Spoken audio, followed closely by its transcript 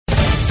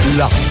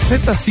La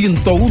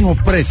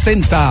Z101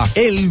 presenta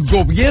El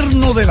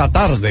Gobierno de la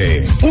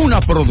Tarde,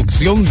 una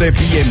producción de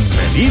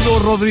Bienvenido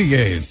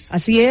Rodríguez.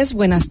 Así es,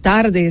 buenas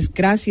tardes,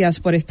 gracias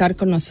por estar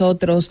con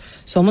nosotros.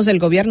 Somos el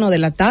Gobierno de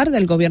la Tarde,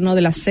 el Gobierno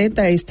de la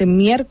Z, este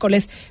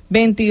miércoles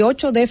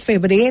 28 de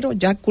febrero,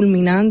 ya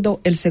culminando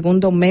el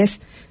segundo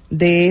mes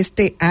de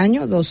este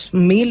año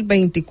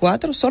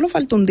 2024. Solo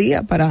falta un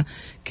día para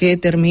que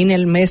termine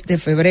el mes de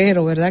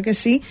febrero, ¿verdad que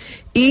sí?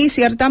 Y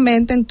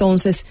ciertamente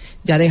entonces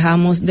ya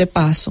dejamos de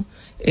paso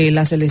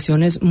las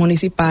elecciones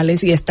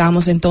municipales y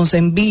estamos entonces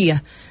en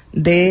vía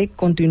de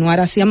continuar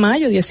hacia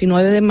mayo,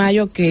 19 de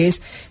mayo, que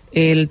es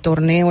el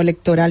torneo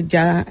electoral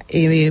ya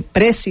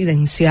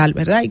presidencial,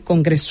 ¿verdad? Y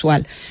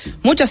congresual.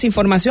 Muchas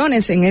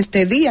informaciones en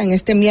este día, en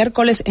este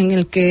miércoles, en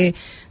el que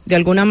de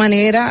alguna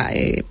manera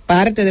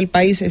parte del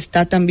país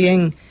está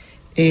también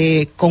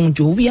con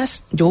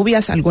lluvias,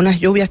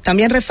 algunas lluvias,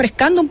 también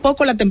refrescando un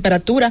poco la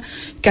temperatura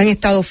que han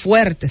estado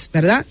fuertes,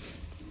 ¿verdad?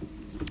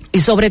 Y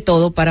sobre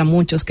todo para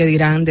muchos que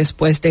dirán,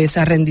 después de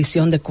esa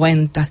rendición de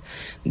cuentas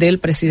del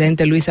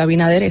presidente Luis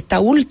Abinader, esta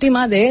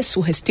última de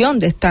su gestión,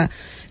 de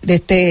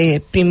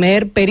este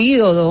primer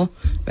periodo,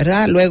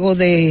 ¿verdad? Luego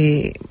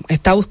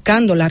está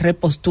buscando la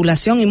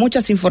repostulación y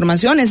muchas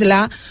informaciones.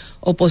 La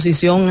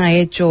oposición ha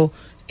hecho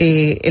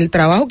el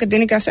trabajo que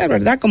tiene que hacer,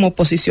 ¿verdad? Como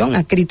oposición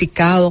ha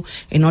criticado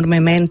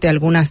enormemente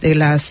algunas de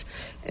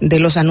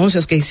los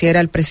anuncios que hiciera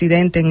el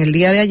presidente en el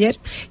día de ayer,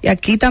 y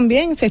aquí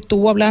también se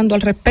estuvo hablando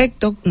al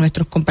respecto.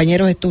 Nuestros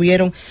compañeros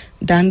estuvieron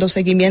dando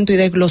seguimiento y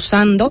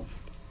desglosando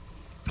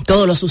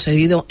todo lo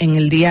sucedido en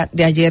el día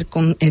de ayer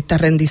con esta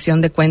rendición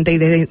de cuentas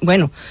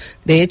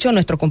de hecho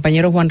nuestro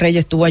compañero Juan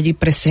Reyes estuvo allí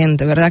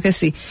presente, ¿verdad que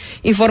sí?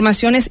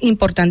 Informaciones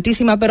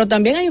importantísimas, pero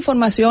también hay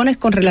informaciones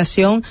con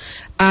relación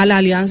a la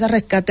Alianza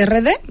Rescate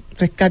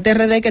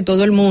RD que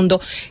todo el mundo,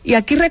 y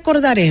aquí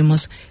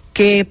recordaremos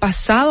que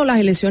pasado las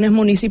elecciones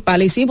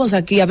municipales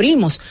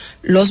abrimos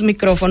los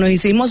micrófonos,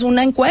 hicimos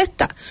una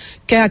encuesta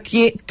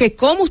que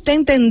cómo usted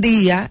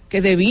entendía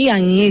que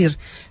debían ir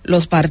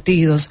los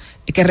partidos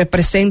que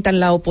representan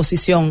la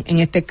oposición, en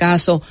este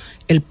caso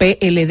el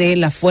PLD,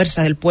 la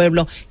Fuerza del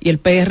Pueblo, y el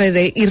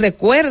PRD, y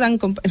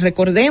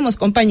recordemos,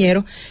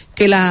 compañeros,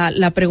 que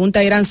la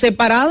pregunta eran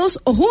separados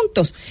o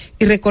juntos,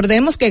 y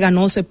recordemos que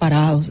ganó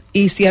separados,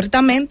 y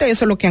ciertamente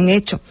eso es lo que han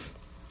hecho.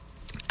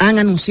 Han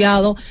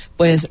anunciado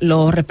pues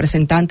los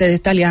representantes de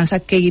esta alianza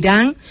que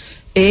irán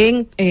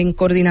en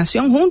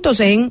coordinación juntos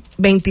en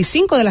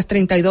 25 de las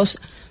 32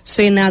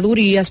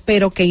 senadurías,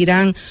 pero que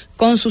irán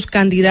con sus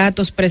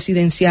candidatos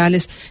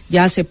presidenciales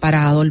ya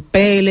separados. El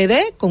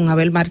PLD con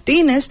Abel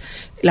Martínez,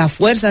 la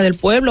Fuerza del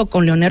Pueblo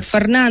con Leonel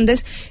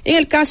Fernández, y en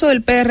el caso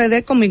del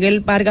PRD con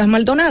Miguel Vargas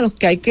Maldonado,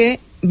 que hay que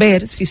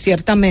ver si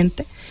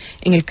ciertamente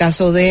en el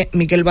caso de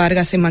Miguel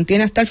Vargas se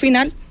mantiene hasta el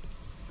final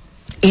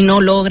y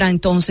no logra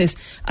entonces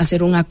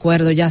hacer un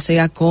acuerdo, ya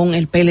sea con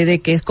el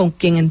PLD, que es con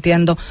quien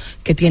entiendo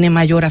que tiene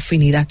mayor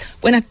afinidad.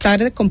 Buenas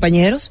tardes,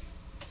 compañeros.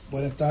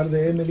 Buenas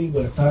tardes, Emily.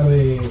 Buenas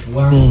tardes,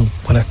 Juan.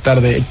 Buenas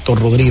tardes,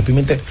 Héctor Rodríguez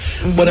Pimentel.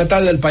 Buenas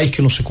tardes al país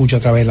que nos escucha a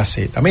través de la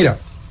Z. Mira,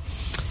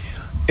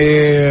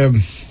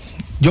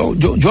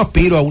 yo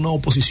aspiro a una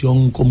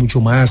oposición con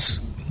mucho más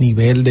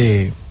nivel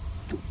de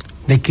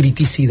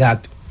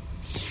criticidad.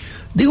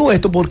 Digo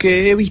esto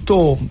porque he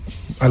visto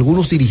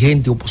algunos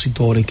dirigentes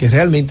opositores que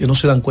realmente no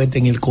se dan cuenta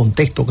en el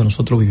contexto que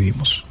nosotros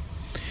vivimos.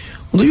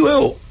 Cuando yo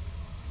veo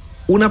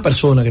una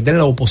persona que está en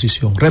la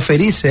oposición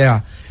referirse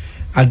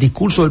al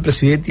discurso del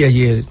presidente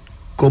ayer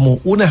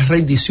como una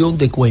rendición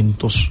de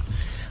cuentos,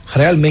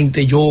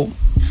 realmente yo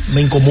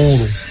me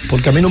incomodo,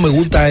 porque a mí no me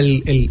gusta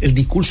el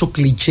discurso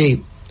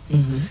cliché.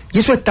 Y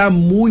eso está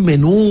muy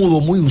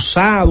menudo, muy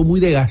usado, muy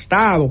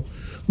desgastado.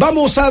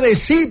 Vamos a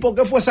decir por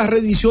qué fue esa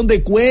rendición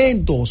de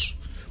cuentos,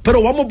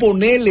 pero vamos a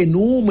ponerle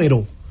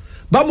número.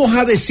 Vamos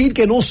a decir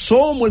que no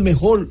somos el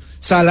mejor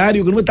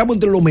salario, que no estamos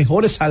entre los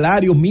mejores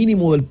salarios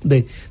mínimos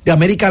de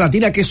América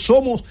Latina, que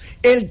somos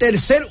el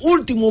tercer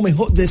último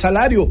mejor de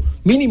salario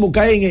mínimo que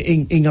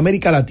hay en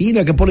América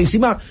Latina, que por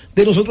encima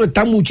de nosotros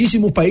están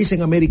muchísimos países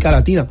en América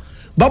Latina.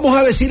 Vamos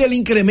a decir el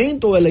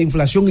incremento de la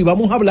inflación y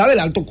vamos a hablar del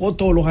alto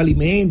costo de los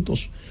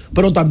alimentos,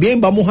 pero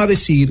también vamos a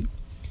decir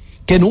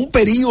que en un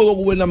periodo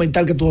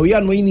gubernamental que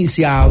todavía no ha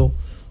iniciado,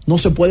 no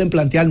se pueden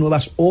plantear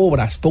nuevas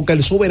obras, porque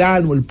el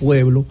soberano, el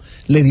pueblo,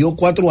 le dio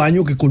 4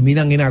 años que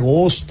culminan en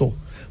agosto.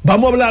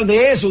 Vamos a hablar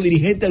de eso,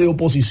 dirigentes de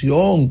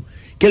oposición,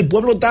 que el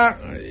pueblo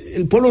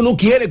no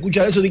quiere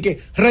escuchar eso, de que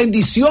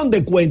rendición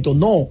de cuentos,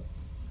 no.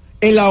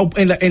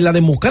 En la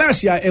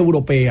democracia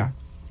europea,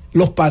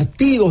 los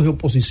partidos de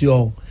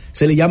oposición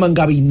se le llaman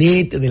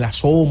gabinete de la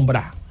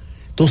sombra.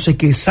 Entonces,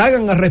 que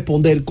salgan a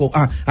responder,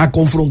 a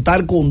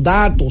confrontar con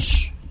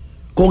datos,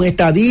 con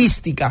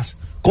estadísticas,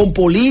 con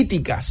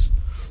políticas.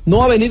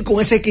 No a venir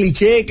con ese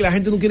cliché, que la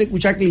gente no quiere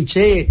escuchar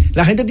cliché.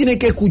 La gente tiene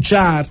que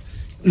escuchar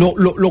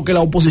lo que la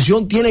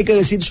oposición tiene que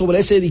decir sobre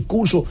ese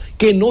discurso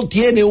que no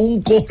tiene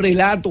un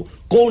correlato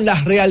con la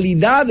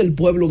realidad del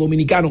pueblo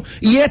dominicano.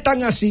 Y es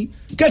tan así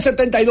que el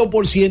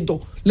 72%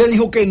 le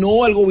dijo que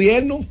no al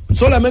gobierno.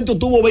 Solamente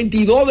tuvo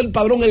 22 del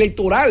padrón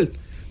electoral.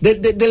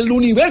 del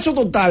universo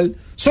total,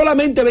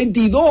 solamente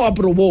 22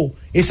 aprobó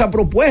esa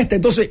propuesta.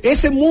 Entonces,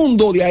 ese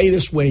mundo de ahí de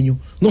sueño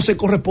no se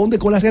corresponde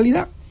con la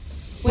realidad.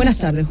 Buenas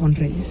tardes, Juan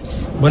Reyes.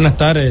 Buenas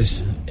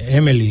tardes,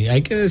 Emily.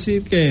 Hay que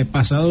decir que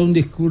pasado un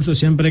discurso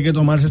siempre hay que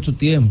tomarse su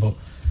tiempo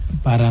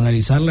para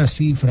analizar las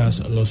cifras,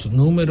 los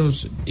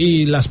números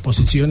y las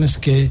posiciones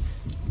que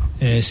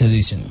se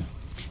dicen.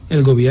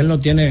 El gobierno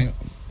tiene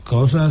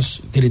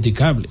cosas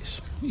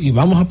criticables y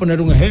vamos a poner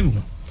un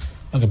ejemplo.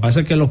 Lo que pasa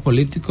es que los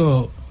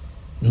políticos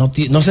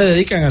no se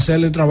dedican a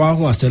hacer el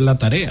trabajo, a hacer la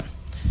tarea.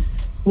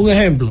 Un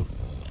ejemplo,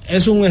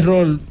 es un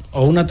error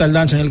o una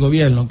tardanza en el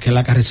gobierno que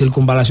la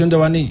circunvalación de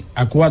Baní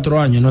a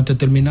 4 años no esté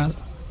terminada.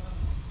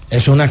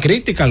 Es una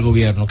crítica al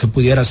gobierno que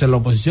pudiera hacer la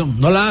oposición.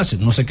 No la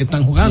hacen, no sé qué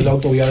están jugando. ¿Y la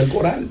autovía del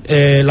Coral?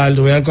 La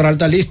autovía del Coral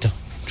está lista.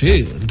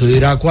 Sí, tú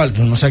dirás cuál,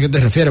 yo no sé a qué te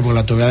refieres, porque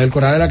la autovía del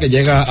Coral es la que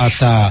llega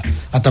hasta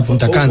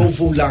Punta Cana.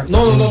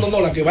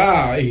 No, la que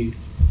va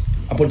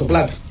a Puerto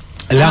Plata.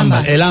 El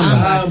ámbar.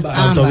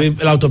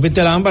 La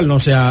autopista del ámbar no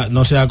se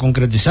ha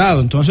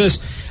concretizado. Entonces,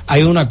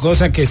 hay una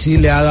cosa que sí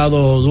le ha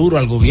dado duro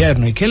al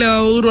gobierno. ¿Y qué le ha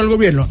dado duro al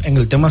gobierno? En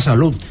el tema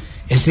salud.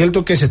 Es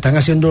cierto que se están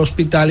haciendo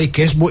hospitales y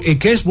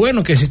que es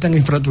bueno que existan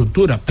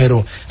infraestructura,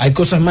 pero hay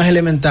cosas más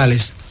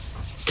elementales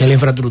que la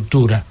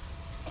infraestructura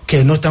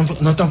que no están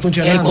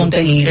funcionando. El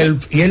contenido.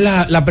 Y es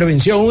la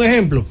prevención. Un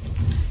ejemplo.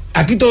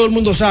 Aquí todo el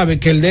mundo sabe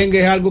que el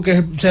dengue es algo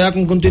que se da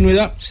con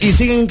continuidad y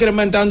siguen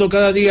incrementando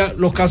cada día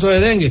los casos de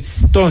dengue.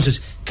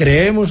 Entonces,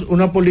 creemos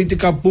una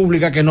política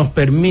pública que nos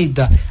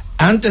permita,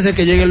 antes de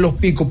que lleguen los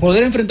picos,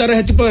 poder enfrentar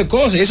ese tipo de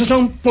cosas. Y esas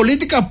son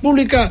políticas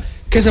públicas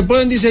que se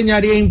pueden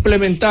diseñar e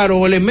implementar,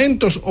 o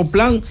elementos o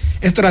plan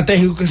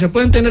estratégico que se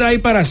pueden tener ahí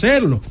para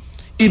hacerlo.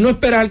 Y no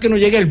esperar que nos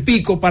llegue el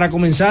pico para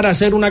comenzar a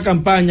hacer una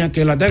campaña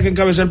que la tenga que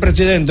encabezar el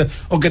presidente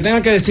o que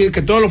tenga que decir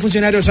que todos los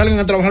funcionarios salgan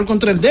a trabajar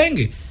contra el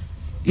dengue.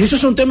 Y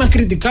esos son temas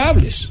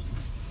criticables.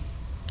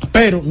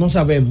 Pero no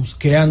sabemos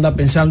qué anda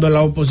pensando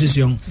la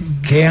oposición,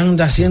 qué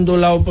anda haciendo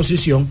la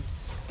oposición,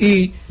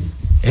 y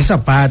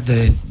esa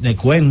parte de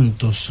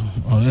cuentos,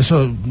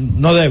 eso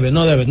no debe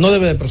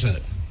de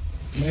proceder.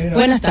 Mira,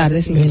 buenas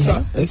tardes,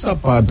 ingeniero. Esa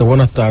parte,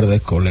 buenas tardes,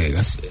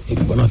 colegas, y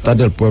buenas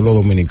tardes al pueblo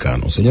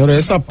dominicano. Señores,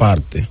 esa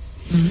parte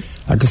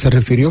a que se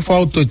refirió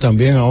Fausto y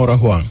también ahora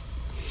Juan,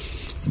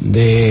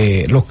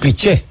 de los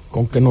clichés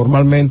con que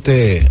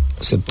normalmente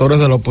sectores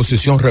de la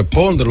oposición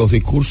responden los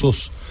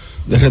discursos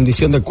de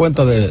rendición de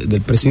cuentas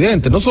del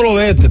presidente, no solo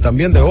de este,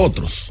 también de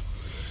otros.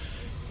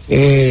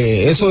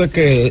 Eso de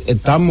que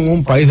estamos en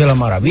un país de la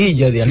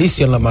maravilla, de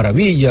Alicia en las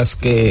maravillas,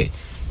 que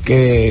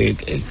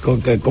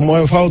como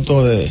es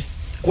Fausto de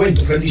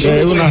cuentos,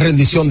 una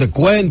rendición de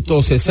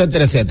cuentos,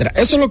 etcétera, etcétera.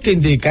 Eso es lo que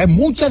indica, es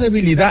mucha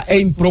debilidad e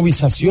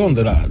improvisación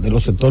de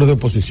los sectores de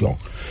oposición.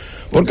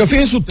 Porque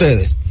fíjense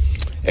ustedes,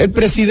 el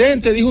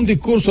presidente dijo un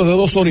discurso de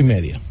 2 horas y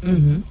media.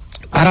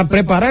 Para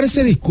preparar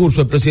ese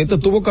discurso, el presidente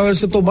tuvo que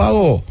haberse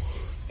tomado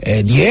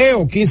 10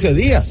 o 15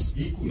 días,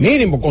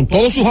 mínimo, con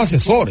todos sus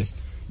asesores,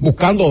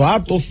 buscando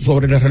datos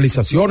sobre las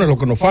realizaciones, lo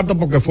que nos falta,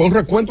 porque fue un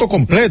recuento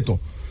completo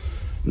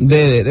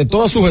de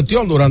toda su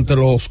gestión durante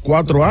los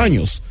 4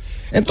 años.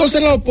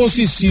 Entonces la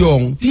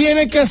oposición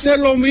tiene que hacer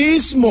lo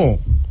mismo.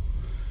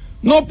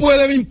 No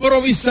pueden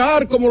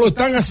improvisar como lo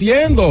están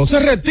haciendo. Se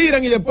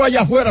retiran y después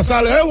allá afuera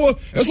sale,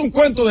 es un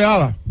cuento de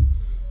hadas.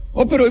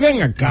 Oh, pero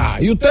ven acá,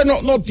 y usted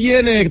no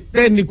tiene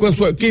técnico en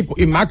su equipo,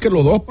 y más que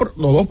los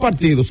dos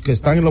partidos que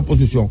están en la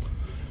oposición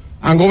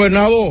han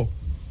gobernado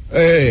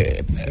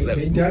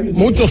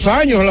muchos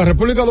años en la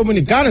República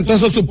Dominicana.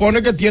 Entonces se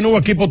supone que tiene un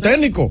equipo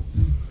técnico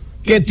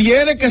que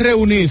tiene que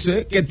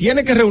reunirse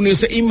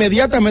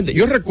inmediatamente.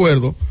 Yo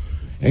recuerdo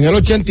en el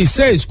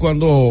 86,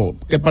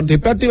 que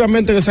participé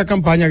activamente en esa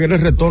campaña, que era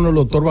el retorno del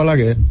doctor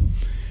Balaguer,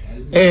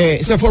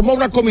 se formó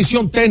una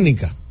comisión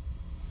técnica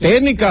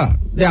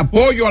de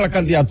apoyo a la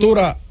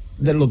candidatura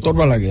del doctor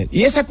Balaguer.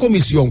 Y esa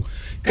comisión,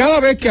 cada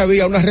vez que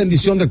había una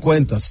rendición de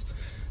cuentas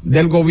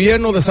del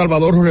gobierno de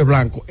Salvador Jorge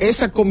Blanco,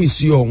 esa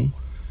comisión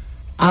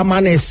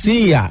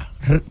amanecía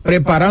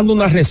preparando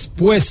una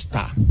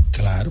respuesta.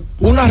 Claro.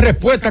 Una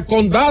respuesta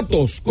con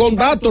datos,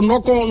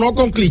 no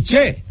con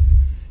cliché.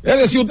 Es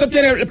decir,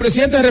 el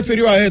presidente se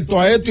refirió a esto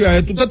y a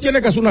esto. Usted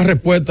tiene que hacer una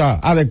respuesta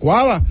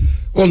adecuada,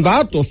 con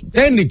datos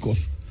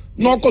técnicos,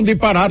 no con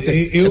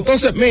disparate.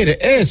 Entonces, mire,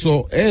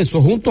 eso,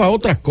 junto a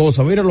otras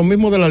cosas, mire, lo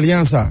mismo de la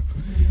alianza,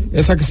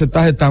 esa que se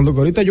está gestando, que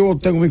ahorita yo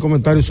tengo mi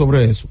comentario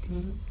sobre eso,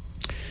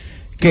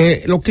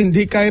 que lo que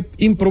indica es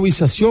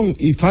improvisación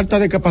y falta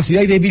de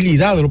capacidad y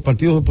debilidad de los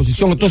partidos de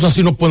oposición. Entonces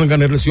así no pueden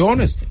ganar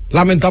elecciones,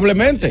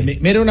 lamentablemente.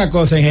 Mire una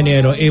cosa,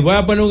 ingeniero, y voy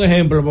a poner un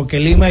ejemplo,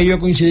 porque Lima y yo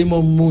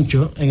coincidimos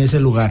mucho en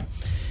ese lugar.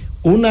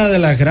 Una de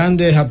las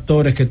grandes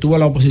actores que tuvo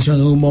la oposición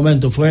en un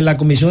momento fue la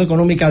Comisión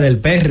Económica del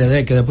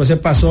PRD, que después se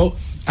pasó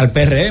al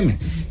PRM,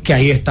 que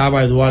ahí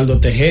estaba Eduardo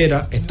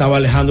Tejera, estaba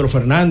Alejandro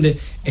Fernández,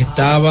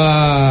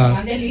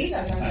 estaba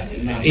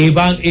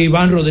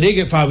Iván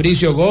Rodríguez,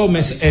 Fabricio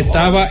Gómez,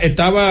 estaba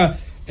Arturo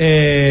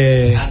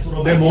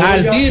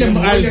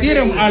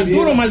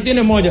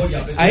Martínez Moya.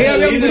 Ahí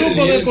había un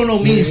grupo de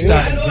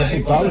economistas.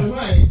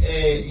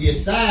 Y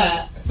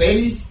está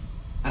Félix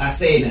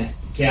Aracena,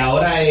 que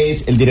ahora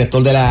es el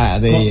director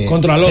de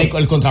Contralor.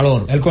 el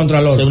Contralor. El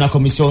Contralor. De una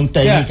comisión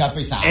técnica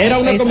pesada. Era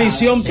una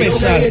comisión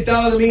pesada. Ahí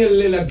estaba también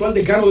el actual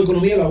decano de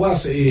Economía de la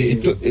UAS.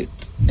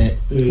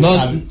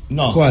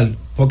 No. ¿Cuál?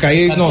 Porque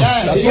ahí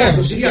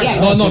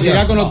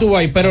Siriaco no estuvo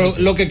ahí. Pero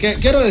lo que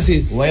quiero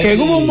decir, que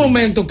hubo un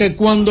momento que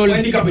cuando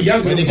Wendy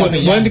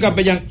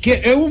Capellán,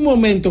 que hubo un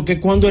momento que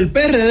cuando el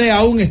PRD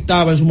aún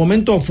estaba en su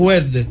momento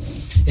fuerte,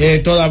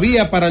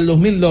 todavía para el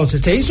 2012,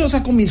 se hizo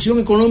esa comisión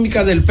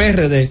económica del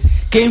PRD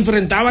que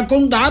enfrentaba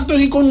con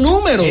datos y con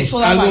números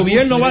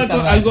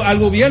al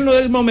gobierno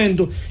del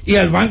momento y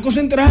al Banco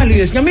Central y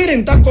decía,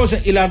 miren tal cosa,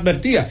 y la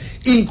advertía.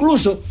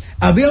 Incluso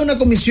había una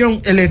comisión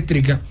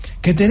eléctrica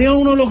que tenía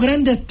uno de los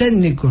grandes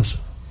técnicos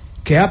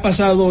que ha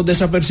pasado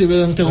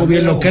desapercibido en este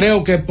gobierno,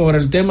 creo que por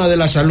el tema de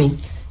la salud,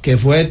 que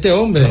fue este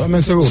hombre,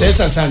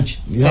 César Sánchez.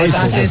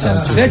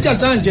 César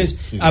Sánchez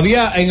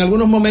había en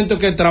algunos momentos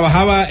que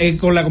trabajaba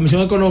con la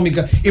Comisión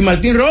Económica, y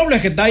Martín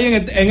Robles, que está ahí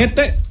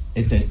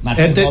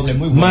Martín Robles,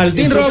 muy bueno.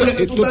 Martín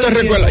Robles, ¿tú te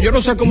recuerdas? Yo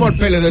no sé cómo al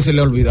PLD se le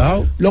ha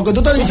olvidado. Lo que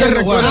tú estás diciendo,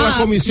 recuerda la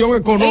Comisión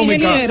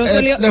Económica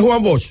de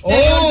Juan Bosch. Se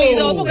le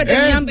olvidó porque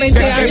tenían 20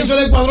 años. Eso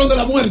es el padrón de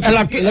la muerte.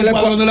 El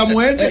cuadrón de la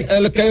muerte.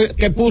 El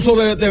que puso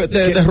de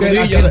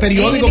rodillas. El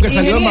periódico que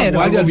salió en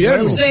Vanguardia al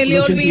gobierno. Se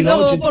le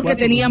olvidó porque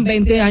tenían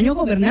 20 años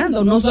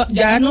gobernando.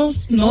 Ya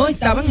no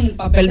estaban en el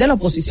papel de la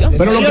oposición.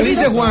 Pero lo que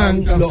dice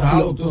Juan,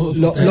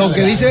 lo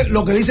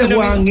que dice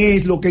Juan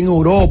es lo que en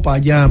Europa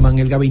llaman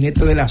el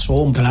gabinete de la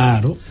sombra.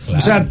 Claro.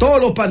 O sea,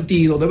 todos los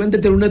partidos deben de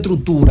tener una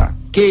estructura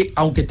que,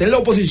 aunque esté en la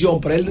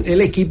oposición, pero es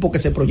el equipo que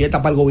se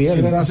proyecta para el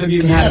gobierno.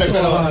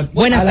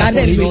 Buenas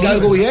tardes, el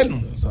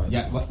gobierno.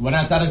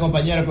 Buenas tardes,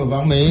 compañeros. Pues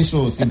Juan me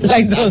hizo la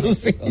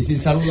introducción. Y sin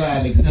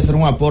saludar, le quiero hacer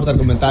un aporte al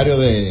comentario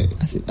al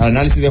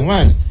análisis de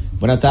Juan.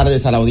 Buenas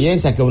tardes a la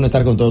audiencia, que bueno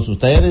estar con todos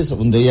ustedes.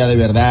 Un día de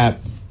verdad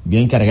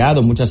bien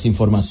cargado, muchas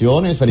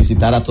informaciones.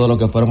 Felicitar a todos los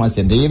que fueron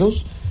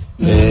ascendidos.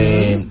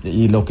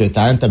 Y los que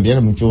están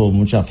también,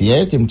 mucha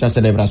fiesta y mucha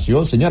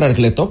celebración. Señora, el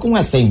que le toca un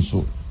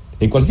ascenso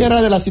en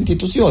cualquiera de las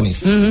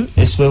instituciones,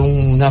 eso es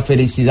una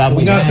felicidad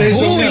muy grande.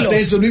 Un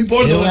ascenso, no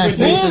importa.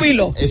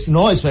 Júbilo.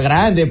 Eso es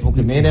grande,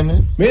 porque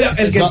míreme. Mira,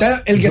 el que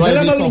está en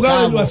la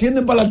madrugada y lo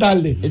ascienden para la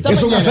tarde,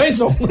 es un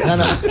ascenso.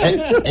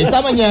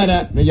 Esta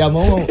mañana me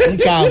llamó un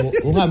cabo,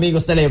 un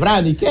amigo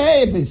celebrando, y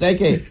 ¿qué? Pensé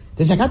que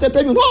te sacaste el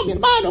premio. No, mi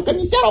hermano, que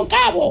me hicieron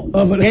cabo.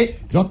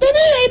 Yo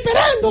tenía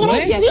esperando,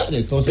 gracias a Dios.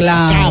 Entonces,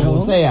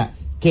 cabo, o sea,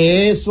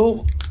 que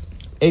eso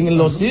en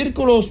los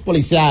círculos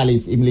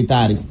policiales y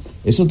militares,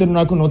 eso tiene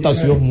una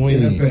connotación muy...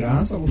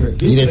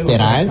 Y de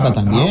esperanza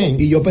también.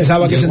 Y yo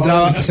pensaba que se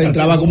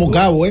entraba como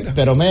cabo, ¿eh?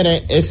 Pero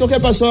mire, eso que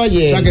pasó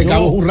ayer... O sea, que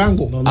cabo es un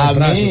rango.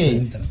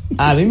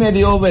 A mí me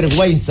dio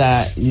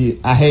vergüenza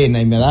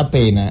ajena y me da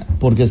pena,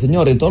 porque,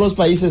 señor, en todos los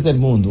países del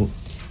mundo,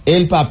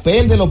 el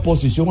papel de la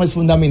oposición es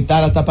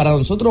fundamental hasta para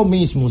nosotros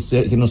mismos,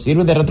 que nos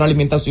sirve de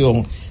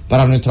retroalimentación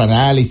para nuestro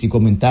análisis y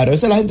comentario.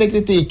 Esa es la gente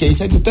que critica y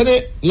dice que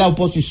ustedes, la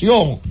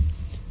oposición,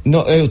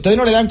 ustedes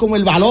no le dan como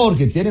el valor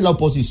que tiene la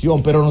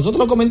oposición, pero nosotros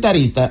los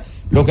comentaristas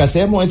lo que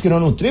hacemos es que nos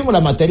nutrimos la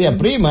materia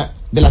prima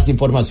de las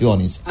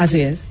informaciones.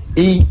 Así es.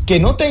 Y que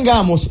no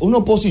tengamos una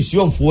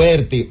oposición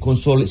fuerte,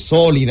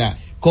 sólida,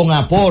 con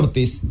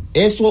aportes,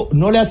 eso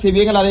no le hace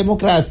bien a la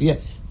democracia,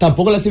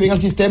 tampoco le hace bien al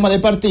sistema de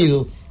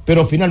partidos.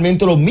 Pero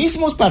finalmente los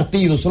mismos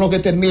partidos son los que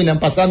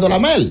terminan pasándola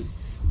mal.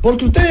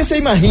 Porque ustedes se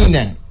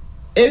imaginan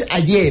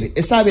ayer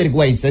esa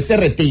vergüenza, ese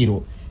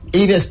retiro,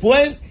 y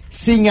después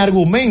sin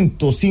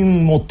argumentos,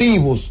 sin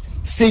motivos,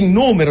 sin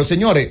números,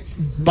 señores.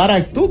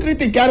 Para tú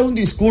criticar un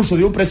discurso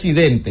de un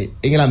presidente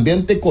en el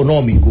ambiente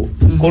económico,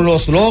 con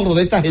los logros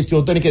de esta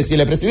gestión, tienes que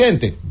decirle,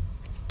 presidente,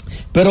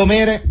 pero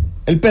mire,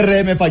 el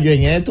PRM falló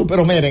en esto,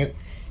 pero miren,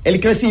 el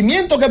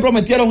crecimiento que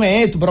prometieron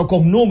es esto, pero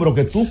con números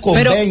que tú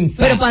convenzas.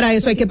 Pero para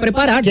eso hay que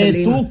prepararte.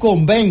 Que tú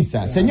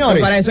convenzas, señores.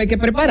 Pero para eso hay que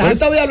prepararse.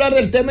 Ahorita voy a hablar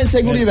del tema de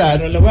seguridad.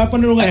 Pero le voy a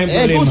poner un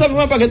ejemplo. Escúchame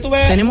para que tú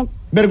veas.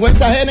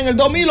 Vergüenza ajena en el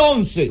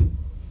 2011.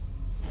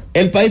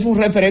 El país fue un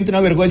referente, una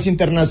vergüenza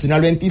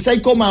internacional.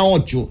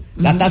 26,8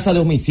 la tasa de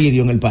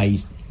homicidio en el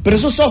país. Pero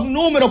esos son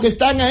números que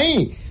están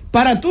ahí.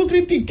 Para tú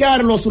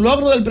criticar los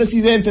logros del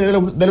presidente,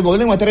 del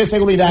gobierno en materia de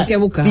seguridad,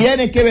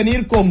 tiene que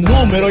venir con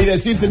números y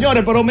decir,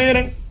 señores, pero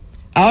miren,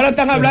 ahora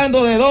están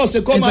hablando de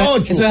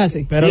 12,8. Eso es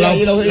así. Pero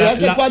y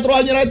hace 4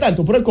 años era de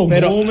tanto, pero con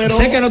números.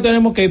 Sé que no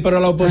tenemos que ir, pero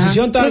la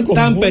oposición está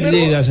tan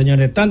perdida,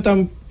 señores,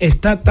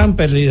 está tan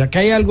perdida, que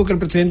hay algo que el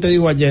presidente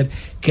dijo ayer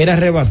que era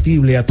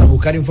rebatible, hasta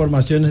buscar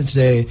informaciones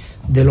de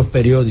los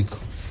periódicos.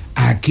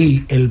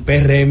 Aquí el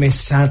PRM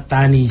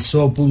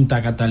satanizó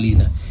Punta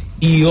Catalina.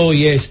 Y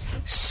hoy es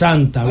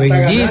santa,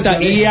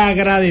 bendita y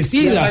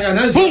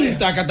agradecida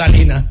Punta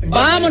Catalina.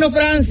 Vámonos,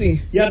 Francis.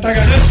 Y hasta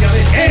ganancia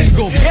de El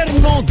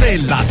gobierno de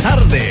la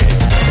tarde.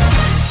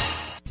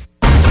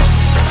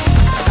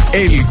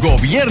 El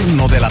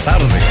gobierno de la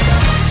tarde.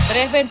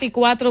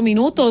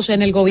 3:24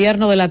 en el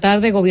gobierno de la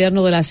tarde,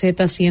 gobierno de la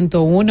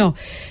Z101.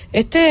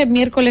 Este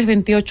miércoles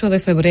 28 de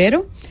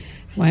febrero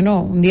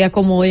Bueno, un día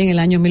como hoy, en el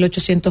año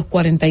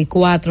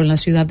 1844, en la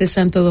ciudad de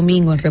Santo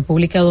Domingo, en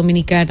República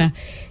Dominicana,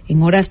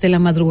 en horas de la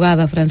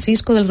madrugada,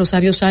 Francisco del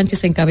Rosario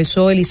Sánchez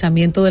encabezó el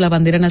izamiento de la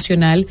bandera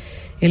nacional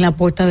en la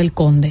Puerta del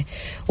Conde,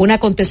 un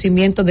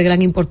acontecimiento de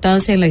gran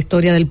importancia en la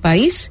historia del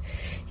país,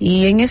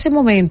 y en ese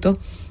momento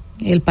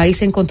el país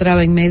se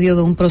encontraba en medio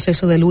de un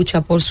proceso de lucha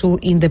por su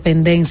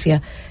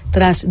independencia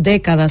tras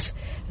décadas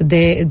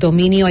de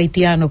dominio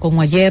haitiano,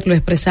 como ayer lo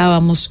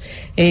expresábamos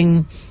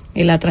en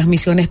la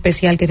transmisión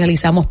especial que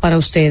realizamos para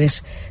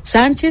ustedes.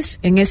 Sánchez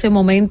en ese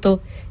momento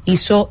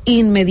hizo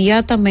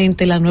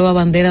inmediatamente la nueva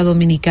bandera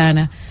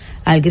dominicana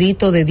al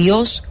grito de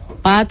Dios,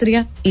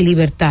 patria y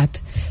libertad.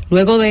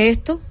 Luego de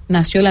esto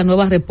nació la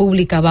nueva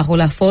república bajo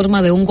la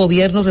forma de un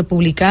gobierno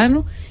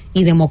republicano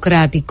y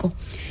democrático,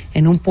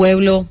 en un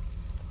pueblo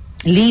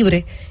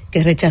libre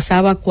que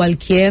rechazaba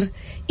cualquier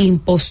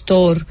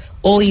impostor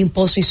o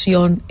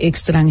imposición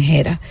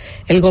extranjera.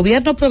 El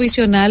gobierno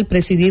provisional,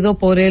 presidido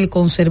por el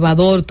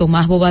conservador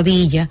Tomás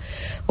Bobadilla,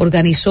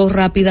 organizó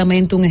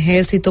rápidamente un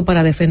ejército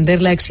para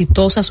defender la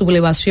exitosa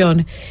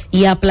sublevación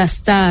y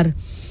aplastar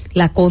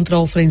la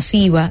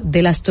contraofensiva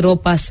de las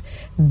tropas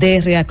de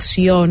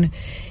reacción,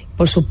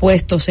 por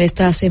supuesto,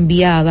 estas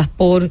enviadas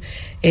por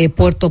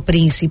Puerto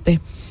Príncipe.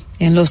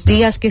 En los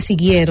días que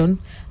siguieron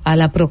a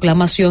la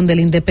proclamación de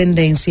la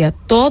independencia,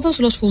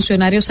 todos los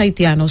funcionarios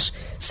haitianos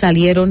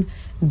salieron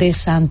de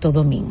Santo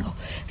Domingo.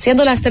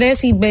 Siendo las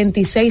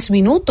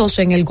 3:26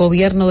 en el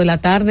gobierno de la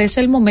tarde, es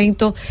el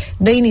momento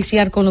de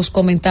iniciar con los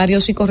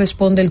comentarios y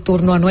corresponde el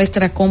turno a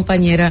nuestra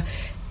compañera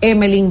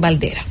Emelín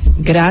Valdera.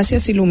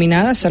 Gracias,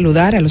 Iluminada.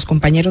 Saludar a los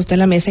compañeros de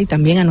la mesa y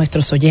también a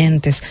nuestros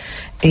oyentes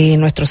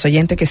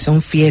que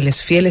son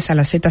fieles a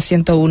la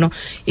Z101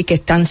 y que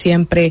están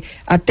siempre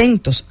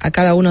atentos a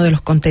cada uno de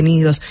los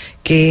contenidos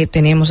que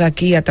tenemos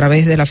aquí a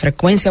través de la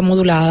frecuencia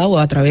modulada o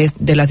a través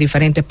de las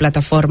diferentes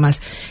plataformas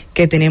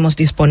que tenemos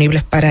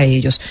disponibles para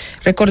ellos.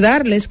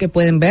 Recordarles que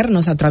pueden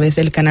vernos a través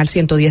del canal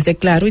 110 de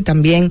Claro y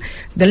también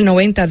del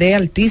 90 de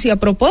Altiz. Y a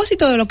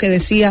propósito de lo que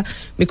decía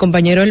mi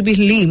compañero Elvis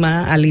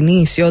Lima al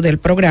inicio del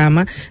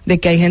programa, de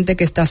que hay gente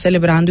que está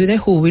celebrando y de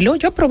júbilo,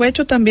 yo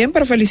aprovecho también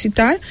para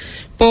felicitar,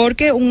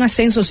 porque un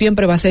ascenso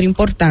siempre va a ser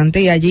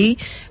importante, y allí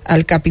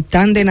al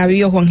capitán de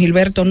navío Juan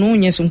Gilberto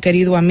Núñez, un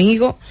querido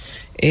amigo,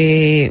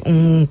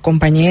 un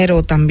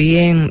compañero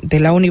también de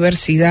la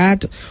universidad,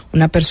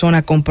 una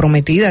persona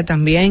comprometida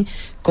también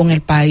con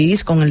el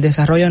país, con el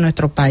desarrollo de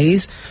nuestro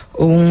país,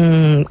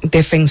 un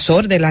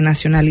defensor de la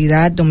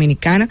nacionalidad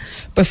dominicana,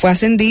 pues fue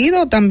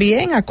ascendido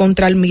también a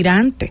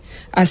contraalmirante,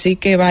 así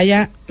que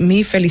vaya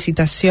mi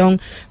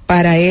felicitación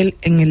para él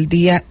en el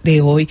día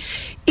de hoy.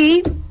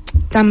 Y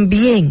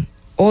también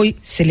hoy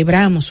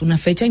celebramos una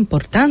fecha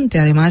importante,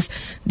 además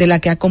de la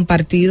que ha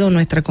compartido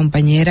nuestra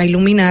compañera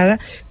Iluminada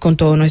con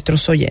todos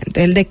nuestros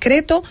oyentes. El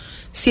decreto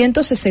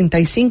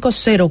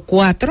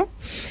 16504,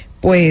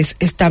 pues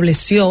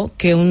estableció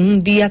que un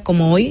día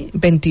como hoy,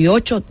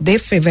 28 de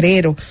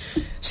febrero,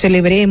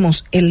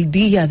 celebremos el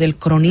Día del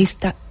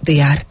Cronista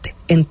de Arte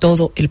en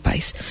todo el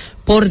país,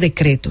 por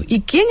decreto.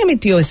 ¿Y quién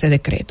emitió ese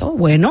decreto?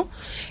 Bueno,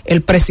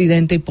 el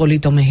presidente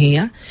Hipólito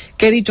Mejía,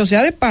 que dicho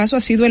sea de paso,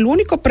 ha sido el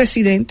único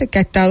presidente que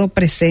ha estado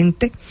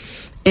presente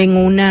en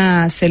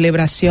una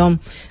celebración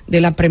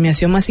de la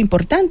premiación más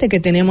importante que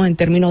tenemos en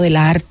términos del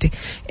arte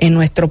en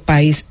nuestro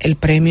país, el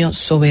Premio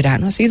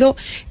Soberano. Ha sido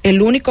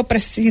el único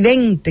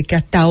presidente que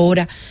hasta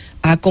ahora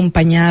ha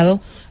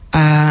acompañado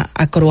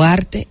a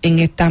Croarte en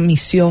esta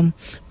misión,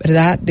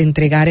 ¿verdad?, de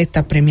entregar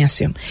esta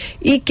premiación.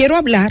 Y quiero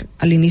hablar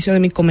al inicio de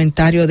mi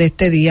comentario de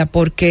este día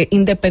porque,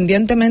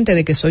 independientemente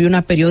de que soy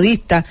una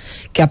periodista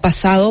que ha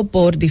pasado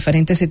por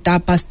diferentes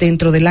etapas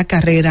dentro de la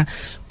carrera,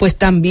 pues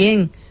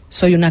también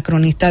soy una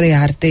cronista de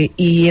arte,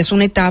 y es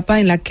una etapa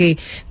de la que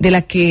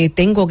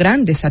tengo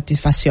grandes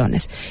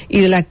satisfacciones y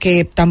de la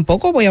que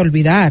tampoco voy a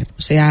olvidar.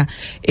 O sea,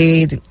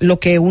 lo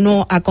que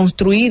uno ha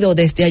construido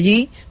desde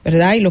allí,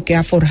 ¿verdad?, y lo que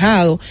ha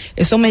forjado,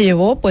 eso me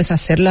llevó pues a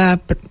ser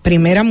la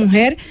primera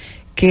mujer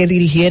que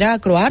dirigiera a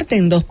Croarte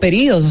en 2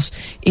 periodos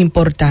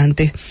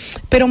importantes.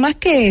 Pero más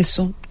que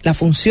eso, la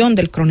función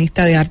del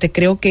cronista de arte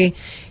creo que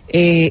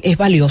es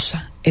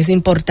valiosa, es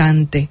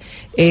importante,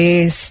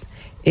 es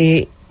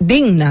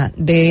digna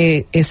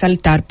de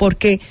exaltar,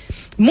 porque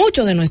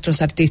muchos de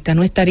nuestros artistas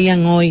no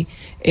estarían hoy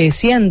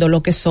siendo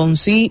lo que son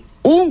si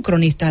un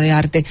cronista de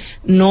arte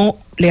no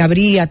le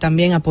habría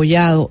también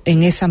apoyado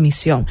en esa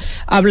misión.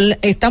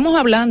 Estamos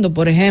hablando,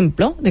 por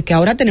ejemplo, de que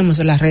ahora tenemos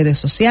las redes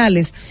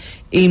sociales,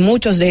 y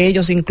muchos de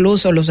ellos,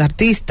 incluso los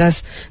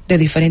artistas de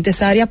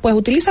diferentes áreas, pues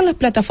utilizan las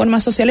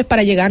plataformas sociales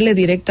para llegarle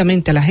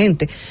directamente a la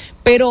gente.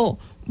 Pero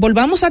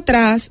volvamos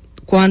atrás,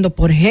 cuando,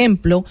 por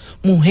ejemplo,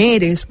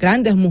 mujeres,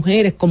 grandes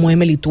mujeres como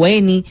Emily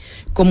Tueni,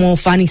 como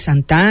Fanny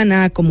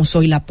Santana, como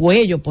Zoila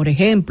Puello, por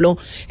ejemplo,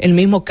 el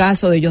mismo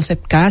caso de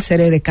Joseph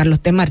Cáceres, de Carlos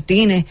T.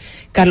 Martínez,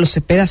 Carlos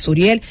Cepeda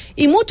Suriel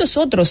y muchos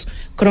otros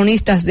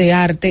cronistas de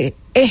arte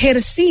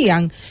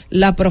ejercían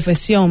la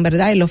profesión,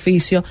 ¿verdad?, el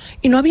oficio,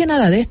 y no había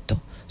nada de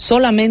esto.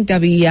 Solamente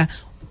había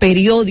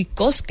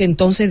periódicos que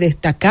entonces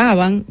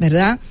destacaban,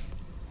 ¿verdad?,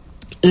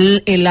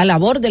 la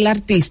labor del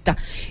artista.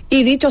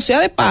 Y dicho sea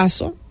de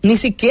paso, ni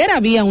siquiera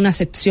había una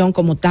sección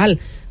como tal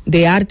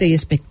de arte y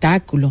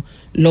espectáculo.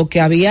 Lo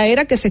que había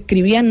era que se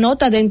escribían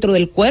notas dentro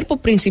del cuerpo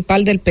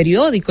principal del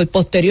periódico, y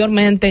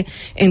posteriormente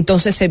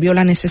entonces se vio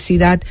la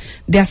necesidad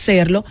de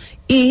hacerlo,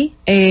 y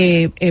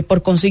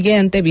por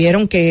consiguiente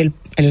vieron que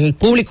el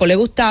público le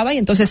gustaba, y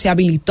entonces se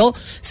habilitó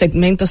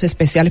segmentos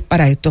especiales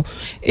para esto.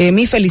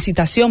 Mi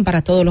felicitación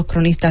para todos los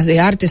cronistas de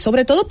arte,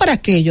 sobre todo para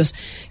aquellos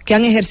que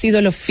han ejercido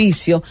el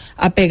oficio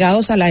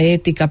apegados a la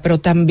ética, pero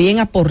también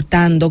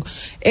aportando,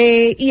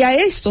 y a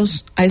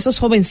esos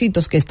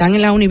jovencitos que están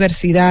en la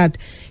universidad,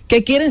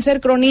 que quieren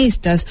ser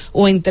cronistas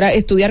o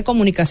estudiar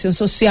comunicación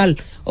social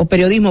o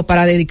periodismo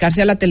para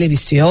dedicarse a la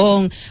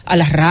televisión, a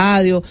la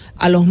radio,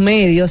 a los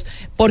medios,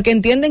 porque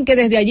entienden que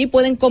desde allí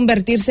pueden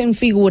convertirse en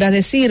figuras,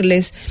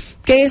 decirles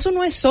que eso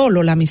no es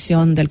solo la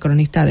misión del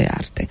cronista de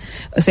arte.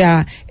 O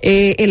sea,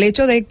 el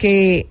hecho de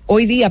que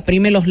hoy día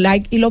prime los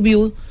likes y los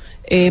views,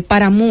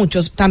 para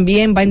muchos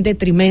también va en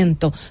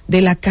detrimento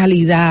de la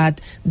calidad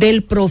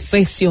del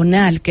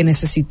profesional que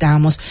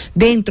necesitamos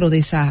dentro de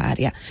esa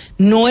área.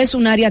 No es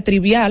un área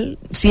trivial,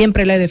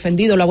 siempre la he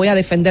defendido, la voy a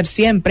defender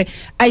siempre.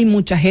 Hay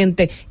mucha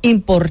gente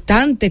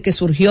importante que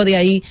surgió de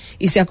ahí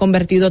y se ha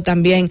convertido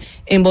también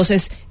en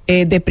voces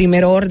de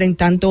primer orden,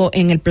 tanto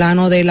en el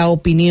plano de la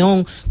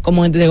opinión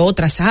como de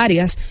otras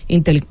áreas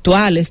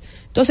intelectuales.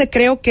 Entonces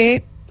creo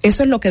que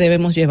eso es lo que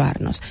debemos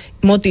llevarnos,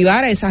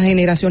 motivar a esas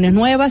generaciones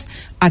nuevas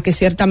a que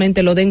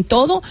ciertamente lo den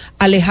todo,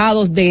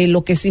 alejados de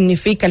lo que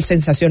significa el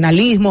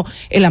sensacionalismo,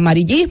 el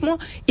amarillismo,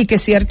 y que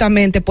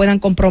ciertamente puedan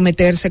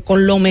comprometerse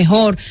con lo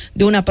mejor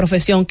de una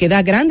profesión que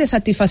da grandes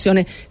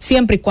satisfacciones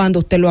siempre y cuando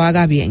usted lo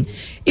haga bien.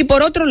 Y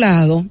por otro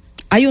lado,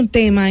 hay un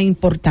tema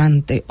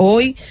importante.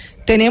 Hoy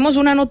tenemos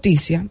una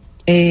noticia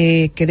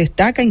que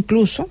destaca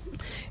incluso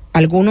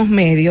algunos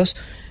medios,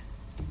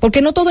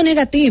 porque no todo es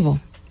negativo.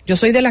 Yo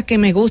soy de las que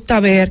me gusta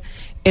ver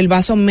el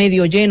vaso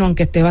medio lleno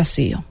aunque esté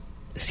vacío.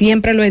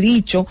 Siempre lo he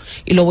dicho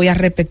y lo voy a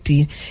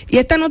repetir. Y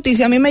esta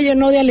noticia a mí me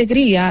llenó de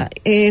alegría,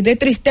 de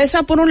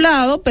tristeza por un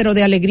lado, pero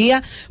de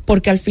alegría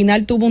porque al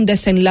final tuvo un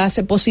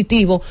desenlace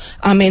positivo,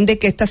 amén de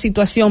que esta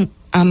situación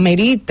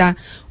amerita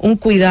un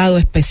cuidado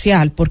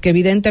especial, porque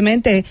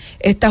evidentemente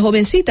esta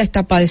jovencita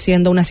está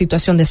padeciendo una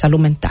situación de salud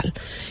mental.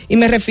 Y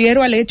me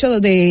refiero al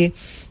hecho de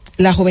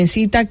la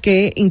jovencita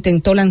que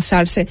intentó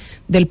lanzarse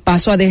del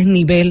paso a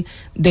desnivel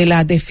de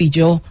la de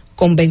Filló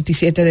con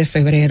 27 de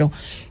febrero.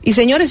 Y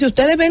señores, si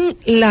ustedes ven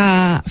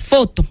la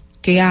foto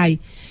que hay,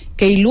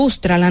 que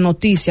ilustra la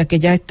noticia que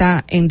ya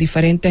está en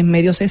diferentes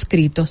medios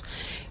escritos,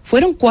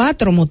 fueron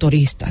cuatro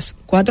motoristas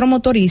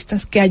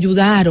que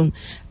ayudaron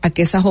a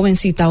que esa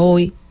jovencita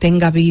hoy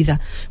tenga vida,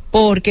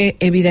 porque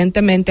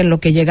evidentemente en lo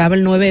que llegaba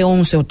el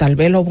 911 o tal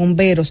vez los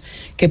bomberos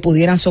que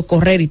pudieran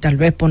socorrer y tal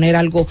vez poner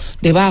algo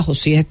debajo,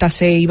 si esta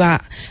se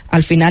iba,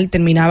 al final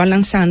terminaba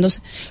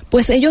lanzándose,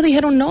 pues ellos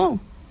dijeron no,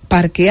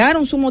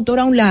 parquearon su motor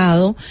a un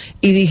lado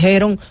y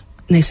dijeron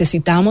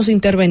necesitamos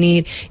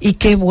intervenir, y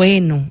qué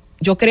bueno.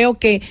 Yo creo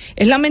que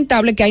es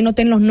lamentable que ahí no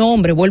estén los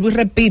nombres, vuelvo y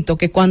repito,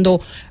 que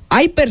cuando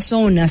hay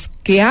personas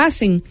que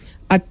hacen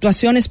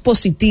actuaciones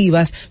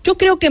positivas, yo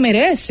creo que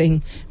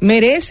merecen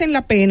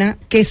la pena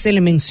que se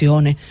le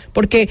mencione,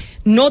 porque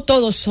no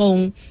todos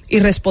son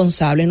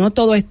irresponsables, no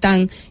todos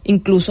están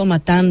incluso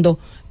matando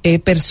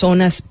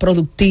personas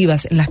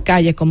productivas en las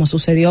calles, como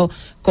sucedió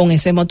con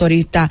ese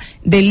motorista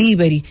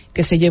delivery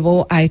que se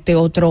llevó a este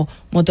otro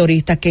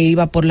motorista que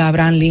iba por la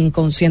Abraham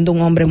Lincoln siendo un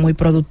hombre muy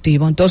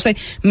productivo. Entonces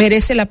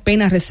merece la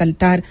pena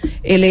resaltar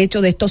el hecho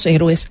de estos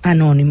héroes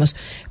anónimos.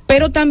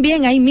 Pero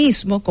también ahí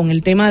mismo con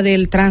el tema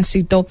del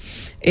tránsito,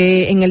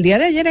 en el día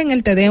de ayer en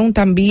el Tedeum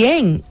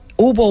también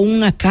hubo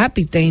un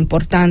acápite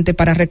importante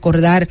para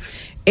recordar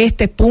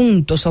este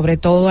punto, sobre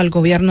todo al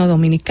gobierno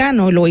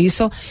dominicano. Lo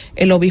hizo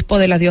el obispo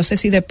de la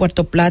diócesis de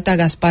Puerto Plata,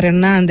 Gaspar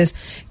Hernández,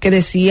 que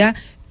decía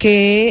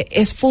que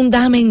es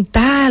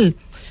fundamental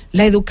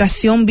la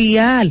educación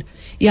vial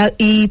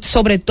y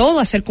sobre todo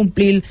hacer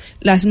cumplir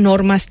las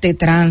normas de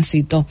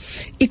tránsito.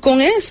 Y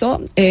con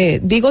eso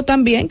digo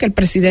también que el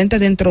presidente,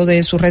 dentro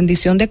de su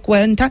rendición de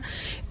cuentas,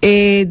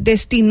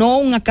 destinó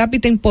un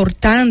acápite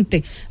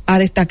importante a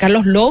destacar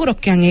los logros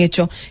que han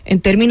hecho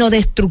en términos de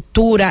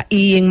estructura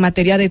y en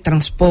materia de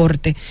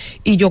transporte.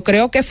 Y yo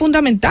creo que es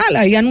fundamental.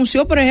 Ahí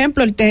anunció, por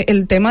ejemplo,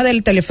 el tema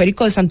del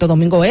teleférico de Santo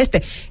Domingo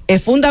Este.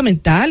 Es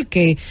fundamental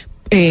que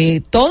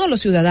todos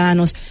los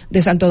ciudadanos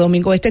de Santo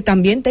Domingo Este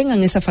también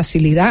tengan esa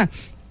facilidad,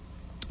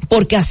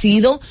 porque ha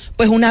sido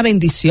pues una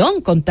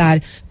bendición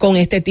contar con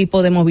este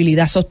tipo de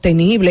movilidad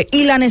sostenible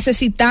y la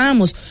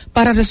necesitamos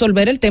para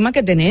resolver el tema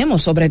que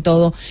tenemos, sobre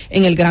todo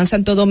en el Gran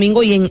Santo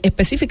Domingo y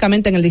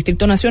específicamente en el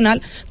Distrito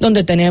Nacional,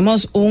 donde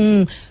tenemos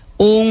un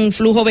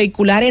flujo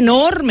vehicular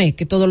enorme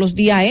que todos los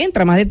días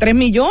entra, más de 3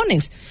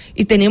 millones,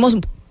 y tenemos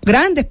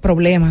grandes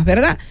problemas,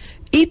 ¿verdad?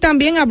 Y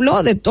también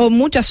habló de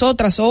muchas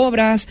otras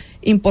obras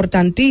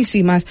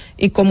importantísimas,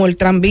 y como el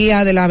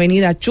tranvía de la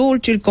avenida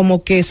Churchill,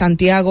 como que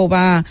Santiago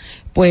va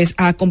pues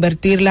a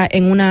convertirla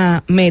en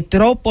una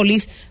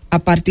metrópolis a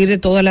partir de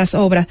todas las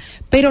obras,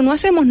 pero no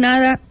hacemos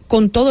nada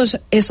con todos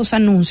esos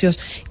anuncios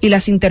y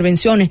las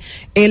intervenciones,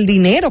 el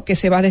dinero que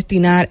se va a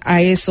destinar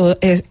a eso,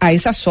 a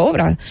esas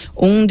obras,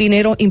 un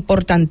dinero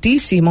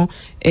importantísimo,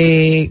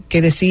 que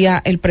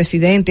decía el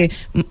presidente,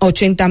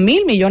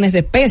 80,000 millones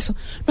de pesos.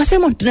 No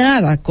hacemos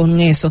nada con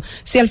eso.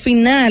 Si al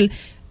final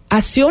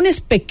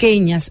acciones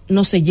pequeñas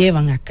no se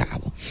llevan a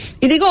cabo.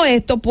 Y digo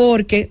esto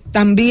porque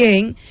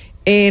también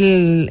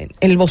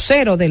el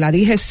vocero de la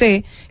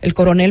DGC, el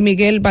coronel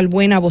Miguel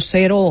Balbuena,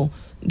 vocero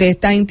de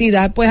esta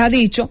entidad, pues ha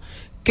dicho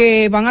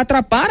que van a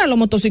atrapar a los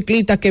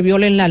motociclistas que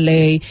violen la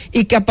ley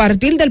y que a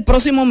partir del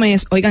próximo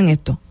mes, oigan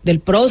esto, del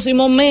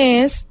próximo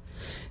mes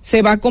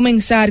se va a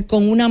comenzar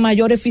con una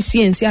mayor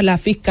eficiencia la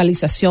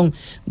fiscalización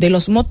de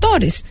los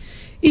motores.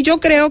 Y yo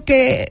creo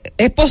que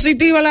es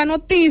positiva la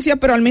noticia,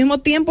 pero al mismo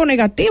tiempo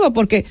negativa,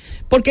 porque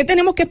 ¿por qué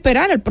tenemos que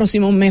esperar el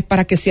próximo mes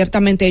para que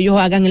ciertamente ellos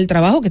hagan el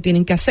trabajo que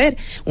tienen que hacer?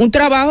 Un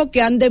trabajo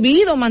que han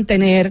debido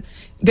mantener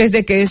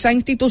desde que esa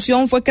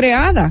institución fue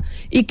creada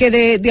y que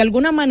de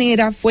alguna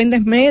manera fue en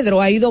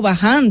desmedro, ha ido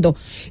bajando.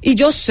 Y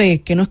yo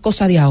sé que no es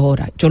cosa de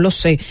ahora, yo lo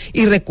sé.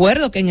 Y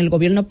recuerdo que en el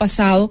gobierno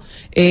pasado,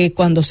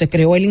 cuando se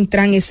creó el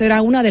Intran, esa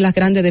era una de las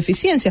grandes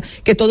deficiencias,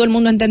 que todo el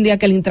mundo entendía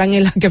que el Intran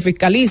es la que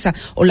fiscaliza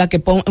o la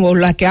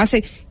que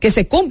hace que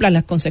se cumplan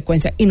las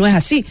consecuencias. Y no es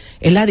así,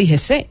 es la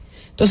DGC.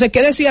 Entonces,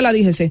 ¿qué decía la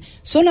DGC?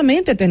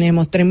 Solamente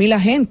tenemos 3,000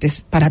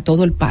 agentes para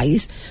todo el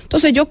país.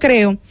 Entonces, yo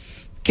creo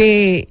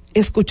que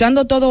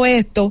escuchando todo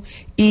esto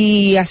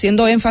y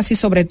haciendo énfasis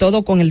sobre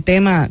todo con el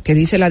tema que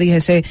dice la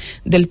DGC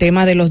del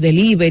tema de los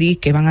delivery,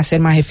 que van a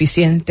ser más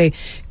eficientes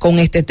con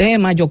este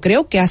tema, yo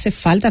creo que hace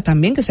falta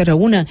también que se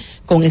reúnan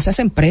con esas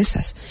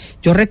empresas.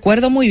 Yo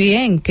recuerdo muy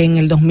bien que en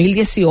el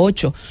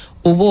 2018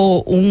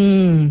 hubo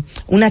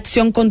una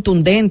acción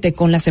contundente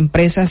con las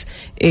empresas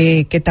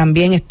que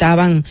también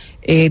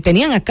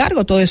tenían a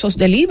cargo todos esos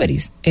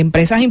deliveries,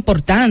 empresas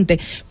importantes,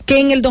 que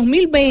en el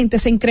 2020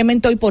 se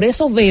incrementó y por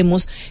eso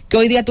vemos que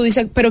hoy día tú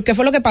dices, pero ¿qué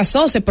fue lo que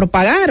pasó? Se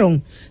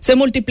propagaron, se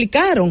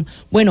multiplicaron.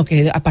 Bueno,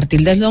 que a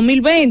partir del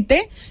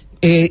 2020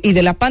 y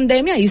de la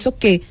pandemia hizo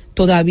que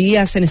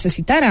todavía se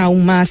necesitara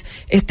aún más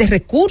este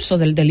recurso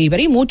del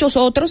delivery y muchos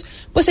otros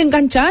pues se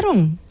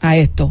engancharon a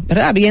esto,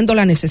 ¿verdad? Viendo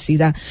la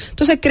necesidad.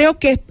 Entonces creo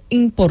que es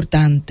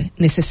importante,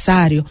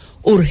 necesario,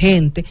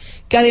 urgente,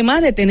 que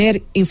además de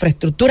tener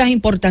infraestructuras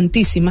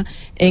importantísimas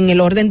en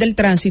el orden del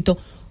tránsito,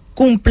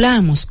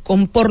 cumplamos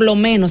con por lo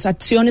menos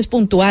acciones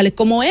puntuales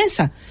como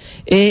esa.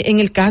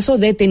 En el caso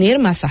de tener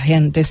más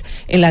agentes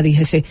en la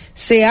DGC,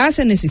 se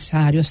hace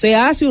necesario, se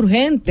hace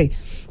urgente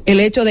el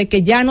hecho de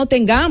que ya no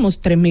tengamos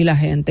 3,000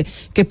 agentes,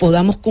 que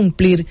podamos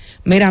cumplir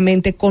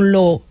meramente con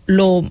lo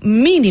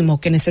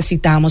mínimo que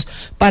necesitamos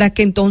para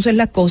que entonces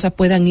las cosas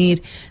puedan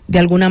ir de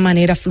alguna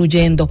manera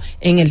fluyendo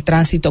en el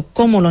tránsito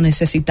como lo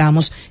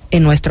necesitamos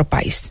en nuestro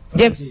país.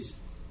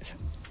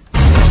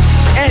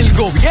 El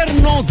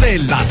gobierno de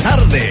la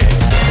tarde.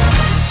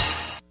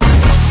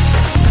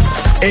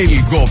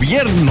 El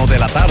gobierno de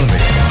la tarde.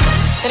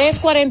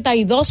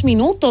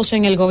 3:42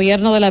 en el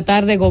gobierno de la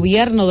tarde,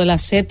 gobierno de la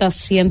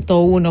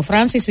Z101.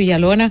 Francis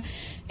Villalona,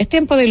 es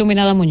tiempo de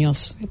Iluminada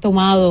Muñoz. He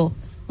tomado,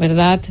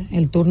 ¿verdad?,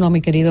 el turno a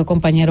mi querido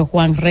compañero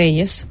Juan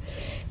Reyes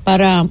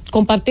para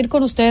compartir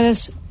con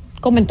ustedes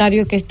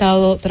comentarios que he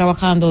estado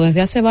trabajando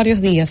desde hace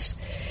varios días.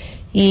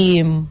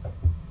 Y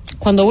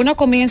cuando uno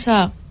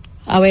comienza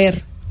a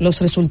ver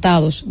los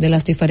resultados de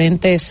las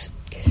diferentes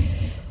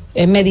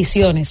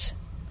mediciones,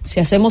 si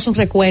hacemos un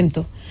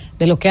recuento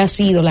de lo que ha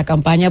sido la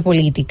campaña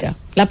política,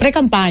 la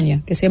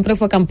pre-campaña, que siempre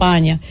fue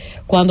campaña,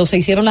 cuando se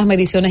hicieron las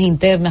mediciones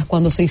internas,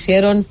 cuando se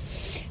hicieron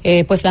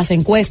pues las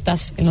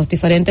encuestas en los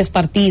diferentes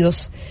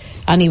partidos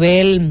a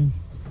nivel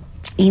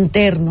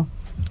interno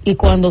y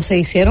cuando se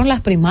hicieron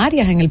las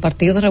primarias en el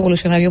Partido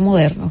Revolucionario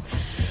Moderno,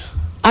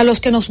 a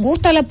los que nos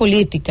gusta la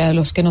política, a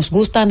los que nos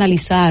gusta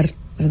analizar,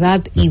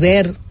 ¿verdad?, y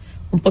ver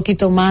un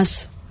poquito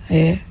más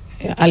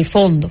al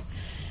fondo,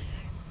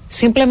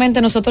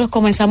 simplemente nosotros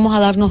comenzamos a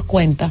darnos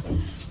cuenta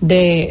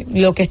de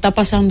lo que está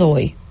pasando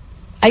hoy.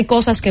 Hay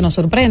cosas que nos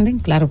sorprenden,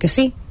 claro que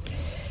sí.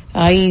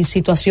 Hay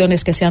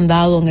situaciones que se han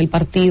dado en el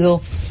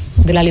Partido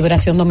de la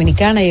Liberación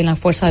Dominicana y en la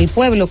Fuerza del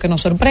Pueblo que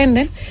nos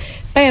sorprenden,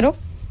 pero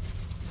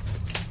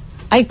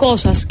hay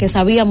cosas que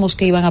sabíamos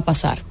que iban a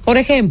pasar. Por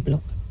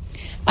ejemplo,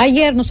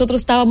 ayer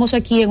nosotros estábamos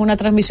aquí en una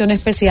transmisión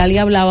especial y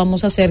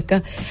hablábamos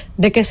acerca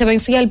de que se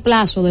vencía el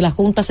plazo de la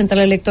Junta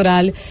Central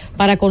Electoral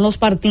para con los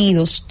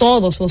partidos,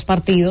 todos los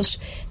partidos,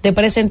 de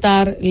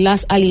presentar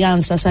las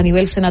alianzas a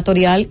nivel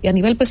senatorial y a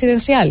nivel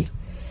presidencial.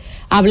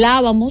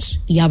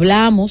 Hablábamos y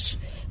hablamos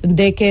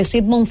de que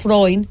Sigmund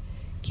Freud,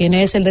 quien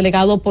es el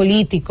delegado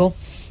político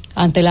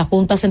ante la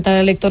Junta Central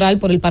Electoral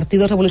por el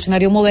Partido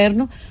Revolucionario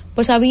Moderno,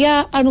 pues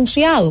había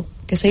anunciado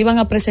que se iban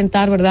a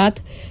presentar, ¿verdad?,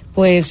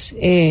 pues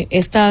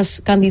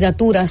estas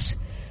candidaturas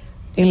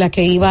en la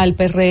que iba el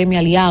PRM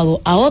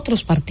aliado a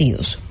otros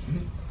partidos.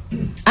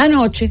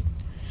 Anoche,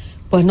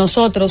 pues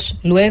nosotros,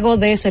 luego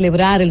de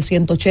celebrar el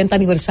 180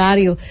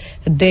 aniversario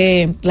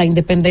de la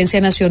independencia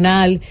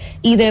nacional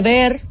y de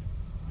ver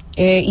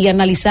y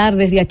analizar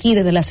desde aquí,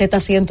 desde la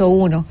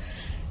Z101,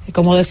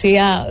 como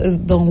decía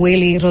don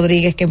Willy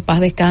Rodríguez, que en paz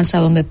descansa,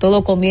 donde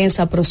todo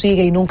comienza,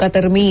 prosigue y nunca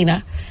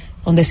termina,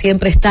 donde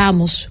siempre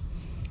estamos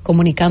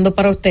comunicando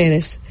para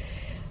ustedes,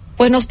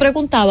 pues nos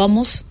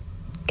preguntábamos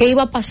qué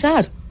iba a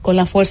pasar con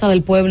la Fuerza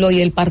del Pueblo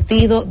y el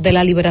Partido de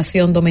la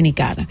Liberación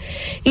Dominicana.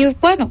 Y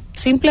bueno,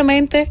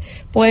 simplemente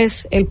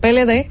pues el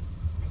PLD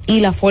y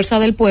la Fuerza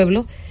del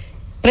Pueblo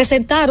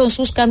presentaron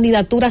sus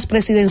candidaturas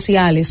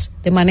presidenciales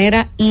de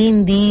manera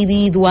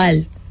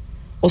individual.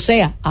 O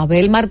sea,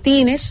 Abel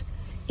Martínez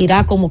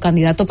irá como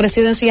candidato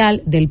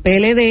presidencial del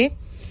PLD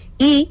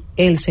y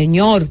el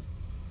señor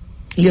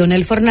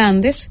Leonel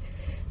Fernández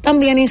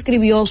también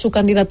inscribió su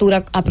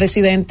candidatura a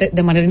presidente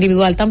de manera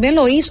individual. También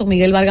lo hizo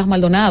Miguel Vargas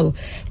Maldonado.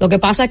 Lo que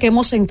pasa es que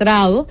hemos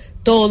centrado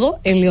todo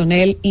en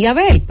Leonel y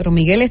Abel, pero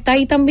Miguel está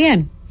ahí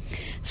también.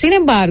 Sin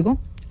embargo,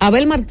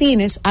 Abel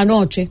Martínez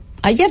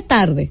ayer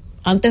tarde,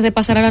 antes de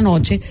pasar a la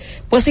noche,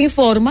 pues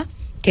informa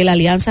que la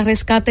Alianza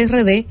Rescate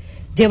RD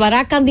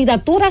llevará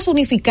candidaturas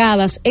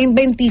unificadas en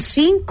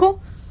 25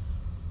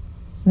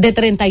 de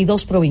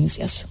 32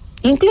 provincias.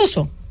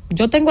 Incluso,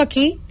 yo tengo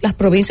aquí las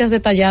provincias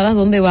detalladas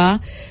donde va,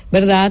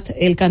 ¿verdad?,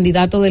 el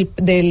candidato del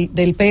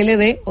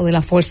PLD o de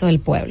la Fuerza del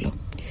Pueblo.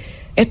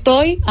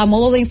 Estoy a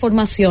modo de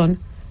información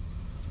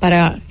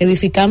para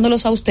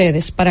edificándolos a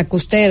ustedes, para que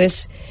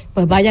ustedes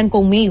pues vayan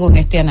conmigo en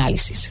este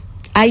análisis.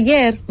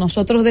 Ayer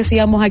nosotros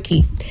decíamos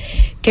aquí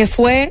que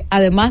fue,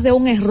 además de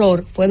un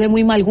error, fue de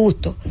muy mal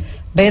gusto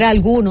ver a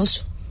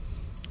algunos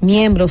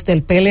miembros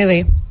del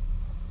PLD,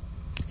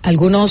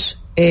 algunos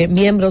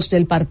miembros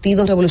del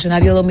Partido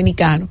Revolucionario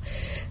Dominicano,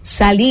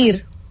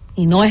 salir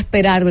y no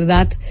esperar,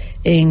 ¿verdad?,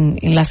 en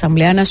la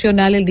Asamblea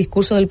Nacional el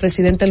discurso del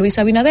presidente Luis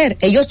Abinader.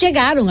 Ellos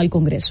llegaron al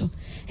Congreso,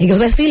 ellos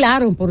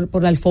desfilaron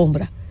por la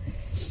alfombra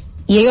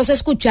y ellos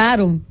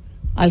escucharon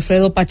a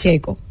Alfredo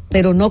Pacheco,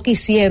 pero no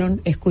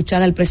quisieron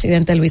escuchar al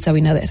presidente Luis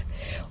Abinader.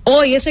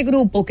 Hoy ese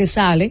grupo que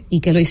sale,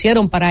 y que lo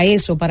hicieron para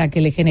eso, para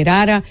que le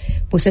generara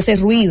pues ese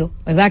ruido,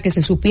 ¿verdad?, que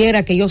se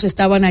supiera que ellos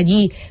estaban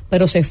allí,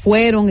 pero se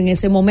fueron en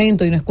ese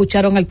momento y no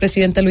escucharon al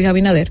presidente Luis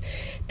Abinader,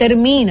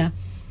 termina,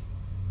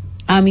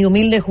 a mi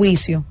humilde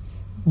juicio,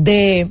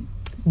 de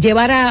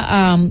llevar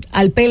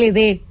al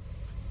PLD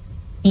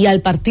y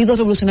al Partido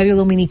Revolucionario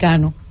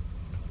Dominicano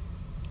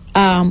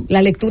a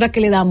la lectura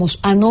que le damos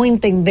a no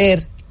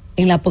entender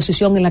en la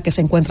posición en la que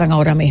se encuentran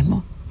ahora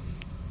mismo.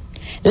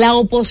 La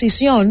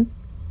oposición,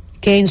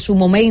 que en su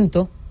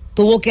momento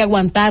tuvo que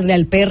aguantarle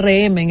al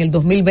PRM en el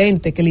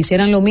 2020 que le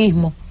hicieran lo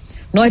mismo,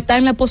 no está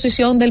en la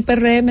posición del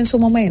PRM en su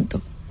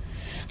momento.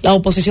 La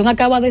oposición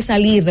acaba de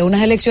salir de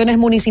unas elecciones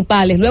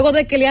municipales luego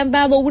de que le han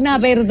dado una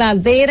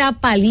verdadera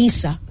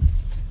paliza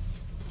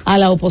a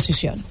la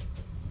oposición.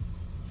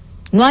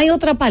 No hay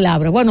otra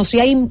palabra. Bueno, sí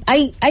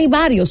hay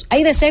varios,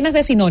 hay decenas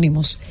de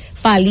sinónimos.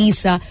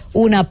 Paliza,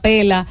 una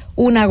pela,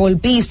 una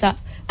golpiza,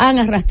 han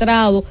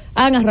arrastrado,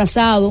 han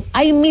arrasado.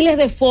 Hay miles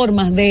de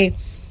formas de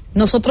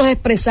nosotros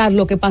expresar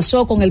lo que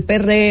pasó con el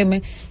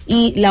PRM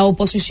y la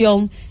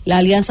oposición, la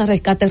Alianza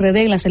Rescate RD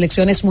en las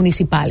elecciones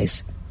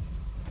municipales.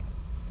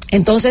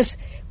 Entonces,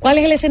 ¿cuál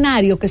es el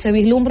escenario que se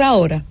vislumbra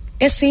ahora?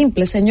 Es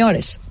simple,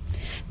 señores.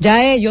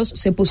 Ya ellos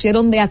se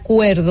pusieron de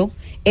acuerdo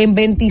en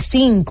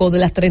 25 de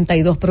las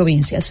 32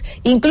 provincias.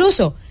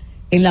 Incluso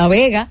en La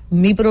Vega,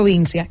 mi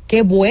provincia,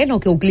 qué bueno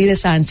que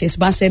Euclides Sánchez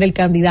va a ser el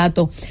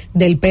candidato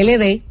del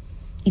PLD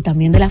y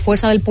también de la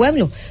Fuerza del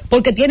Pueblo,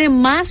 porque tiene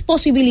más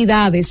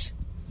posibilidades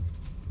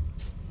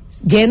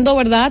yendo,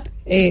 ¿verdad?,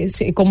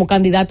 como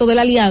candidato de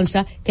la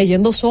alianza que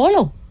yendo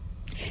solo.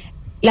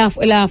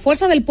 La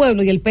Fuerza del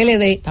Pueblo y el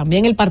PLD,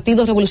 también el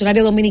Partido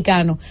Revolucionario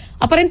Dominicano,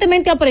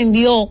 aparentemente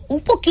aprendió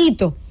un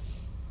poquito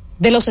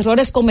de los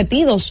errores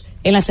cometidos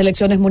en las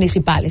elecciones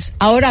municipales.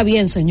 Ahora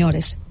bien,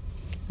 señores,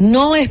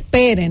 no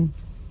esperen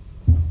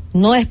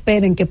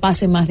que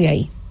pase más de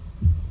ahí.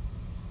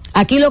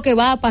 Aquí lo que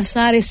va a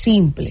pasar es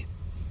simple.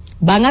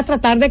 Van a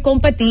tratar de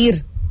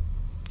competir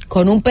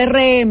con un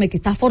PRM que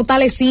está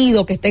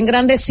fortalecido, que está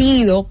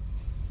engrandecido,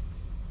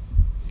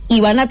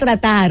 y van a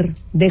tratar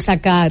de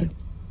sacar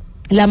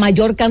la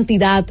mayor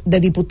cantidad de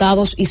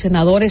diputados y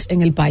senadores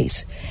en el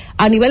país.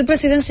 A nivel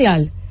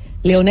presidencial,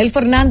 Leonel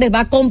Fernández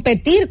va a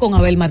competir con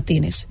Abel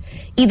Martínez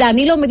y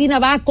Danilo Medina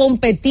va a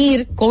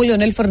competir con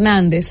Leonel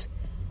Fernández,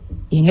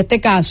 y en este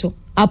caso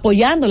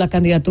apoyando la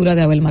candidatura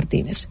de Abel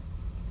Martínez.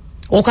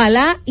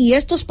 Ojalá y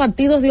estos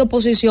partidos de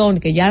oposición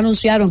que ya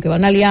anunciaron que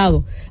van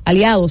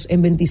aliados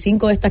en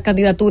 25 de estas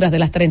candidaturas de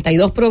las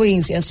 32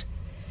 provincias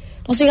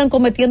no sigan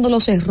cometiendo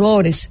los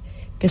errores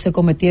que se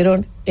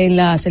cometieron en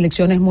las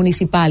elecciones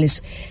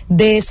municipales,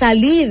 de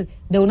salir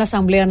de una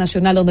Asamblea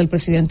Nacional donde el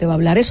presidente va a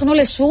hablar. Eso no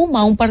le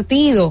suma a un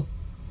partido.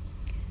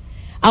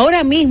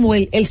 Ahora mismo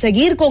el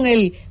seguir con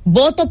el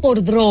voto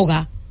por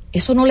droga,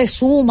 eso no le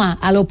suma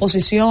a la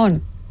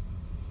oposición.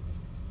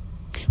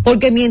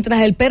 Porque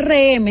mientras el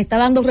PRM está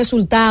dando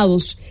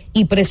resultados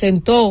y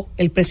presentó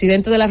el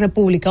presidente de la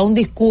República un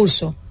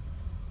discurso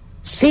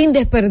sin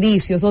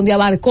desperdicios donde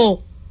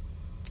abarcó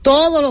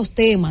todos los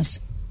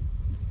temas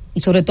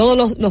y sobre todo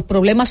los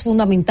problemas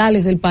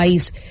fundamentales del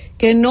país,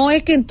 que no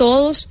es que en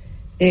todos,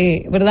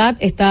 ¿verdad?,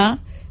 está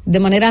de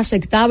manera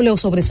aceptable o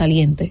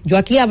sobresaliente. Yo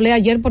aquí hablé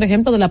ayer, por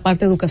ejemplo, de la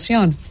parte de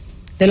educación,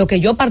 de lo que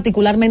yo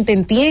particularmente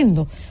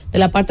entiendo de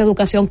la parte de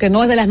educación, que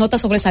no es de las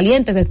notas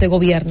sobresalientes de este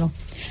gobierno.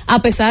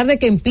 A pesar de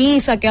que en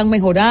PISA, que han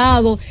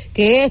mejorado,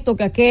 que esto,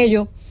 que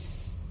aquello,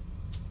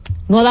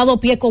 no ha dado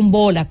pie con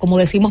bola, como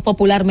decimos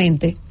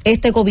popularmente,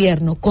 este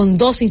gobierno con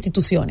dos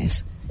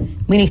instituciones,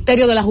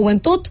 Ministerio de la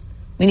Juventud,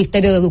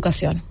 Ministerio de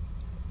Educación.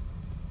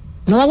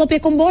 No ha dado pie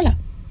con bola.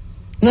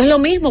 No es lo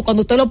mismo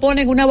cuando usted lo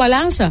pone en una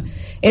balanza,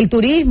 el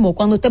turismo,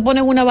 cuando usted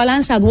pone en una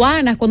balanza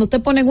aduanas, cuando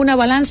usted pone en una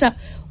balanza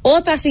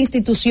otras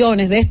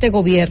instituciones de este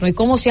gobierno y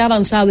cómo se ha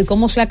avanzado y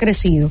cómo se ha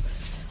crecido,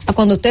 a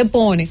cuando usted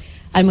pone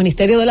al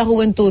Ministerio de la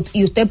Juventud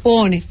y usted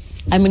pone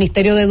al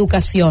Ministerio de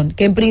Educación,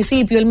 que en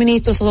principio el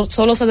ministro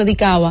solo se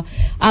dedicaba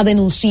a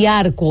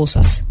denunciar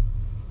cosas.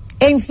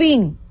 En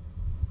fin,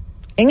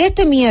 en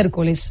este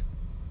miércoles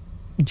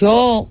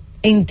yo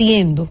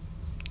entiendo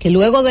que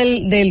luego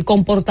del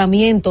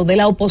comportamiento de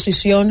la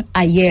oposición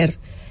ayer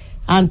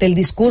ante el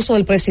discurso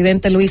del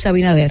presidente Luis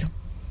Abinader,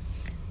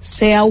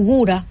 se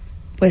augura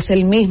pues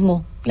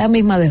la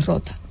misma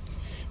derrota.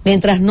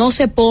 Mientras no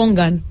se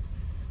pongan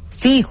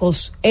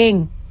fijos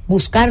en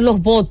buscar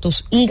los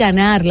votos y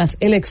ganar las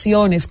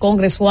elecciones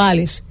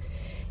congresuales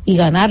y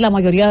ganar la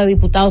mayoría de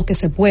diputados que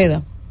se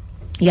pueda,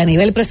 y a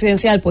nivel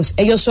presidencial pues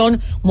ellos son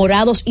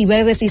morados y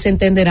verdes y se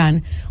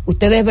entenderán,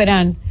 ustedes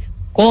verán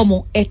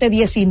cómo este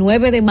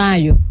 19 de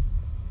mayo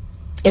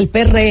el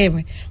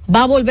PRM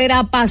va a volver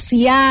a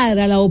pasear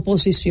a la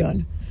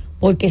oposición,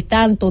 porque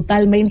están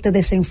totalmente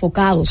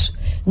desenfocados.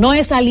 No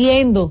es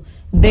saliendo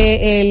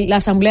de la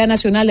Asamblea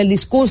Nacional el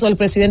discurso del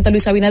presidente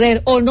Luis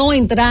Abinader o no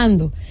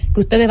entrando que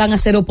ustedes van a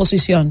hacer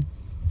oposición.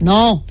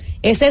 No,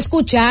 es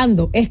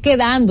escuchando, es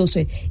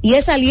quedándose y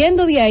es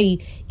saliendo de ahí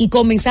y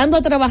comenzando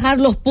a trabajar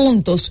los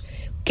puntos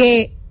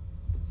que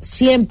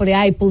siempre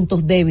hay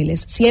puntos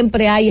débiles,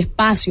 siempre hay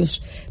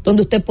espacios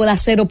donde usted pueda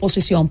hacer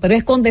oposición, pero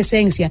es con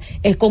decencia,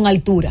 es con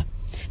altura.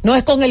 No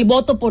es con el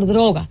voto por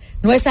droga,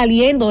 no es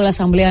saliendo de la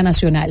Asamblea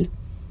Nacional.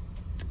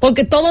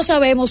 Porque todos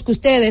sabemos que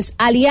ustedes,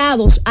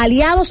 aliados,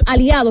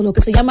 lo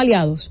que se llama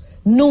aliados,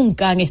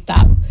 nunca han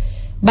estado.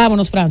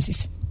 Vámonos,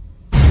 Francis.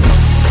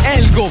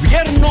 El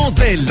gobierno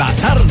de la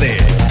tarde.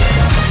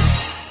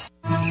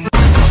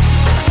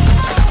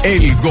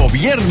 El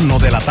gobierno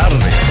de la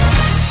tarde.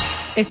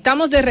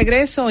 Estamos de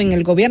regreso en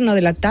el gobierno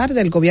de la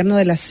tarde, el gobierno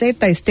de la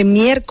Z, este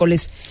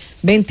miércoles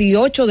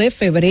 28 de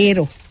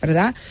febrero,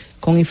 ¿verdad?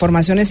 Con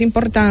informaciones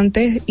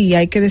importantes, y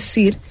hay que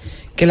decir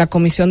que la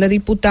Comisión de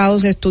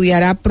Diputados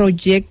estudiará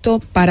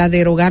proyecto para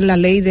derogar la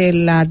ley de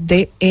la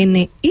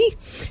DNI.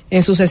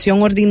 En su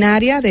sesión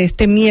ordinaria de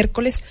este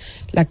miércoles,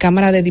 la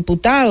Cámara de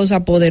Diputados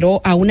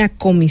apoderó a una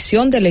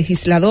comisión de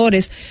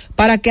legisladores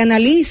para que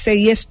analice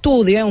y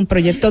estudie un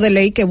proyecto de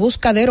ley que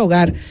busca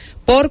derogar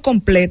por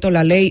completo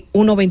la ley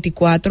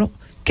 124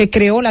 que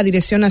creó la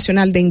Dirección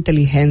Nacional de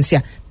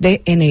Inteligencia,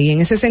 DNI. En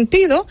ese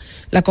sentido,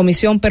 la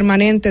Comisión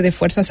Permanente de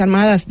Fuerzas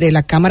Armadas de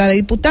la Cámara de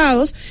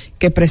Diputados,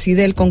 que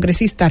preside el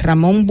congresista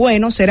Ramón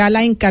Bueno, será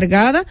la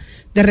encargada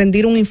de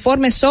rendir un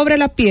informe sobre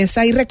la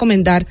pieza y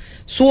recomendar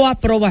su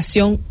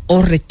aprobación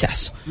o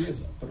rechazo.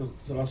 Pero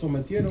se la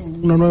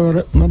sometieron una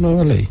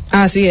nueva ley.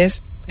 Así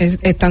es,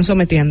 están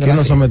sometiéndola. ¿Quién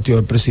la sometió?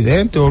 ¿El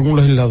presidente o algún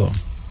legislador?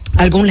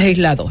 Algún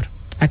legislador,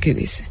 aquí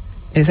dice.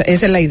 Esa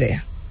es la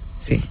idea.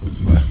 Sí.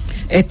 Bueno.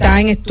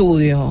 Está en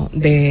estudio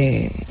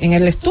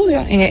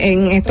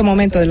en estos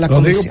momentos de la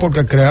comisión. Lo digo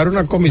porque crear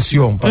una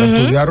comisión para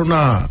estudiar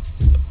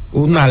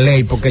una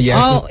ley, porque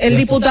ya... el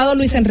diputado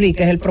Luis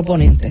Enrique es el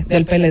proponente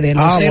del PLD,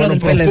 del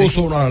PLD.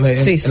 Propuso una ley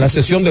en la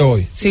sesión de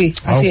hoy. Sí,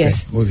 así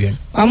es. Muy bien.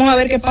 Vamos a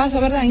ver qué pasa,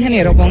 ¿verdad,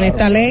 ingeniero? Con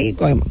esta ley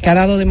que ha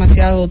dado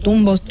demasiado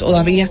tumbos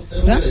todavía,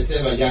 ¿verdad?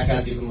 Ya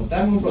casi como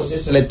está en un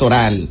proceso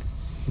electoral.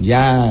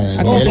 Ya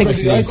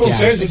hay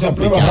consenso, se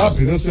aprueba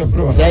rápido, se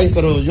aprueba. Sí,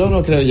 pero yo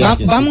no creo ya.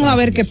 Vamos a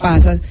ver qué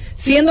pasa.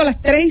 Siendo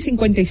las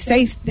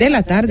 3:56 de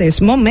la tarde,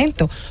 es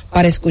momento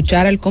para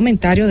escuchar el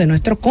comentario de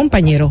nuestro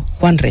compañero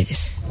Juan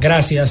Reyes.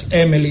 Gracias,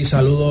 Emily.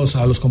 Saludos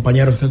a los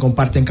compañeros que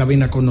comparten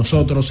cabina con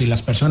nosotros y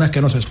las personas que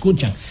nos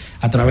escuchan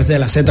a través de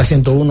la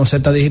Z101,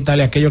 Z Digital,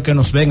 y aquellos que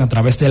nos ven a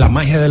través de la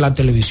magia de la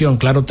televisión,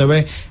 Claro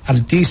TV,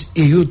 Altiz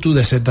y YouTube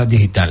de Z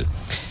Digital.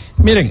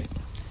 Miren,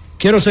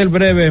 quiero ser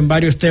breve en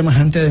varios temas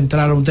antes de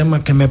entrar a un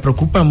tema que me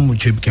preocupa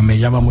mucho y que me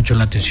llama mucho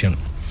la atención.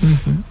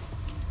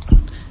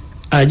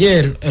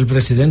 Ayer el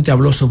presidente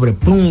habló sobre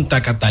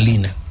Punta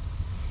Catalina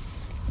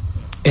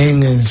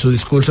en su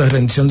discurso de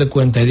rendición de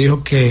cuentas y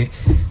dijo que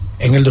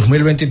en el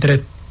 2023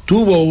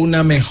 tuvo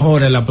una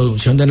mejora en la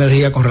producción de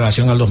energía con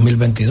relación al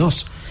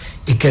 2022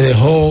 y que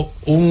dejó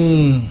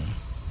un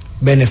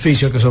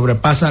beneficio que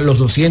sobrepasa los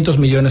 $200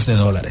 millones.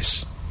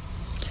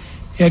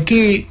 Y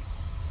aquí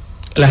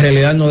la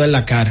realidad no da en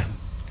la cara.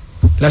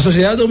 La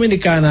sociedad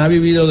dominicana ha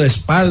vivido de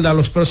espalda a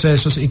los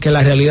procesos y que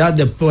la realidad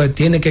después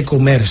tiene que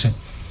comerse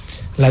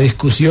las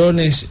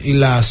discusiones y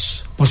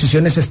las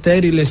posiciones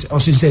estériles o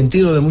sin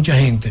sentido de mucha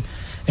gente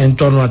en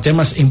torno a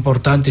temas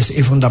importantes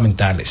y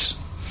fundamentales.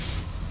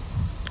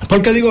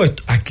 ¿Por qué digo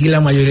esto? Aquí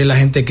la mayoría de la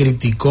gente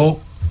criticó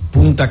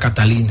Punta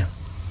Catalina.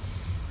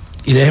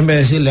 Y déjenme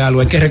decirle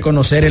algo, hay que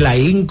reconocer el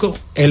ahínco,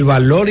 el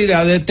valor y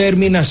la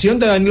determinación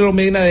de Danilo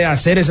Medina de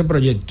hacer ese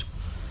proyecto.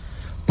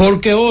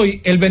 Porque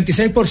hoy el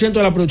 26%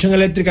 de la producción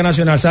eléctrica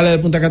nacional sale de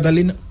Punta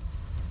Catalina.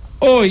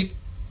 Hoy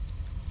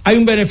hay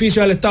un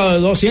beneficio al Estado de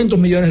 200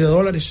 millones de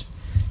dólares.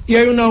 Y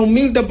hay una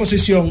humilde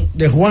posición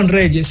de Juan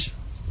Reyes,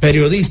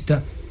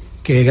 periodista,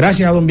 que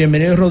gracias a don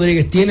Bienvenido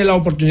Rodríguez tiene la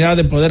oportunidad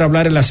de poder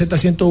hablar en la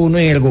Z101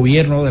 en el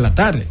gobierno de la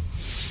tarde.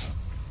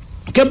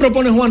 ¿Qué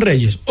propone Juan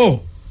Reyes?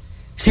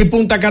 Si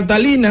Punta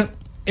Catalina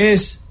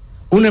es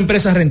una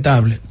empresa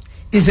rentable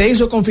y se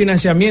hizo con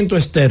financiamiento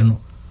externo,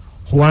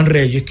 Juan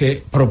Reyes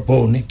que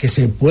propone que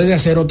se puede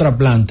hacer otra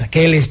planta,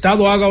 que el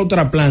Estado haga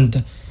otra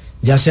planta,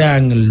 ya sea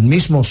en el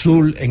mismo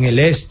sur, en el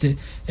este,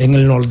 en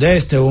el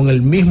nordeste o en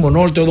el mismo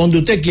norte o donde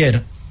usted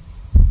quiera,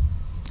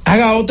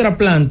 haga otra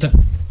planta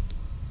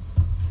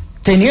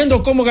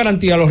teniendo como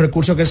garantía los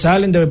recursos que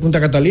salen de Punta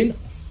Catalina.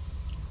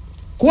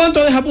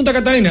 ¿Cuánto deja Punta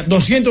Catalina?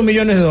 200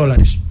 millones de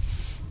dólares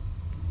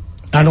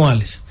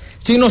anuales.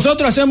 Si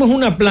nosotros hacemos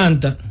una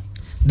planta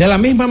de la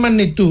misma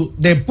magnitud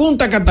de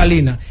Punta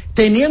Catalina,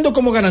 teniendo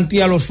como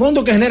garantía los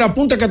fondos que genera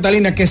Punta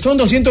Catalina, que son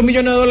 200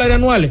 millones de dólares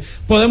anuales,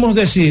 podemos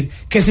decir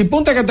que si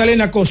Punta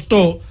Catalina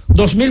costó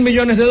 2.000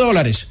 millones de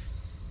dólares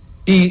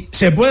y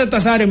se puede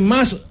tasar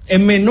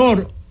en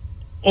menor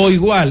o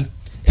igual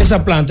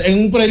esa planta, en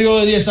un periodo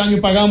de 10 años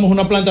pagamos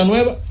una planta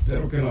nueva.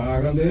 Pero que la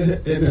hagan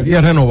de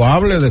energía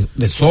renovable,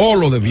 de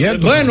sol o de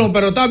viento. Bueno,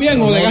 pero está bien,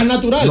 o de gas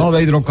natural. No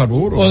de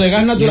hidrocarburos. O de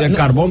gas natural. Ni de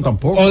carbón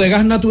tampoco. O de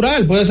gas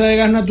natural, puede ser de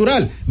gas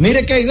natural.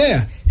 Mire qué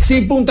idea.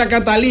 Si Punta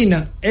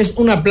Catalina es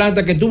una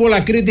planta que tuvo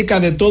la crítica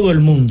de todo el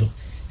mundo,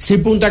 si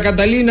Punta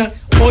Catalina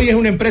hoy es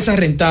una empresa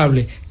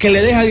rentable, que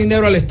le deja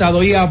dinero al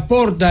Estado y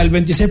aporta el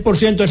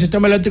 26% del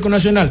sistema eléctrico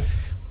nacional,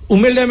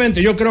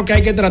 humildemente yo creo que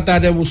hay que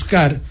tratar de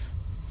buscar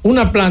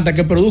una planta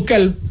que produzca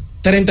el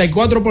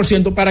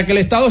 34% para que el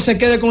Estado se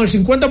quede con el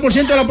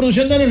 50% de la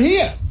producción de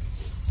energía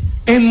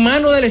en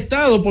manos del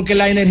Estado, porque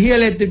la energía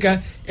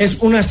eléctrica es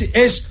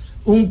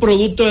un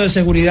producto de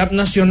seguridad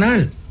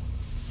nacional.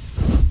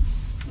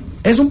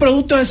 Es un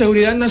producto de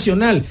seguridad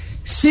nacional.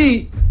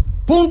 Si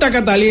Punta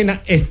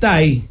Catalina está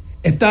ahí,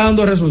 está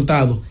dando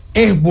resultados,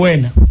 es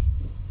buena,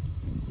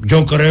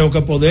 yo creo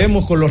que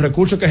podemos, con los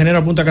recursos que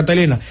genera Punta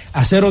Catalina,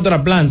 hacer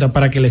otra planta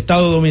para que el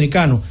Estado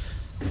dominicano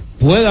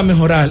pueda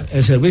mejorar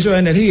el servicio de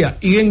energía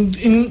y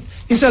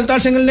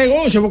insertarse en el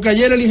negocio, porque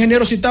ayer el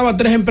ingeniero citaba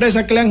 3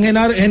 empresas que le han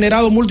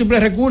generado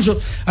múltiples recursos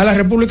a la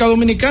República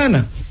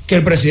Dominicana, que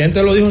el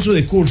presidente lo dijo en su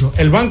discurso: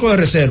 el Banco de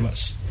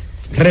Reservas,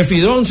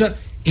 Refidonza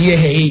y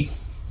EGI.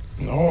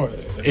 No,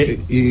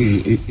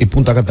 y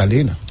Punta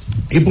Catalina.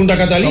 Y Punta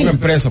Catalina.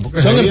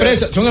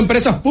 Son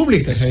empresas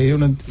públicas. Es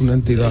una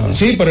entidad.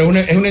 Sí, pero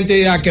es una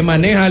entidad que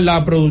maneja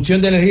la producción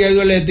de energía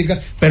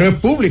hidroeléctrica, pero es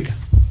pública.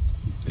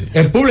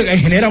 Es pública y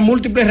genera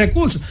múltiples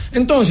recursos.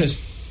 Entonces,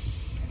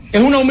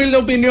 es una humilde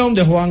opinión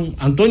de Juan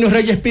Antonio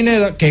Reyes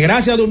Pineda, que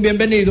gracias a un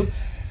Bienvenido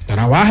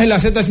trabaja en la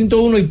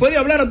Z101 y puede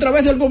hablar a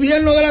través del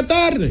gobierno de la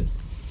tarde.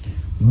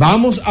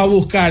 Vamos a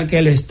buscar que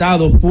el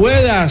Estado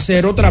pueda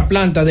hacer otra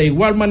planta de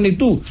igual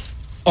magnitud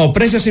o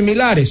precios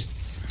similares,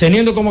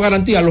 teniendo como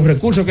garantía los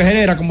recursos que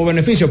genera como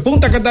beneficio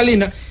Punta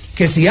Catalina,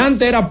 que si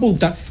antes era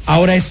puta,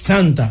 ahora es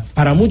santa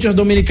para muchos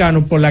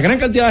dominicanos por la gran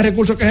cantidad de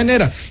recursos que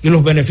genera y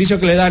los beneficios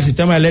que le da al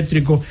sistema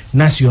eléctrico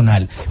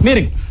nacional.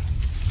 Miren,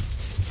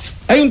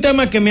 hay un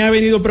tema que me ha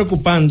venido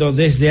preocupando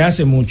desde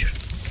hace mucho,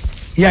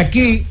 y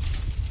aquí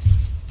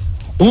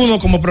uno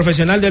como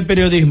profesional del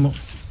periodismo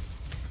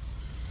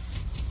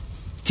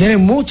tiene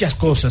muchas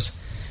cosas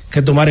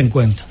que tomar en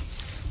cuenta,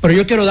 pero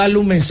yo quiero darle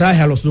un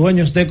mensaje a los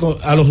dueños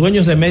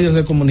de medios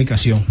de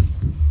comunicación.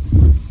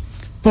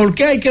 ¿Por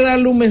qué hay que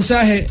darle un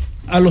mensaje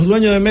a los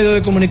dueños de medios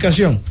de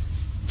comunicación?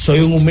 Soy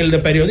un humilde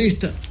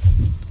periodista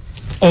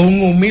o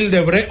un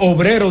humilde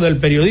obrero del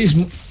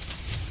periodismo,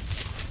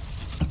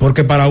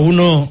 porque para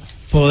uno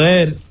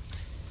poder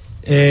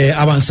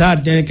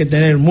avanzar tiene que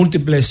tener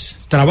múltiples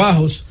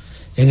trabajos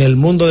en el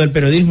mundo del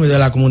periodismo y de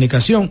la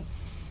comunicación.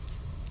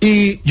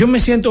 Y yo me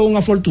siento un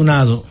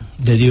afortunado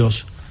de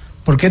Dios,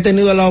 porque he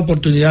tenido la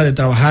oportunidad de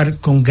trabajar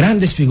con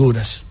grandes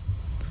figuras.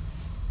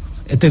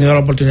 He tenido la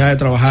oportunidad de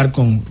trabajar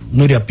con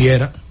Nuria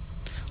Piera,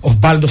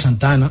 Osvaldo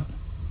Santana,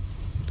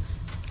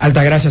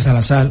 Altagracia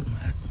Salazar,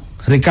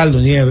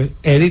 Ricardo Nieves,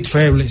 Edith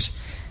Febles,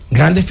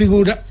 grandes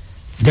figuras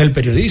del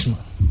periodismo.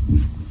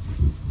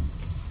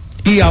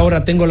 Y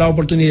ahora tengo la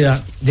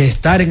oportunidad de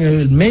estar en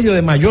el medio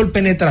de mayor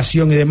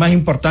penetración y de más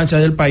importancia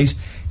del país,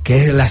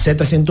 que es la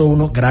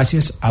Z101,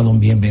 gracias a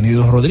don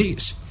Bienvenido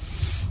Rodríguez.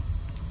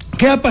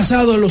 ¿Qué ha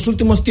pasado en los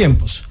últimos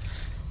tiempos?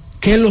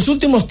 Que en los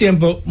últimos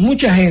tiempos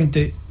mucha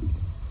gente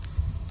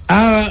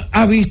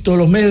ha visto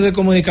los medios de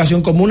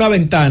comunicación como una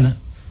ventana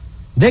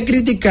de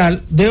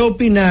criticar, de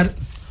opinar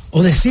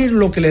o decir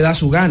lo que le da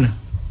su gana.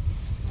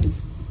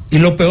 Y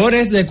lo peor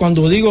es de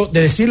cuando digo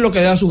de decir lo que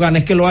le da su gana,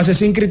 es que lo hace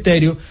sin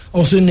criterio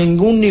o sin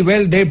ningún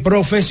nivel de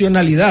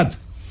profesionalidad.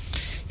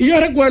 Y yo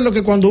recuerdo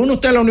que cuando uno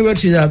está en la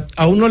universidad,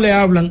 a uno le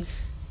hablan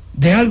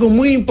de algo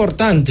muy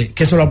importante,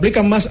 que se lo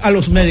aplican más a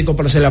los médicos,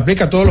 pero se le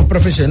aplica a todos los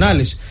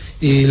profesionales.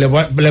 Y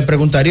le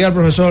preguntaría al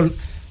profesor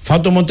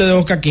Fausto Monte de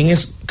Oca, quien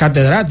es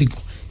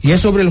catedrático, y es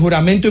sobre el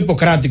juramento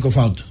hipocrático,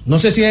 Fausto. No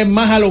sé si es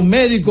más a los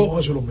médicos, no,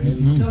 eso los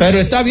médicos. Pero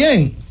está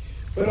bien.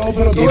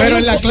 Pero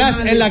en la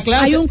clase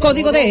hay un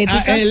código de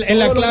ética. En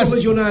la clase, los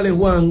profesionales,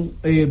 Juan,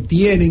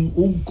 tienen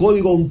un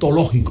código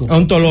ontológico.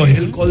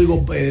 El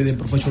código de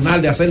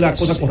profesional de hacer las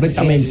cosas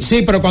correctamente.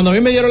 Sí, pero cuando a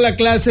mí me dieron la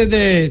clase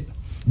de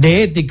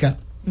ética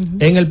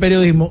en el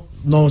periodismo,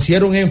 nos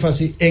hicieron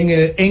énfasis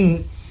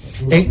en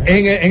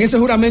ese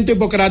juramento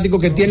hipocrático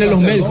que tienen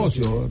los médicos.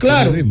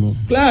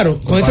 Claro,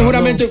 con ese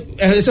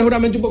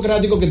juramento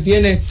hipocrático que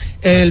tiene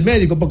el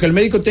médico, porque el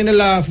médico tiene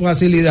la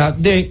facilidad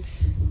de,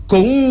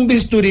 con un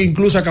bisturí,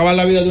 incluso acabar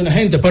la vida de una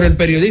gente, pero el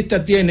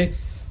periodista tiene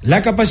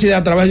la capacidad,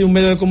 a través de un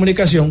medio de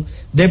comunicación,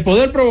 de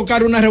poder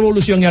provocar una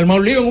revolución y armar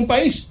un lío en un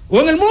país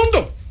o en el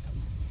mundo.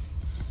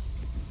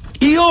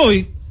 Y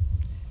hoy,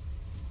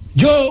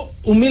 yo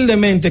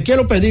humildemente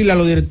quiero pedirle a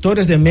los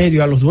directores de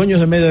medios, a los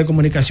dueños de medios de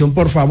comunicación,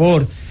 por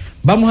favor,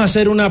 vamos a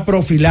hacer una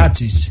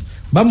profilaxis,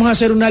 vamos a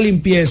hacer una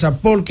limpieza,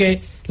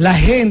 porque la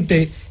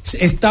gente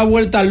está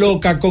vuelta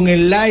loca con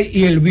el like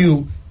y el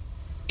view.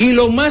 Y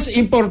lo más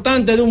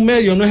importante de un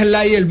medio no es el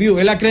like y el view,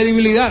 es la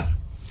credibilidad.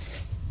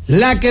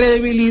 La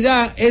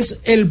credibilidad es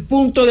el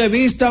punto de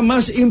vista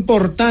más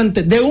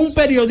importante de un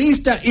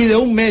periodista y de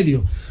un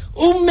medio.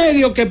 Un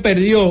medio que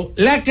perdió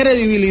la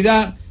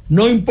credibilidad,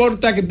 no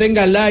importa que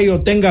tenga like o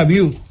tenga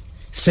view,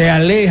 se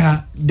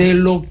aleja de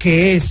lo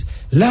que es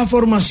la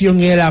formación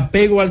y el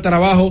apego al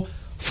trabajo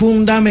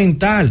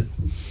fundamental.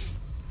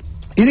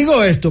 Y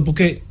digo esto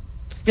porque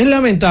es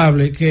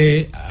lamentable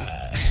que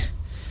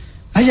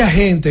haya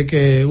gente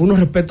que uno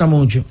respeta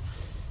mucho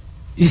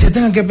y se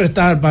tengan que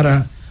prestar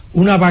para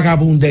una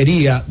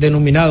vagabundería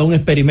denominada un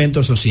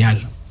experimento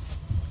social.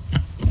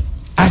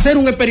 Hacer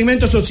un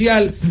experimento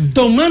social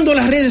tomando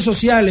las redes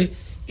sociales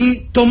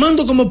y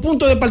tomando como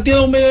punto de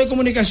partida un medio de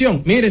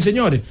comunicación. Miren,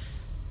 señores,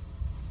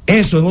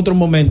 eso en otro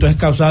momento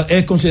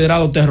es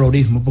considerado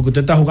terrorismo, porque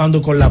usted está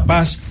jugando con la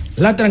paz,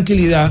 la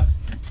tranquilidad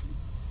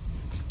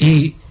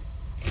y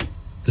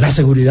la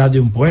seguridad de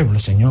un pueblo,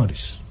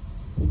 señores.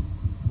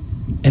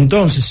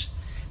 Entonces,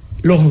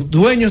 los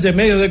dueños de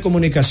medios de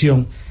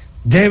comunicación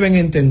deben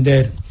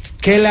entender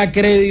que la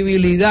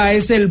credibilidad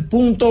es el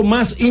punto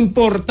más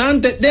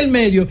importante del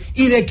medio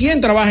y de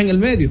quien trabaja en el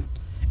medio.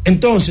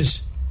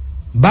 Entonces,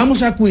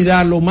 vamos a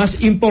cuidar lo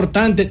más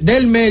importante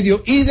del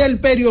medio y del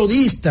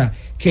periodista,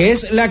 que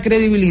es la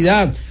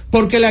credibilidad,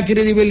 porque la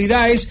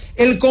credibilidad es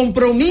el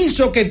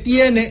compromiso que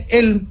tiene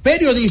el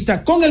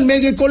periodista con el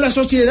medio y con la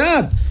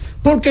sociedad,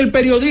 porque el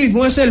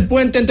periodismo es el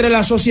puente entre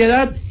la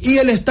sociedad y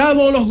el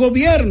Estado o los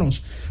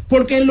gobiernos,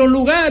 porque en los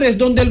lugares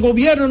donde el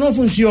gobierno no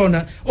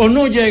funciona o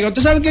no llega,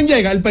 ¿usted sabe quién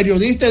llega? El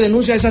periodista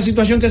denuncia esa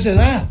situación que se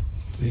da.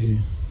 Sí.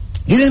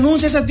 Y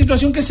denuncia esa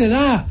situación que se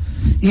da.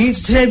 Y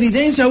se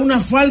evidencia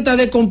una falta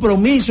de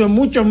compromiso en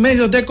muchos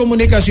medios de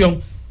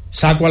comunicación.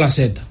 Saco a la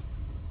Z,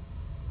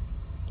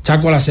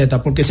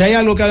 porque si hay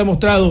algo que ha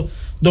demostrado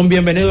don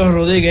Bienvenido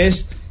Rodríguez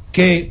es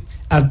que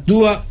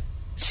actúa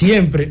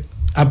siempre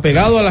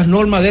apegado a las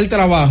normas del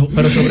trabajo,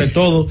 pero sobre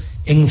todo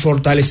en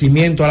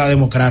fortalecimiento a la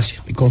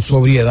democracia. Y con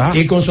sobriedad.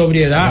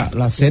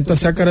 La Z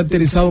se ha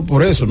caracterizado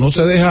por eso, no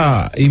se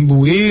deja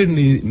imbuir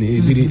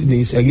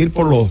ni seguir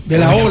por los... De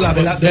la ola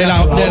de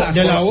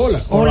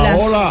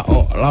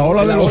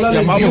los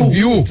llamados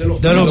view,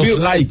 de los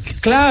likes.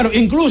 Claro,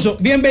 incluso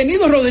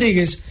Bienvenido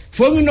Rodríguez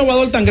fue un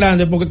innovador tan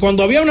grande, porque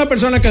cuando había una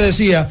persona que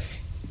decía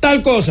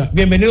tal cosa,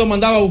 Bienvenido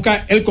mandaba a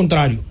buscar el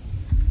contrario,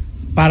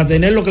 para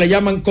tener lo que le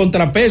llaman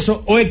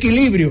contrapeso o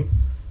equilibrio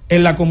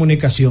en la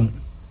comunicación.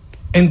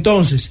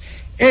 Entonces,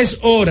 es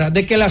hora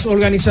de que las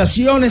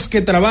organizaciones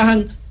que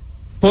trabajan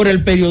por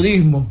el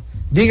periodismo,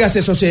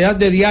 dígase Sociedad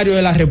de Diario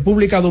de la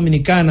República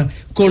Dominicana,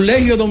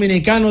 Colegio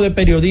Dominicano de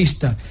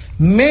Periodistas,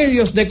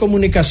 medios de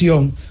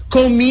comunicación,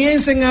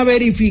 comiencen a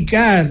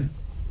verificar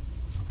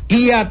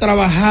y a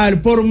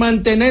trabajar por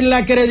mantener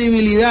la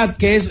credibilidad,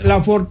 que es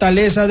la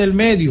fortaleza del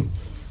medio.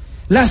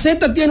 La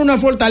Z tiene una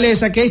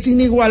fortaleza que es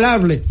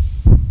inigualable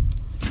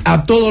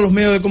a todos los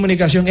medios de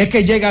comunicación, es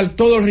que llega a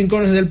todos los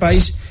rincones del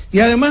país, y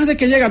además de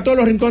que llega a todos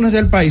los rincones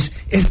del país,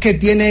 es que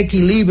tiene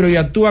equilibrio y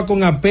actúa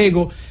con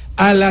apego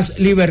a las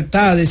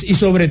libertades y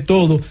sobre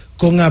todo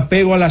con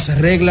apego a las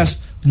reglas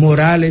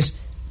morales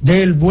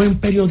del buen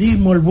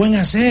periodismo, el buen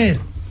hacer.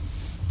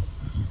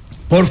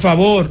 Por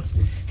favor,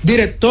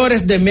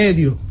 directores de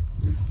medios,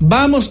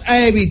 vamos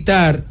a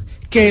evitar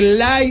que el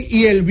like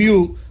y el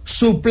view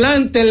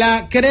suplante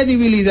la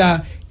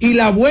credibilidad y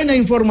la buena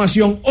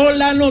información o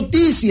la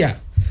noticia,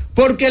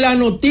 porque la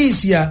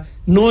noticia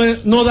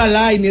no da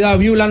like ni da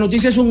view, la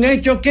noticia es un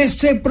hecho que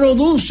se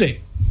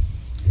produce.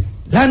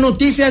 La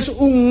noticia es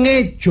un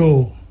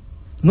hecho,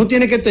 no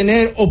tiene que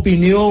tener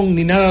opinión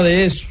ni nada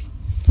de eso.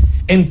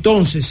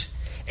 Entonces,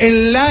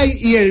 El like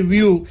y el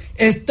view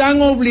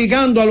están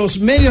obligando a los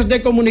medios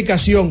de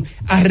comunicación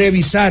a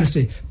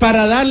revisarse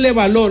para darle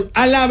valor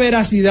a la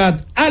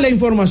veracidad, a la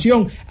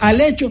información, al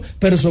hecho,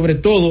 pero sobre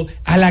todo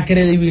a la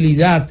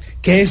credibilidad,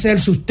 que es el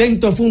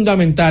sustento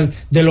fundamental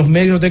de los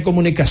medios de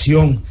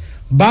comunicación.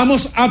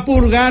 Vamos a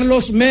purgar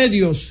los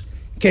medios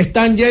que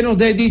están llenos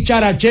de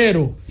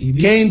dicharacheros,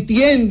 que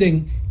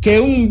entienden que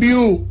un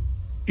view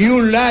y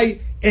un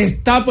like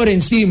está por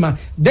encima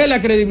de la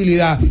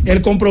credibilidad,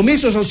 el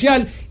compromiso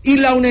social y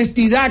la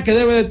honestidad que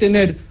debe de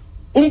tener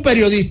un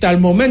periodista al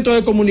momento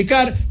de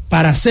comunicar,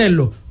 para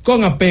hacerlo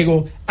con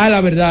apego a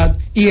la verdad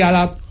y a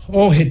la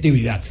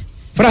objetividad.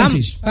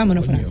 Francis.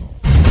 Vámonos, Francis.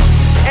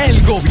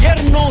 El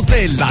gobierno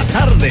de la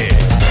tarde.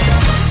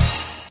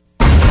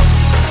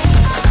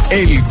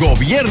 El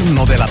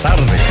gobierno de la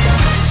tarde.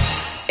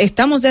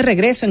 Estamos de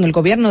regreso en el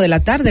gobierno de la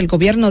tarde, el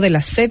gobierno de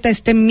la Z,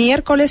 este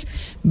miércoles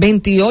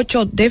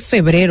 28 de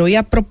febrero. Y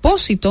a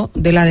propósito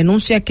de la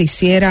denuncia que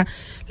hiciera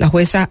la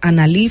jueza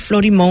Analí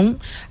Florimón,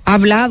 ha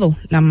hablado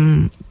la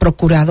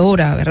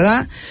procuradora,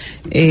 ¿verdad?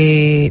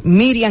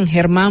 Miriam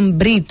Germán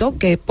Brito,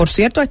 que por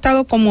cierto ha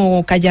estado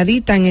como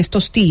calladita en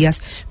estos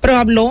días, pero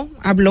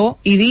habló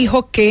y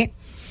dijo que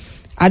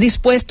ha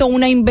dispuesto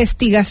una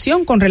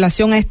investigación con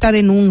relación a esta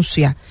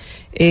denuncia.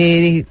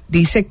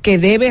 Dice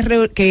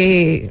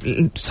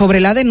que sobre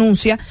la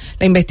denuncia,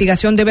 la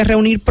investigación debe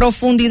reunir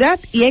profundidad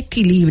y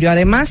equilibrio.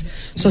 Además,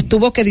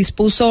 sostuvo que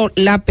dispuso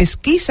la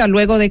pesquisa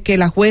luego de que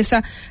la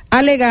jueza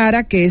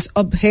alegara que es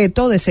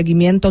objeto de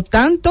seguimiento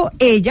tanto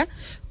ella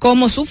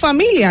como su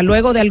familia,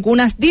 luego de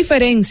algunas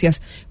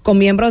diferencias con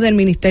miembros del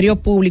Ministerio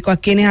Público a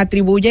quienes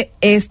atribuye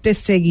este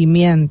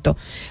seguimiento.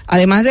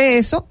 Además de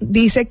eso,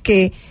 dice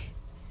que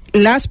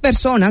las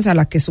personas a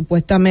las que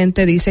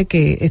supuestamente dice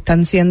que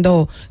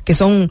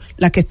son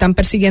las que están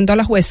persiguiendo a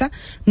la jueza,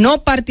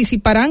 no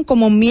participarán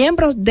como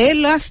miembros de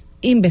las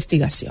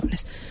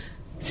investigaciones.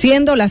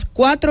 Siendo las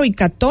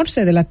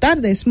 4:14 de la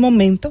tarde, es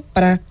momento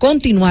para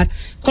continuar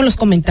con los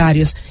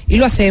comentarios. Y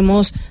lo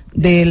hacemos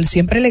del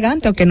siempre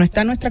elegante, aunque no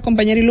está nuestra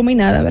compañera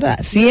iluminada, ¿verdad?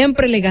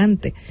 Siempre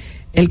elegante,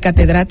 el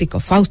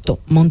catedrático Fausto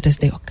Montes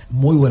de Oca.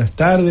 Muy buenas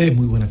tardes,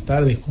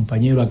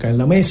 compañero acá en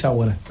la mesa.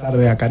 Buenas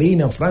tardes a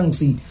Karina,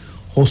 Francis,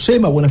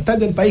 Josema, buenas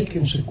tardes al país que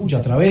nos escucha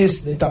a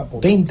través de esta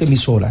potente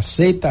emisora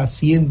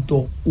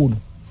Z101.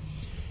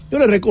 Yo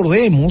le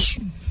recordemos,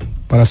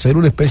 para hacer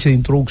una especie de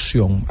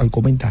introducción al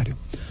comentario,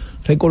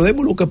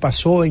 recordemos lo que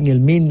pasó en el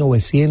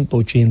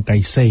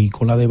 1986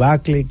 con la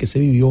debacle que se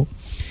vivió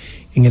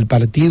en el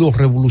Partido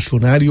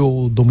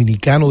Revolucionario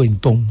Dominicano de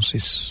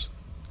entonces,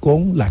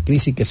 con la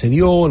crisis que se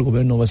dio, el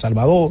gobierno de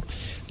Salvador,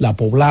 la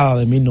poblada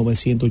de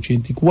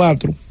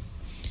 1984.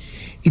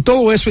 Y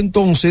todo eso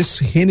entonces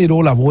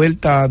generó la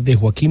vuelta de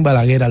Joaquín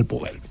Balaguer al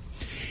poder.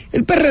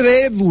 El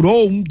PRD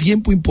duró un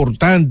tiempo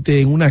importante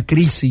en una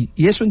crisis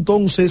y eso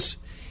entonces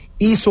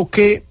hizo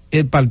que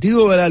el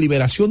Partido de la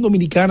Liberación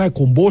Dominicana,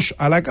 con Bosch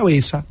a la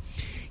cabeza,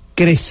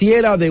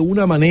 creciera de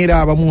una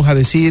manera, vamos a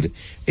decir,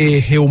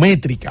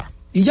 geométrica.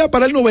 Y ya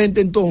para el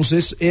 90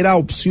 entonces era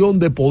opción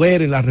de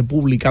poder en la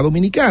República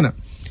Dominicana.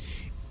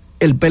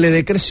 El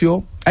PLD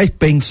creció a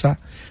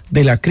expensa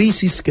de la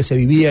crisis que se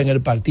vivía en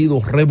el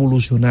Partido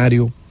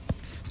Revolucionario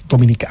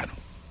Dominicano.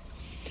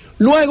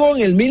 Luego,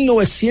 en el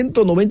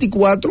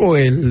 1994,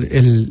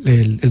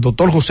 el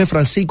doctor José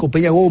Francisco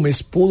Peña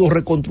Gómez pudo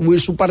reconstruir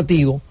su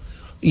partido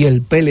y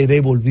el PLD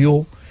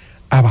volvió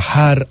a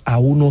bajar a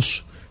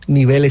unos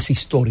niveles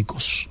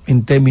históricos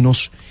en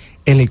términos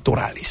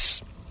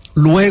electorales.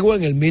 Luego,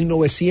 en el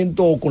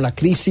 1900, con la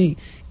crisis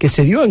que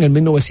se dio en el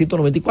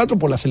 1994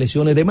 por las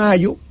elecciones de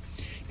mayo,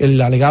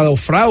 el alegado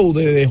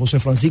fraude de José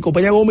Francisco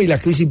Peña Gómez y la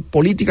crisis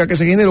política que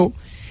se generó,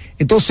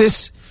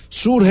 entonces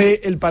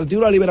surge el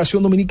Partido de la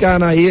Liberación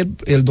Dominicana y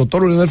el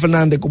doctor Leonel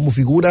Fernández como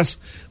figuras,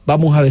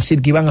 vamos a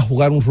decir, que iban a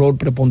jugar un rol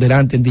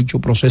preponderante en dicho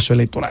proceso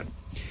electoral.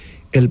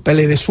 El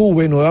PLD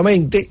sube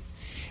nuevamente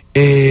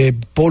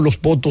por los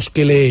votos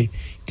que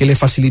le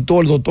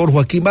facilitó el doctor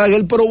Joaquín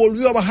Balaguer, pero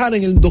volvió a bajar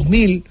en el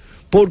 2000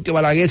 porque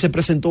Balaguer se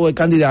presentó de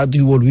candidato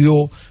y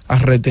volvió a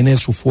retener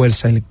su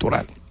fuerza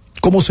electoral.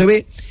 Como se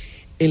ve,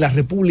 en la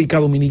República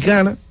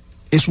Dominicana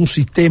es un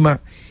sistema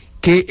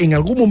que en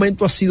algún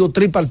momento ha sido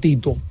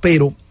tripartito,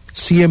 pero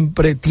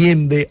siempre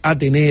tiende a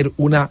tener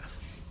una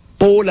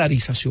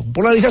polarización.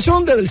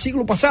 Polarización desde el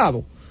siglo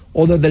pasado,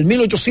 o desde el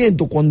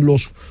 1800, cuando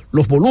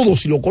los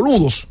boludos y los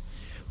coludos.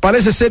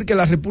 Parece ser que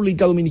la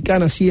República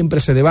Dominicana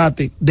siempre se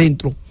debate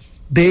dentro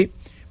de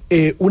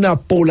una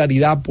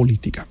polaridad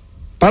política.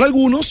 Para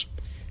algunos,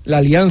 la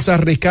alianza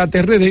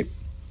Rescate RD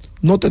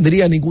no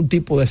tendría ningún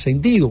tipo de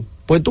sentido,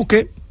 puesto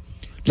que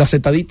las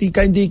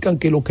estadísticas indican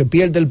que lo que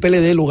pierde el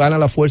PLD lo gana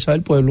la Fuerza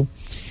del Pueblo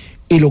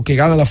y lo que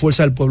gana la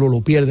Fuerza del Pueblo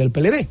lo pierde el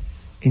PLD.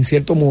 En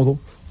cierto modo,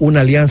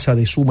 una alianza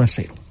de suma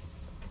cero.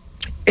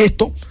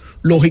 Esto,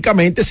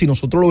 lógicamente, si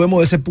nosotros lo vemos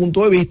desde ese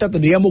punto de vista,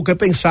 tendríamos que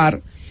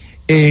pensar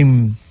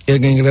en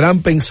el gran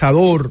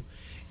pensador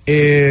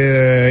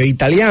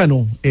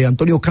italiano,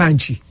 Antonio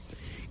Gramsci,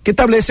 que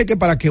establece que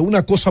para que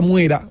una cosa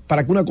muera,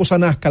 para que una cosa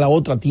nazca, la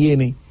otra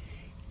tiene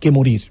que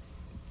morir.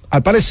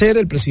 Al parecer,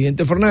 el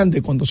presidente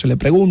Fernández, cuando se le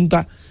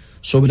pregunta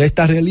sobre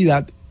esta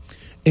realidad,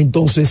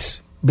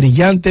 entonces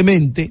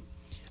brillantemente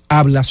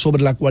habla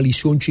sobre la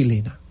coalición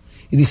chilena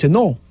y dice,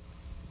 no,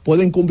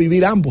 pueden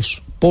convivir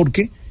ambos,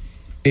 porque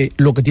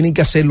lo que tienen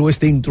que hacerlo es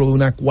dentro de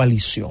una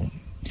coalición.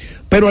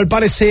 Pero al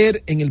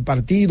parecer, en el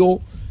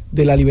Partido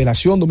de la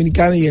Liberación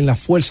Dominicana y en las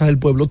Fuerzas del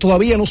Pueblo,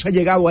 todavía no se ha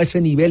llegado a ese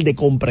nivel de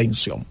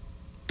comprensión,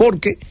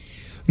 porque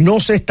no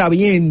se está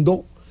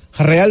viendo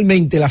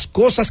realmente las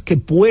cosas que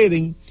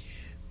pueden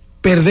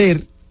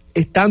perder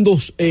estando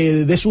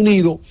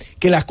desunidos,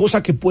 que las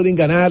cosas que pueden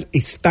ganar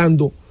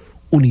estando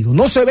unidos.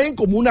 No se ven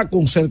como una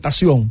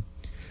concertación,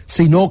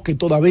 sino que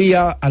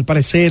todavía, al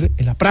parecer,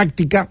 en la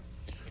práctica,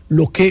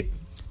 lo que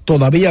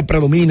todavía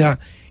predomina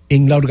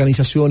en las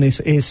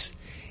organizaciones es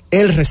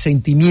el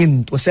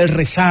resentimiento, es el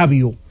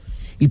resabio,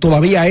 y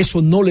todavía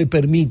eso no le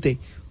permite,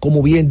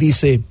 como bien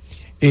dice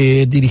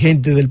el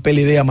dirigente del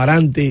PLD,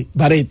 Amarante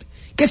Baret,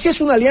 que si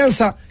es una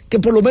alianza que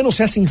por lo menos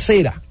sea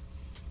sincera.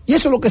 Y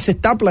eso es lo que se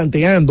está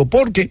planteando,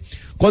 porque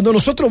cuando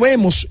nosotros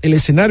vemos el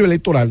escenario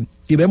electoral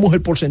y vemos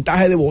el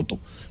porcentaje de votos,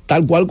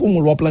 tal cual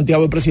como lo ha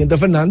planteado el presidente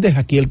Fernández,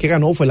 aquí el que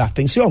ganó fue la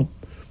abstención.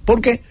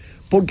 ¿Por qué?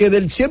 Porque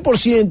del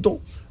 100%,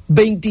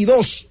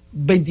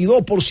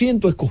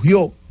 22%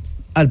 escogió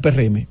al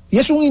PRM. Y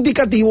es un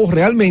indicativo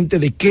realmente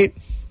de que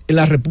en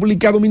la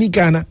República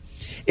Dominicana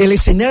el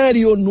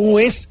escenario no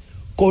es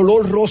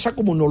color rosa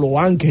como nos lo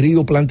han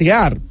querido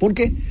plantear. ¿Por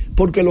qué?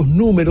 Porque los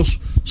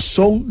números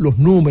son los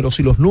números,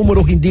 y los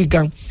números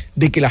indican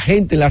de que la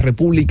gente en la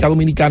República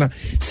Dominicana,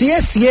 si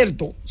es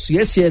cierto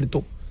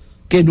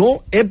que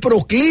no es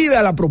proclive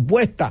a la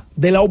propuesta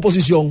de la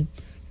oposición,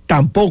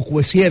 tampoco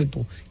es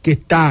cierto que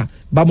está,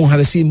 vamos a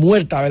decir,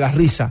 muerta de la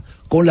risa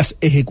con las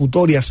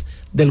ejecutorias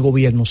del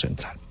gobierno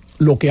central.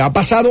 Lo que ha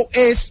pasado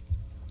es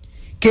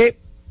que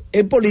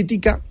en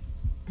política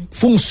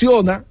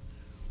funciona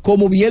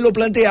como bien lo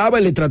planteaba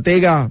el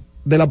estratega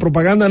de la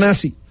propaganda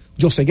nazi,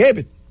 Joseph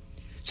Goebbels.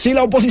 Si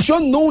la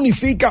oposición no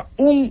unifica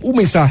un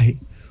mensaje,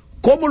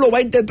 ¿cómo lo va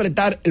a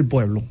interpretar el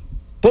pueblo?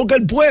 Porque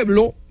el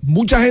pueblo,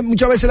 muchas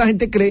veces la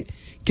gente cree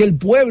que el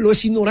pueblo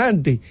es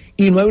ignorante,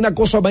 y no hay una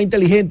cosa más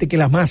inteligente que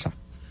las masas.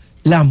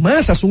 Las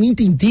masas son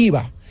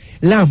instintivas.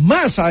 Las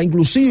masas,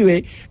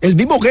 inclusive, el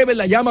mismo Goebbels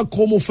la llama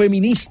como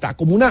feminista,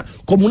 como un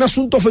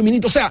asunto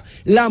feminista. O sea,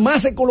 la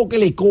masa es con lo que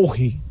le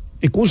coge.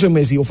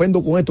 Excúsenme si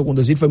ofendo con esto, con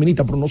decir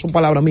feminista, pero no son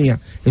palabras mías,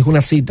 es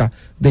una cita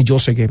de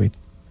Joseph Goebbels.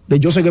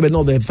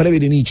 De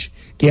Friedrich Nietzsche,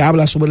 que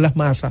habla sobre las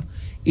masas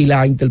y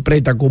la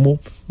interpreta como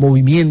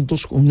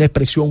movimientos con una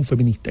expresión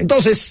feminista.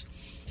 Entonces,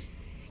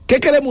 ¿qué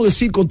queremos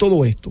decir con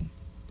todo esto?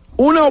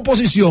 Una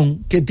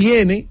oposición que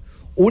tiene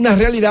una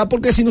realidad,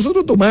 porque si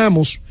nosotros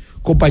tomamos,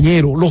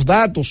 compañeros, los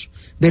datos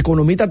de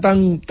economistas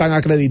tan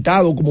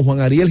acreditados como Juan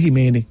Ariel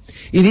Jiménez,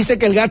 y dice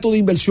que el gasto de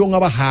inversión ha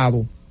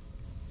bajado,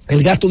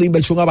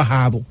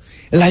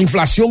 la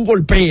inflación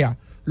golpea,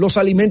 los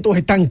alimentos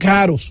están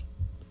caros,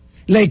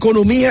 la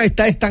economía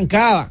está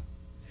estancada.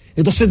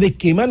 Entonces, ¿de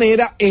qué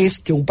manera es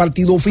que un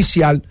partido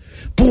oficial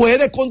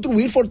puede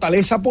construir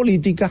fortaleza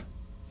política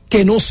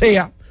que no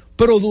sea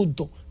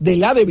producto de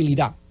la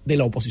debilidad de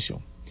la oposición?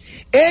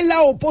 Es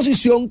la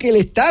oposición que le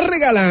está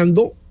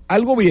regalando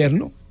al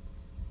gobierno,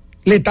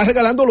 le está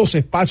regalando los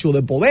espacios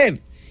de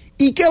poder.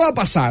 ¿Y qué va a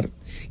pasar?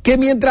 Que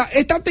mientras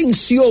esta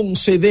tensión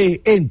se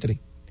dé entre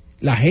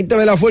la gente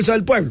de la Fuerza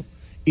del Pueblo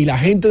y la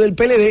gente del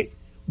PLD,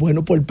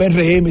 bueno, pues el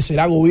PRM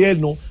será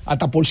gobierno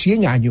hasta por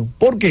 100 años.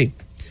 ¿Por qué?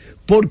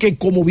 Porque,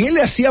 como bien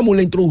le hacíamos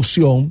la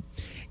introducción,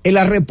 en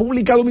la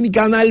República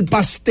Dominicana el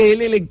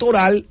pastel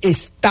electoral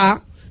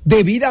está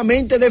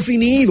debidamente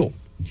definido.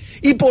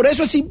 Y por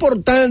eso es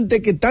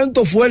importante que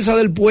tanto Fuerza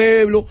del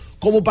Pueblo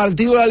como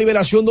Partido de la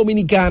Liberación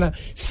Dominicana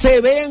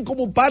se vean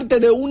como parte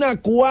de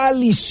una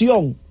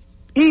coalición,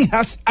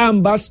 hijas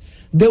ambas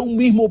de un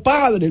mismo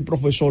padre, el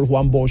profesor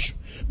Juan Bosch,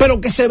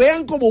 pero que se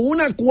vean como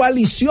una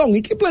coalición.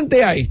 ¿Y qué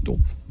plantea esto?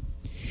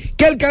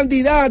 Que el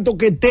candidato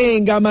que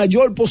tenga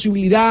mayor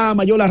posibilidad,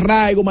 mayor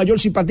arraigo, mayor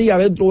simpatía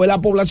dentro de la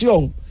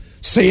población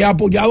sea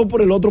apoyado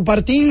por el otro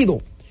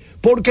partido.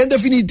 Porque en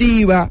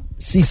definitiva,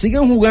 si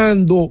siguen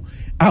jugando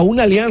a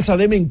una alianza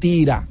de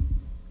mentira,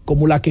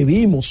 como la que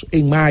vimos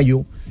en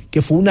mayo,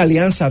 que fue una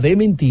alianza de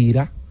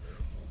mentira.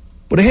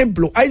 Por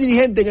ejemplo, hay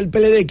dirigentes en el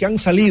PLD que han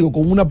salido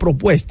con unas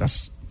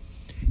propuestas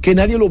que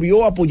nadie lo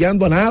vio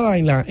apoyando a nada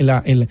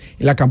en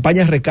la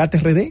campaña Rescate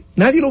RD.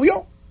 Nadie lo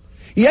vio.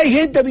 Y hay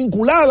gente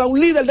vinculada a un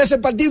líder de ese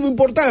partido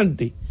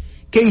importante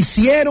que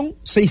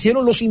se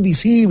hicieron los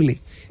invisibles.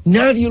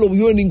 Nadie lo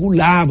vio en ningún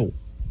lado.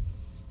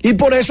 Y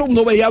por eso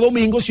uno veía a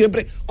Domingo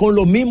siempre con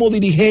los mismos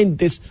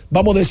dirigentes,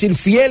 vamos a decir,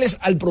 fieles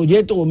al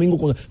proyecto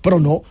Domingo, pero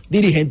no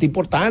dirigente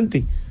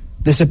importante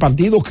de ese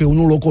partido que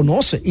uno lo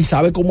conoce y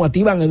sabe cómo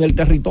activan en el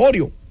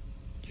territorio.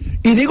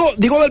 Y digo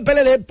del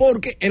PLD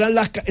porque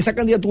esa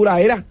candidatura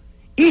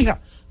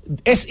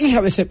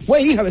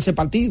fue hija de ese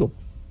partido.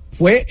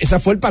 Esa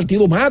fue el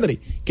partido madre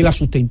que la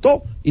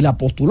sustentó y la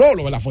postuló.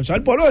 Los de la Fuerza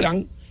del Pueblo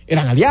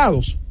eran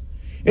aliados.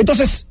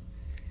 Entonces,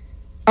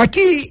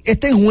 aquí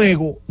está en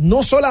juego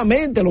no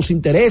solamente los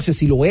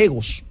intereses y los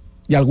egos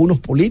de algunos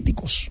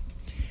políticos.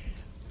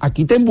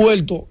 Aquí está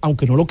envuelto,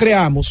 aunque no lo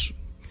creamos,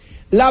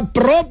 la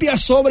propia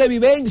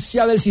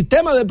sobrevivencia del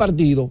sistema de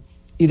partido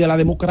y de la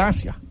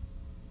democracia.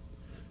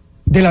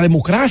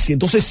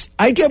 Entonces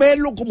hay que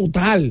verlo como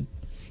tal.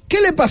 ¿Qué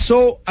le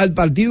pasó al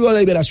Partido de la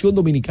Liberación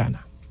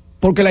Dominicana?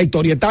 Porque la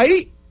historia está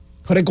ahí,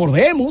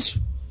 recordemos,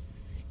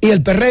 y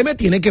el PRM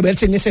tiene que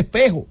verse en ese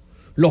espejo.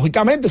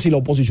 Lógicamente, si la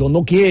oposición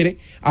no quiere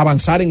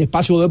avanzar en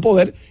espacio de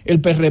poder,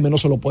 el PRM no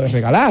se lo puede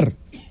regalar.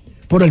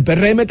 Pero el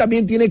PRM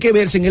también tiene que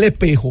verse en el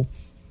espejo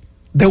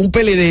de un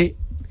PLD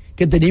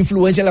que tenía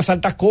influencia en las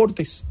altas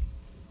cortes.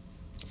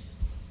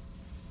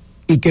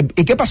 ¿Y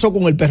qué pasó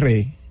con el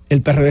PRD?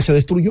 El PRD se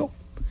destruyó.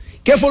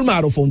 ¿Qué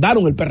formaron?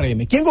 Fundaron el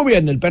PRM. ¿Quién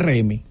gobierna el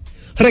PRM?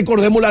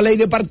 Recordemos la ley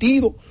de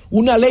partido,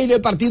 una ley de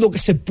partido que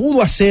se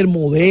pudo hacer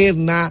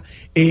moderna,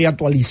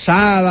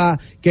 actualizada,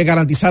 que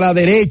garantizara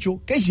derechos.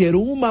 ¿Qué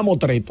hicieron? Un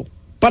mamotreto.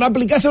 ¿Para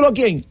aplicárselo a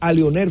quién? A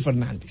Leonel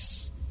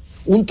Fernández.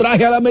 Un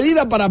traje a la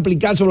medida para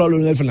aplicárselo a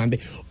Leonel Fernández.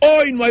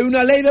 Hoy no hay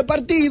una ley de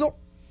partido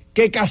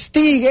que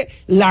castigue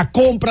la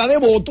compra de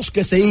votos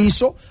que se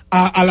hizo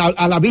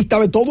a la vista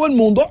de todo el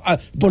mundo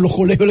por los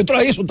colegios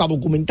electorales. Eso está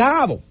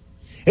documentado.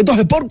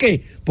 Entonces, ¿por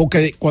qué?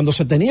 Porque cuando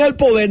se tenía el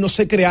poder no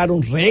se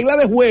crearon reglas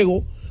de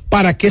juego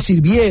para que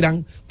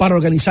sirvieran para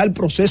organizar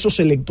procesos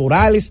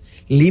electorales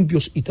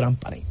limpios y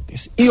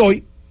transparentes. Y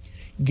hoy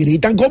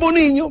gritan como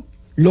niños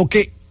lo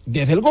que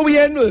desde el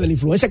gobierno, desde la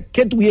influencia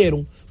que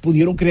tuvieron,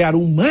 pudieron crear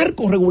un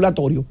marco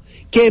regulatorio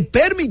que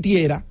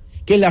permitiera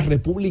que en la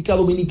República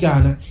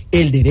Dominicana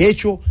el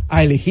derecho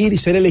a elegir y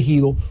ser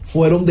elegido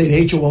fuera un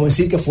derecho, vamos a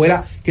decir,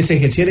 que se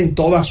ejerciera en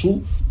toda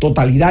su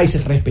totalidad y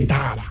se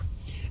respetara.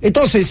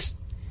 Entonces,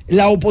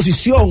 la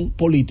oposición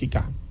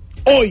política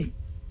hoy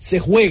se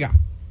juega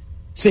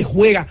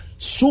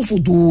su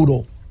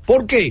futuro.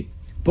 ¿Por qué?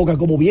 Porque,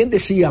 como bien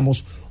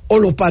decíamos, o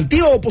los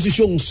partidos de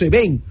oposición se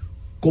ven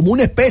como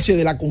una especie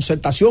de la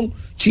concertación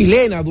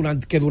chilena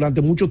que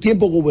durante mucho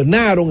tiempo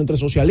gobernaron entre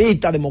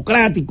socialistas,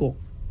 democráticos,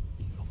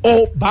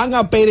 o van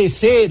a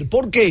perecer.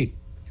 ¿Por qué?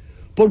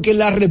 Porque en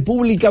la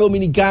República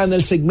Dominicana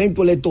el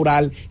segmento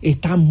electoral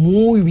está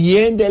muy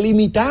bien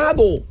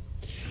delimitado.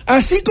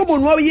 Así como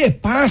no había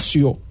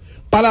espacio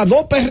para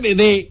dos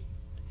PRD,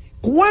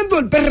 ¿cuándo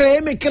el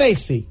PRM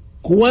crece?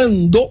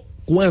 Cuando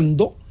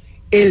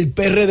el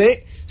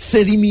PRD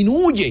se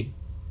disminuye.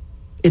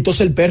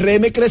 Entonces el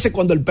PRM crece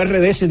cuando el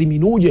PRD se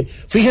disminuye.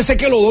 Fíjese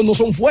que los dos no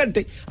son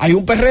fuertes. Hay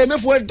un PRM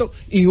fuerte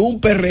y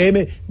un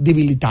PRM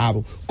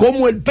debilitado.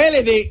 Como el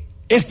PLD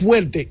es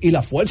fuerte y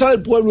la fuerza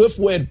del pueblo es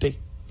fuerte,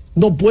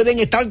 no pueden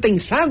estar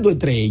tensando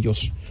entre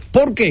ellos.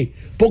 ¿Por qué?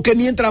 Porque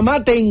mientras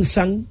más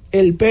tensan,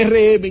 el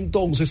PRM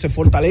entonces se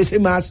fortalece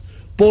más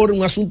por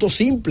un asunto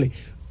simple.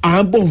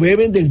 Ambos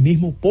beben del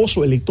mismo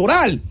pozo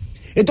electoral.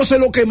 Entonces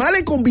lo que más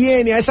le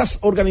conviene a esas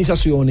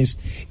organizaciones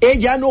es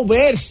ya no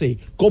verse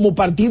como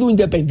partido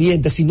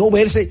independiente, sino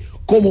verse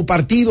como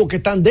partido que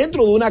están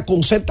dentro de una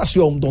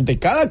concertación donde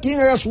cada quien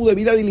haga su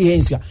debida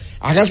diligencia,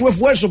 haga su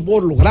esfuerzo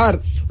por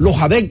lograr los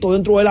adeptos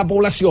dentro de la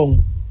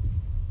población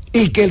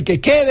y que el que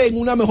quede en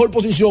una mejor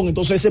posición,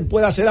 entonces ese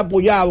pueda ser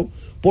apoyado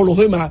por los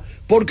demás,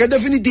 porque en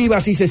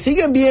definitiva si se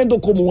siguen viendo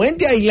como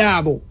ente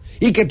aislado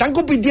y que están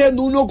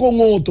compitiendo uno con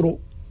otro,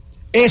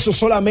 eso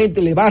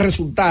solamente le va a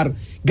resultar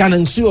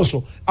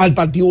ganancioso al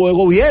partido de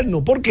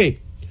gobierno. ¿Por qué?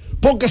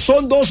 Porque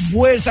son dos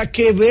fuerzas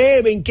que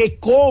beben, que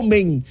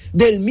comen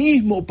del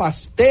mismo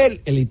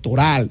pastel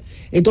electoral.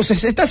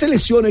 Entonces, estas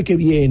elecciones que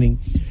vienen,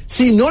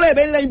 si no le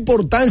ven la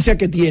importancia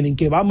que tienen,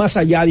 que va más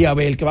allá de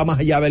Abel, que va más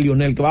allá de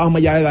Lionel, que va más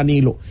allá de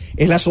Danilo,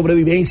 es la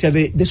sobrevivencia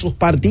de esos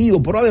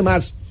partidos. Pero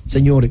además,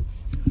 señores,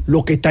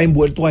 lo que está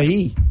envuelto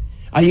ahí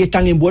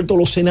están envueltos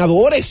los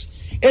senadores.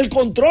 El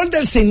control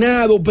del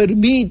Senado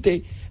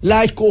permite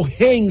la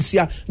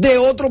escogencia de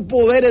otros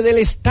poderes del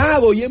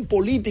Estado, y en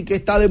política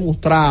está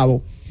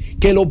demostrado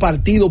que los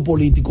partidos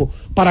políticos,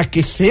 para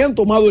que sean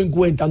tomados en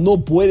cuenta,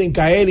 no pueden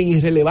caer en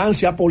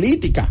irrelevancia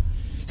política.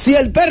 Si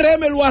el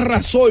PRM lo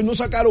arrasó y no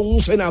sacaron un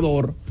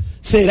senador,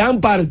 serán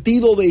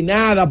partido de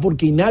nada,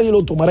 porque nadie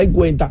lo tomará en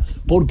cuenta,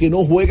 porque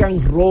no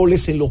juegan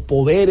roles en los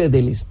poderes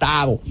del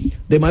Estado.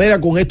 De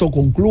manera, con esto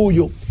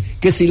concluyo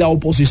que si la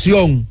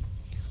oposición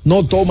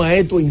no toma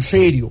esto en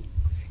serio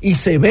y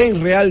se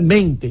ven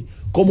realmente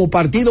como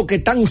partidos que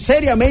están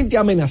seriamente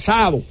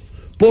amenazados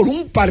por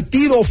un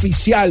partido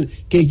oficial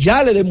que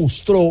ya le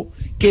demostró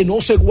que no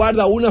se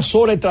guarda una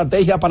sola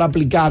estrategia para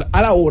aplicar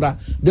a la hora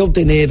de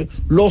obtener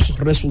los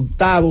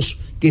resultados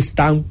que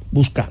están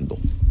buscando.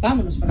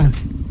 Vámonos,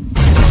 Francia.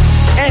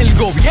 El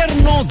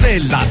gobierno de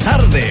la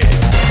tarde.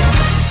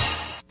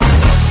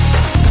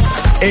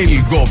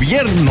 El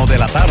gobierno de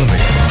la tarde.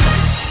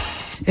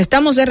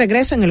 Estamos de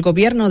regreso en el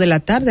gobierno de la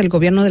tarde, el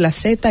gobierno de la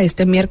Z,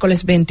 este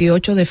miércoles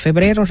 28 de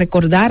febrero.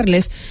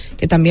 Recordarles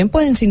que también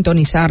pueden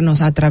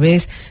sintonizarnos a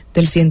través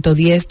del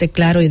 110 de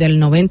Claro y del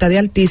 90 de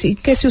Altiz, y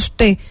que si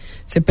usted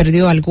se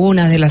perdió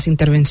algunas de las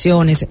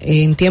intervenciones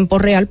en tiempo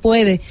real,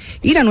 puede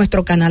ir a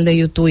nuestro canal de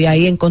YouTube y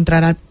ahí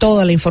encontrará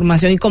toda la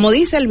información. Y como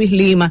dice Elvis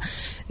Lima,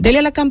 dele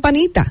a la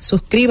campanita,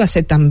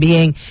 suscríbase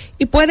también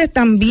y puede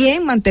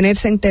también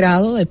mantenerse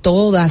enterado de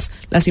todas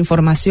las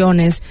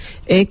informaciones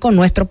con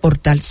nuestro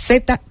portal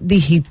Z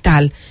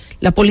Digital.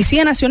 La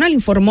Policía Nacional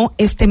informó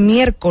este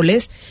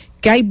miércoles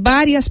que hay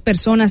varias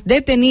personas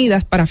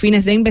detenidas para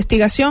fines de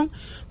investigación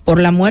por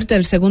la muerte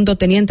del segundo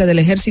teniente del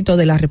Ejército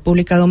de la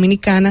República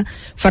Dominicana,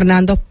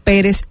 Fernando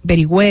Pérez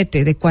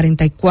Berigüete, de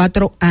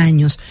 44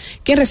 años,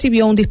 quien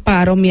recibió un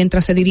disparo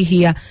mientras se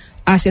dirigía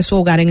hacia su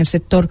hogar en el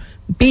sector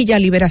Villa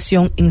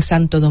Liberación en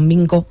Santo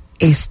Domingo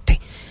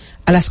Este.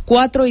 A las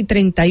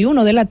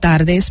 4:31 de la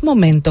tarde es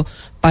momento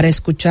para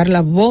escuchar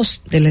la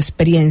voz de la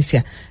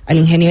experiencia al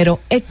ingeniero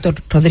Héctor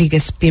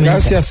Rodríguez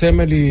Pimentel. Gracias,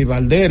 Emily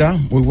Valdera.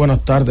 Muy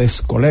buenas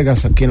tardes,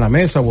 colegas aquí en la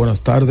mesa.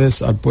 Buenas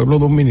tardes al pueblo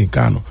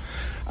dominicano.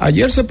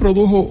 Ayer se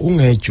produjo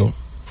un hecho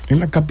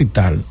en la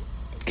capital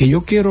que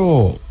yo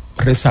quiero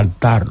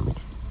resaltarlo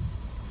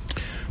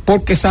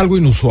porque es algo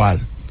inusual.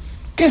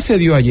 ¿Qué se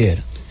dio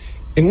ayer?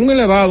 En un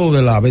elevado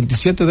de la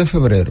 27 de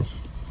febrero,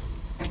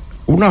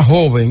 una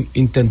joven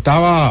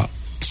intentaba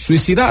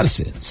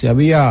suicidarse. Se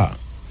había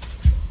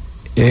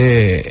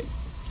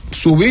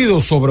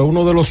subido sobre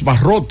uno de los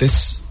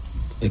barrotes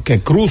que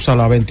cruza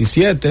la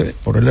 27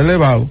 por el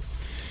elevado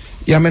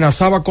y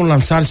amenazaba con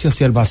lanzarse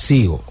hacia el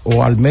vacío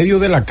o al medio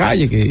de la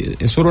calle, que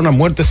eso era una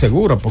muerte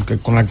segura, porque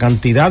con la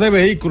cantidad de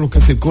vehículos que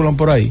circulan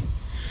por ahí,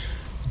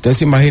 ustedes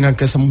se imaginan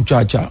que esa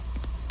muchacha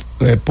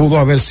pudo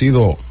haber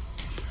sido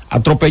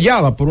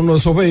atropellada por uno de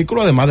esos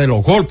vehículos, además de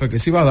los golpes que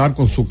se iba a dar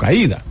con su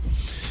caída.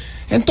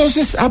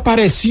 Entonces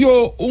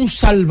apareció un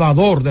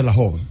salvador de la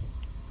joven.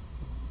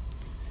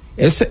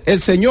 El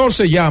señor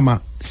se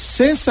llama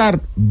César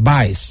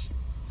Báez.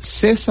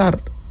 César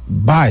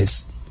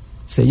Báez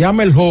se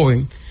llama el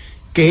joven,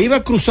 que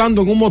iba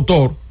cruzando en un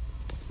motor.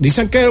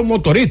 Dicen que era un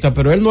motorista,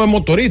 pero él no es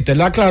motorista.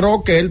 Él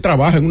aclaró que él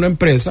trabaja en una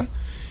empresa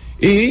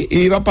y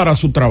iba para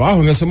su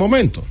trabajo en ese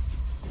momento.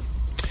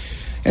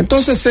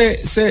 Entonces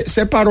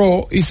se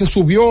paró y se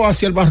subió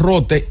hacia el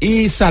barrote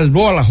y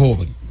salvó a la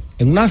joven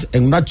en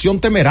una acción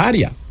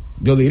temeraria,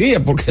 yo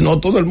diría, porque no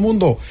todo el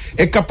mundo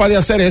es capaz de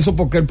hacer eso,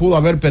 porque él pudo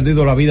haber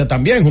perdido la vida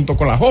también junto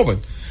con la joven,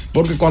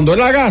 porque cuando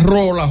él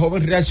agarró, la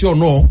joven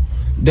reaccionó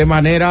de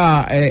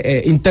manera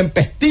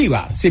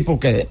intempestiva, sí,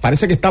 porque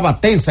parece que estaba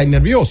tensa y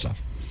nerviosa,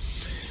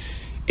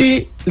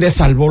 y le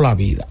salvó la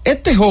vida.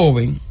 Este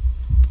joven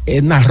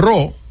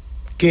narró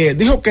que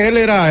dijo que él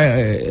era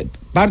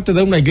parte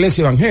de una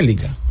iglesia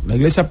evangélica, la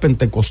iglesia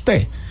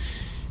pentecostés,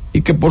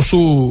 y que por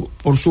sus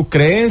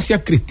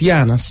creencias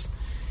cristianas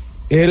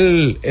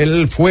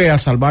él fue a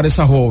salvar a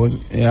esa joven,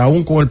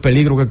 aún con el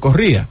peligro que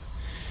corría.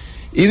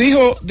 Y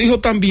dijo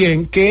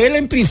también que él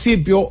en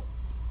principio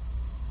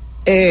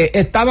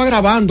estaba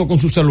grabando con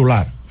su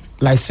celular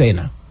la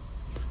escena,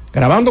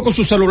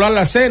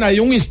 y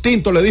un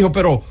instinto le dijo,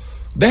 pero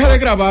deja de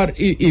grabar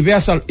y ve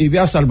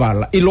a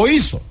salvarla, y lo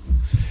hizo.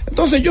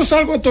 Entonces yo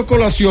salgo de esta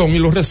colación y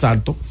lo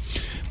resalto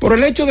por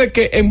el hecho de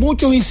que en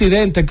muchos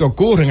incidentes que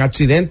ocurren,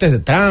 accidentes de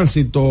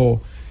tránsito,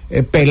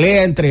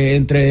 pelea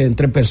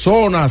entre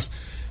personas,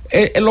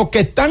 los que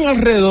están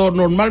alrededor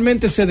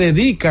normalmente se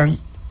dedican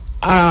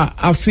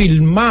a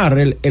filmar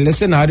el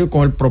escenario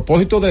con el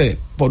propósito de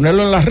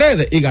ponerlo en las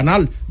redes y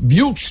ganar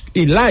views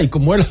y likes,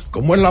 como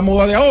es la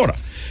moda de ahora.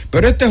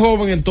 Pero este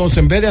joven, entonces,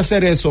 en vez de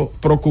hacer eso,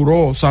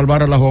 procuró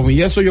salvar a la joven,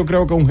 y eso yo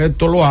creo que es un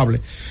gesto loable,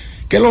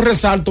 que lo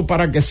resalto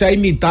para que sea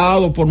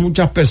imitado por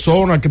muchas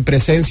personas que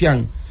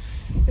presencian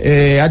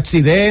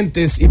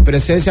accidentes y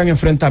presencian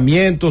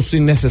enfrentamientos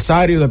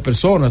innecesarios de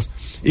personas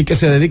y que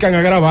se dedican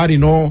a grabar y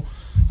no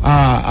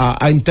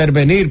a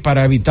intervenir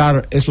para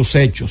evitar esos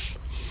hechos.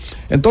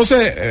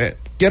 Entonces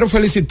quiero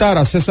felicitar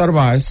a César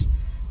Báez,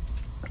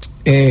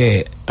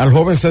 al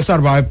joven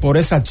César Báez, por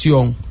esa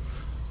acción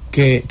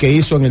que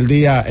hizo en el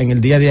día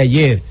de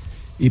ayer,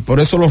 y por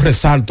eso lo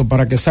resalto,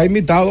 para que sea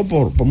imitado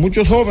por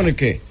muchos jóvenes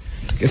que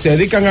se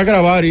dedican a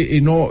grabar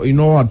y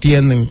no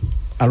atienden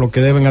a lo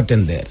que deben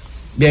atender.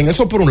 Bien,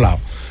 eso por un lado.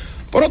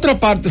 Por otra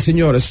parte,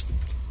 señores,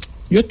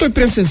 yo estoy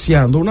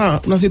presenciando una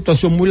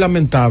situación muy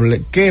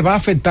lamentable que va a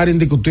afectar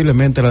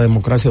indiscutiblemente a la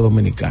democracia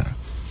dominicana,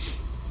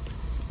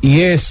 y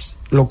es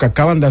lo que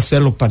acaban de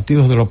hacer los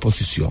partidos de la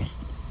oposición,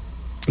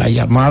 el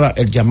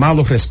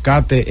llamado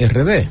rescate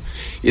RD.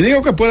 Y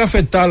digo que puede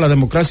afectar a la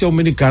democracia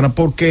dominicana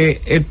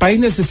porque el país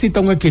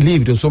necesita un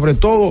equilibrio, sobre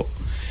todo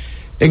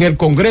en el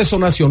Congreso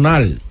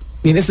Nacional,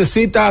 y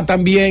necesita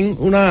también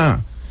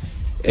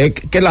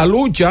que la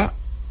lucha,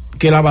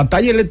 que la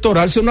batalla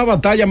electoral sea una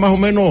batalla más o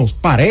menos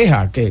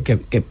pareja, que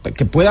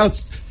pueda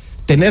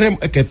tener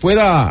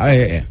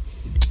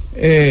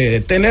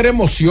tener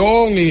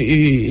emoción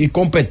y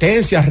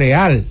competencia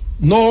real,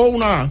 no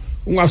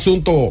un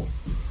asunto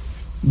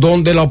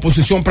donde la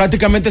oposición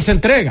prácticamente se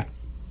entrega.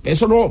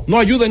 Eso no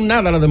ayuda en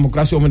nada a la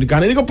democracia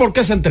dominicana. Y digo, ¿por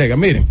qué se entrega?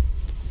 Miren,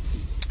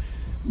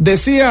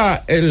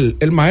 decía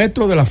el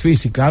maestro de la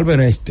física,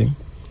 Albert Einstein,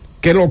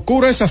 que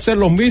locura es hacer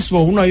lo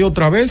mismo una y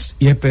otra vez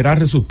y esperar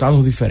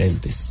resultados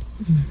diferentes.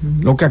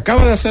 Lo que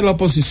acaba de hacer la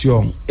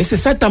oposición es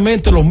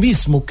exactamente lo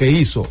mismo que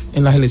hizo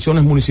en las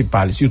elecciones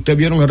municipales. Si ustedes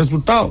vieron el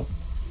resultado.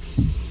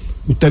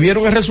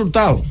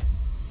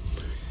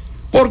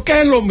 ¿Por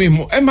qué es lo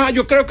mismo? Es más,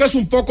 yo creo que es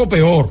un poco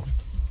peor.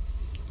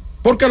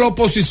 Porque la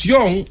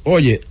oposición,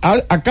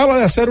 acaba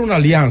de hacer una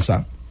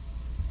alianza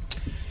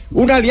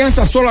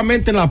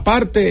solamente en la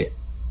parte,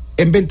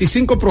 en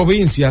 25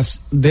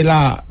 provincias de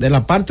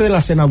la parte de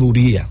la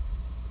senaduría.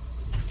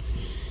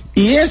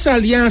 Y esa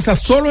alianza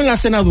solo en la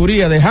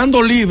senaduría,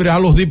 dejando libre a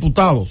los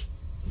diputados,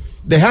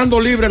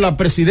 dejando libre la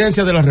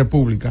presidencia de la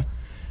República.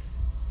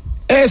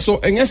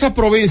 Eso, en esa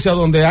provincia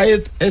donde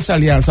hay esa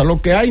alianza,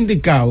 lo que ha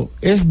indicado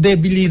es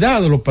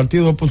debilidad de los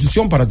partidos de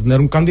oposición para tener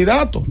un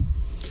candidato.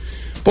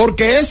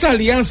 Porque esa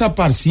alianza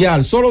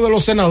parcial, solo de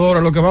los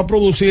senadores, lo que va a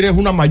producir es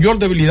una mayor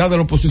debilidad de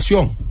la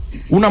oposición,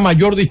 una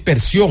mayor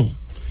dispersión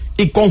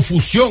y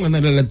confusión en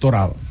el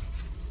electorado.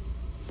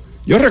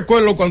 Yo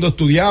recuerdo cuando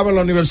estudiaba en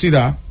la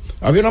universidad,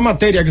 había una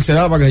materia que se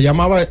daba que se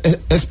llamaba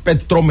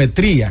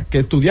espectrometría, que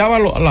estudiaba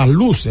las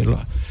luces,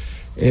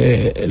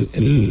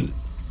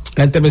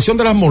 la intervención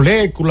de las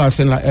moléculas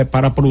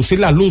para producir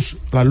la luz.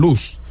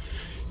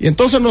 Y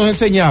entonces nos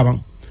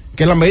enseñaban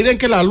que en la medida en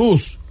que la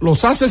luz,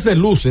 los haces de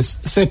luces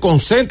se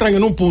concentran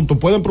en un punto,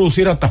 pueden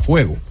producir hasta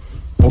fuego,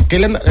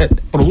 porque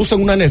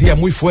producen una energía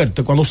muy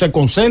fuerte cuando se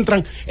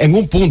concentran en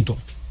un punto.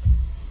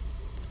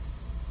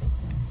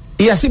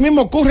 Y así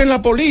mismo ocurre en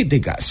la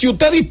política. Si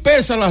usted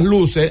dispersa las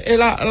luces,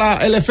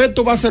 el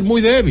efecto va a ser muy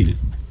débil.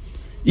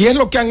 Y es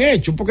lo que han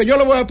hecho, porque yo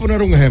le voy a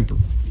poner un ejemplo.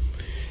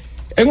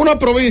 En una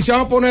provincia,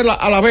 vamos a poner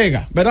a La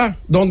Vega, ¿verdad?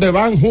 Donde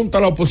van junto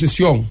a la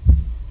oposición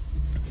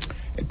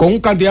con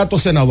un candidato a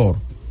senador,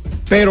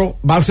 pero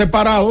van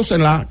separados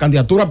en la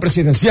candidatura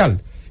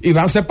presidencial y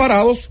van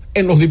separados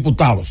en los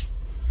diputados.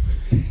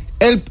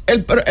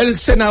 El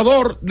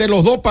senador de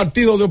los dos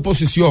partidos de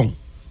oposición,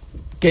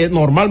 que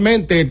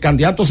normalmente el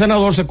candidato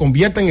senador se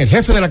convierte en el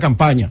jefe de la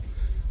campaña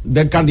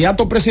del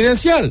candidato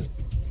presidencial.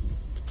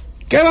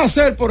 ¿Qué va a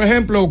hacer, por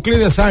ejemplo,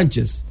 Euclides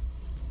Sánchez,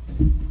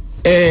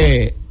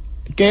 que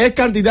es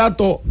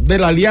candidato de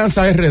la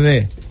Alianza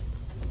RD,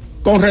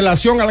 con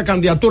relación a la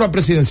candidatura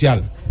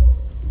presidencial?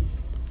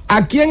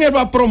 ¿A quién él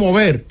va a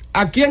promover?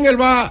 ¿A quién él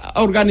va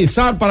a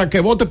organizar para que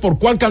vote por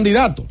cuál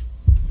candidato?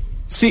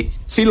 Si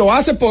lo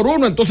hace por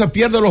uno, entonces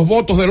pierde los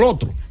votos del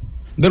otro,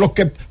 de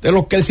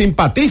los que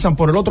simpatizan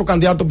por el otro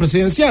candidato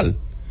presidencial.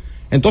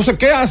 Entonces,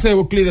 ¿qué hace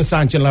Euclides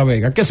Sánchez en La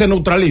Vega? Que se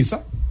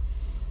neutraliza.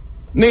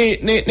 Ni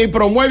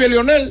promueve a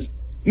Leonel,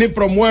 ni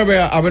promueve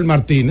a Abel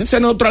Martínez. Se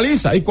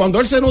neutraliza. Y cuando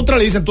él se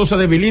neutraliza, entonces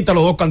debilita a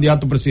los dos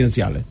candidatos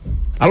presidenciales.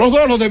 A los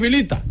dos los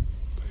debilita.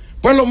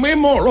 Pues lo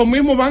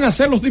mismo van a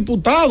hacer los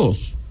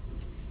diputados.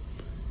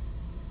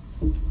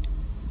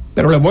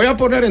 Pero les voy a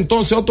poner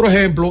entonces otro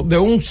ejemplo de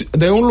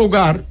un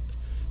lugar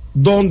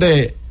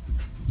donde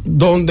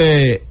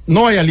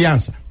no hay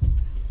alianza.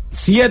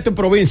 7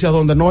 provincias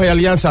donde no hay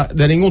alianza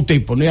de ningún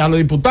tipo, ni a los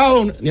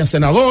diputados, ni a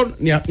senador,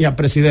 ni a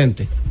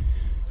presidente.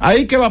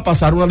 Ahí que va a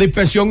pasar una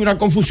dispersión y una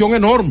confusión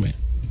enorme,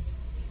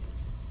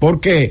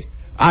 porque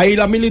ahí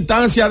la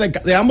militancia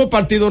de ambos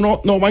partidos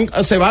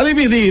se va a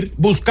dividir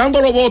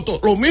buscando los votos,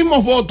 los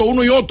mismos votos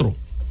uno y otro.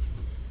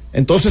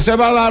 Entonces se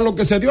va a dar lo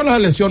que se dio en las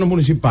elecciones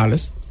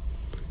municipales,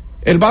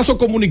 el vaso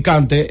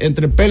comunicante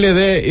entre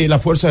PLD y la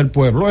Fuerza del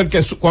Pueblo, el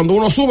que cuando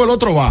uno sube el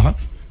otro baja.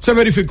 Se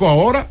verificó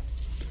ahora.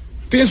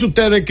 Fíjense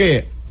ustedes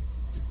que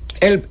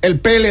el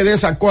PLD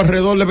sacó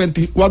alrededor del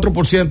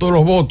 24% de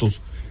los votos.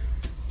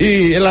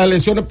 Y en las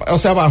elecciones,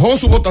 bajó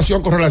su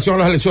votación con relación a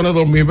las elecciones de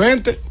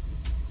 2020.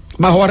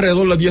 Bajó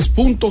alrededor de 10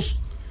 puntos.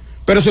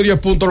 Pero esos 10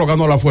 puntos lo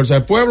ganó la Fuerza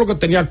del Pueblo, que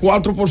tenía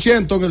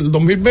 4% en el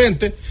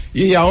 2020.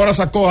 Y ahora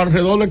sacó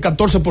alrededor del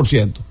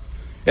 14%.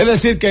 Es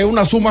decir, que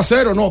una suma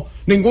cero, no.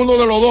 Ninguno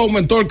de los dos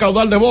aumentó el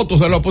caudal de votos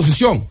de la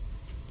oposición.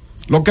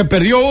 Lo que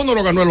perdió uno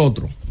lo ganó el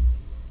otro.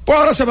 Pues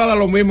ahora se va a dar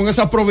lo mismo en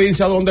esas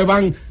provincias donde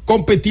van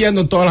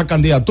compitiendo en todas las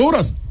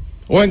candidaturas,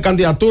 o en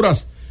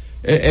candidaturas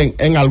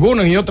en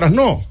algunas y otras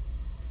no,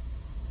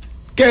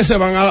 que se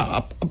van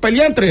a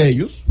pelear entre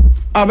ellos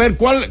a ver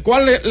cuál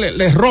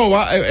les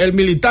roba el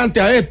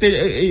militante a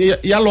este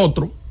y al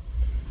otro,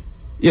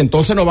 y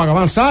entonces no van a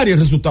avanzar y el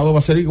resultado va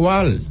a ser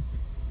igual,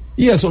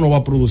 y eso no va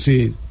a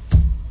producir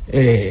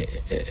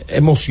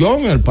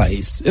emoción en el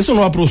país, eso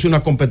no va a producir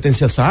una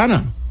competencia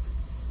sana,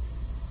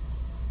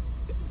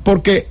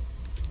 porque,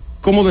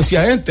 como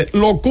decía gente,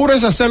 locura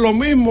es hacer lo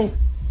mismo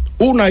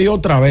una y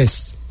otra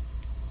vez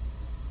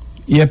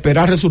y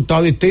esperar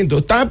resultados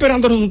distintos. ¿Están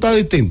esperando resultados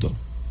distintos?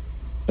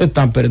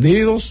 Están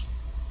perdidos.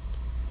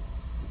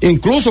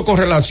 Incluso con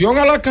relación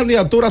a las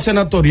candidaturas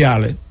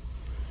senatoriales,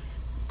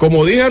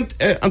 como dije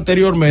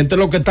anteriormente,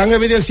 lo que están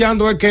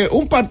evidenciando es que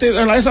un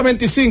partido, en la ESA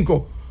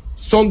 25,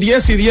 son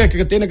 10 y 10,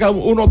 que tiene cada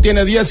uno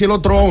tiene 10 y el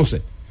otro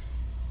 11.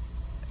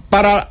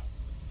 Para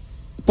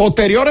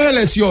posteriores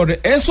elecciones,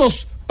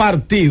 esos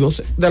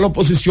partidos de la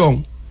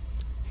oposición,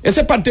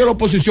 ese partido de la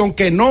oposición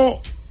que no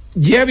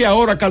lleve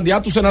ahora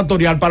candidato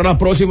senatorial, para la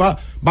próxima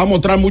va a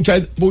mostrar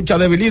mucha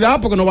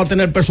debilidad porque no va a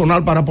tener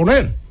personal para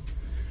poner.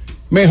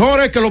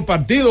 Mejor es que los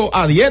partidos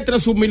adiestren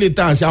sus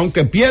militancias,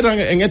 aunque pierdan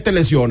en estas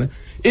elecciones,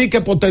 y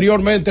que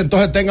posteriormente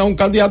entonces tengan un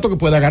candidato que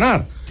pueda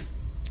ganar.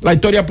 La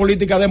historia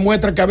política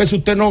demuestra que a veces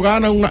usted no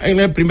gana en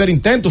el primer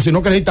intento,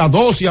 sino que necesita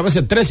 2 y a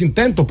veces 3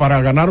 intentos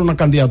para ganar una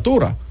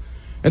candidatura.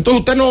 Entonces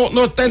usted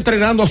no está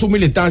entrenando a su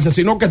militancia,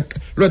 sino que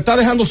lo está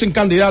dejando sin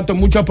candidato en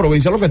muchas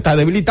provincias, lo que está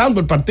debilitando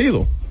el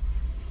partido.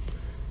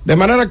 De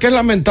manera que es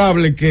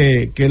lamentable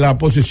que la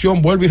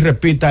oposición vuelva y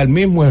repita el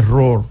mismo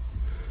error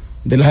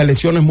de las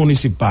elecciones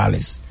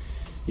municipales.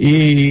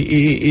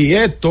 Y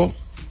esto,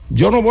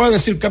 yo no voy a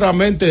decir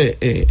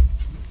claramente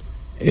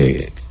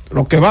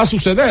lo que va a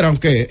suceder,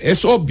 aunque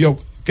es obvio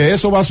que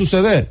eso va a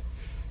suceder,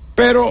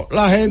 pero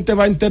la gente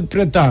va a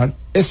interpretar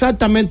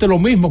exactamente lo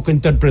mismo que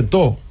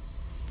interpretó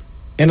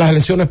en las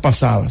elecciones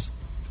pasadas,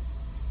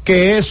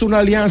 que es una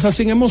alianza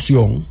sin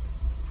emoción,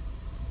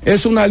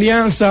 es una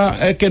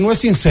alianza que no es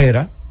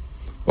sincera,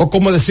 o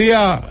como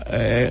decía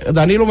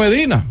Danilo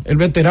Medina, el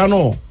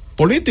veterano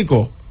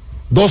político,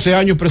 8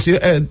 años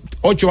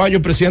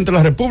presidente de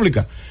la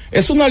República,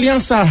 es una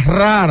alianza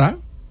rara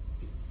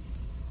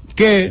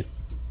que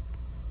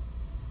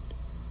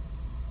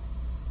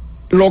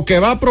lo que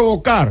va a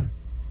provocar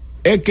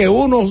es que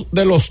uno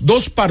de los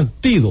dos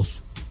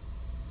partidos,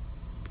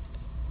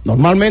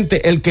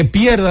 normalmente el que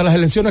pierda las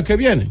elecciones que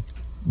vienen,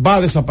 va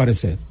a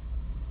desaparecer.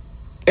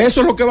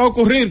 Eso es lo que va a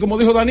ocurrir, como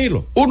dijo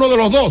Danilo. Uno de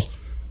los dos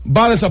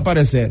va a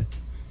desaparecer.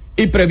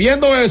 Y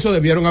previendo eso,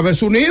 debieron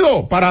haberse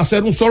unido para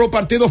hacer un solo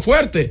partido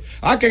fuerte.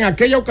 Que en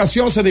aquella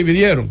ocasión se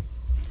dividieron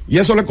y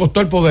eso le costó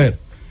el poder.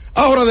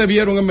 Ahora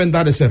debieron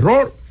enmendar ese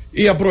error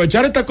y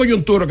aprovechar esta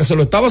coyuntura que se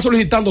lo estaba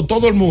solicitando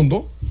todo el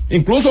mundo,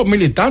 incluso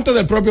militantes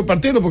del propio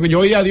partido, porque yo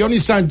oí a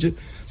Dionis Sánchez,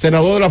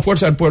 senador de la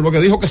Fuerza del Pueblo, que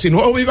dijo que si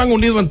no iban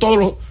unidos en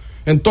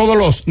todos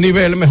los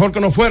niveles, mejor que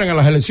no fueran a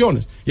las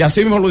elecciones. Y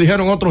así mismo lo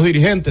dijeron otros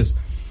dirigentes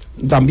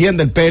también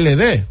del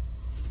PLD.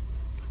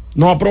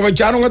 No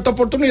aprovecharon esta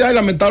oportunidad y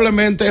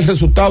lamentablemente el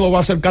resultado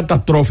va a ser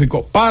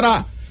catastrófico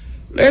para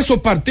esos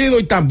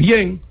partidos y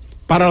también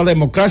para la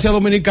democracia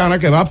dominicana,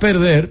 que va a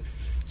perder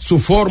su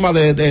forma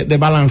de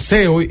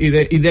balanceo y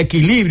de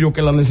equilibrio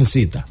que la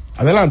necesita.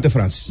 Adelante,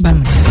 Francis.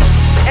 Vamos.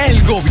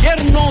 El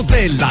gobierno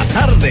de la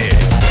tarde.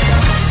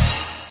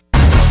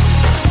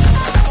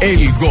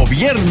 El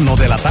gobierno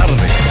de la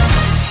tarde.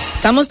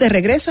 Estamos de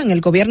regreso en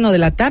el gobierno de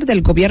la tarde,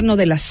 el gobierno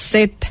de la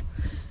Z,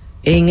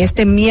 en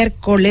este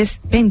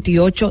miércoles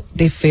 28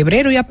 de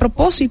febrero. Y a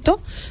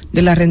propósito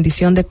de la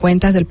rendición de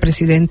cuentas del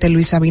presidente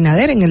Luis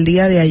Abinader, en el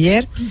día de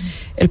ayer,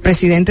 el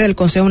presidente del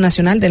Consejo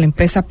Nacional de la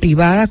Empresa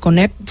Privada,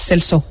 CONEP,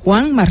 Celso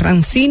Juan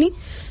Marrancini,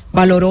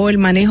 valoró el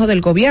manejo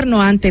del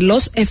gobierno ante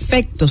los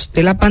efectos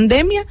de la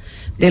pandemia,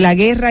 de la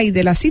guerra y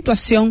de la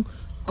situación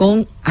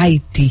con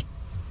Haití.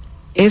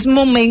 Es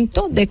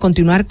momento de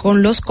continuar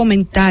con los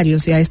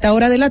comentarios y a esta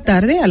hora de la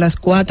tarde, a las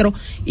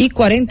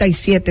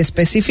 4:47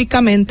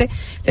 específicamente,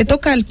 le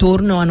toca el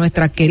turno a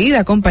nuestra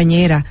querida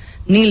compañera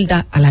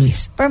Nilda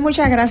Alanis. Pues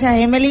muchas gracias,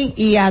 Emily,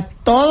 y a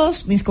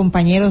todos mis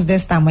compañeros de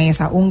esta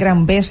mesa, un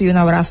gran beso y un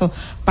abrazo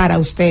para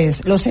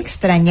ustedes. Los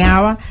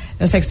extrañaba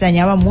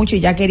mucho y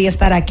ya quería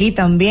estar aquí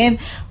también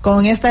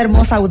con esta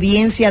hermosa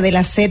audiencia de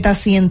la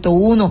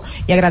Z101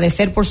 y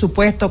agradecer, por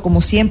supuesto,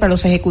 como siempre, a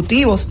los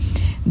ejecutivos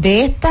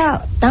de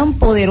esta tan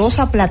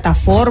poderosa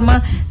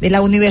plataforma de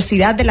la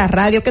Universidad de la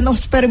Radio, que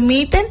nos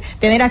permiten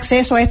tener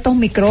acceso a estos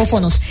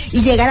micrófonos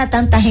y llegar a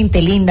tanta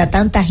gente linda,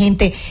 tanta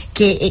gente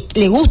que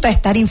le gusta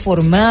estar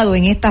informado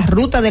en esta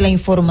ruta de la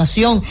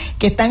información,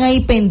 que están ahí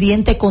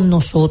pendientes con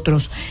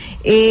nosotros.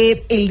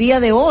 El día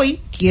de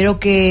hoy quiero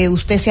que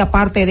usted sea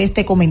parte de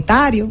este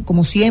comentario,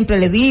 como siempre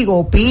le digo,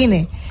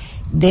 opine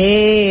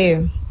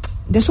de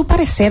su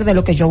parecer de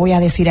lo que yo voy a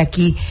decir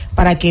aquí,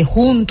 para que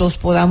juntos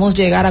podamos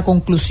llegar a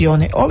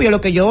conclusiones. Obvio,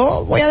 lo que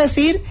yo voy a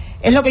decir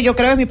es lo que yo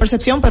creo, es mi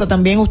percepción, pero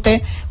también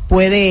usted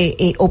puede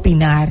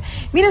opinar.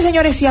 Miren,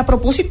 señores, si a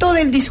propósito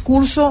del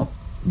discurso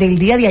del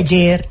día de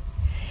ayer,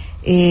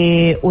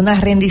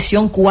 una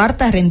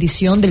cuarta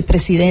rendición del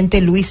presidente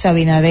Luis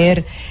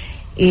Abinader,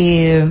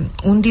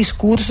 un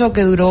discurso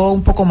que duró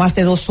un poco más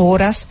de 2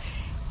 horas,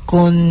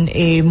 con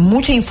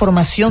mucha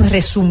información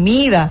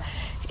resumida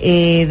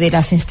de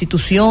las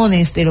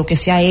instituciones, de lo que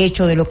se ha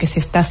hecho, de lo que se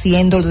está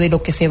haciendo, de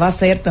lo que se va a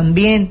hacer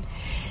también.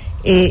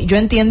 Yo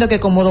entiendo que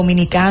como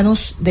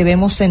dominicanos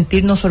debemos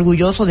sentirnos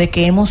orgullosos de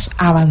que hemos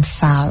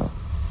avanzado.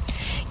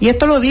 Y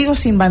esto lo digo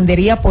sin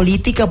bandería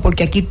política,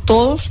 porque aquí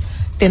todos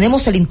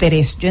tenemos el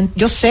interés.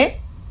 Yo sé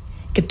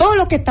que todos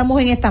los que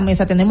estamos en esta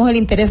mesa tenemos el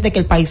interés de que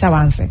el país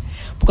avance,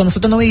 porque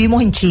nosotros no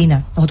vivimos en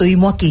China, nosotros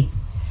vivimos aquí.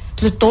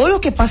 Entonces todo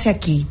lo que pase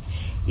aquí,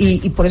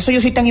 y por eso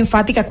yo soy tan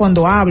enfática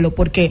cuando hablo,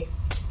 porque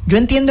yo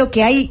entiendo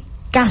que hay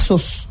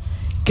casos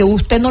que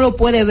usted no lo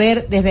puede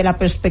ver desde la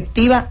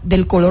perspectiva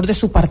del color de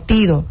su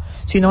partido,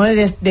 sino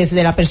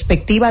desde la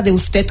perspectiva de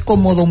usted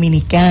como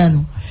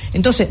dominicano.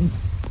 Entonces,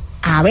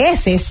 a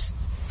veces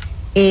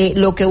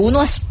lo que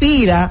uno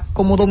aspira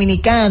como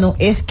dominicano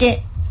es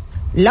que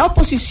la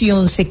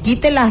oposición se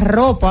quite la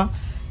ropa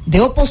de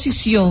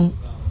oposición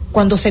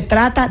cuando se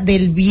trata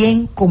del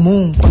bien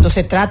común, cuando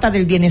se trata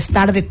del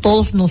bienestar de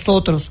todos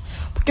nosotros,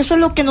 porque eso es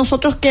lo que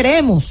nosotros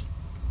queremos,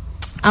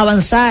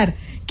 avanzar,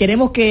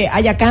 queremos que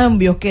haya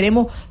cambios,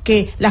 queremos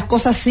que las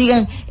cosas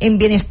sigan en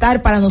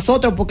bienestar para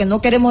nosotros, porque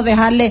no queremos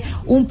dejarle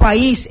un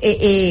país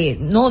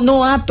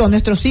no apto a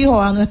nuestros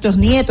hijos, a nuestros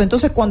nietos.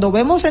 Entonces, cuando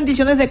vemos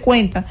rendiciones de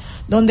cuentas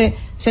donde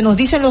se nos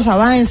dicen los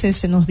avances,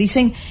 se nos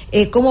dicen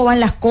cómo van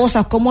las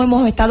cosas, cómo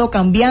hemos estado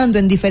cambiando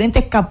en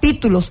diferentes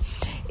capítulos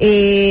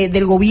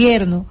del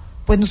gobierno,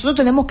 pues nosotros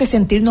tenemos que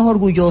sentirnos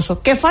orgullosos.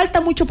 ¿Que falta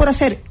mucho por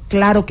hacer?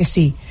 Claro que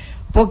sí.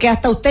 Porque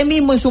hasta usted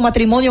mismo en su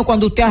matrimonio,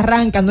 cuando usted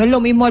arranca, no es lo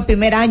mismo al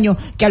primer año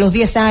que a los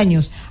 10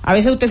 años. A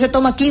veces usted se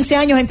toma 15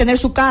 años en tener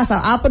su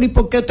casa. Pero ¿y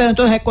por qué usted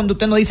entonces cuando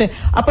usted no dice,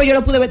 pues yo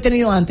lo pude haber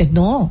tenido antes?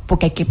 No,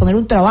 porque hay que poner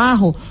un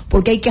trabajo,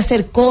 porque hay que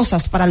hacer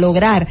cosas para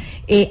lograr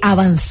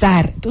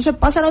avanzar. Entonces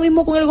pasa lo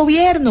mismo con el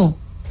gobierno.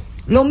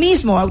 Lo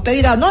mismo, a usted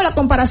dirá, no, la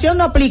comparación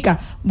no aplica.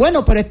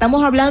 Bueno, pero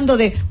estamos hablando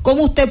de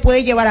cómo usted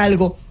puede llevar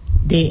algo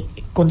de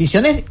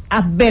condiciones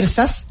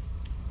adversas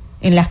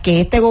en las que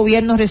este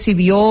gobierno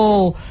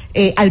recibió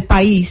al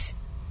país,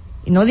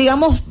 y no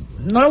digamos,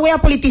 no lo voy a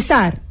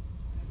politizar,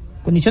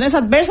 condiciones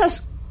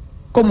adversas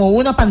como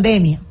una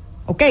pandemia,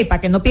 ¿ok? Para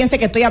que no piense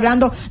que estoy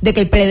hablando de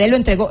que el PLD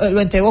lo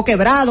entregó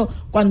quebrado,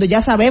 cuando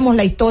ya sabemos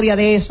la historia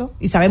de eso,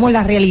 y sabemos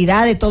la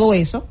realidad de todo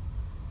eso,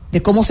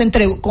 de cómo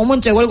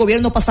entregó el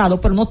gobierno pasado,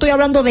 pero no estoy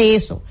hablando de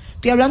eso,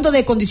 estoy hablando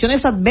de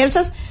condiciones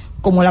adversas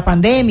como la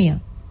pandemia,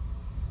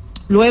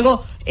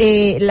 luego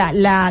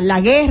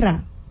la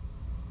guerra,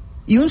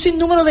 y un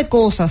sinnúmero de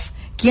cosas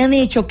que han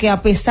hecho que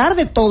a pesar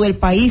de todo el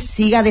país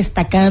siga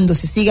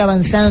destacándose, siga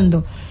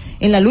avanzando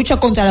en la lucha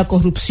contra la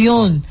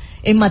corrupción,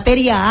 en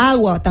materia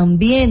agua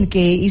también,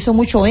 que hizo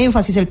mucho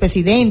énfasis el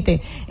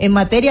presidente, en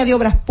materia de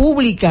obras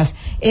públicas,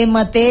 en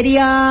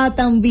materia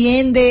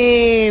también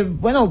de,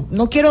 bueno,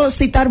 no quiero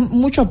citar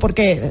mucho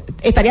porque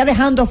estaría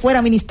dejando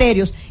afuera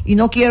ministerios y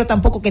no quiero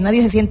tampoco que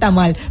nadie se sienta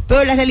mal,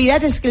 pero la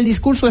realidad es que el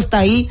discurso está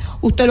ahí,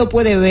 usted lo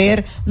puede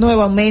ver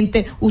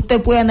nuevamente,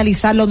 usted puede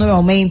analizarlo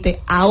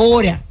nuevamente.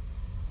 Ahora,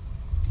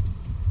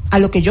 a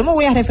lo que yo me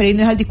voy a referir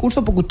no es al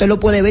discurso, porque usted lo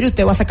puede ver y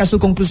usted va a sacar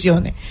sus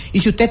conclusiones. Y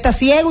si usted está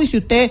ciego y si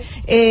usted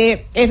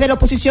es de la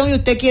oposición y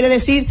usted quiere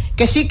decir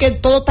que sí, que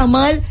todo está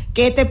mal,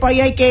 que este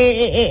país hay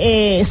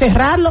que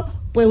cerrarlo,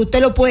 pues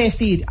usted lo puede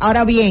decir.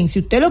 Ahora bien, si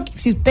usted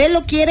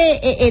lo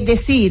quiere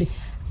decir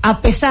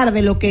a pesar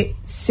de lo que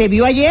se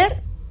vio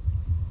ayer,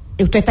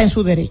 usted está en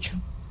su derecho.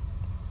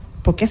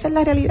 Porque esa es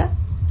la realidad.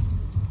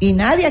 Y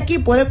nadie aquí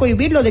puede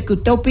cohibirlo de que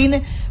usted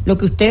opine lo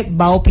que usted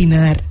va a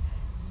opinar.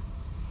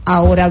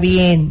 Ahora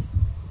bien,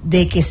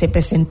 de que se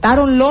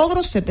presentaron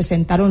logros, se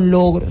presentaron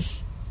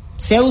logros.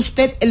 Sea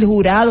usted el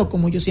jurado,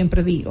 como yo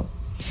siempre digo.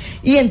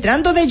 Y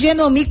entrando de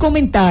lleno a mi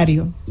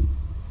comentario,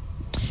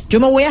 yo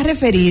me voy a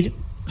referir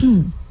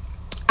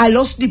a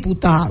los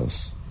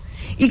diputados.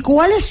 ¿Y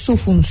cuál es su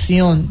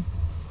función?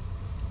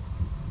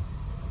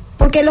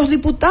 Porque los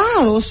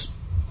diputados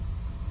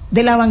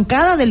de la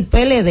bancada del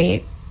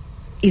PLD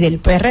y del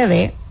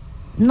PRD,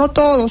 no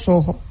todos,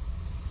 ojo,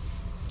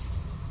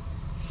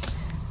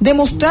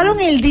 demostraron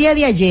el día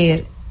de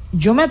ayer,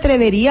 yo me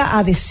atrevería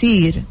a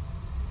decir,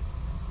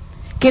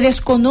 que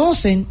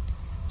desconocen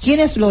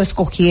quiénes lo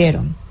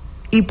escogieron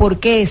y por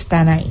qué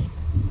están ahí.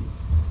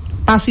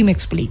 Paso y me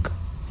explico.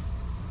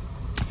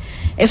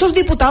 Esos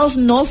diputados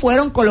no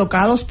fueron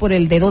colocados por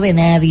el dedo de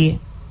nadie.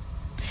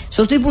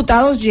 Esos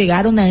diputados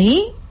llegaron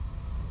ahí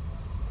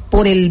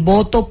por el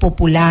voto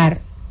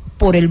popular,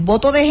 por el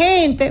voto de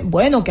gente,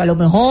 bueno, que a lo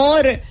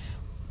mejor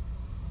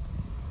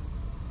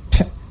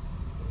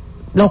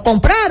lo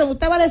compraron,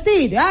 usted va a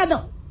decir,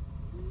 no,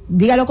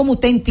 dígalo como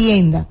usted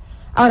entienda.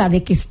 Ahora,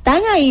 de que están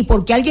ahí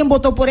porque alguien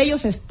votó por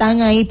ellos,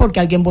 están ahí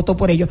porque alguien votó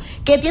por ellos.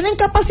 ¿Que tienen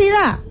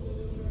capacidad?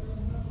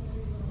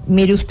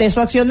 Mire usted su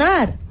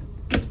accionar,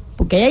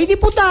 porque hay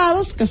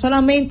diputados que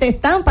solamente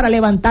están para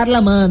levantar la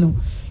mano,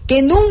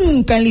 que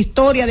nunca en la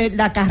historia de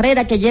la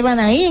carrera que llevan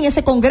ahí en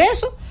ese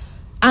Congreso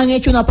han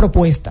hecho una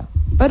propuesta,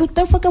 pero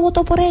usted fue que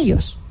votó por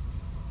ellos.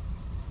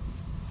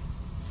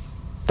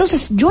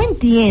 Entonces, yo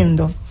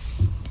entiendo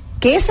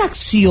que esa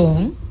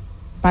acción,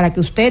 para que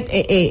usted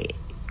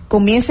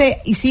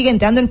comience y siga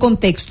entrando en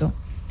contexto,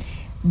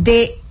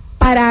 de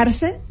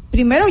pararse,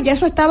 primero ya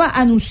eso estaba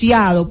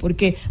anunciado,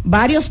 porque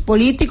varios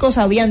políticos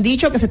habían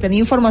dicho que se tenía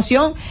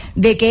información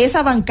de que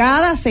esa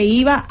bancada se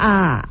iba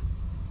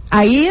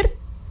a ir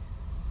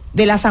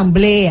de la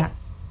asamblea,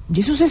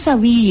 y eso se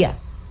sabía.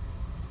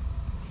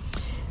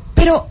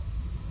 Pero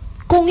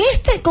con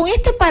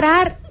este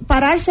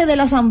pararse de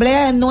la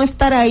asamblea, no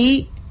estar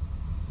ahí,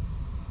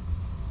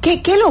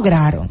 ¿Qué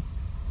lograron?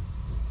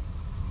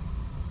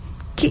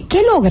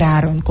 ¿Qué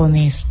lograron con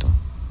esto?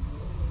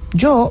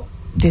 Yo,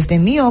 desde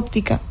mi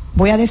óptica,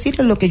 voy a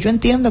decirles lo que yo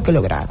entiendo que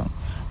lograron.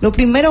 Lo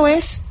primero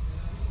es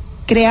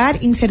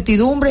crear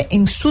incertidumbre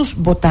en sus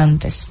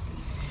votantes,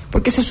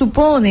 porque se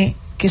supone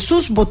que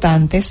sus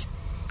votantes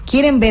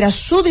quieren ver a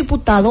su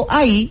diputado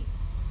ahí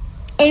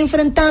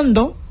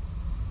enfrentando,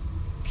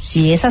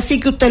 si es así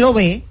que usted lo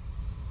ve,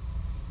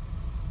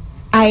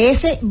 a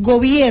ese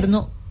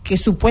gobierno que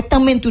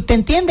supuestamente usted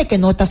entiende que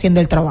no está haciendo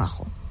el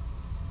trabajo.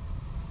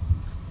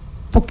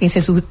 Porque ese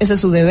es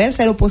su deber,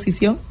 ser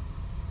oposición.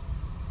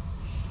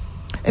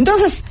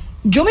 Entonces,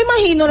 yo me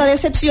imagino la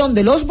decepción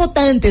de los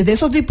votantes, de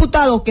esos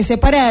diputados que se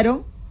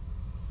pararon,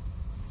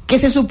 que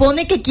se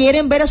supone que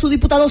quieren ver a su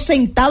diputado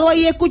sentado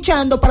ahí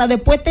escuchando para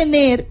después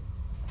tener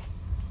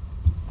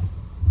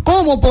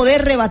cómo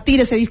poder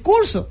rebatir ese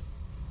discurso.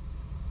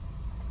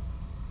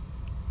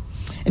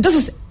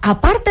 Entonces,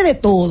 aparte de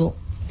todo,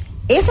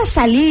 esa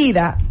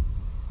salida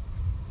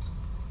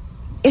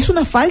es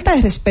una falta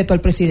de respeto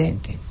al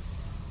presidente,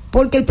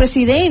 porque el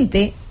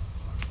presidente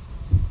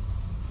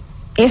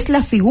es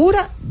la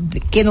figura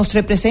que nos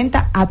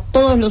representa a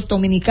todos los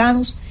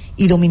dominicanos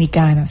y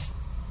dominicanas.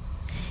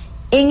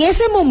 En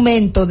ese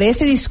momento de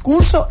ese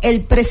discurso,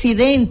 el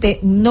presidente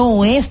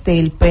no es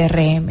del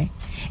PRM,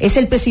 es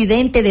el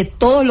presidente de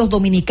todos los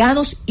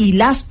dominicanos y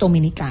las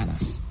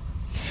dominicanas.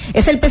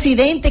 Es el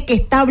presidente que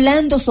está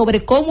hablando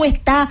sobre cómo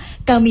está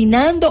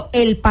caminando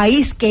el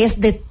país, que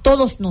es de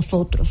todos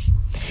nosotros.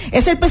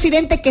 Es el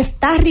presidente que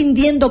está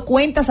rindiendo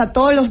cuentas a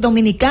todos los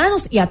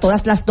dominicanos y a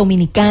todas las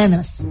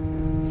dominicanas.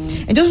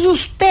 Entonces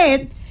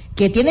usted,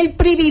 que tiene el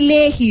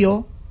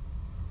privilegio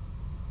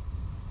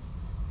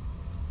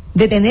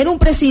de tener un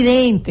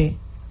presidente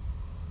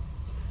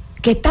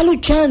que está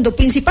luchando,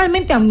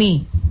 principalmente a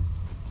mí,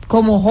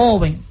 como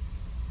joven,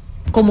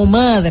 como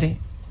madre,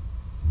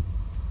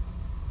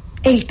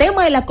 el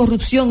tema de la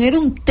corrupción era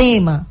un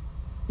tema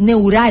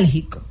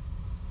neurálgico,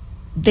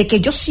 de que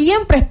yo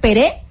siempre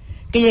esperé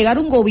que llegara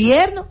un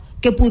gobierno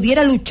que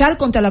pudiera luchar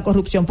contra la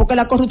corrupción, porque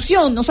la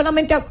corrupción no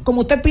solamente,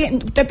 como usted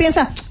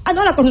piensa,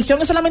 no, la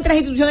corrupción es solamente las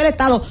instituciones del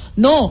Estado.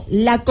 No,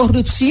 la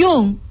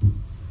corrupción,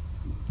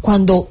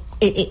 cuando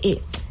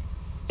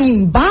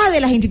invade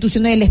las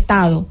instituciones del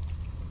Estado,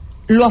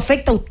 lo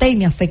afecta a usted y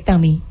me afecta a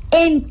mí,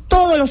 en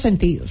todos los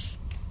sentidos.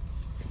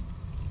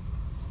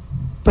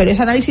 Pero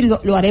ese análisis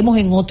lo haremos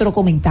en otro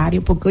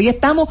comentario, porque hoy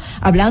estamos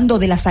hablando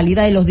de la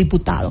salida de los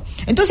diputados.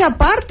 Entonces,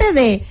 aparte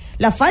de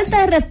la falta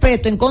de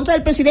respeto en contra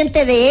del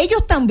presidente, de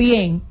ellos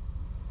también,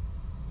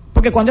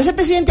 porque cuando ese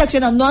presidente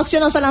acciona, no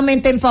acciona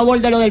solamente en favor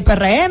de lo del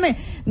PRM,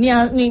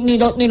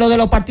 ni lo de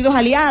los partidos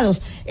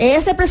aliados.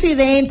 Ese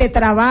presidente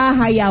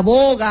trabaja y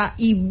aboga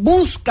y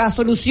busca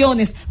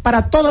soluciones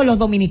para todos los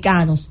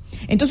dominicanos.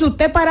 Entonces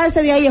usted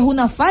pararse de ahí es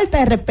una falta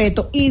de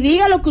respeto, y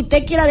diga lo que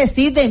usted quiera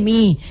decir de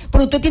mí,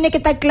 pero usted tiene que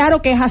estar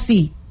claro que es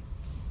así.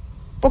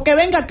 Porque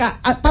venga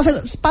acá,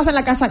 pasa en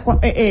la casa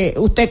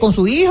usted con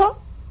su hijo.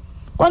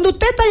 Cuando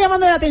usted está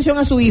llamando la atención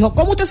a su hijo,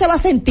 ¿cómo usted se va a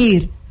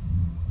sentir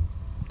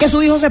que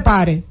su hijo se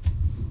pare?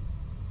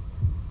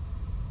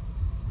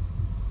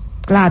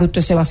 Claro,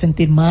 usted se va a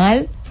sentir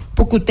mal,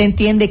 porque usted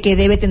entiende que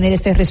debe tener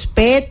ese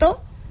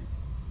respeto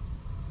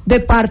de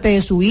parte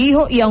de su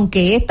hijo, y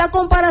aunque esta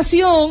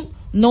comparación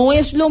no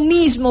es lo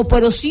mismo,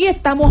 pero sí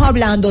estamos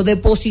hablando de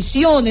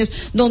posiciones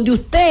donde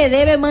usted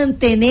debe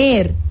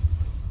mantener,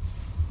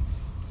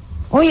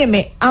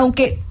 óyeme,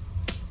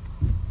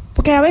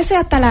 porque a veces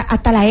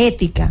hasta la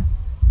ética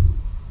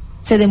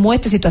se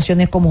demuestra en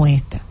situaciones como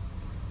esta,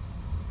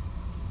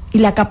 y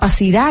la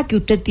capacidad que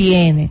usted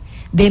tiene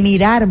de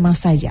mirar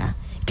más allá,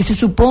 que se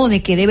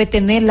supone que debe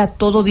tenerla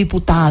todo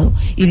diputado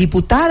y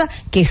diputada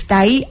que está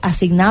ahí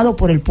asignado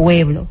por el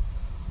pueblo,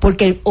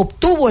 porque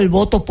obtuvo el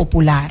voto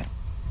popular.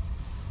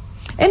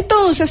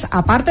 Entonces,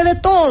 aparte de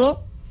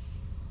todo,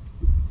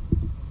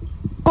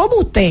 ¿cómo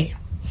usted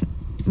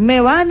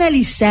me va a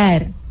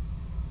analizar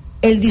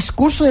el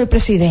discurso del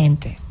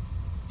presidente,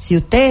 si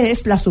usted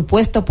es la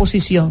supuesta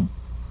oposición,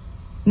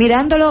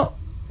 mirándolo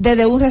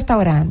desde un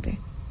restaurante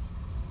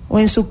o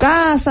en su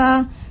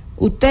casa?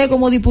 Usted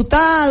como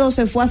diputado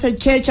se fue a hacer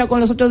chercha con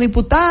los otros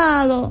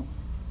diputados.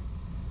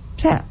 O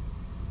sea,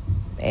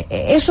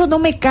 eso no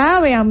me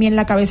cabe a mí en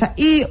la cabeza,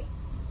 y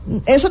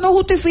eso no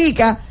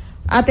justifica.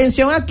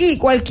 Atención aquí,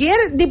 cualquier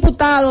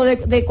diputado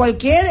de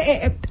cualquier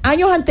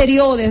años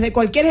anteriores, de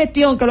cualquier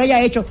gestión que lo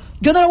haya hecho,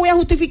 yo no lo voy a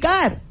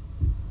justificar.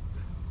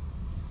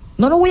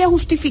 No lo voy a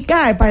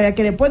justificar para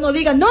que después no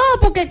digan, no,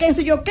 porque qué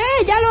sé yo qué,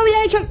 ya lo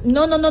había hecho.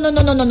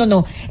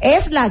 No.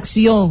 Es la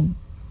acción.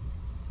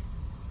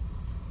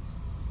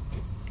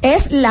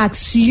 Es la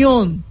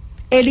acción,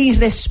 el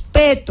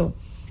irrespeto,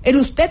 el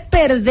usted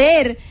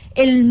perder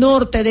el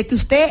norte de que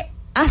usted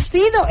ha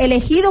sido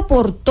elegido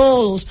por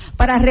todos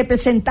para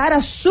representar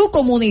a su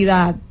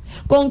comunidad.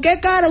 ¿Con qué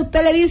cara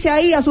usted le dice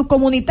ahí a sus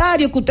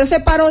comunitarios que usted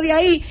se paró de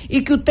ahí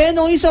y que usted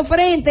no hizo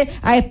frente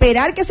a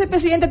esperar que ese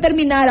presidente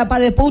terminara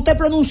para después usted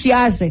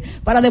pronunciarse,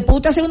 para después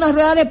usted hacer una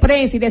rueda de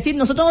prensa y decir,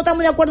 nosotros no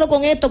estamos de acuerdo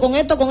con esto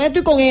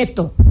y con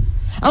esto?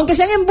 Aunque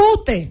sean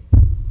embustes.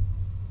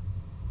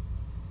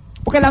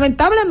 Porque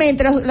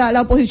lamentablemente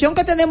la oposición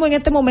que tenemos en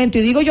este momento,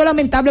 y digo yo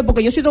lamentable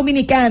porque yo soy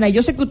dominicana y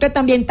yo sé que usted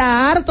también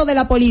está harto de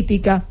la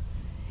política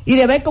y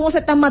de ver cómo se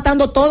están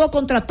matando todo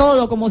contra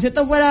todo, como si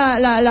esto fuera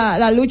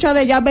la lucha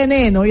de Jazz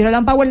Veneno y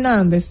Relámpago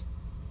Hernández.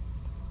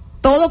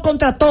 Todo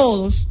contra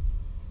todos.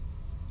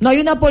 No hay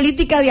una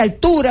política de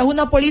altura, es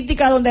una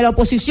política donde la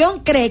oposición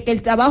cree que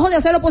el trabajo de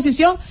hacer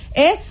oposición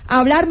es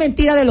hablar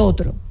mentira del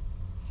otro.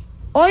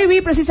 Hoy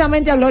vi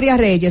precisamente a Gloria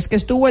Reyes, que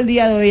estuvo el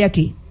día de hoy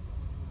aquí.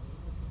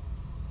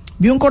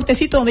 Vi un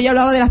cortecito donde ella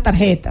hablaba de las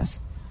tarjetas.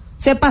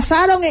 Se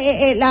pasaron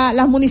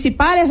las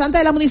municipales, antes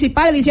de las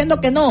municipales,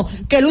 diciendo que no,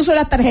 que el uso de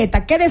las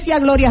tarjetas. ¿Qué decía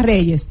Gloria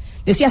Reyes?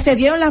 Decía, se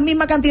dieron la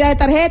misma cantidad de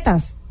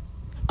tarjetas,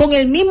 con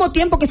el mismo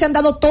tiempo que se han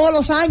dado todos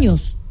los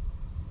años.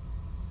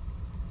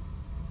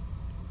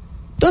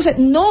 Entonces,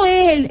 no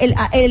es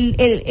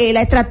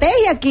la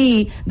estrategia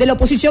aquí de la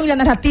oposición y la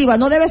narrativa,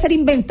 no debe ser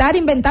inventar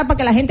para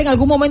que la gente en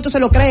algún momento se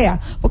lo crea.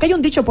 Porque hay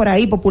un dicho por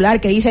ahí popular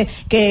que dice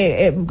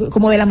que,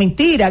 como de la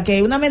mentira,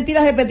 que una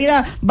mentira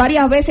repetida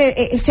varias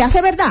veces se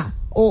hace verdad,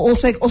 o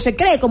se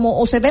cree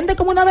o se vende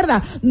como una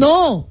verdad.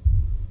 No.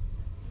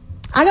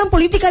 Hagan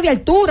política de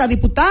altura,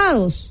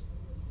 diputados.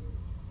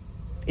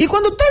 Y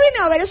cuando usted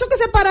viene a ver, esos que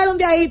se pararon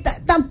de ahí,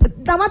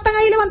 nada más están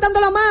ahí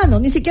levantando la mano,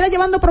 ni siquiera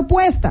llevando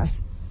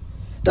propuestas.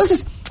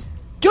 Entonces,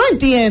 yo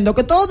entiendo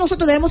que todos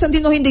nosotros debemos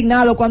sentirnos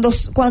indignados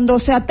cuando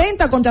se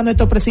atenta contra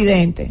nuestro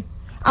presidente,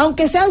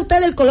 aunque sea usted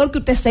del color que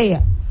usted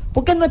sea,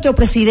 porque es nuestro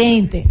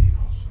presidente,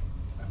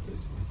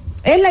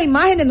 es la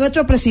imagen de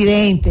nuestro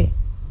presidente.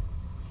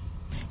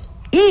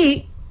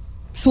 Y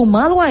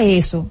sumado a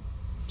eso,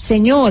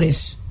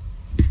 señores,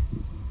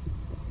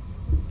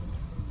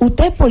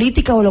 usted es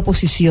política o la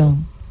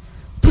oposición,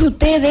 pero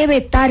usted debe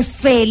estar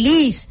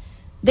feliz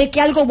de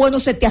que algo bueno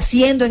se esté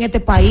haciendo en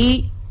este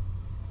país.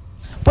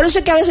 Por eso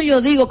es que a veces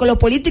yo digo que los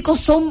políticos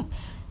son,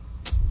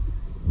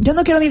 yo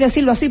no quiero ni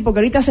decirlo así, porque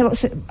ahorita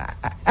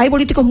hay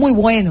políticos muy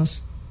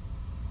buenos.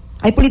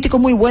 Hay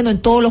políticos muy buenos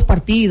en todos los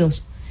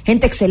partidos.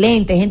 Gente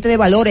excelente, gente de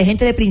valores,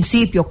 gente de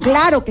principios,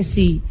 claro que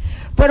sí.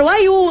 Pero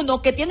hay unos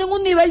que tienen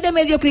un nivel de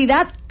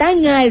mediocridad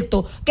tan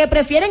alto que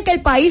prefieren que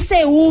el país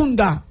se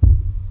hunda.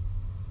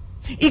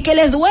 Y que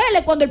les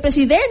duele cuando el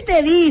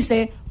presidente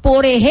dice,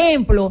 por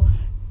ejemplo,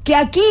 que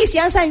aquí se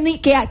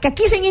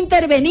han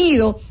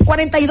intervenido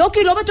 42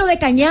 kilómetros de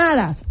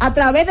cañadas a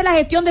través de la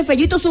gestión de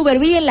Fellito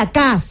Suberví en la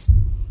CAS,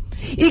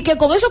 y que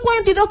con esos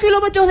 42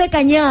 kilómetros de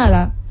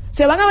cañada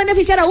se van a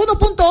beneficiar a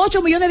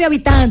 1.8 millones de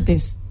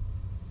habitantes.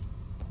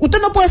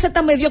 Usted no puede ser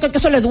tan mediocre que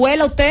eso le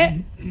duela a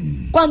usted.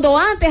 Cuando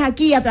antes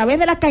aquí a través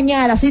de las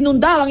cañadas se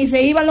inundaban y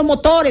se iban los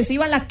motores, se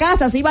iban las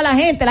casas, se iba la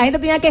gente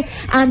tenía que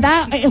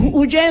andar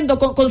huyendo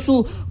con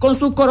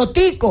su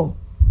corotico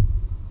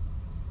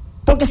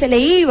porque se le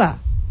iba.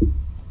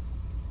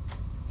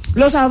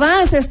 Los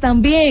avances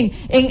también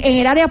en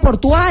el área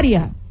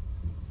portuaria.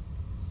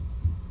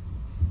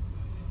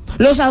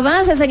 Los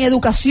avances en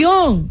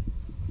educación.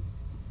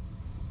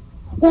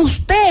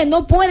 Usted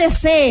no puede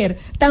ser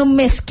tan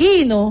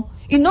mezquino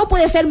y no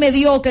puede ser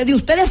mediocre de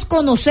usted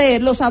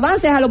desconocer los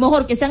avances a lo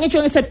mejor que se han hecho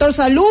en el sector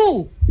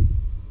salud.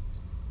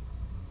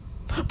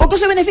 Porque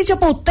eso es beneficio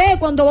para usted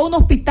cuando va a un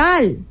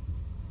hospital.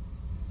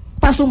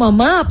 Para su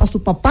mamá, para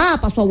su papá,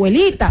 para su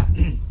abuelita.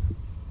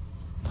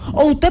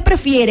 ¿O usted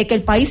prefiere que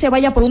el país se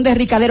vaya por un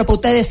derricadero para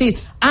usted decir,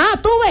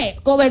 tú ves,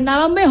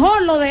 gobernaban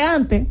mejor lo de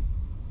antes?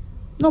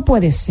 No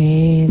puede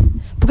ser,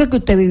 porque es que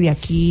usted vive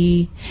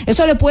aquí.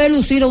 Eso le puede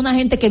lucir a una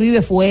gente que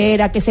vive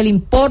fuera, que se le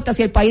importa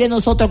si el país de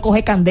nosotros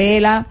coge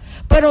candela,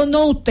 pero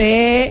no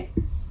usted.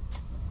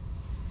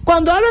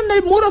 Cuando hablan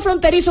del muro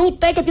fronterizo,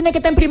 usted que tiene que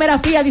estar en primera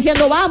fila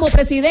diciendo, vamos,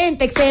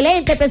 presidente,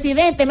 excelente,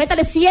 presidente,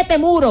 métale 7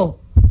 muros.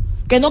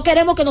 Que no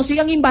queremos que nos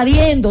sigan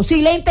invadiendo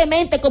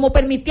silentemente como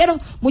permitieron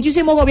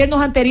muchísimos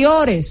gobiernos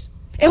anteriores.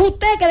 Es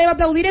usted que debe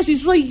aplaudir eso y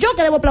soy yo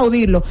que debo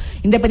aplaudirlo,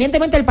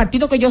 independientemente del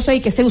partido que yo soy y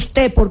que sea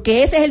usted,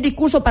 porque ese es el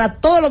discurso para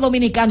todos los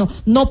dominicanos,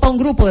 no para un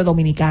grupo de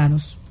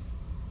dominicanos.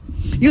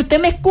 Y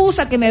usted me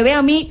excusa que me vea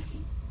a mí,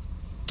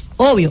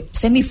 obvio,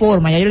 esa es mi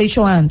forma, ya yo lo he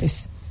dicho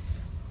antes,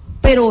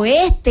 pero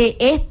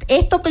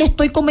esto que le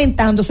estoy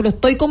comentando, se lo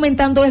estoy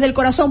comentando desde el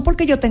corazón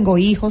porque yo tengo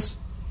hijos.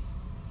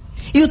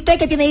 Y usted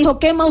que tiene hijos,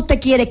 ¿qué más usted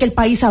quiere? Que el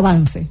país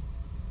avance,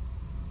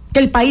 que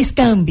el país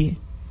cambie,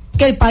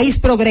 que el país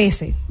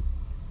progrese,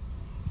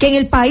 que en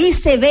el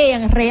país se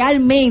vean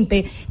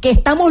realmente que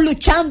estamos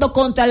luchando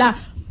contra la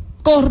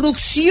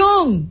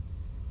corrupción,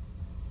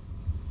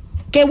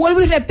 que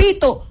vuelvo y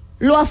repito,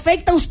 lo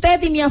afecta a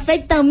usted y me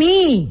afecta a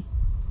mí.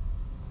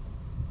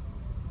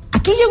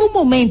 Aquí llegó un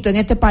momento en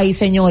este país,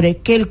 señores,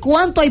 que el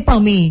cuánto hay para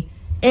mí,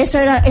 eso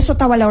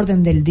estaba a la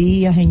orden del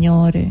día,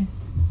 señores.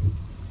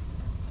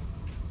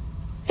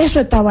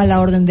 Eso estaba a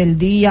la orden del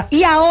día.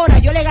 Y ahora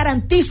yo le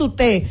garantizo a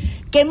usted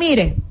que,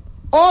 mire,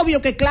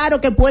 obvio que claro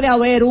que puede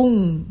haber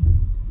un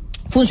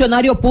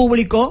funcionario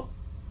público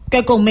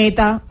que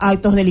cometa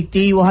actos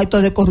delictivos,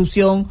 actos de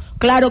corrupción.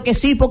 Claro que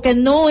sí, porque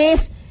no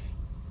es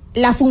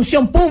la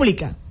función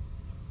pública,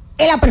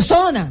 es la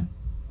persona.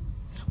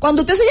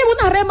 Cuando usted se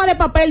lleva una rema de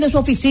papel de su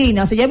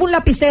oficina, se lleva un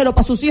lapicero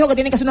para sus hijos que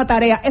tienen que hacer una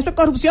tarea, eso es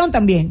corrupción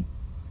también.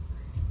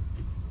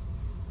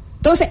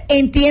 Entonces,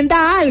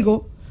 entienda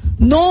algo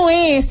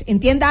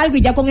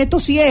y ya con esto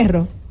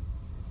cierro,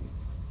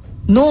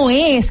 no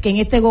es que en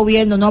este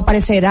gobierno no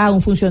aparecerá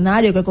un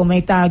funcionario que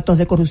cometa actos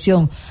de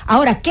corrupción.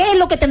 Ahora, ¿qué es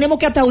lo que tenemos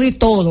que aplaudir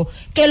todo?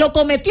 Que lo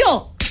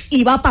cometió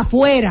y va para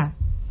afuera.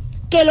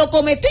 Que lo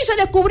cometió y se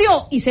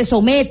descubrió y se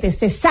somete,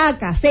 se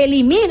saca, se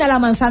elimina la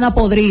manzana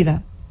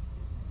podrida.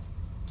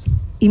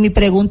 Y mi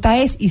pregunta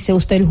es, y sea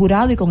usted el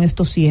jurado y con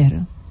esto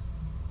cierro,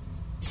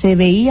 ¿se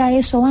veía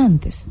eso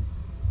antes?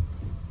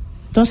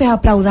 Entonces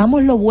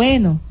aplaudamos lo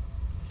bueno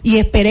y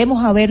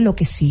esperemos a ver lo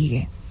que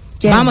sigue.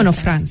 Vámonos,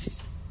 Francis.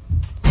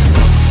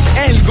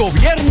 El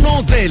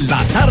gobierno de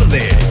la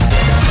tarde.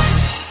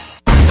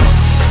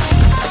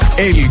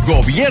 El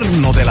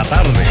gobierno de la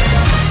tarde.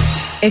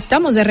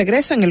 Estamos de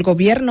regreso en el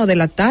gobierno de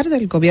la tarde,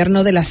 el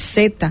gobierno de la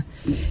Z.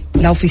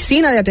 La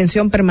Oficina de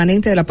Atención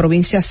Permanente de la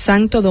provincia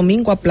Santo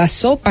Domingo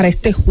aplazó para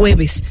este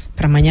jueves,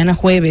 para mañana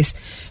jueves,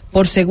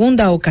 por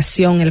segunda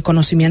ocasión el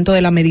conocimiento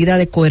de la medida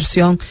de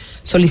coerción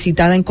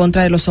solicitada en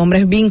contra de los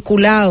hombres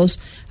vinculados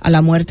a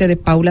la muerte de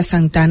Paula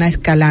Santana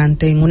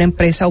Escalante en una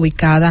empresa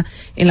ubicada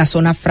en la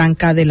zona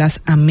franca de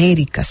las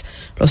Américas.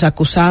 Los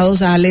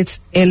acusados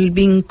Alex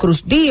Elvin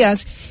Cruz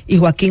Díaz y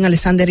Joaquín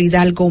Alexander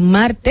Hidalgo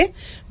Marte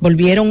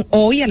volvieron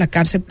hoy a la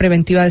cárcel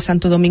preventiva de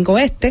Santo Domingo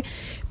Este,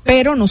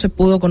 pero no se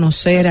pudo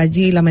conocer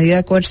allí la medida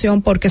de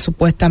coerción porque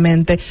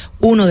supuestamente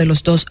uno de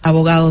los dos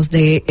abogados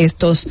de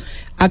estos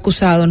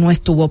acusados no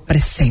estuvo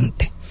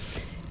presente.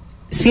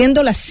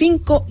 Siendo las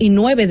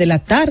 5:09 de la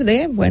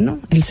tarde, bueno,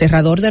 el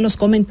cerrador de los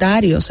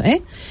comentarios,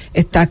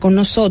 está con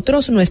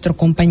nosotros nuestro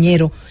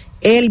compañero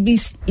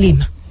Elvis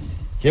Lima.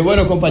 Qué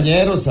bueno,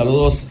 compañeros,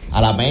 saludos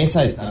a la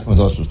mesa, estar con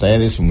todos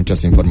ustedes,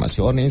 muchas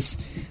informaciones.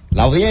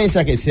 La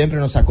audiencia que siempre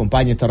nos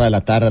acompaña a esta hora de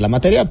la tarde, la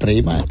materia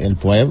prima, el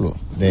pueblo,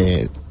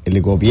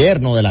 el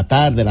gobierno de la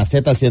tarde, la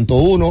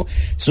Z101.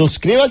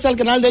 Suscríbase al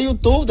canal de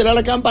YouTube, dale a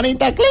la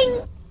campanita,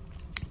 ¡cling!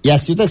 Y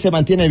así usted se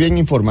mantiene bien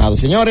informado.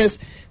 Señores,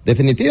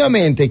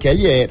 definitivamente que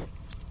ayer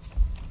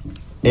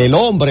el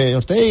hombre,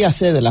 usted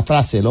dígase de la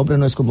frase, el hombre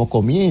no es como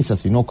comienza,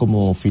 sino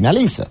como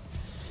finaliza.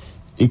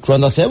 Y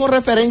cuando hacemos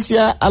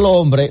referencia al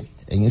hombre,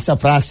 en esa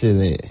frase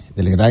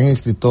del gran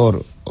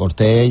escritor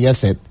Ortega y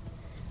Gasset,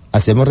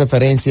 hacemos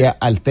referencia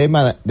al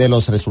tema de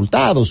los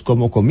resultados,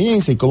 cómo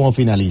comienza y cómo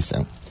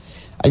finalizan.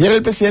 Ayer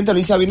el presidente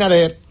Luis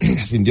Abinader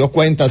rindió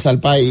cuentas al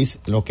país,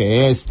 lo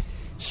que es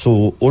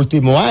su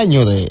último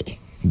año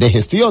de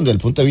gestión desde el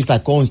punto de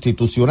vista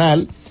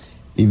constitucional,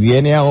 y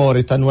viene ahora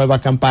esta nueva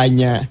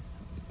campaña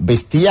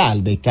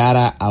bestial de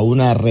cara a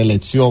una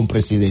reelección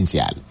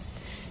presidencial.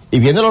 Y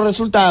viendo los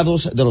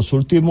resultados de los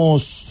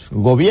últimos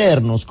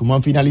gobiernos, cómo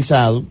han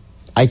finalizado,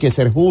 hay que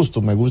ser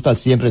justo, me gusta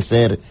siempre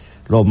ser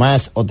lo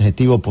más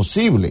objetivo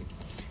posible.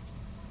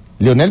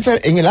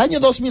 En el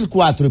año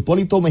 2004,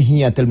 Hipólito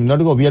Mejía terminó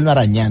el gobierno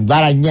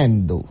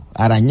arañando,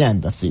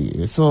 así.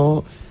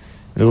 Eso,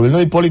 el gobierno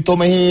de Hipólito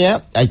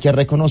Mejía, hay que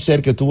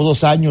reconocer que tuvo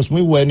 2 años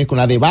muy buenos y con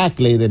la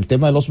debacle del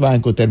tema de los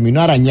bancos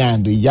terminó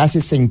arañando y ya se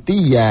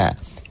sentía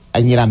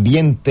en el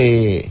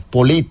ambiente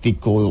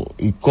político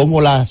y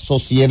cómo la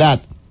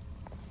sociedad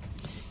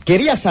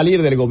quería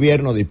salir del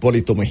gobierno de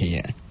Hipólito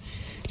Mejía.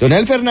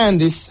 Leonel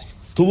Fernández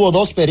tuvo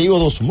 2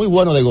 periodos muy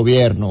buenos de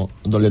gobierno,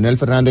 donde Leonel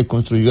Fernández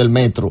construyó el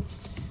metro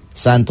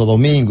Santo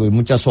Domingo y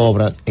muchas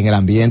obras. En el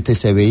ambiente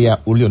se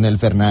veía un Leonel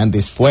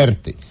Fernández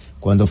fuerte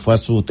cuando fue a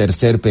su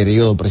 3er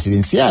periodo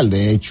presidencial.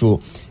 De hecho,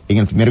 en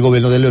el primer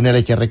gobierno de Leonel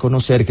hay que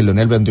reconocer que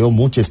Leonel vendió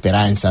mucha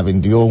esperanza,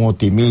 vendió un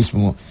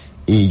optimismo,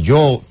 y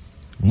yo,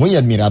 muy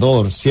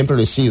admirador, siempre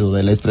lo he sido,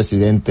 del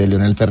expresidente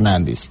Leonel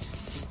Fernández.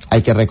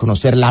 Hay que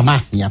reconocer la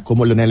magia,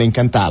 como Leonel le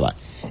encantaba.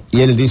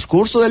 Y el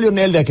discurso de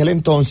Leonel de aquel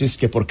entonces,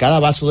 que por cada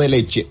vaso de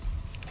leche,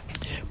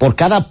 por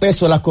cada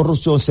peso de la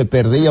corrupción se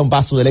perdía un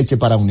vaso de leche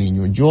para un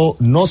niño. Yo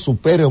no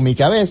supero en mi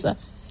cabeza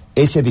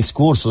ese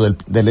discurso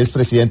del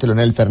expresidente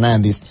Leonel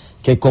Fernández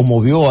que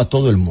conmovió a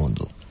todo el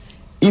mundo.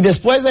 Y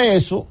después de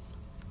eso,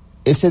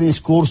 ese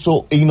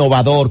discurso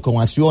innovador con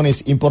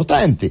acciones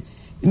importantes,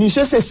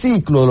 inició ese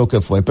ciclo de lo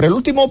que fue. Pero el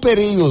último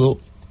periodo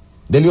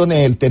de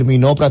Leonel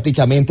terminó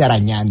prácticamente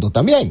arañando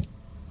también.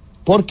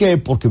 ¿Por qué?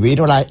 Porque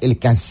vino el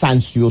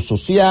cansancio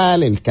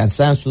social, el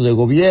cansancio de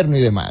gobierno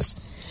y demás.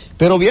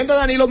 Pero viendo a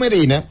Danilo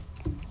Medina,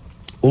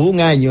 hubo un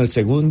año, el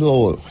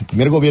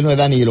primer gobierno de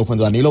Danilo,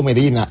 cuando Danilo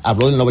Medina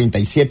habló del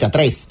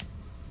 97-3,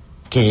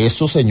 que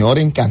eso, señor,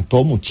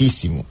 encantó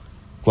muchísimo,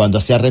 cuando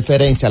hacía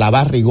referencia a la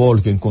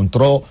Barrigol, que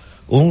encontró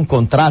un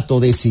contrato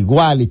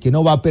desigual y que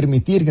no va a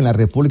permitir que en la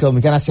República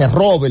Dominicana se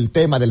robe el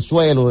tema del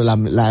suelo, de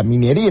la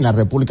minería en la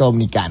República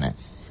Dominicana.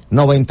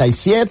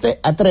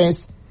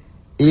 97-3,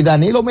 y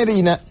Danilo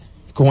Medina,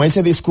 con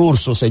ese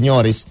discurso,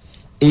 señores,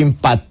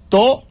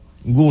 impactó,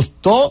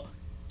 gustó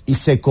y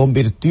se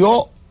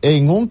convirtió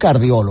en un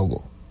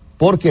cardiólogo,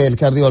 porque el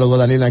cardiólogo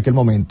Danilo en aquel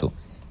momento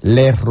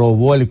le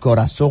robó el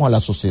corazón a la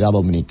sociedad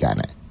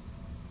dominicana.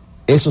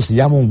 Eso se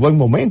llama un buen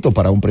momento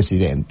para un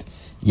presidente,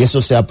 y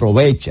eso se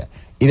aprovecha,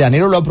 y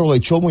Danilo lo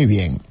aprovechó muy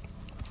bien.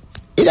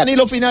 Y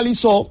Danilo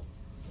finalizó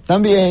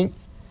también,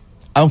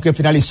 aunque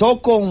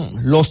finalizó con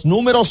los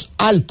números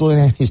altos en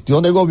la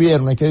gestión de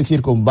gobierno, hay que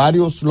decir, con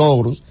varios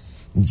logros,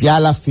 ya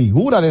la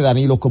figura de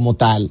Danilo como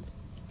tal,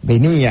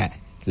 venía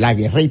la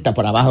guerrita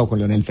por abajo con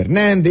Leonel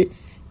Fernández,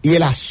 y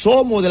el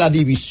asomo de la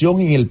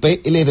división en el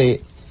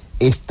PLD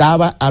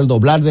estaba al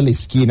doblar de la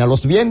esquina.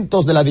 Los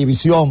vientos de la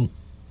división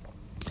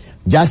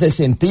ya se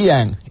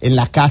sentían en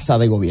la casa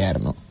de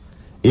gobierno,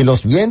 y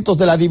los vientos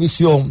de la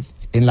división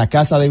en la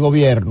casa de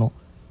gobierno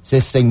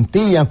se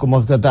sentían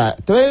como que está.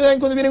 ¿Ustedes ven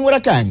cuando viene un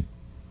huracán?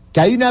 Que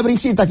hay una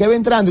brisita que va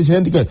entrando y se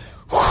siente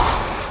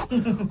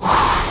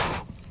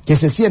que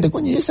se siente,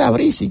 coño, ¿y esa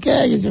brisa? ¿Y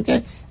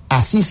qué?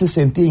 Así se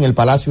sentía en el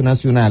Palacio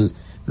Nacional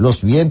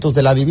los vientos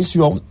de la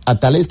división, a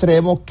tal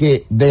extremo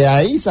que de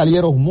ahí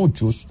salieron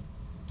muchos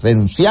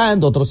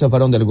renunciando, otros se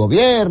fueron del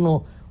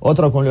gobierno,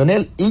 otros con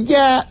Leonel, y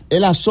ya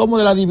el asomo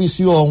de la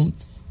división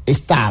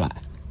estaba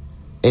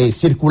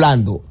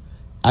circulando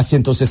a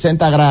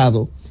 160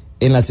 grados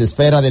en las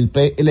esferas del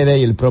PLD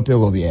y el propio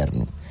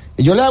gobierno.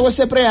 Y yo le hago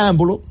ese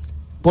preámbulo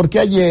porque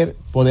ayer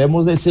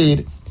podemos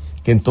decir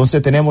que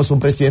entonces tenemos un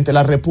presidente de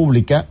la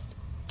República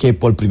que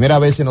por primera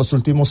vez en los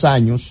últimos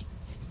años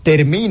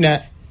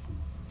termina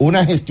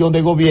una gestión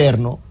de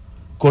gobierno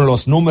con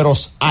los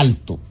números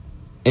altos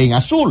en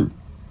azul.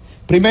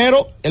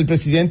 Primero, el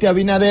presidente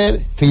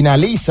Abinader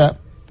finaliza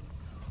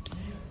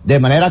de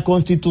manera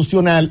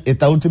constitucional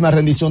esta última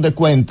rendición de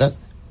cuentas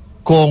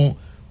con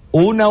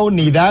una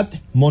unidad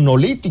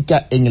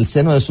monolítica en el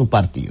seno de su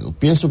partido.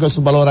 Pienso que es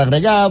un valor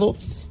agregado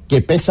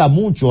que pesa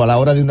mucho a la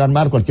hora de uno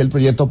armar cualquier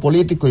proyecto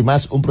político y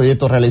más un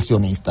proyecto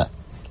reeleccionista.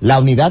 La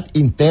unidad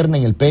interna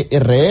en el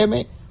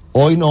PRM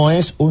hoy no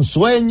es un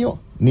sueño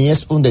ni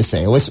es un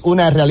deseo, es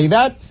una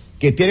realidad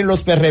que tienen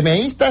los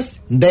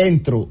PRMistas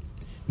dentro,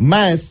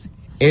 más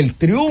el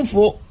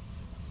triunfo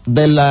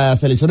de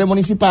las elecciones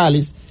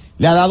municipales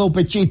le ha dado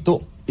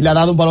pechito y le ha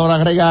dado un valor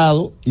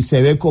agregado y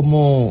se ve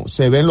como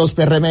se ven los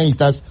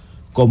PRMistas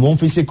como un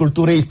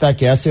fisiculturista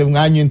que hace un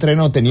año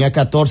entrenó, tenía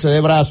 14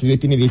 de brazos y hoy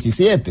tiene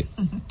 17.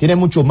 Tiene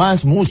mucho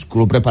más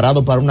músculo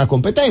preparado para una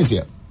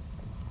competencia.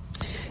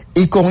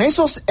 Y con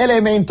esos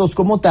elementos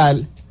como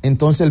tal,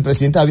 entonces el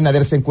presidente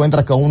Abinader se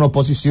encuentra con una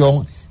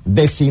oposición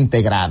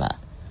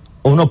desintegrada.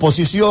 Una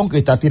oposición que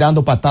está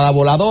tirando patada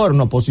voladora,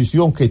 una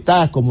oposición que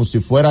está como si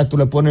fuera, tú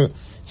le pones,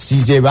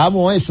 si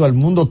llevamos eso al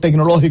mundo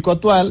tecnológico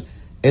actual,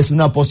 es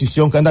una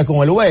oposición que anda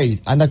con el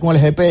Waze, anda con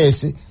el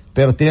GPS,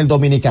 pero tiene el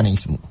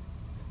dominicanismo.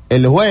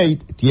 El Waze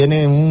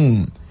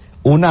tiene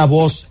una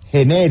voz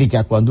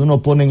genérica cuando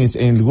uno pone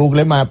en el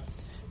Google Maps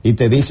y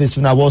te dice es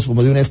una voz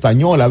como de una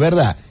española,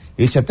 ¿verdad?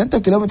 Y dice a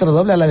tantos kilómetros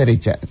doble a la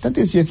derecha,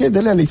 tanto si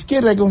doble a la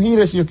izquierda con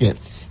giro, si qué.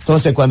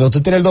 Entonces cuando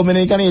tú tienes el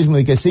dominicanismo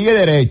y que sigue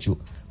derecho,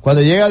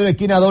 cuando llega de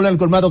esquina doble al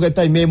colmado que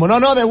está ahí mismo,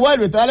 no,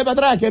 devuelve, te dale para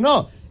atrás, que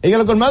no. En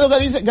el colmado que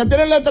dice que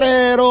tiene el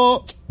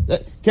letrero,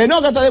 que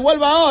no, que te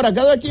devuelva ahora,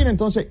 cada esquina.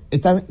 Entonces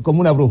están como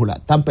una brújula,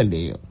 están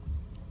perdidos.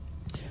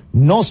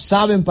 No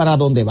saben para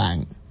dónde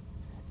van.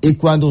 Y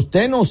cuando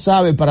usted no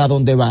sabe para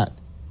dónde va,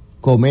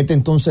 comete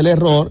entonces el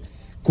error.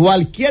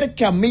 Cualquier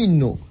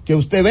camino que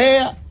usted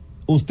vea,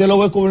 usted lo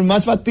ve como el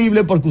más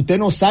factible porque usted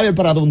no sabe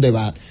para dónde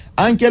va.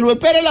 Aunque lo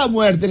espere la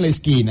muerte en la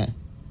esquina,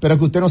 pero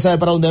que usted no sabe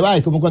para dónde va.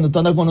 Es como cuando tú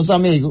andas con unos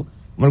amigos,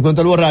 como el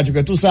cuento del borracho,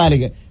 que tú sales,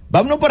 que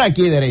vámonos por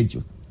aquí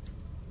derecho.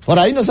 Por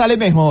ahí no sale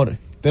mejor,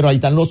 pero ahí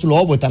están los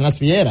lobos, están las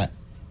fieras.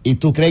 Y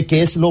tú crees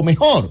que es lo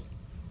mejor,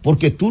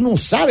 porque tú no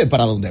sabes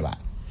para dónde va.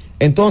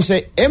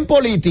 Entonces, en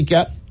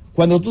política,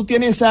 cuando tú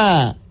tienes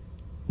esa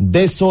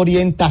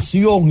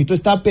desorientación y tú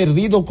estás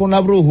perdido con la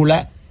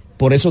brújula,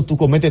 por eso tú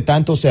cometes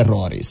tantos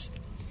errores.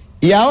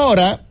 Y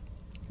ahora,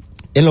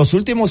 en los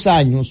últimos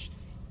años,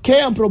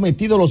 ¿qué han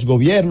prometido los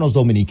gobiernos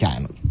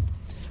dominicanos?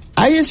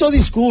 Hay esos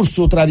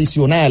discursos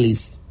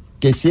tradicionales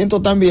que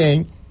siento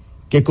también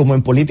que como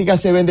en política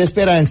se vende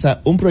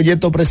esperanza, un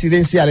proyecto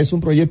presidencial es un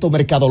proyecto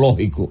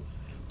mercadológico.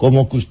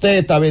 Como que usted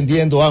está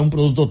vendiendo a un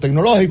producto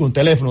tecnológico, un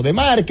teléfono de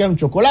marca, un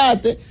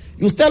chocolate,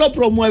 y usted lo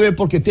promueve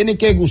porque tiene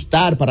que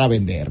gustar para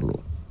venderlo.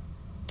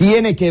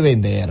 Tiene que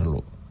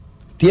venderlo.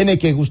 Tiene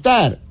que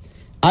gustar.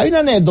 Hay una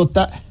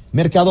anécdota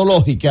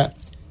mercadológica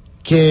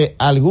que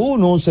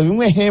algunos, se ve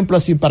un ejemplo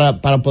así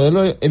para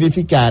poderlo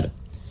edificar.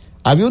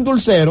 Había un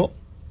dulcero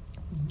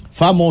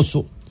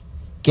famoso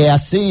que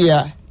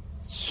hacía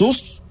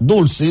sus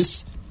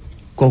dulces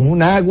con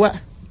un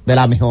agua de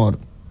la mejor.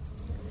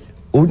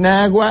 Un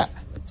agua,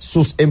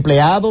 sus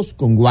empleados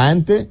con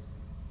guante,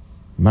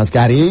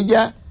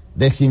 mascarilla,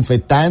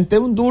 desinfectante,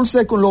 un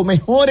dulce con los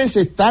mejores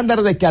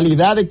estándares de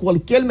calidad de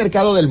cualquier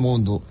mercado del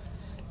mundo.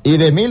 Y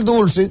de 1,000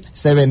 dulces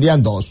se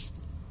vendían 2.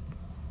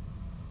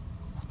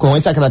 Con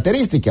esa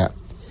característica.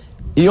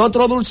 Y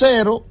otro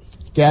dulcero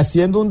que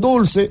haciendo un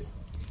dulce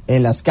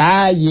en las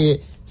calles,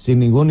 sin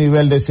ningún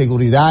nivel de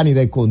seguridad, ni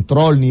de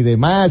control, ni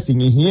demás,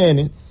 sin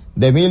higiene,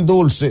 de 1,000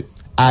 dulces,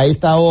 a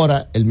esta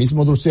hora el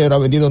mismo dulcero ha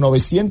vendido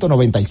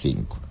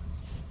 995.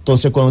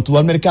 Entonces cuando tú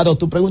vas al mercado,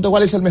 tú preguntas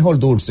cuál es el mejor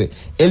dulce.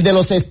 ¿El de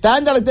los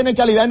estándares tiene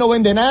calidad y no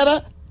vende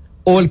nada?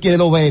 ¿O el que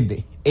lo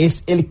vende?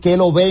 Es el que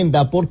lo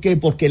venda. ¿Por qué?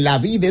 Porque la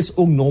vida es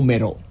un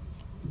número.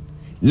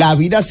 La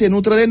vida se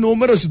nutre de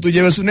números. Si tú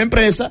llevas una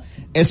empresa,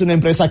 es una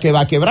empresa que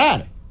va a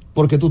quebrar,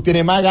 porque tú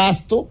tienes más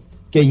gasto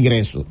que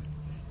ingreso.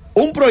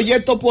 Un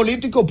proyecto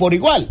político por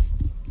igual.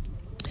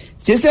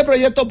 Si ese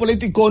proyecto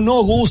político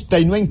no gusta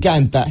y no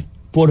encanta,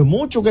 por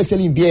mucho que se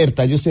le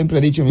invierta, yo siempre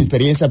he dicho en mi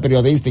experiencia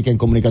periodística en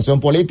comunicación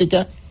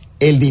política,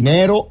 el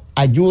dinero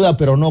ayuda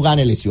pero no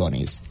gana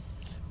elecciones.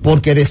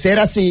 Porque de ser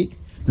así,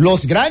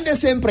 los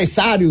grandes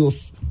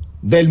empresarios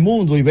del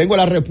mundo y vengo a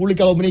la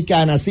República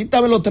Dominicana,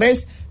 cítame los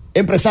 3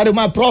 empresarios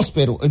más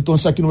prósperos,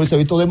 entonces aquí no hubiese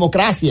visto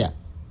democracia.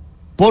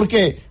 ¿Por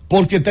qué?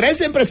 Porque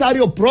 3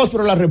 empresarios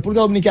prósperos en la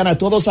República Dominicana,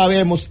 todos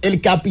sabemos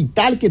el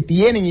capital que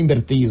tienen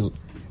invertido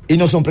y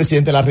no son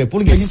presidentes de la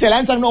República. Y si se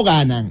lanzan no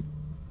ganan.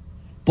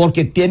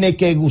 Porque tiene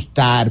que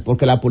gustar,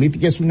 porque la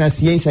política es una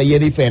ciencia y es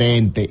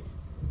diferente.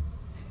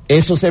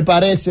 Eso se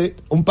parece,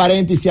 un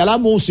paréntesis, a la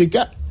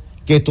música,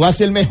 que tú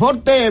haces el mejor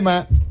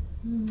tema,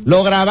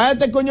 lo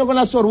grabaste, coño, con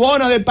la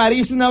Sorbona de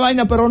París, una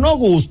vaina, pero no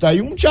gusta.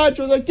 Y un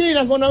muchacho de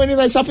esquina con una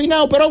avenida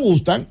desafinado, pero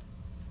gustan.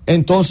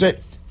 Entonces,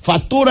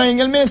 facturan en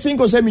el mes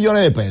 5 o 6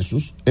 millones de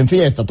pesos en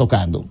fiesta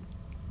tocando.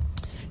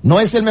 No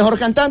es el mejor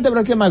cantante,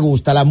 pero el que más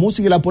gusta. La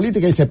música y la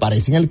política y se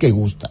parecen, el que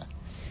gusta.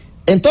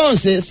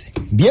 Entonces,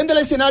 viendo el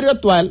escenario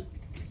actual,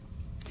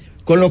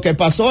 con lo que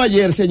pasó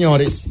ayer,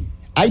 señores,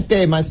 hay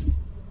temas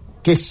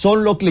que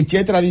son los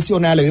clichés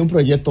tradicionales de un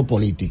proyecto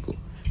político.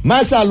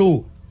 Más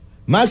salud,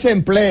 más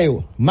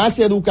empleo, más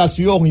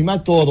educación y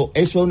más todo,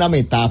 eso es una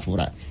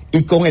metáfora.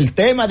 Y con el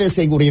tema de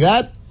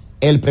seguridad,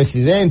 el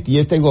presidente y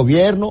este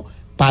gobierno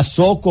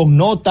pasó con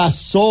nota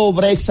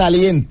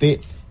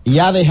sobresaliente y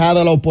ha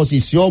dejado a la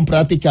oposición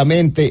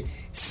prácticamente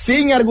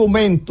sin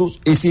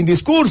argumentos y sin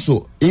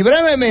discurso. Y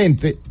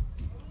brevemente,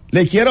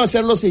 le quiero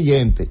hacer lo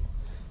siguiente.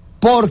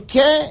 ¿Por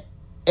qué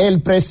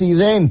el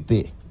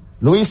presidente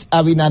Luis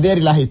Abinader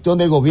y la gestión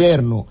de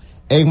gobierno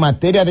en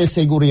materia de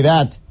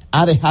seguridad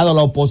ha dejado a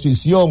la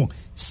oposición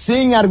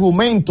sin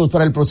argumentos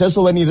para el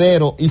proceso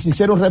venidero y sin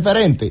ser un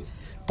referente?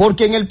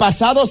 Porque en el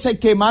pasado se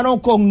quemaron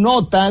con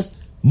notas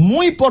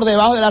muy por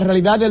debajo de la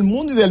realidad del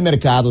mundo y del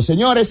mercado.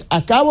 Señores,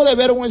 acabo de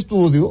ver un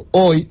estudio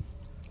hoy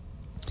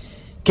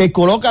que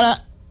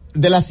coloca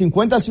de las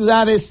 50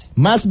 ciudades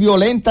más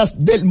violentas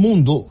del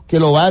mundo, que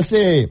lo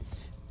hace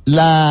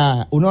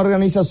una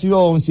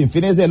organización sin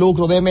fines de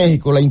lucro de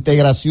México, la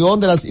integración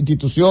de las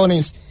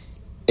instituciones,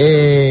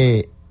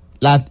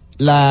 esta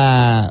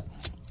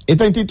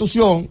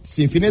institución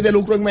sin fines de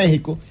lucro en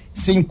México,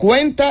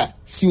 50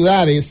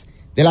 ciudades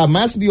de las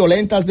más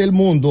violentas del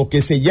mundo,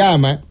 que se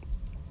llama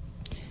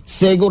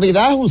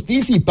Seguridad,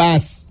 Justicia y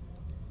Paz,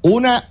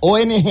 una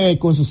ONG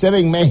con su sede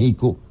en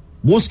México.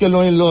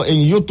 Búsquenlo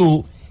en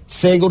YouTube,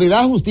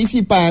 Seguridad, Justicia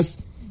y Paz,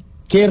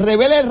 que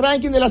revela el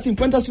ranking de las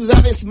 50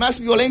 ciudades más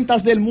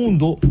violentas del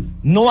mundo.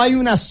 No hay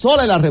una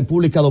sola en la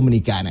República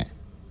Dominicana.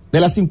 De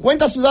las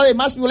 50 ciudades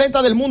más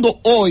violentas del mundo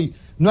hoy,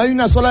 no hay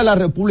una sola en la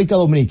República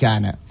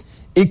Dominicana.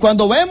 Y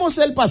cuando vemos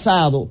el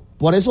pasado,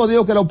 por eso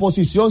digo que la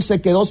oposición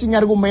se quedó sin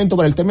argumento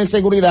para el tema de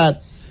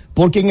seguridad,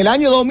 porque en el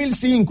año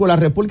 2005 la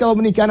República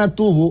Dominicana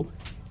tuvo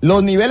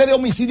los niveles de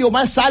homicidio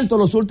más altos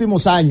en los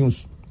últimos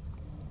años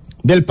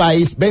del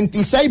país,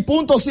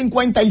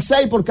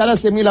 26.56 por cada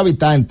 100,000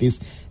 habitantes.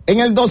 En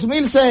el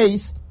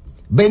 2006,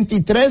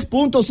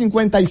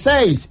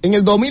 23.56. En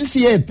el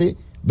 2007,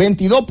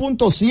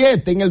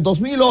 22.7. En el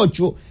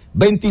 2008,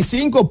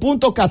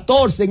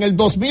 25.14. En el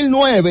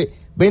 2009,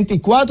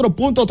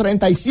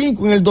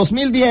 24.35. En el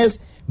 2010,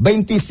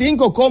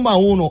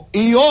 25.1.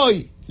 Y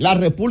hoy, la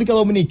República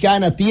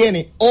Dominicana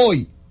tiene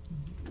hoy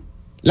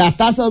la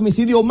tasa de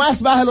homicidio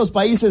más baja de los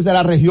países de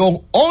la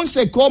región,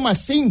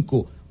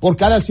 11.5 por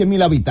cada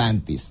 100,000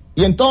 habitantes.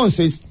 Y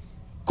entonces,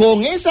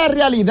 con esa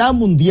realidad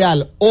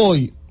mundial,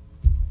 hoy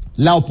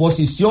la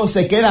oposición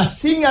se queda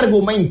sin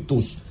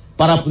argumentos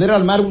para poder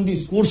armar un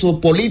discurso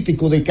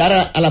político de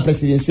cara a la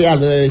presidencial,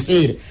 de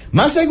decir,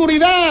 más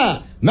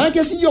seguridad, más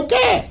que si yo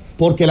qué,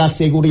 porque la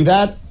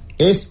seguridad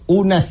es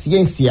una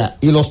ciencia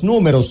y los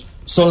números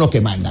son los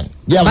que mandan.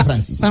 Ya,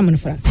 Francis. Vámonos,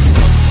 Fran.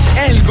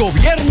 El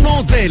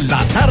gobierno de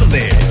la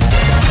tarde.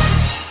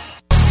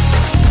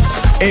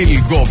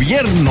 El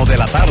gobierno de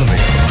la tarde.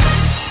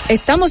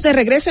 Estamos de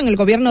regreso en el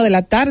gobierno de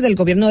la tarde, el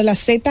gobierno de la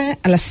Z.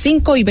 A las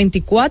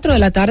 5:24 de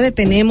la tarde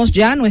tenemos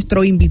ya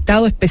nuestro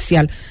invitado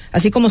especial,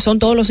 así como son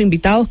todos los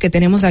invitados que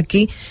tenemos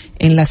aquí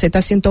en la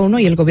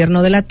Z101 y el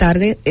gobierno de la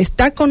tarde.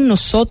 Está con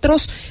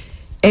nosotros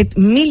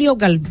Emilio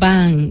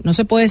Galván, no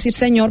se puede decir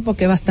señor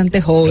porque es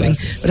bastante joven,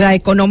 ¿verdad?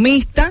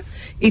 Economista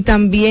y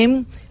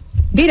también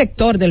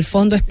director del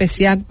Fondo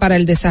Especial para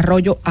el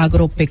Desarrollo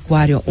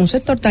Agropecuario, un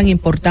sector tan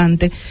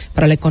importante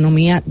para la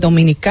economía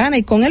dominicana,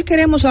 y con él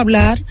queremos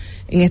hablar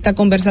en esta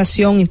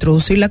conversación,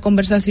 introducir la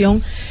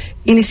conversación,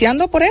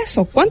 iniciando por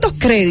eso. ¿Cuántos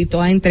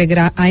créditos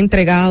ha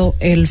entregado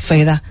el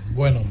FEDA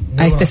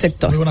a este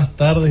sector? Muy buenas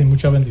tardes y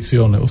muchas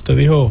bendiciones. Usted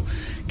dijo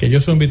que yo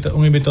soy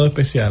un invitado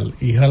especial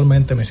y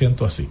realmente me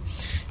siento así.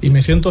 Y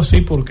me siento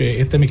así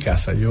porque esta es mi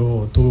casa.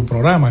 Yo tuve un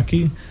programa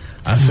aquí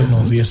hace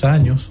unos 10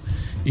 años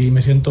y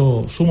me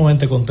siento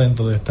sumamente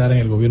contento de estar en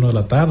el gobierno de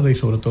la tarde y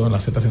sobre todo en la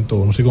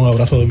Z101. Así que un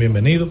abrazo de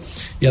bienvenido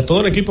y a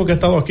todo el equipo que ha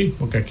estado aquí,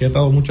 porque aquí ha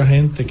estado mucha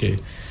gente que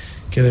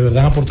de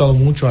verdad ha aportado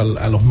mucho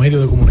a los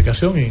medios de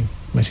comunicación, y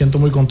me siento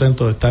muy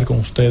contento de estar con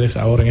ustedes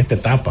ahora en esta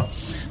etapa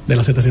de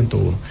la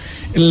Z101.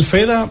 El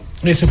FEDA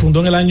se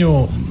fundó en el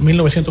año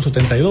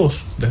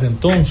 1972. Desde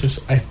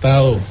entonces ha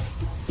estado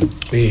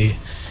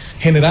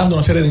generando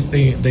una serie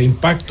de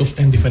impactos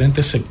en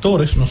diferentes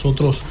sectores.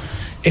 Nosotros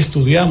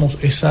estudiamos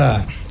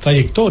esa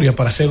trayectoria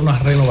para hacer una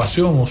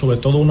renovación o sobre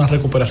todo una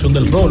recuperación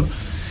del rol.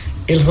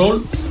 El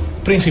rol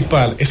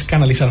principal es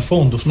canalizar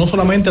fondos, no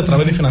solamente a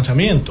través de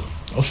financiamiento,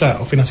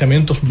 o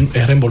financiamientos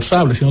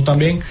reembolsables, sino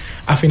también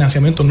a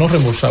financiamientos no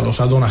reembolsables,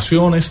 a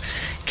donaciones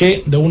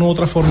que de una u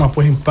otra forma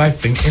pues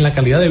impacten en la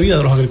calidad de vida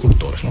de los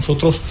agricultores.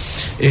 Nosotros,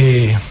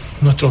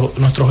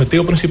 nuestro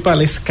objetivo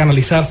principal es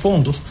canalizar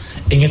fondos,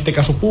 en este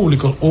caso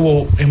públicos.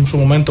 Hubo en su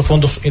momento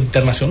fondos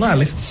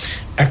internacionales.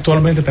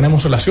 Actualmente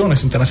tenemos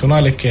relaciones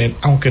internacionales que,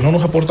 aunque no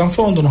nos aportan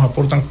fondos, nos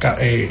aportan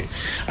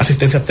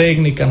asistencia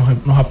técnica,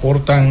 nos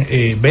aportan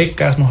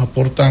becas, nos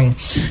aportan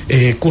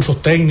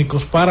cursos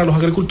técnicos para los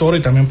agricultores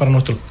y también para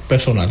nuestro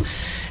personal.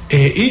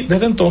 Y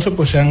desde entonces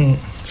pues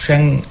se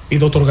han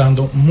ido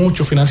otorgando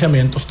muchos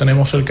financiamientos.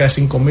 Tenemos cerca de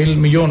 5.000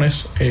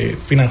 millones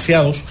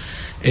financiados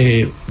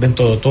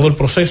dentro de todo el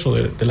proceso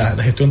de la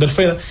gestión del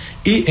FEDA,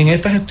 y en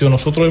esta gestión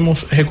nosotros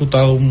hemos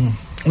ejecutado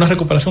una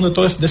recuperación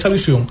de esa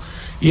visión,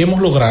 y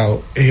hemos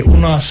logrado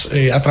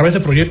a través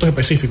de proyectos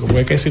específicos, porque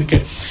hay que decir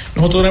que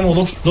nosotros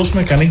tenemos dos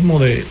mecanismos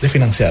de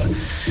financiar: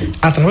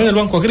 a través del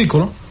Banco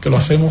Agrícola, que lo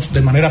hacemos de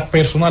manera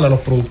personal a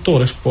los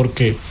productores,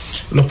 porque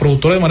los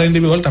productores de manera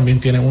individual también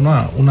tienen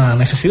una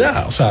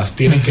necesidad,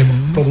 tienen que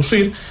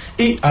producir,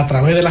 y a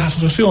través de las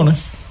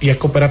asociaciones y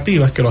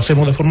cooperativas, que lo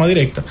hacemos de forma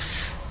directa,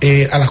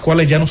 a las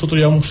cuales ya nosotros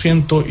llevamos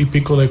 100 y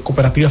pico de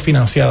cooperativas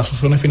financiadas,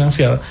 asociaciones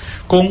financiadas,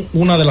 con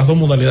una de las dos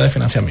modalidades de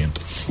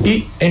financiamiento.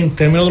 Y en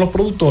términos de los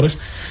productores,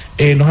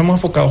 nos hemos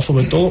enfocado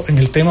sobre todo en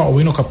el tema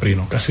ovino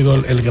caprino, que ha sido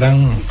el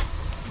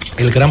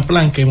gran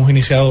plan que hemos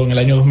iniciado en el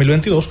año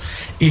 2022,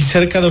 y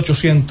cerca de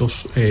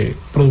 800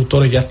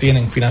 productores ya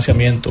tienen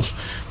financiamientos,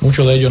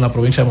 muchos de ellos en la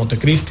provincia de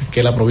Montecristi,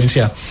 que es la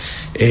provincia,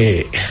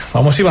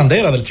 vamos a decir,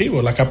 bandera del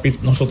chivo.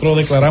 Nosotros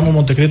declaramos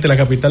Montecristi la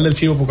capital del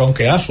chivo, porque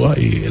aunque Asua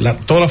y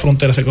toda la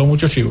frontera se quedó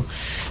mucho chivo,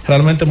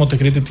 realmente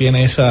Montecristi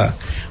tiene esa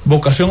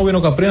vocación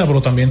ovino caprina,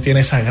 pero también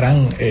tiene esa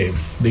gran,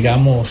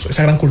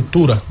 esa gran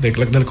cultura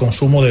del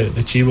consumo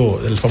de chivo,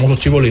 del famoso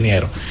chivo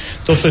liniero.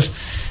 Entonces,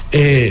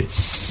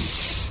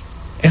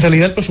 en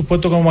realidad el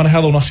presupuesto que hemos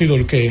manejado no ha sido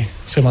el que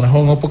se manejó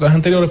en épocas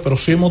anteriores, pero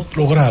sí hemos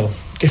logrado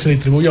que se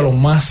distribuya lo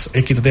más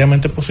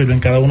equitativamente posible en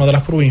cada una de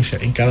las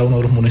provincias, en cada uno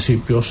de los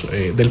municipios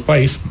del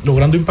país,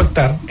 logrando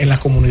impactar en las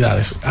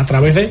comunidades a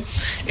través de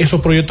esos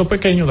proyectos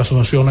pequeños de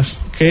asociaciones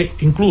que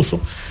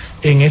incluso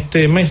en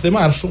este mes de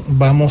marzo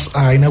vamos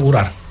a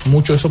inaugurar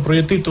muchos de esos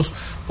proyectitos.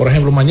 Por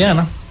ejemplo,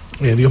 mañana,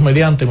 Dios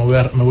mediante, me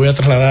voy a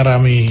trasladar a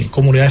mi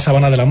comunidad de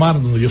Sabana de la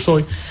Mar, donde yo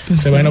soy.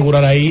 Se va a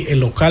inaugurar ahí el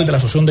local de la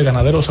Asociación de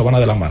Ganaderos de Sabana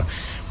de la Mar.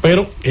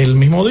 Pero el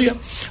mismo día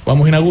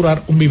vamos a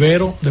inaugurar un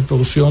vivero de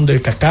producción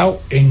de cacao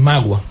en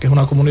Magua, que es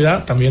una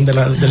comunidad también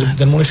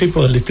del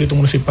municipio, del distrito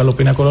municipal Los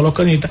Pináculos de Los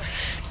Cañitas.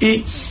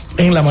 Y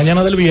en la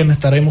mañana del viernes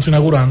estaremos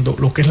inaugurando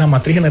lo que es la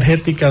matriz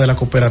energética de la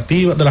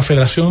cooperativa, de la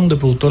Federación de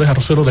Productores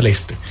Arroceros del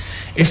Este.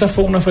 Esa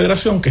fue una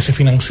federación que se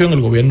financió en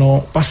el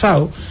gobierno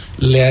pasado,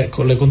 le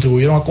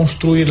contribuyeron a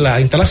construir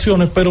las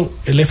instalaciones, pero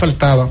le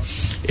faltaba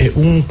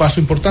un paso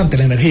importante,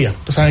 la energía.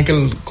 Ustedes saben que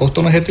el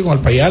costo energético en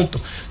el país es alto.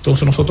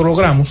 Entonces nosotros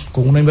logramos,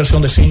 con una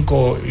inversión de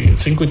 5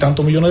 y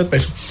tantos millones de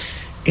pesos,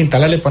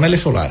 instalarle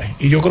paneles solares.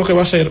 Y yo creo que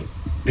va a ser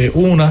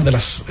una de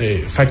las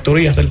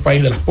factorías del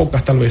país, de las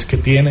pocas tal vez, que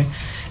tiene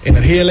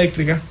energía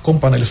eléctrica con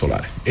paneles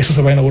solares. Eso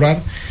se va a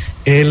inaugurar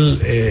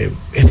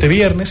este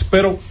viernes,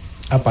 pero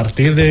a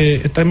partir de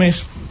este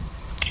mes,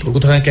 porque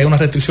ustedes saben que hay una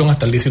restricción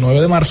hasta el 19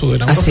 de marzo de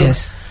inauguración.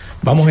 Así es.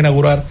 Vamos a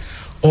inaugurar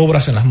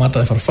obras en las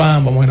matas de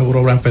Farfán, vamos a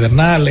inaugurar obras en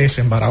Pedernales,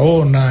 en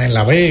Barahona, en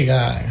La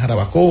Vega, en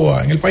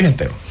Jarabacoa, en el país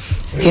entero.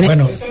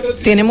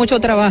 Tiene mucho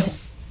trabajo.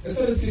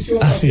 Esa restricción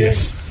así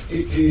es.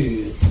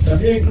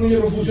 También incluye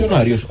los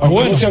funcionarios,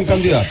 aunque no sean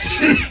candidatos.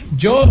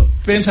 Yo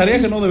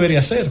pensaría que no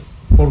debería ser,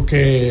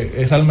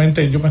 porque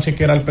realmente yo pensé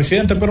que era el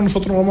presidente, pero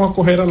nosotros vamos a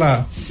acoger a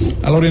la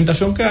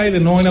orientación que hay de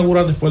no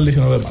inaugurar después del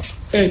 19 de marzo.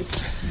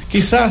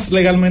 Quizás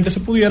legalmente se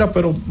pudiera,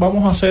 pero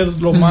vamos a hacer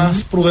lo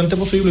más prudente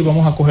posible y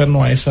vamos a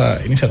acogernos a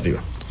esa iniciativa.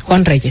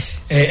 Juan Reyes.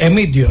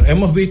 Emidio,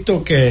 hemos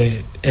visto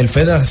que el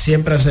FEDA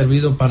siempre ha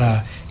servido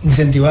para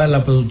incentivar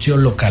la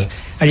producción local.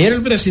 Ayer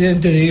el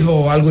presidente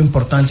dijo algo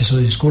importante en su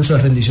discurso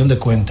de rendición de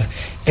cuentas.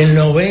 El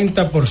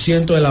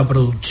 90% de la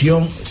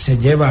producción se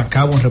lleva a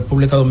cabo en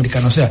República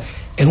Dominicana. O sea,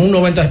 en un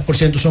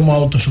 90% somos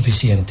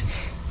autosuficientes.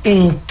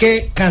 ¿En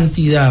qué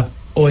cantidad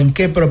o en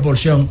qué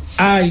proporción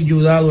ha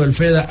ayudado el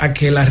FEDA a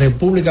que la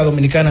República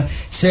Dominicana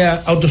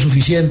sea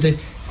autosuficiente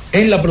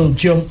en la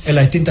producción en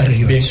las distintas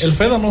regiones? Bien, el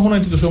FEDA no es una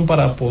institución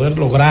para poder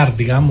lograr,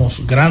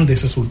 digamos,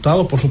 grandes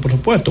resultados por su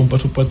presupuesto, un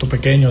presupuesto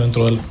pequeño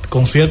dentro del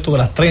concierto de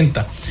las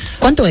 30.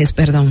 ¿Cuánto es,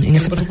 perdón?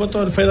 El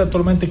presupuesto del FEDA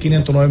actualmente es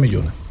 509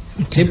 millones.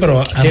 Sí,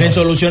 pero tienen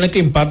soluciones que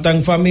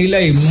impactan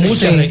familias y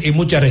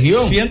muchas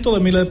regiones. Cientos de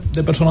miles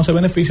de personas se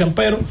benefician,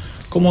 pero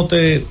como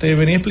te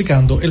venía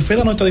explicando, el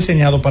FEDA no está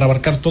diseñado para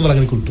abarcar toda la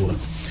agricultura,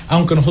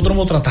 aunque nosotros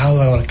hemos tratado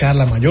de abarcar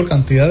la mayor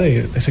cantidad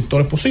de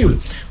sectores posible.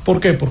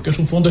 ¿Por qué? Porque es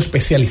un fondo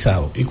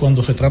especializado, y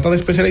cuando se trata de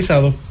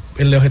especializado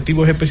el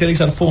objetivo es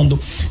especializar fondos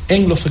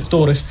en los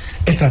sectores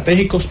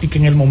estratégicos y que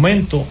en el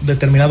momento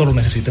determinado lo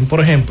necesiten.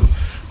 Por ejemplo,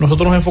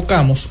 nosotros nos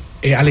enfocamos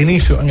al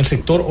inicio en el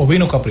sector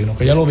ovino caprino,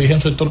 que ya lo dije,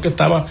 un sector que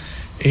estaba,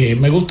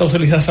 me gusta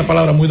utilizar esa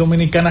palabra muy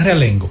dominicana,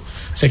 realengo.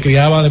 Se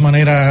criaba de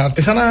manera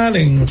artesanal,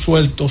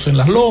 sueltos en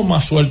las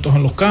lomas, sueltos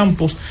en los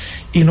campos,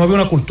 y no había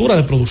una cultura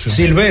de producción.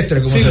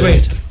 Silvestre, como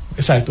Silvestre,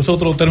 exacto, es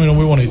otro término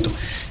muy bonito.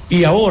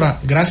 Y ahora,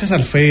 gracias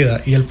al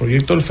FEDA y al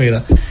proyecto del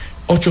FEDA,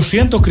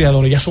 800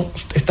 criadores ya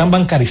están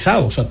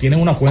bancarizados, o sea, tienen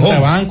una cuenta de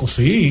banco,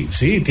 sí,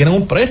 tienen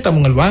un préstamo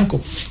en el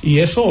banco, y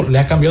eso le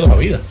ha cambiado la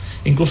vida.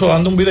 Incluso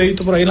dando un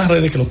videito por ahí en las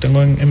redes, que lo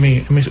tengo en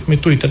mi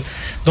Twitter,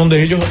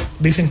 donde ellos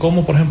dicen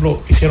cómo, por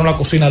ejemplo, hicieron la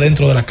cocina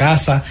dentro de la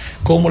casa,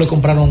 cómo le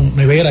compraron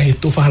neveras y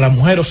estufas a la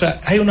mujer. O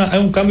sea, hay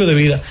un cambio de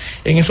vida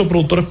en esos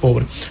productores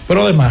pobres.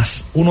 Pero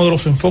además, uno de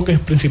los enfoques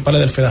principales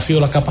del FEDA ha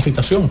sido la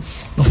capacitación.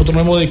 Nosotros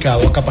nos hemos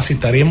dedicado a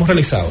capacitar y hemos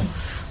realizado,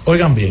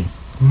 oigan bien,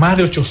 más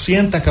de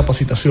 800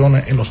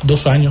 capacitaciones en los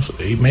 2 años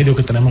y medio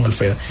que tenemos en el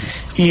FEDA.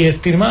 Y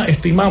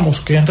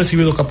estimamos que han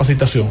recibido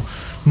capacitación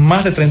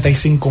más de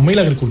 35,000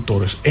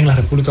 agricultores en la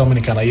República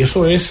Dominicana. Y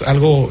eso es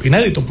algo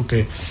inédito,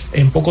 porque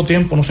en poco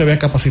tiempo no se había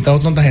capacitado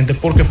tanta gente,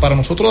 porque para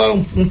nosotros dar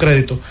un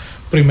crédito,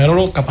 primero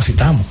lo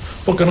capacitamos,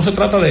 porque no se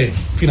trata de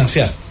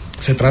financiar,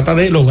 se trata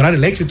de lograr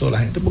el éxito de la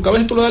gente, porque a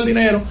veces tú le das el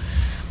dinero,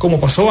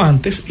 como pasó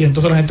antes, y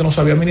entonces la gente no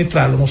sabía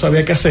administrarlo, no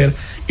sabía qué hacer,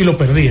 y lo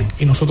perdían.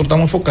 Y nosotros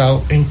estamos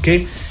enfocados en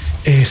que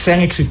sean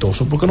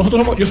exitosos, porque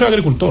yo soy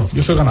agricultor,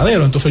 yo soy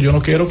ganadero, entonces yo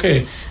no quiero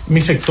que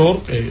mi sector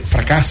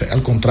fracase,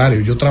 al contrario,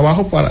 yo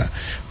trabajo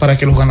para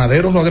que los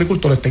ganaderos, los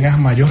agricultores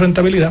tengan mayor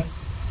rentabilidad,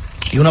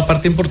 y una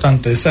parte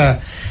importante de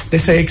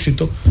ese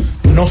éxito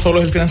no solo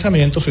es el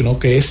financiamiento, sino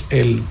que es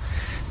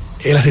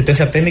la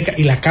asistencia técnica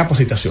y la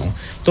capacitación.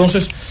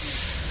 Entonces,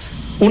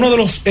 uno de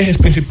los ejes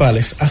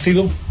principales ha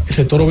sido el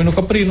sector ovino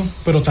caprino,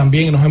 pero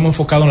también nos hemos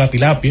enfocado en la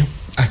tilapia.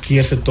 Aquí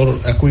el sector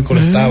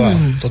acuícola estaba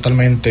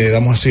totalmente,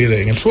 vamos a decir,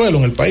 en el suelo,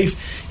 en el país,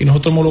 y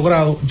nosotros hemos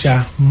logrado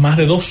ya más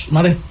de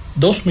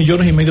 2,5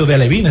 millones de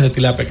alevines de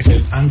tilapia que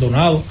se han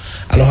donado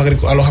a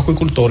los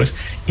acuicultores,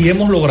 y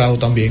hemos logrado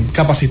también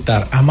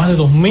capacitar a más de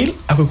 2,000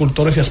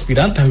 acuicultores y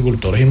aspirantes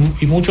agricultores,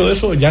 y muchos de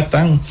esos ya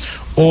están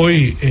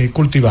hoy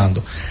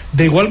cultivando.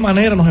 De igual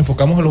manera nos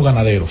enfocamos en los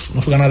ganaderos.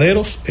 Los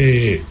ganaderos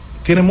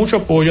tienen mucho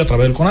apoyo a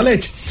través del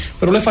Conaleche,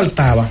 pero le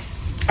faltaba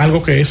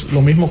algo que es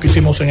lo mismo que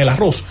hicimos en el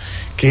arroz,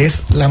 que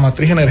es la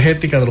matriz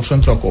energética de los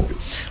centros de acopio.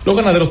 Los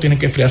ganaderos tienen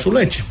que enfriar su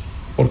leche,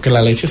 porque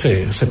la leche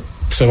se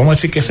vamos a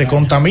decir que se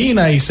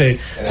contamina y se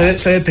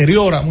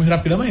deteriora muy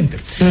rápidamente.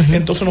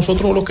 Entonces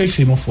nosotros lo que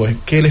hicimos fue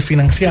que le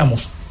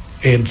financiamos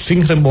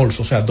sin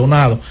reembolso, o sea,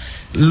 donado,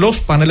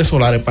 los paneles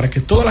solares para que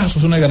todas las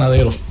asociaciones de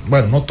ganaderos,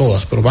 bueno, no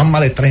todas, pero van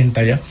más de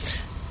 30 ya,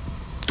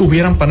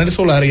 tuvieran paneles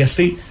solares, y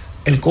así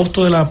el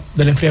costo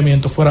del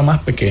enfriamiento fuera más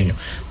pequeño.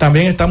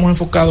 También estamos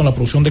enfocados en la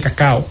producción de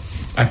cacao.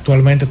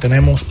 Actualmente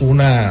tenemos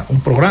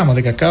un programa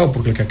de cacao,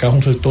 porque el cacao es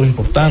un sector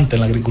importante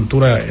en la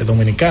agricultura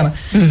dominicana,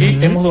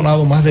 y hemos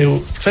donado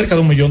cerca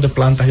de 1 millón de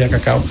plantas ya de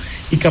cacao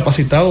y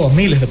capacitado a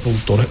miles de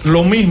productores.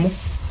 Lo mismo,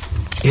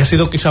 y ha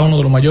sido quizá uno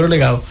de los mayores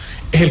legados,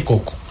 es el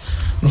coco.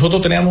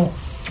 Nosotros teníamos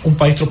un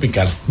país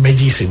tropical,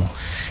 bellísimo.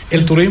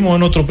 El turismo es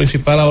nuestro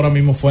principal ahora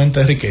mismo fuente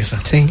de riqueza.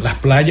 Sí. Las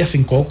playas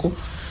sin coco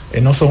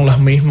no son las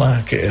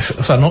mismas,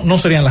 no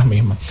serían las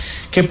mismas.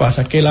 ¿Qué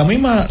pasa? Que la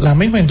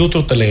misma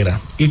industria hotelera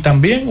y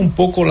también un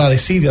poco la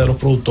desidia de los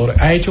productores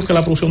ha hecho que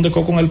la producción de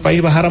coco en el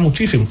país bajara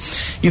muchísimo.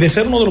 Y de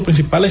ser uno de los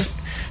principales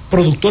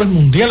productores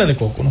mundiales de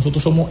coco,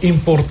 nosotros somos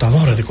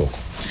importadores de coco.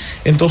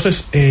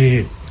 Entonces,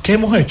 ¿qué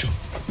hemos hecho?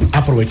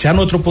 Aprovechar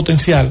nuestro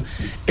potencial.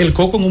 El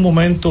coco en un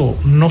momento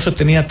no se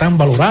tenía tan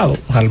valorado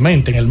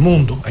realmente en el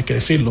mundo, hay que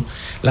decirlo.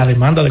 La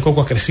demanda de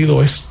coco ha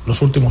crecido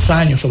los últimos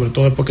años, sobre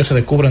todo después que se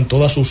descubren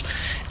todos sus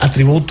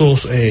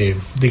atributos,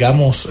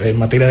 digamos, en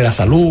materia de la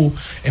salud,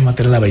 en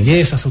materia de la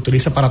belleza, se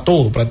utiliza para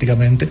todo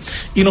prácticamente.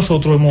 Y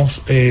nosotros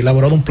hemos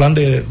elaborado un plan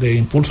de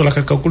impulso a la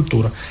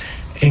cacaocultura,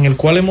 en el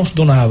cual hemos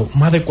donado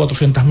más de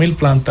 400,000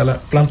 plantas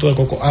de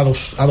coco a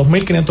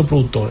 2.500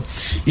 productores,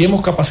 y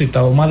hemos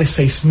capacitado más de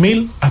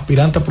 6.000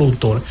 aspirantes a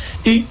productores,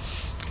 y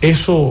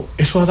eso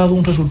ha dado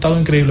un resultado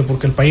increíble,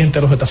 porque el país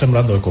entero se está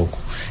sembrando de coco.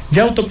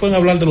 Ya ustedes pueden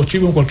hablar de los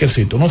chivos en cualquier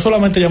sitio, no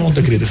solamente ya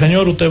Montecristi.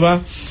 Señor, usted va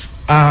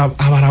a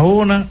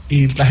Barahona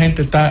y la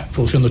gente está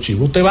produciendo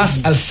chivo. Usted va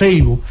al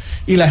Ceibo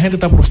y la gente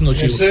está produciendo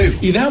chivo.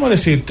 Y déjame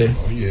decirte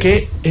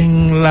que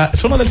en la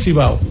zona del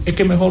Cibao es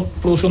que mejor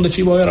producción de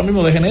chivo hay ahora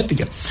mismo de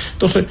genética.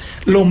 Entonces,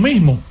 lo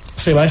mismo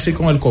se va a decir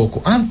con el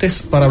coco.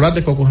 Antes, para hablar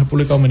de coco en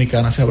República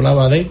Dominicana, se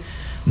hablaba de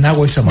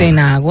Nagua y Samaná. De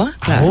Nagua,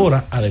 claro.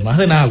 Ahora, además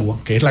de Nagua,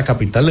 que es la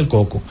capital del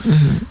coco,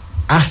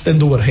 hasta en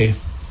Duvergé,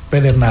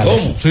 Pedernales.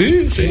 ¿Cómo?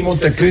 Sí. En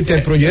Montecristi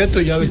hay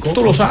proyectos ya de coco.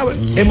 Tú lo sabes.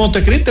 En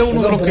Montecristi es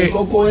uno de los que... El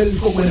coco es el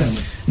coco enano.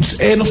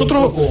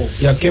 Nosotros...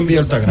 ¿Y aquí en Villa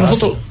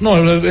Altagracia?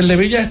 El de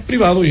Villa es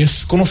privado y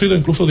es conocido,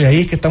 incluso de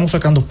ahí que estamos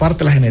sacando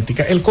parte de la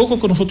genética. El coco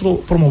que nosotros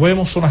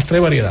promovemos son las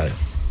 3 variedades.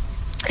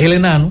 El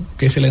enano,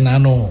 que es el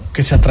enano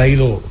que se ha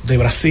traído de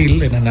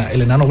Brasil,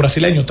 el enano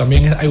brasileño.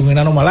 También hay un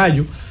enano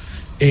malayo,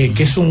 que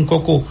es un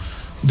coco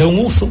de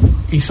un uso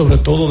y sobre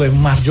todo de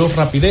mayor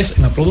rapidez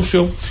en la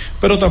producción,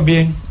 pero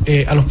también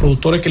a los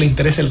productores que les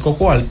interesa el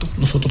coco alto,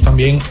 nosotros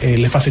también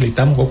les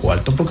facilitamos coco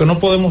alto, porque no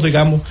podemos,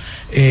 digamos,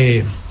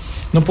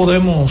 no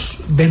podemos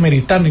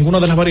desmeritar ninguna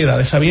de las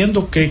variedades,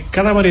 sabiendo que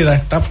cada variedad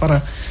está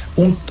para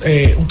un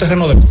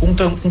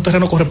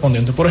terreno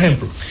correspondiente. Por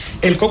ejemplo,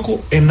 el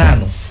coco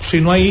enano,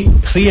 si no hay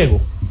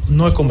riego,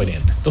 no es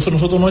conveniente. Entonces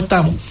nosotros no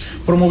estamos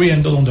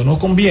promoviendo donde no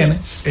conviene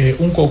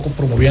un coco,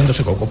 promoviendo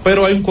ese coco.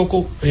 Pero hay un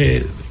coco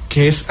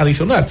que es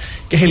adicional,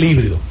 que es el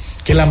híbrido,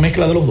 que es la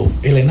mezcla de los dos,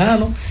 el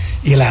enano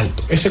y el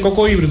alto. Ese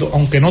coco híbrido,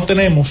 aunque no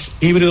tenemos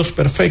híbridos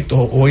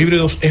perfectos o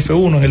híbridos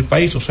F1 en el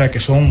país, o sea que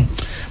son,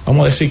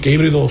 vamos a decir que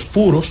híbridos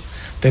puros,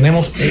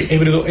 tenemos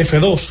híbridos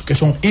F2, que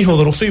son hijos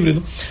de los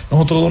híbridos.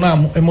 Nosotros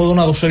hemos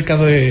donado cerca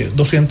de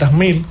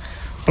 200,000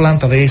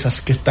 plantas de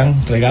esas que están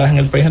regadas en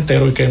el país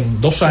entero y que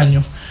en 2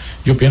 años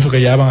yo pienso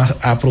que ya van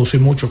a producir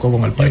mucho coco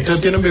en el país.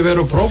 ¿Ustedes tienen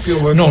vivero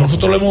propio? No,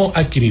 nosotros lo hemos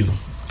adquirido.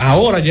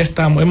 Ahora ya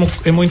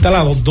hemos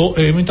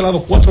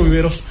instalado 4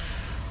 viveros,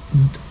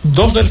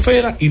 2 del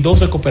FEDA y 2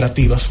 de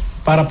cooperativas,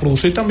 para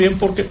producir también,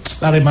 porque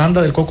la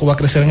demanda del coco va a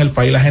crecer en el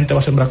país, la gente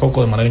va a sembrar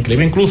coco de manera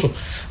increíble. Incluso,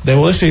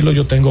 debo decirlo,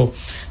 yo tengo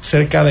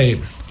cerca de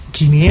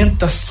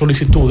 500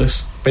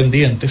 solicitudes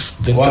pendientes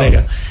de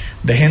entrega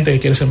de gente que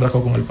quiere sembrar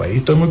coco en el país.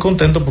 Estoy muy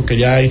contento porque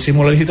ya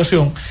hicimos la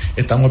licitación,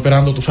 estamos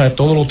esperando, tú sabes,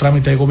 todos los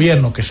trámites de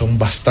gobierno, que son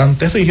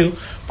bastante rígidos,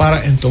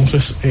 para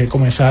entonces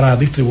comenzar a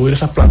distribuir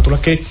esas plántulas,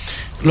 que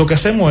lo que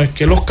hacemos es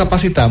que los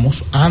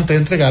capacitamos antes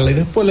de entregarla y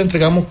después le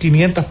entregamos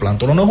 500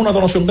 plántulas. No es una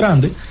donación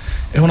grande,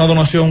 es una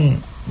donación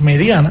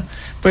mediana,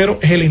 pero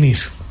es el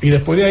inicio. Y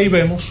después de ahí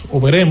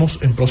veremos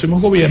en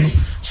próximos gobiernos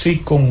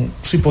si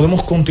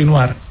podemos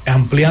continuar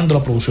ampliando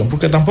la producción,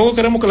 porque tampoco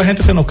queremos que la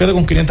gente se nos quede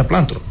con 500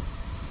 plántulas.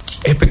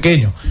 Es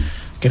pequeño,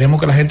 queremos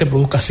que la gente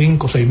produzca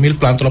 5 o 6 mil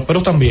plántulas,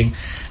 pero también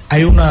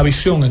hay una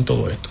visión en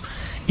todo esto,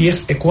 y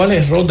es cuál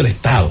es el rol del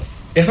Estado.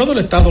 El rol del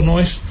Estado no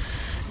es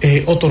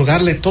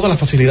otorgarle toda la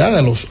facilidad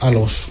a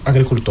los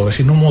agricultores,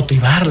 sino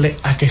motivarle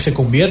a que se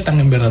conviertan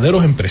en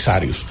verdaderos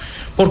empresarios.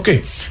 ¿Por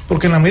qué?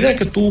 Porque en la medida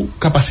que tú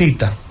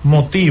capacitas,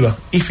 motivas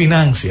y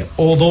financias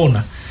o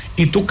donas,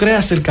 y tú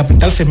creas el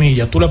capital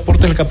semilla, tú le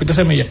aportas el capital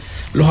semilla,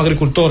 los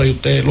agricultores, y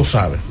ustedes lo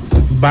saben,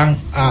 van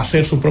a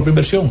hacer su propia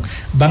inversión,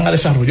 van a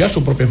desarrollar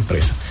su propia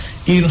empresa.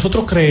 Y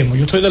nosotros creemos,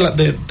 yo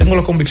tengo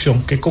la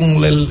convicción que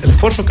con el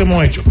esfuerzo que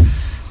hemos hecho,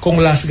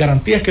 con las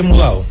garantías que hemos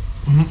dado,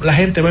 la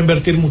gente va a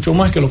invertir mucho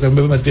más que lo que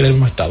va a invertir el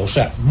mismo Estado. O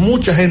sea,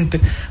 mucha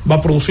gente va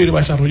a producir y va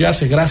a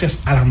desarrollarse gracias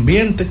al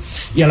ambiente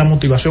y a la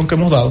motivación que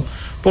hemos dado,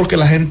 porque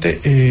la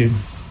gente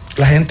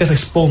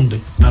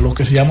responde a lo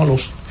que se llama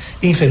los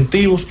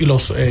incentivos y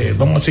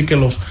vamos a decir que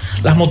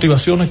las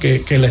motivaciones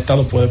que el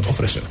Estado puede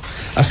ofrecer.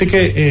 Así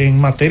que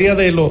en materia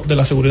de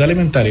la seguridad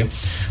alimentaria,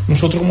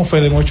 nosotros como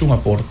FEDE hemos hecho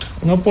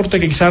un aporte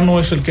que quizás no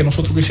es el que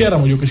nosotros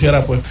quisiéramos. Yo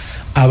quisiera pues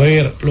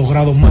haber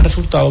logrado más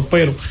resultados,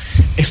 pero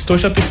estoy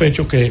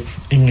satisfecho que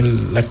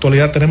en la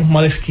actualidad tenemos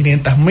más de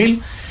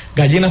 500,000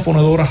 gallinas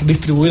ponedoras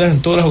distribuidas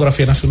en toda la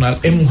geografía nacional,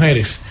 en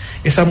mujeres.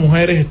 Esas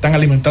mujeres están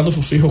alimentando a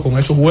sus hijos con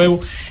esos huevos,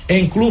 e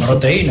incluso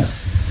proteína.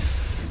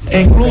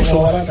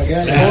 Incluso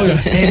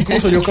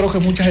yo creo que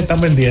muchas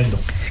están vendiendo.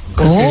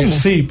 ¿Cómo?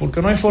 Sí,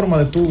 porque no hay forma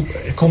de tú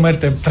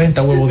comerte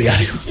 30 huevos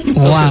diarios. Entonces,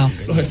 wow.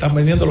 Los están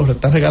vendiendo, los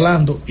están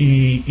regalando,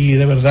 y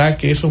de verdad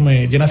que eso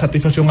me llena de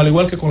satisfacción, al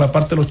igual que con la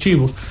parte de los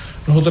chivos.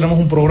 Nosotros tenemos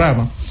un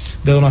programa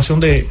de donación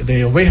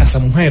de ovejas a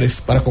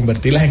mujeres para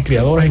convertirlas en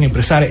criadoras, en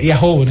empresarias, y a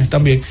jóvenes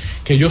también,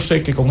 que yo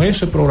sé que con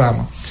ese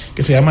programa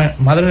que se llama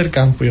Madres del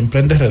Campo y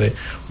Emprende RD,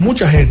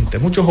 mucha gente,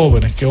 muchos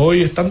jóvenes que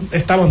hoy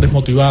estaban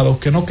desmotivados,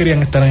 que no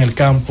querían estar en el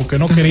campo, que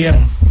no querían,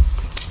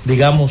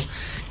 digamos,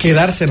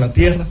 quedarse en la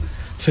tierra,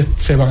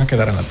 se van a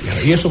quedar en la tierra,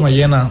 y eso me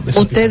llena de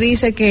satisfacción. Usted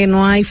dice que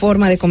no hay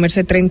forma de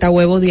comerse 30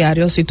 huevos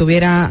diarios. Si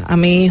tuviera a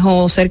mi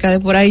hijo cerca de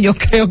por ahí, yo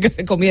creo que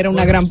se comiera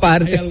una gran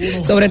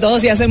parte, sobre todo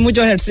si hacen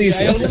mucho ejercicio.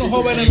 Hay algunos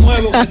jóvenes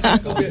nuevos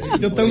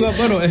yo tengo,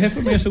 el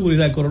jefe mío de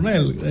seguridad, el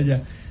coronel,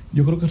 ella,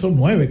 yo creo que son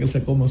 9 que él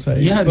se come, o sea,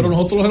 pero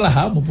nosotros lo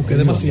relajamos porque es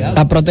demasiado.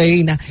 La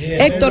proteína.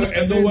 Héctor,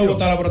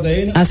 está la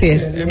proteína. Así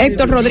es.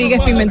 Héctor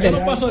Rodríguez Pimentel.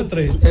 No paso de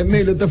 3.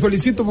 Emilio, te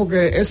felicito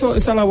porque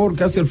esa labor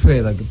que hace el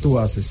FEDA, que tú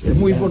haces, es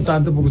muy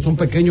importante porque son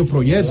pequeños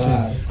proyectos.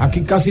 Claro.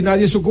 Aquí casi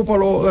nadie se ocupa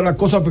de las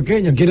cosas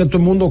pequeñas, quiere todo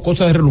el mundo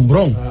cosas de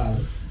relumbrón. Claro.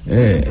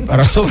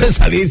 Para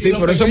sobresalir, sí,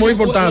 pero eso es muy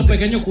importante. Los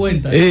pequeños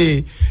cuentan.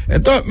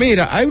 Entonces,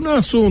 mira, hay un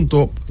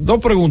asunto,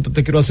 2 preguntas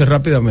te quiero hacer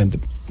rápidamente.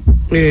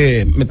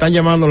 Me están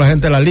llamando la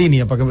gente de la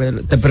línea para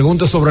que te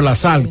pregunte sobre la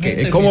sal,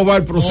 cómo va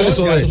el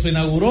proceso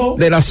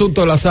del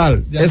asunto de la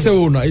sal. Esa es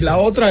una. Y la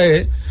otra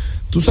es,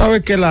 tú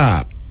sabes que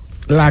la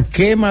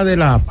quema de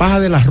la paja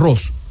del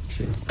arroz,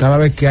 sí, cada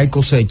vez que hay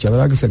cosecha,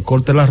 ¿verdad? Que se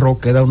corta el arroz,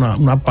 queda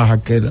una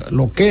paja que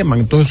lo queman.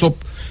 Entonces eso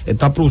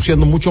está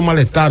produciendo mucho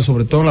malestar,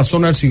 sobre todo en la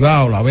zona del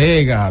Cibao, La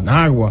Vega,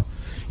 Nagua,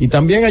 y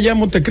también allá en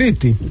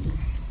Montecristi.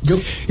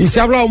 Y se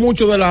ha hablado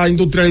mucho de la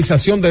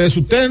industrialización de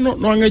eso. ¿Ustedes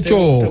no han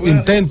hecho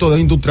intentos de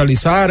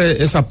industrializar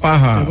esa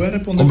paja,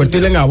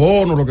 convertirla en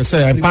abono, lo que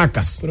sea, en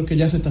pacas? Pero que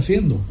ya se está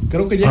haciendo.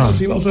 Creo que ya en el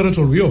Cibao se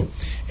resolvió.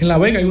 En La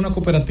Vega hay una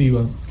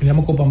cooperativa que se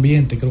llama Copa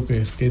Ambiente, creo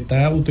que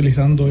está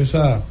utilizando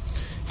esa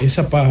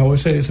paja o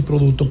ese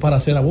producto para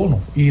hacer abono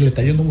y le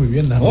está yendo muy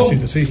bien.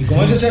 Sí. ¿Y con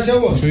eso se hace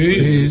abono?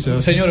 Sí.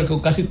 Señores,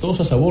 con casi todo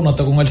se hace abono,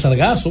 hasta con el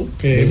sargazo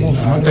que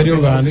hemos materia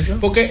orgánica,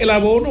 porque el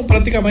abono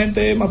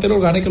prácticamente es materia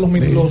orgánica,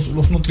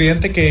 los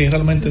nutrientes que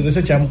realmente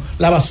desechamos.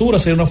 La basura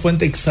sería una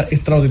fuente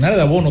extraordinaria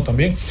de abono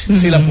también,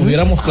 si la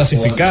pudiéramos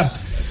clasificar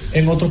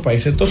en otros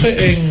países.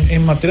 Entonces,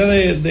 en materia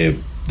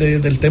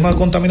del tema de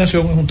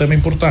contaminación es un tema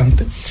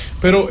importante,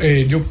 pero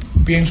yo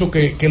pienso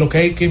que lo que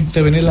hay que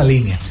intervenir es la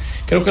línea.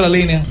 Creo que la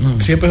línea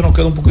siempre nos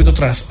queda un poquito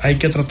atrás. Hay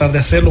que tratar de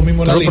hacer lo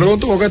mismo en la línea. Pero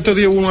pregunto porque este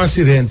día hubo un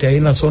accidente ahí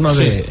en la zona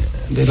de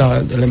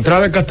la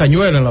entrada de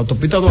Castañuela, en la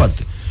autopista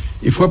Duarte.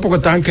 Y fue porque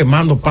estaban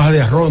quemando paja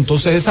de arroz.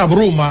 Entonces esa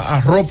bruma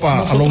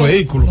arropa a los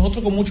vehículos.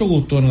 Nosotros con mucho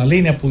gusto en la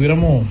línea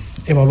pudiéramos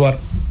evaluar,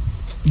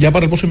 ya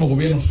para el próximo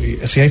gobierno,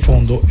 si hay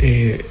fondo,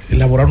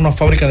 elaborar una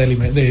fábrica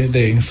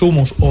de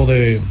insumos o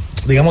de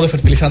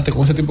fertilizantes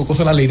con ese tipo de cosas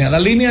en la línea. La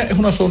línea es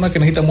una zona que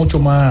necesita mucho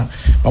más,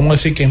 vamos a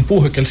decir, que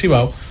empuje que el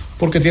Cibao,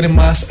 porque tienen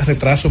más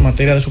retraso en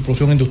materia de su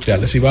producción industrial.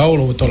 El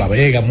Cibao, La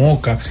Vega,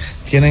 Moca,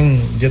 ya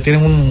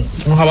tienen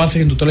unos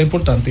avances industriales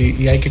importantes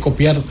y hay que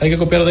copiar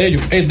de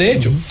ellos. De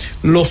hecho,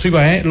 los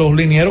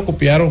linieros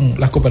copiaron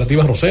las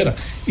cooperativas roceras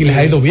y les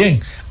ha ido bien.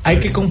 Hay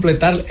que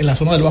completar en la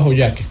zona del Bajo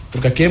Yaque,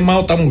 porque aquí en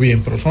Mao estamos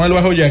bien, pero en la zona del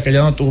Bajo Yaque,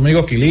 allá donde tu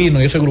amigo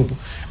Aquilino y ese grupo,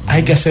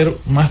 hay que hacer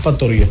más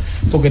factorías,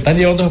 porque están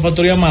llevando esa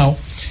factoría a Mao,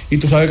 y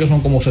tú sabes que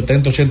son como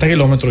 70, 80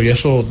 kilómetros, y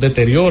eso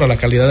deteriora la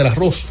calidad del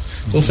arroz.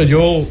 Entonces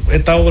yo he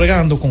estado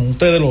bregando con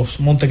ustedes los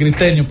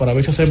montecristeños para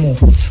ver si hacemos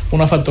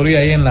una factoría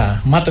ahí en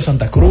la Mate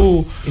Santa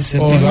Cruz.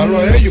 Incentivarlo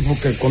a ellos,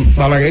 porque con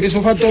Balaguer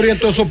hizo factoría en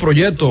todos esos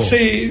proyectos.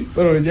 Sí,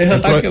 pero ya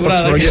está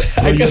quebrada.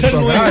 Hay que hacer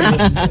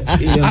nueva.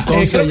 Y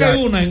entonces creo que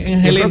hay una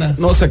en Gelina.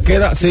 No, se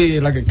queda,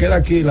 la que queda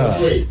aquí.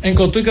 En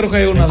Cotuí creo que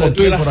hay una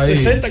de las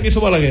 60 que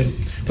hizo Balaguer.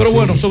 Pero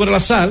bueno, sobre la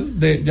sal,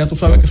 ya tú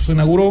sabes que eso se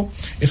inauguró,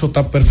 eso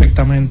está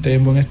perfectamente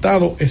en buen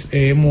estado.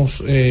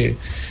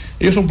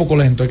 Ellos son un poco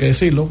lentos, hay que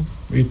decirlo,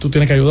 y tú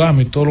tienes que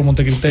ayudarme, y todos los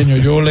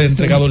montecristeños, yo le he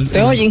entregado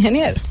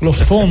ingeniero, los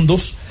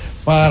fondos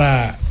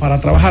para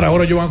trabajar.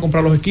 Ahora ellos van a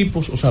comprar los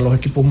equipos, o sea, los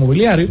equipos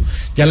mobiliarios,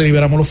 ya le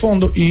liberamos los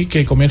fondos y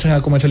que comiencen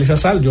a comercializar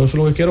sal. Yo eso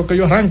es lo que quiero, que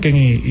ellos arranquen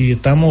y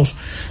estamos,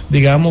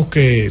 digamos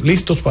que,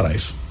 listos para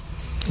eso.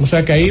 O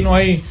sea que ahí no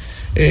hay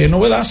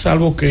novedad,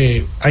 salvo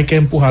que hay que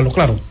empujarlo.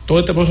 Claro, todo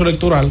este proceso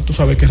electoral, tú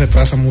sabes que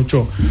retrasa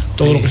mucho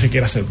todo lo que se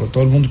quiere hacer, porque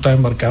todo el mundo está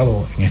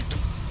embarcado en esto.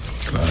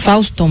 Claro.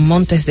 Fausto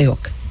Montes de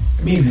Oca.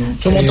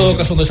 ¿Somos todos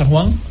que son de San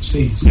Juan?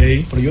 Sí.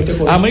 Pero yo te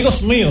conozco,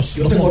 amigos míos.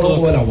 Yo te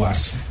conozco de la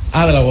UAS.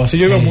 De la UAS. Sí,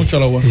 yo iba mucho a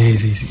la UAS.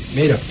 Sí.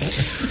 Mira,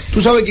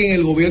 tú sabes que en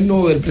el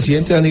gobierno del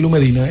presidente Danilo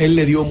Medina, él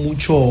le dio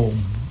mucho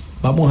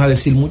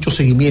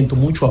seguimiento,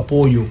 mucho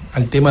apoyo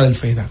al tema del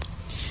FEDA.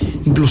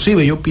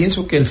 Inclusive yo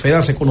pienso que el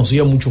FEDA se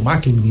conocía mucho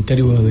más que el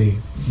Ministerio de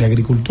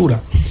Agricultura.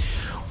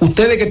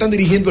 Ustedes que están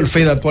dirigiendo el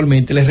FEDA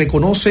actualmente, ¿les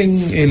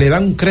reconocen, le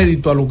dan un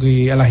crédito a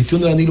la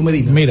gestión de Danilo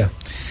Medina? Mira,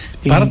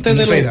 parte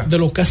de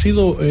lo que ha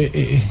sido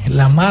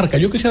la marca,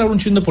 yo quisiera hablar un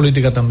chin de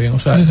política también, o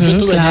sea, yo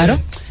estuve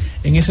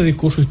en ese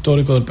discurso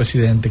histórico del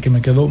presidente que me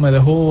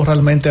dejó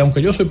realmente,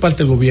 aunque yo soy parte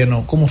del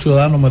gobierno, como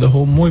ciudadano me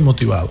dejó muy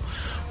motivado,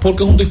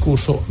 porque es un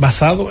discurso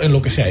basado en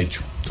lo que se ha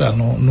hecho. O sea,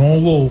 no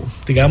hubo,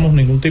 digamos,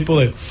 ningún tipo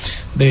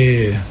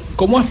de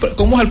 ¿cómo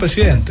es el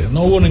presidente?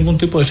 No hubo ningún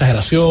tipo de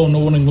exageración, no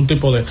hubo ningún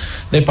tipo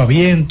de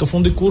paviento. Fue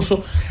un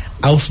discurso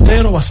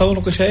austero, basado en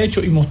lo que se ha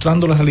hecho y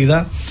mostrando la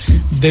realidad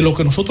de lo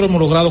que nosotros hemos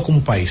logrado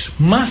como país,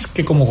 más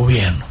que como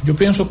gobierno. Yo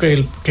pienso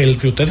que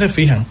que ustedes se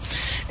fijan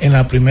en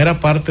la primera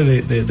parte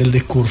del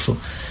discurso,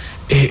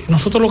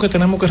 nosotros lo que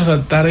tenemos que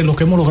resaltar es lo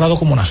que hemos logrado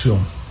como nación.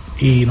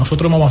 Y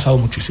nosotros hemos avanzado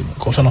muchísimo.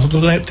 O sea,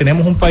 nosotros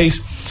tenemos un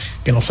país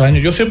que en los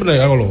años, yo siempre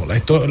le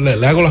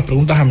hago las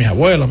preguntas a mis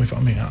abuelos,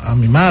 a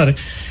mi madre,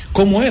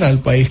 cómo era el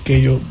país que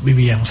ellos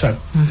vivían, o sea,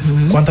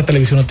 cuántas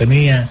televisiones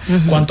tenían,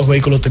 cuántos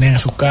vehículos tenían en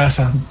sus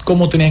casas,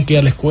 cómo tenían que ir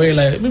a la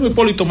escuela. El mismo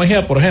Hipólito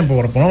Mejía, por ejemplo,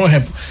 para poner un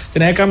ejemplo,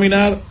 tenía que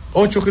caminar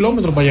 8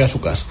 kilómetros para llegar a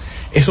su casa.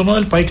 Eso no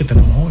es el país que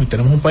tenemos hoy.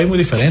 Tenemos un país muy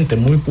diferente,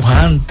 muy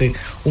pujante,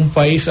 un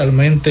país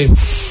realmente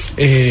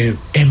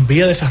en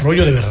vía de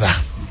desarrollo de verdad.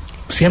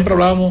 Siempre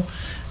hablábamos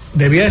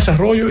de vía de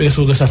desarrollo y de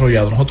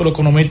subdesarrollado. Nosotros los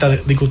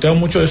economistas discutíamos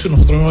mucho de eso y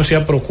nosotros nos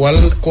decíamos,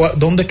 pero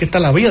 ¿dónde es que está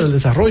la vía del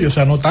desarrollo? O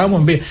sea, no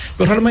estábamos en vía.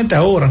 Pero realmente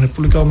ahora en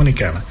República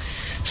Dominicana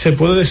se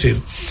puede decir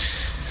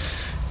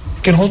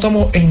que nosotros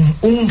estamos en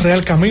un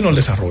real camino al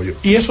desarrollo.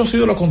 Y eso ha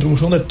sido la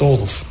contribución de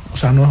todos. O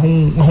sea, no es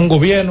un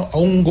gobierno,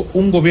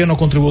 un gobierno ha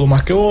contribuido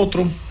más que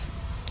otro,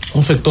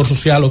 un sector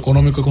social o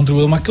económico ha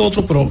contribuido más que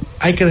otro, pero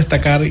hay que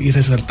destacar y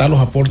resaltar los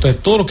aportes de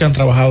todos los que han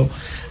trabajado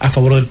a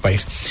favor del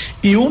país.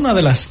 Y una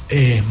de las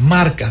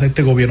marcas de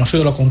este gobierno ha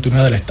sido la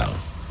continuidad del Estado.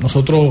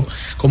 Nosotros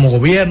como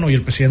gobierno, y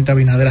el presidente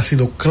Abinader ha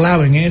sido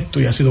clave en esto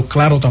y ha sido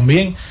claro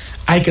también,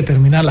 hay que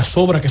terminar las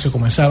obras que se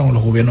comenzaron en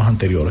los gobiernos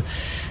anteriores.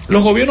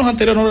 Los gobiernos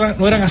anteriores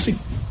no eran así.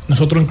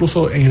 Nosotros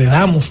incluso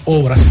heredamos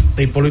obras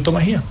de Hipólito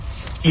Mejía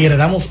y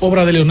heredamos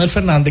obras de Leonel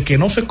Fernández que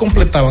no se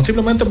completaban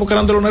simplemente porque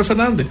eran de Leonel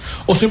Fernández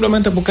o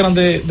simplemente porque eran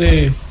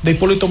de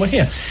Hipólito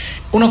Mejía.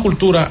 Una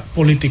cultura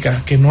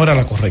política que no era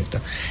la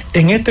correcta.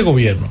 En este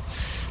gobierno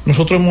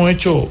nosotros hemos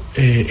hecho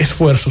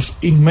esfuerzos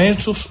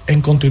inmensos en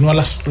continuar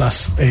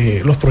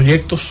los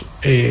proyectos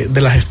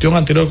de la gestión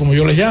anterior, como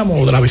yo les llamo,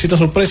 o de la visita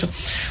sorpresa,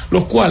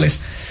 los cuales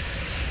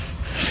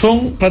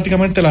son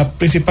prácticamente la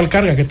principal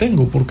carga que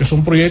tengo, porque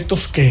son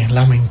proyectos que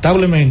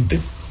lamentablemente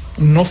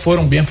no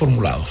fueron bien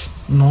formulados,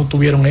 no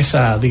tuvieron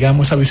esa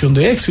visión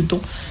de éxito.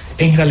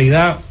 En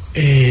realidad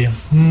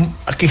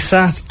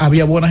quizás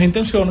había buenas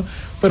intenciones,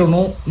 pero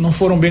no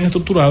fueron bien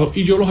estructurados,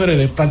 y yo los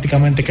heredé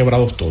prácticamente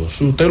quebrados todos.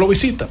 Si usted lo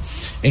visita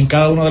en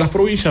cada una de las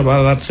provincias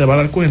se va a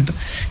dar cuenta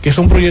que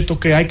son proyectos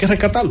que hay que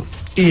rescatarlos,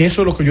 y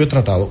eso es lo que yo he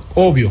tratado.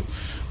 Obvio,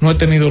 no he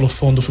tenido los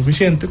fondos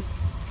suficientes.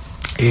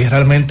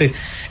 Realmente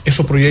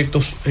esos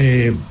proyectos,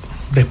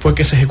 después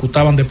que se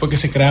ejecutaban, después que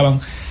se creaban,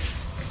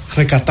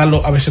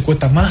 rescatarlo a veces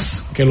cuesta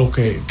más que lo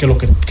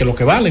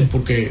que valen,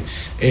 porque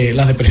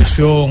la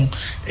depreciación,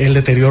 el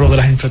deterioro de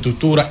las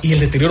infraestructuras y el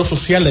deterioro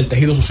social del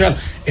tejido social.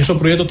 Esos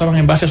proyectos estaban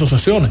en base a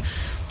asociaciones.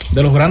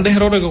 De los grandes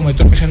errores que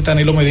cometió el presidente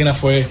Danilo Medina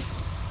fue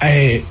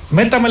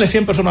métamele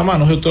 100 personas más.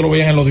 No sé si ustedes lo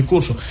veían en los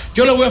discursos.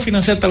 Yo le voy a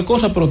financiar tal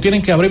cosa, pero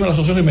tienen que abrirme la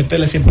asociación y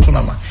meterle 100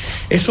 personas más.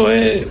 Eso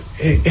es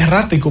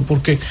errático,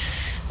 porque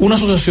una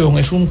asociación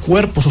es un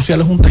cuerpo social,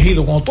 es un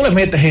tejido. Cuando tú le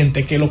metes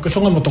gente que lo que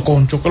son es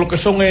motoconcho, que lo que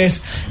son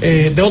es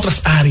de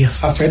otras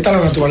áreas, afecta a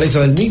la naturaleza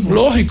del mismo.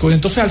 Lógico, y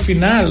entonces al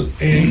final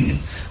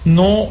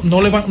no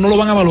lo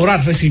van a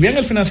valorar. Recibían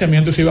el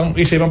financiamiento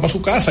y se iban para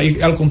su casa,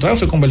 y al contrario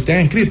se convertían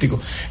en críticos.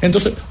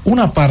 Entonces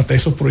una parte de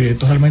esos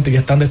proyectos realmente ya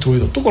están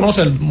destruidos. Tú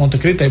conoces el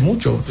Montecristi, hay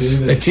muchos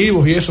de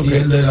chivos y eso, y que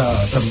el de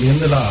también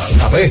de la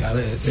abeja,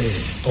 de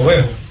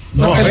ovejo.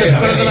 No,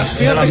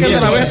 fíjate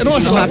que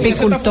los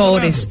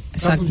apicultores,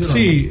 exacto.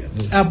 Sí,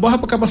 a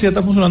baja capacidad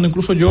está funcionando.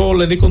 Incluso yo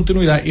le di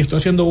continuidad y estoy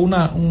haciendo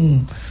una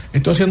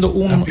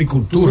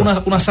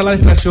sala de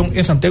extracción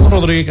en Santiago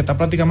Rodríguez, que está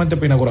prácticamente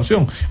por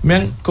inauguración.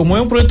 Como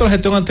es un proyecto de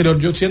gestión anterior,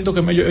 yo siento que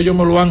ellos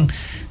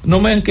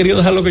no me han querido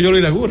dejar lo que yo lo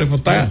inaugure, pues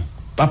está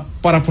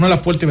para poner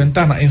la puerta y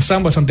ventana en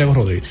Samba de Santiago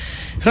Rodríguez.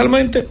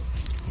 Realmente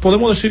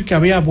podemos decir que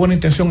había buena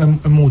intención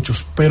en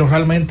muchos, pero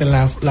realmente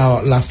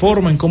la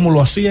forma en cómo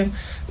lo hacían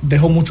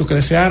dejó mucho que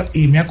desear,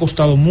 y me ha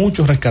costado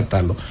mucho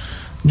rescatarlo.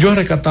 Yo he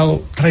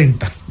rescatado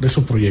 30 de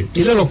esos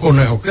proyectos. ¿Y de los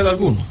conejos queda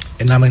alguno?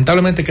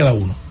 Lamentablemente queda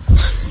uno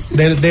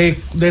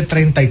de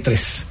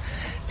 33.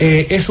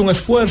 Es un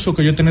esfuerzo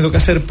que yo he tenido que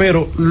hacer,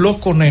 pero los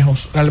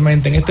conejos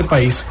realmente en este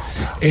país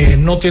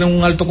no tienen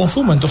un alto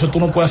consumo, entonces tú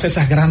no puedes hacer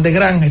esas grandes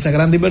granjas, esas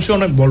grandes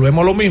inversiones.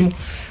 Volvemos a lo mismo.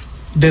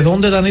 ¿De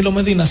dónde Danilo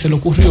Medina se le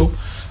ocurrió,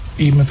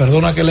 y me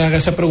perdona que le haga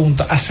esa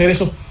pregunta, hacer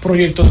esos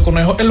proyectos de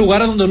conejos en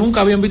lugares donde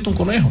nunca habían visto un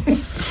conejo?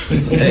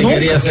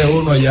 Quería hacer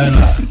uno allá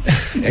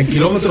en el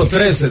kilómetro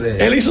 13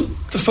 él hizo,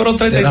 fueron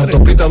 33 de la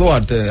autopista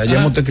Duarte, allá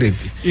en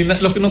Montecristi. ¿Y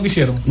los que no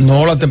quisieron?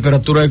 No, la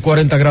temperatura es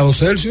 40 grados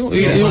Celsius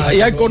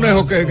y hay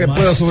conejos que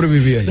puedan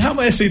sobrevivir allá.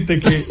 Déjame decirte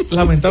que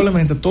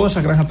lamentablemente todas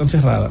esas granjas están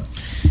cerradas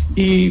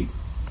y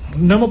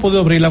no hemos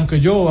podido abrirla,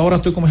 aunque yo ahora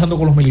estoy comenzando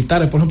con los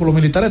militares. Por ejemplo, los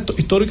militares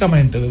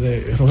históricamente,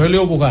 desde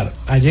Rogelio Bogar,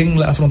 allá en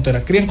la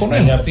frontera, crían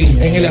conejos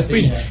en Elias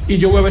Piña. Y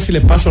yo voy a ver si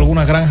le paso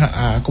alguna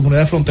granja a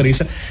comunidades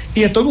fronterizas,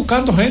 y estoy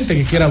buscando gente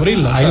que quiera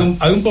abrirla.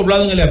 Hay un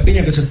poblado en Elias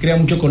Piña que se cría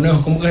muchos conejos.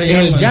 ¿Cómo que se llama?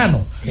 En el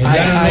llano.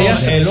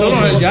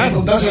 Solo en el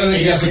llano.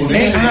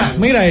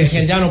 Mira eso.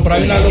 En el llano, pero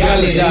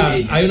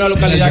hay una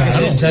localidad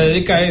que se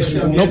dedica a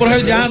eso. No, pero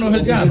es el llano.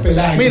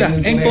 Mira,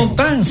 en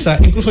Constanza,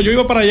 incluso yo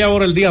iba para allá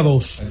ahora el día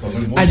 2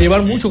 a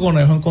llevar muchos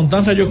conejos. En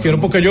Constanza yo quiero,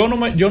 porque yo no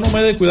me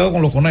he descuidado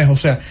con los conejos.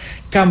 O sea,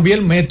 cambié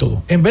el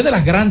método. En vez de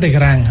las grandes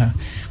granjas,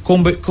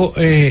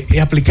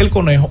 apliqué el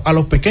conejo a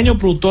los pequeños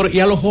productores y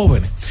a los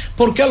jóvenes.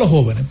 ¿Por qué a los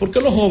jóvenes? Porque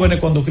los jóvenes,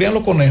 cuando crían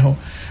los conejos,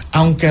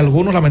 aunque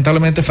algunos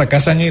lamentablemente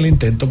fracasan en el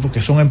intento porque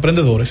son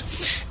emprendedores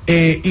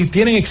y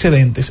tienen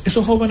excedentes,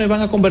 esos jóvenes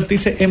van a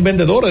convertirse en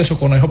vendedores de esos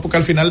conejos, porque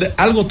al final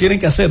algo tienen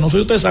que hacer. No sé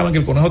si ustedes saben que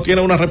el conejo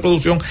tiene una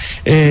reproducción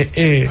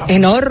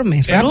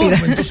enorme,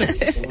 rápida. Entonces,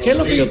 ¿qué es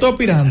lo que yo estoy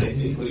aspirando?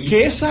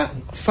 Que esa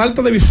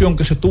falta de visión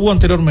que se tuvo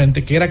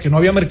anteriormente, que era que no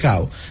había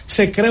mercado,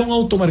 se crea un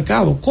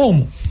automercado.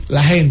 ¿Cómo?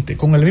 La gente,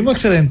 con el mismo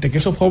excedente que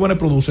esos jóvenes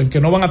producen, que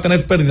no van a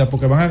tener pérdidas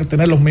porque van a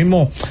tener los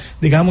mismos,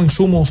 digamos,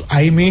 insumos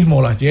ahí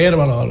mismo, las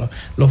hierbas,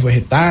 los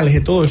vegetales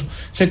y todo eso,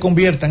 se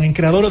conviertan en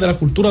creadores de la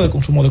cultura de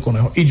consumo de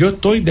conejos. Y yo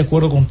estoy de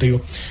acuerdo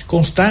contigo.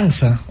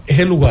 Constanza es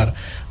el lugar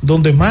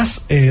donde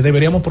más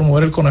deberíamos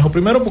promover el conejo.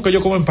 Primero porque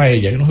ellos comen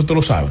paella, y no sé si ustedes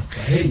lo saben.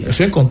 Yo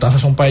soy en Constanza,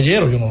 son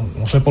paelleros, yo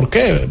no sé por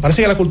qué.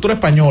 Parece que la cultura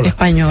española.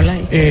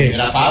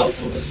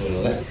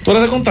 ¿Tú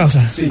eres de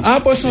Constanza? Sí.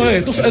 Pues eso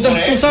es. ¿Tú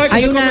sabes que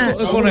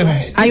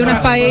hay unas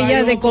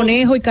paellas de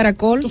conejo y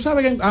caracol. Tú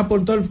sabes que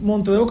por todo el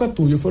Monte de Oca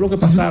tuyo fue lo que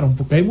pasaron,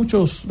 porque hay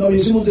muchos. No,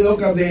 yo soy Monte de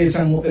Oca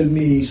de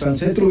mi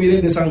ancestro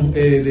viene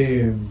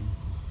de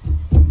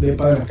de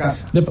Padre la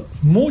Casa.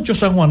 Muchos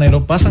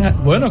sanjuaneros pasan,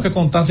 bueno, es que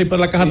Constanza y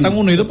Padre la Casa están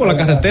unidos por la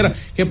carretera,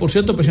 que por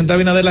cierto el presidente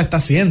Abinader la está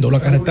haciendo,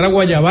 la carretera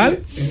Guayabal,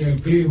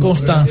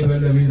 Constanza.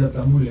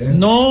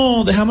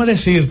 No, déjame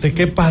decirte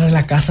que Padre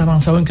la Casa ha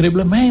avanzado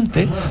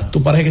increíblemente.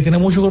 Tu pareja que tiene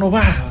mucho que no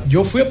va.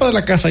 Yo fui a Padre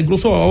la Casa,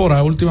 incluso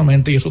ahora,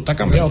 últimamente, y eso está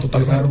cambiado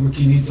totalmente.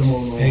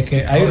 Es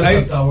que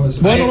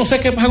bueno, no sé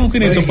qué pasa con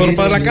Quinito, pero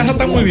Padre la Casa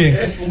está muy bien.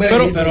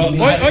 Pero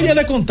oye,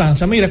 de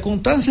Constanza, mira,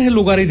 Constanza es el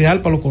lugar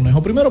ideal para los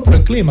conejos. Primero por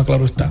el clima,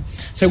 claro está.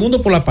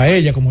 Segundo por la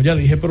paella, como ya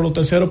dije, pero lo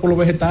tercero por los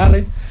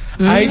vegetales.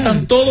 Ahí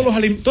están todos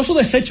esos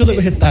desechos de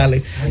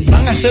vegetales.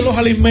 Van a ser los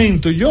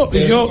alimentos. Y yo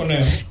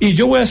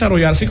voy a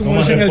desarrollar, así como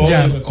dicen en el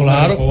llano.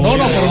 Claro.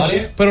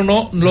 Pero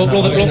no,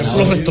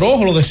 los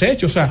restrojos, los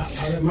desechos, o sea.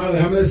 Además,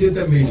 déjame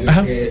decirte, Emilio,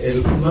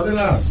 que uno de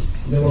los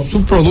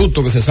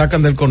subproductos que se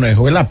sacan del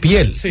conejo es la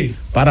piel. Sí.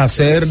 Para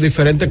hacer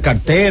diferentes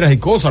carteras y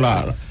cosas.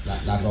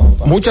 La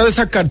ropa. Muchas de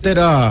esas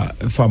carteras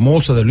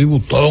famosas de Louis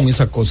Vuitton y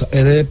esas cosas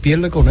es de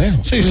piel de conejo.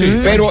 Sí, sí.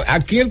 Pero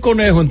aquí el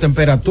conejo en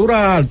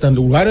temperatura alta, en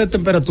lugares de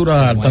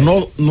temperatura alta,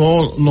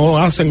 no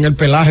hacen el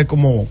pelaje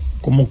como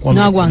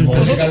cuando no aguanta.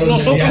 Nosotros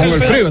con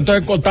el frío.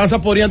 Entonces en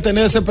Constanza podrían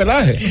tener ese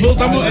pelaje.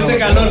 Ese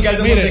calor que hace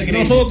Montecristi.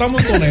 Nosotros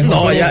estamos con él.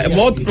 No,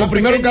 lo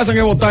primero que hacen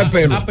es botar el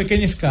pelo. A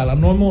pequeña escala.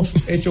 No hemos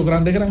hecho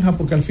grandes granjas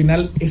porque al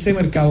final ese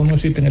mercado no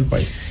existe en el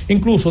país.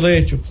 Incluso, de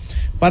hecho,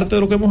 parte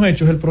de lo que hemos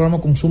hecho es el programa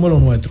Consume lo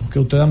Nuestro, que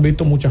ustedes han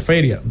visto muchas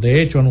ferias.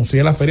 De hecho,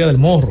 anuncié la Feria del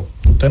Morro.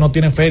 Ustedes no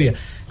tienen feria.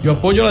 Yo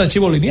apoyo la de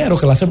Chivo Liniero,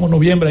 que la hacemos en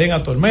noviembre ahí en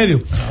Alto del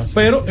Medio.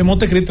 Pero en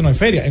Montecristi no hay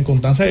feria. En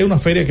Constanza hay una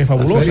feria que es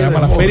fabulosa, se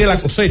llama la Feria de la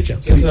Cosecha.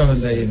 ¿Qué se va a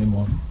vender ahí en el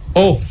Morro?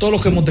 Todo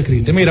lo que es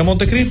Montecristi. Mira,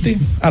 Montecristi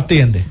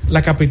atiende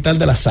la capital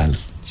de la sal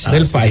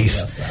del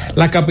país,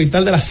 la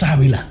capital de la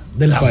sábila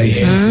del país.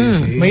 Sí.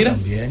 Mira,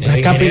 el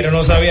ingeniero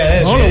no sabía de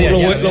eso. No,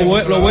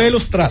 lo voy a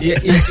ilustrar.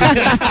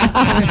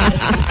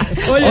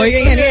 Oye,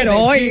 ingeniero.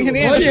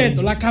 Oye,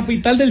 esto, la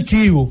capital del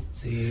chivo.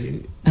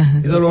 Sí.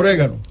 Y del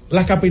orégano.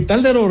 La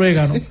capital del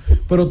orégano,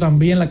 pero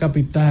también la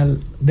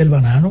capital del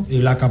banano. Y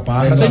la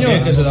caparra,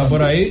 señor, que se da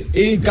por ahí.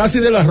 Y casi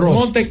del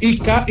arroz.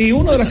 Y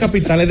una de las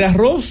capitales de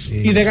arroz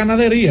y de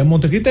ganadería.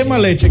 Montecristi hay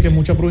más leche que en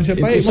muchas provincias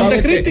del país.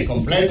 Montecristi,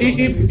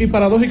 y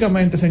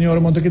paradójicamente,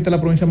 señores, Montecristi es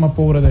la provincia más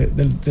pobre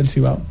del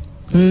Cibao.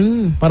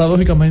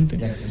 Paradójicamente.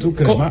 ¿Tú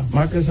crees?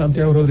 Más que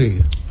Santiago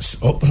Rodríguez.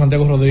 Pues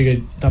Santiago Rodríguez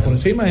está por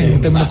encima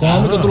en términos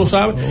económicos, tú lo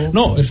sabes.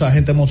 No, esa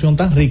gente de emoción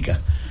tan rica.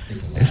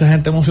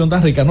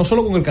 No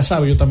solo con el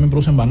casabe, ellos también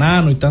producen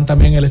banano y están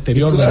también en el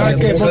exterior.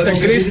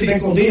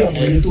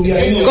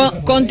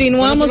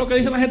 Continuamos. Eso es lo que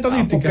dicen las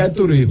estadísticas.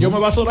 Turismo. Yo me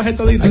baso en las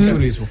estadísticas.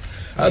 Turismo.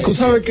 Tú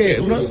sabes que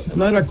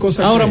una de las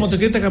cosas. Ahora,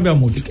 Montecristi ha cambiado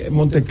mucho.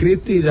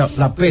 Montecristi,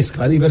 la pesca,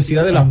 la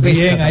diversidad de la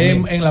pesca. Bien,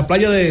 ahí en la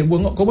playa de.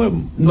 ¿Cómo es?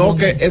 No,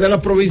 que es de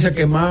la provincia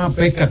que más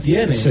pesca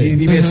tiene. Sí. Y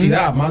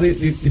diversidad, más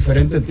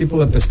diferentes tipos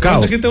de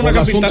pescado. Montecristi es una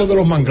capital de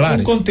los manglares.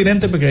 Un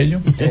continente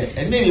pequeño.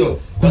 En medio,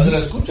 cuando la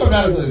escucho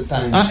hablar de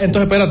tan.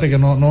 Entonces espérate, que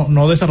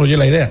no desarrollé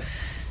la idea.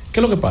 ¿Qué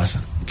es lo que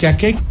pasa? Que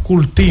aquí hay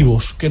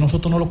cultivos que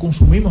nosotros no los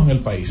consumimos en el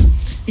país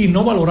y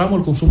no valoramos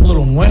el consumo de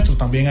los nuestros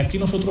también. Aquí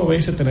nosotros a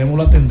veces tenemos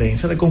la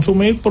tendencia de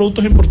consumir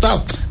productos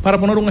importados. Para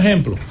poner un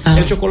ejemplo,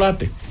 el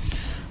chocolate.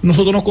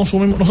 Nosotros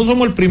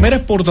somos el primer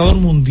exportador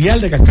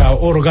mundial de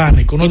cacao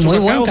orgánico.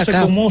 Nuestro cacao se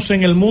conoce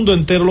en el mundo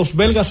entero. Los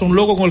belgas son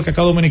locos con el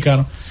cacao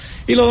dominicano.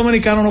 Y los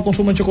dominicanos no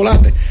consumen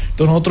chocolate.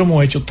 Entonces nosotros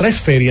hemos hecho 3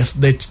 ferias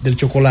del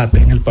chocolate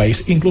en el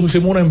país. Incluso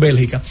hicimos una en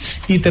Bélgica.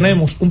 Y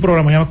tenemos un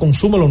programa que se llama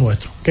Consume lo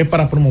Nuestro, que es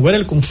para promover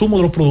el consumo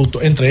de los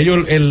productos. Entre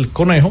ellos el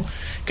conejo,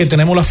 que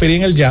tenemos la feria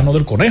en el llano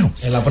del conejo.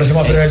 En la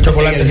próxima feria del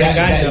chocolate se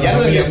engancha.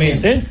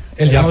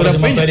 El llano de la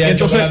peña.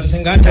 Entonces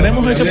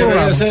tenemos ese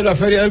programa. Debe ser la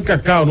feria del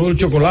cacao, no del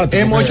chocolate.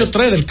 Hemos hecho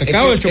 3, del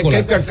cacao y del chocolate.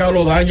 Es que el cacao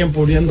lo dañan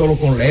poniéndolo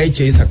con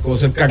leche y esas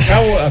cosas. El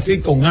cacao así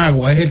con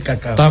agua es el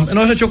cacao.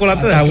 No es el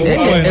chocolate de agua.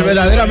 Es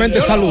verdaderamente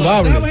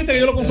saludable. Déjame gente que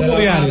yo lo consumo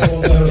diario.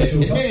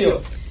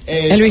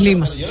 Luis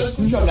Lima. Yo lo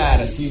escucho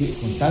hablar así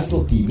con tanto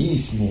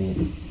optimismo.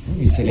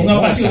 Un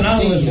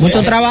apasionado.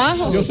 Mucho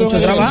trabajo. Yo soy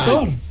un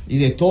trabajo. Y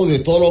de todo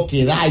lo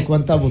que da y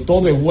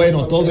todo es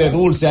bueno, todo es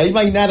dulce. Ahí no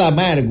hay nada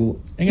amargo.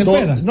 ¿En el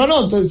Fera?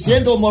 No,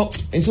 siento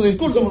en su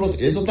discurso,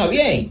 eso está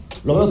bien.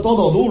 Lo veo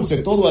todo dulce,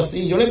 todo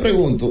así. Yo le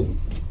pregunto,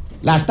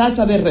 la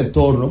tasa de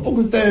retorno,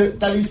 porque usted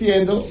está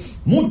diciendo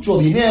mucho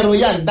dinero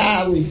y han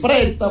dado y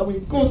préstamo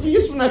y cosas, y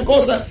es una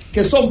cosa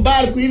que son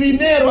barcos y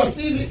dinero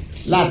así.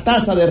 La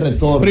tasa de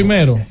retorno.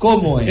 Primero,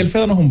 ¿cómo es? El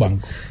FEDA no es un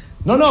banco.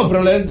 No,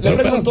 pero le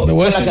pregunto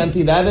por la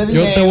cantidad de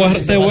dinero.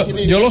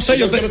 Yo lo sé,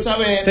 quiero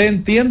saber. Te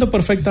entiendo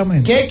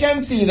perfectamente. ¿Qué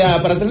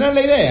cantidad, para tener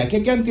la idea,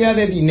 qué cantidad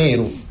de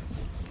dinero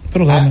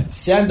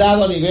se han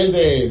dado a nivel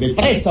de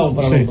préstamos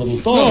para los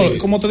productores? No,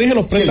 como te dije,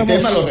 los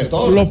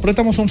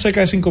préstamos son cerca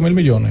de 5,000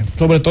 millones.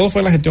 Sobre todo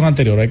fue en la gestión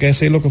anterior. Hay que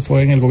decir lo que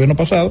fue en el gobierno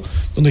pasado,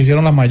 donde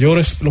hicieron los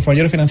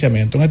mayores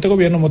financiamientos. En este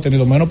gobierno hemos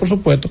tenido menos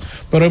presupuesto,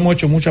 pero hemos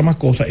hecho muchas más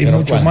cosas y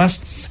mucho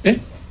más.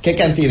 ¿Qué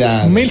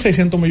cantidad?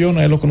 1.600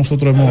 millones es lo que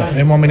nosotros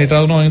hemos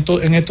administrado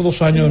en estos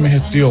 2 años de mi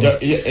gestión.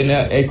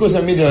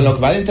 Escúchame, en lo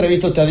que va de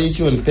entrevista usted ha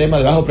dicho el tema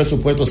de bajo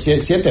presupuesto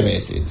 7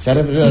 veces.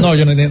 No,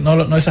 yo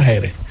no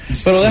exagere.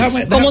 Pero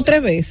déjame como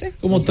 3 veces.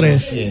 Como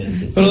 3.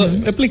 Pero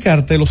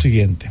explicarte lo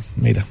siguiente.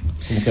 Mira,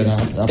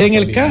 en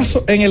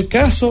el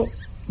caso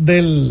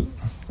del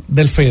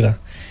FEDA,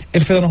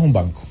 el FEDA no es un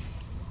banco.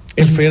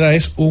 El FEDA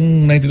es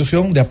una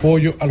institución de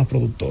apoyo a los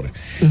productores.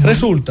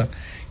 Resulta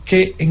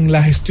que en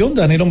la gestión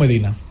de Danilo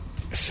Medina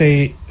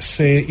se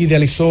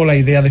idealizó la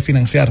idea de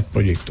financiar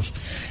proyectos.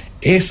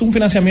 Es un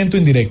financiamiento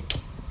indirecto.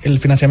 El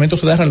financiamiento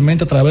se da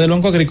realmente a través del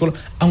Banco Agrícola,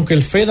 aunque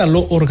el FEDA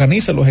lo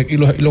organiza y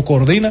lo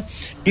coordina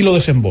y lo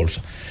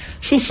desembolsa.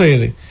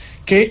 Sucede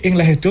que en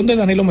la gestión de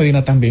Danilo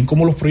Medina también,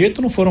 como los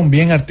proyectos no fueron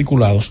bien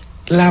articulados,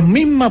 la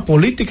misma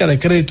política de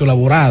crédito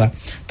elaborada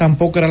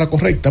tampoco era la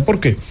correcta. ¿Por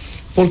qué?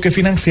 Porque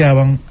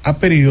financiaban a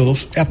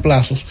periodos, a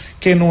plazos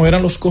que no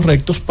eran los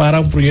correctos para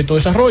un proyecto de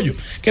desarrollo.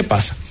 ¿Qué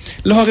pasa?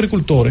 Los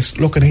agricultores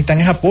lo que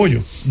necesitan es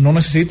apoyo, no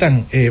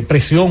necesitan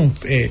presión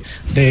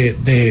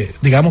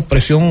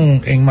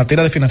presión en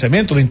materia de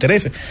financiamiento, de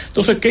intereses.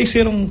 Entonces, ¿qué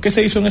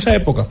se hizo en esa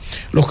época?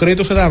 Los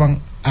créditos se daban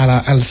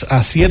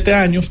a 7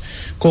 años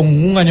con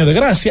 1 año de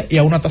gracia y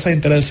a una tasa de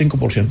interés del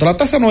 5%. La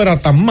tasa no era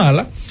tan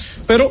mala,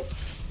 pero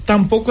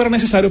tampoco era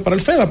necesario para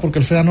el FEDA, porque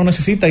el FEDA no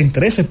necesita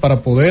intereses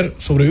para poder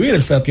sobrevivir.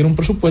 El FEDA tiene un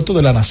presupuesto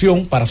de la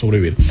nación para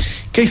sobrevivir.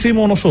 ¿Qué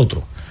hicimos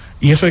nosotros?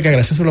 Y eso hay que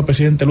agradecérselo al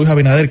presidente Luis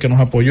Abinader, que nos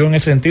apoyó en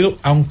ese sentido,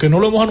 aunque no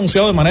lo hemos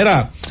anunciado de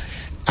manera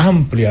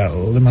amplia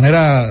o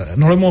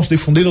no lo hemos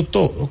difundido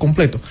todo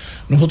completo.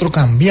 Nosotros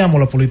cambiamos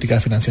la política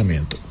de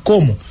financiamiento.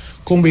 ¿Cómo?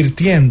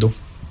 Convirtiendo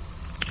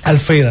al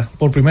FEDA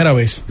por primera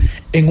vez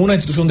en una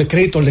institución de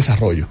crédito al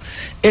desarrollo.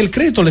 El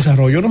crédito al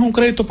desarrollo no es un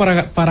crédito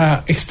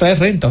para extraer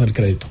rentas del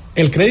crédito.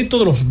 El crédito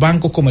de los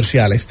bancos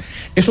comerciales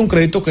es un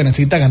crédito que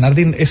necesita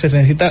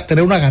necesita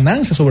tener una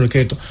ganancia sobre el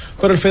crédito,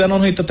 pero el FEDA no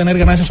necesita tener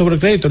ganancia sobre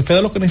el crédito. El FEDA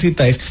lo que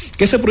necesita es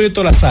que ese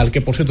proyecto de la sal, que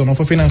por cierto no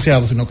fue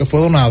financiado, sino que fue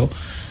donado,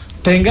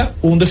 tenga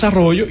un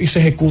desarrollo y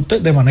se ejecute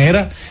de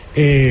manera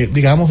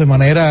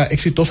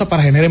exitosa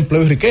para generar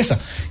empleo y riqueza.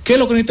 ¿Qué es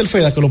lo que necesita el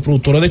FEDA? Que los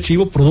productores de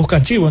chivo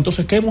produzcan chivo.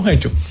 Entonces, ¿qué hemos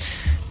hecho?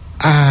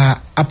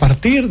 A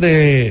partir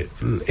de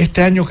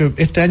este año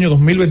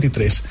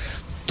 2023,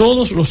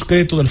 todos los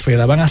créditos del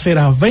FEDA van a ser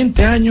a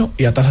 20 años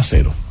y a tasa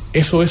cero.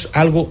 Eso es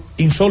algo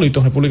insólito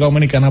en República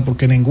Dominicana,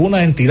 porque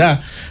ninguna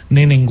entidad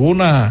ni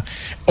ninguna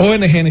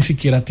ONG ni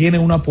siquiera tiene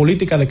una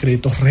política de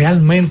créditos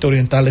realmente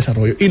orientada al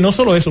desarrollo. Y no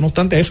solo eso, no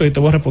obstante eso, y te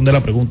voy a responder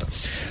la pregunta.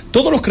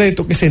 Todos los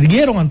créditos que se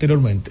dieron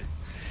anteriormente,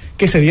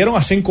 que se dieron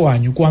a 5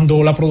 años,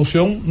 cuando la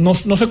producción no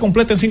se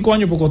completa en 5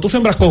 años, porque cuando tú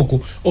siembras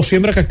coco o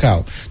siembras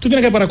cacao, tú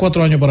tienes que esperar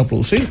 4 años para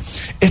producir.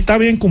 Está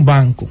bien que un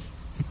banco,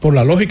 por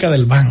la lógica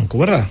del banco,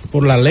 ¿verdad?,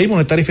 por la ley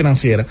monetaria y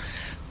financiera,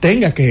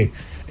 tenga que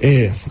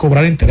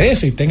cobrar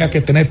intereses y tenga que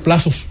tener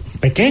plazos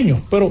pequeños,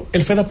 pero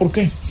el FEDA, ¿por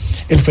qué?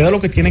 El FEDA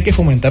lo que tiene que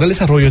fomentar el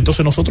desarrollo.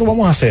 Entonces nosotros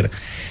vamos a hacer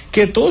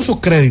que todos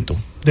esos créditos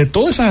de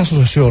todas esas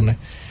asociaciones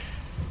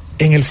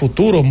en el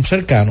futuro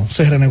cercano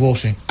se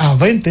renegocien a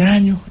 20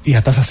 años y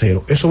a tasa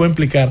cero. Eso va a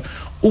implicar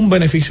un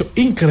beneficio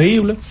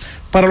increíble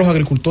para los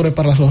agricultores,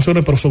 para las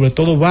asociaciones, pero sobre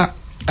todo va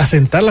a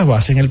sentar las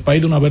bases en el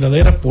país de una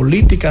verdadera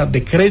política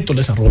de crédito al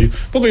desarrollo.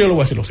 Porque yo le voy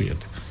a decir lo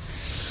siguiente: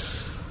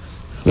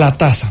 la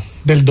tasa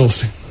del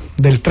 12,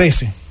 del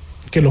 13,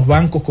 que los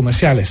bancos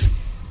comerciales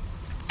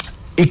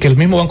y que el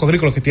mismo Banco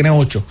Agrícola, que tiene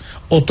 8,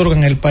 otorgan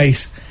en el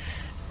país,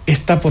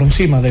 está por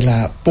encima de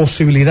la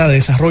posibilidad de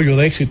desarrollo,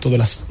 de éxito de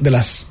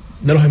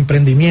los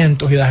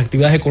emprendimientos y de las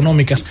actividades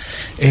económicas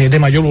de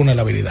mayor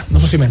vulnerabilidad.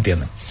 No sé si me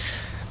entienden.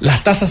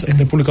 Las tasas en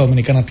República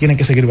Dominicana tienen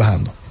que seguir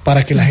bajando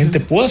para que la gente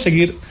pueda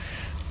seguir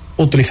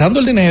utilizando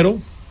el dinero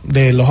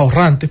de los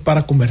ahorrantes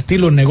para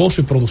convertirlo en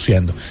negocio y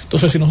produciendo.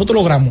 Entonces, si nosotros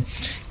logramos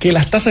que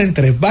las tasas de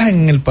interés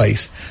bajen en el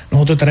país,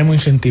 nosotros estaremos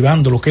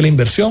incentivando lo que es la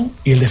inversión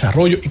y el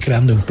desarrollo y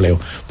creando empleo.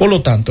 Por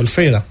lo tanto, el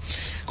FEDA,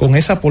 con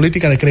esa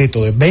política de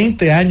crédito de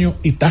 20 años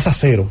y tasa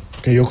cero,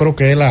 que yo creo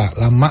que es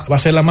va a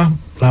ser la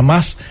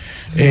más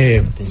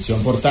atención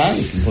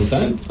importante.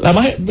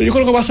 Yo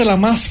creo que va a ser la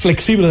más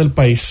flexible del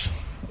país.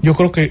 Yo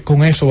creo que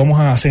con eso vamos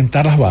a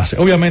sentar las bases.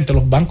 Obviamente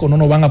los bancos no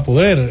nos van a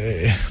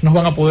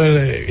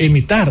poder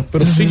imitar,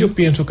 pero sí yo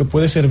pienso que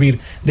puede servir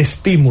de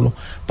estímulo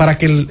para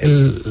que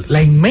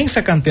la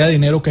inmensa cantidad de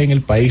dinero que hay en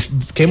el país,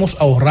 que hemos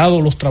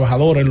ahorrado los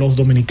trabajadores, los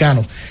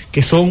dominicanos,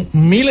 que son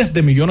miles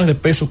de millones de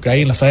pesos que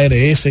hay en las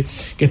ARS,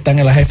 que están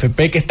en las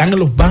AFP, que están en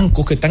los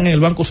bancos, que están en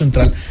el Banco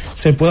Central,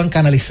 se puedan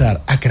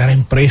canalizar a crear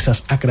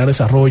empresas, a crear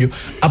desarrollo,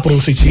 a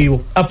producir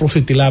chivo, a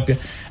producir tilapia,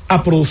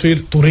 a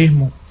producir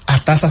turismo,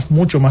 a tasas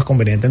mucho más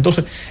convenientes.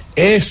 Entonces,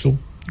 eso,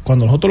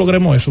 cuando nosotros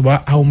logremos eso, va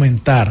a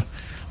aumentar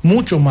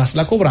mucho más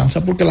la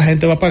cobranza, porque la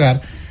gente va a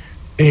pagar,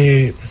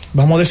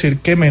 vamos a decir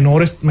que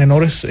menores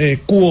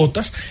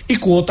cuotas y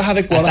cuotas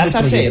adecuadas. A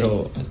tasa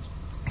cero.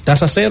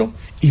 Tasa cero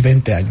y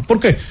 20 años. ¿Por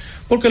qué?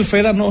 porque el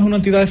FEDA no es una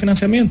entidad de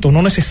financiamiento,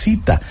 no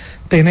necesita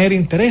tener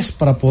interés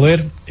para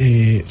poder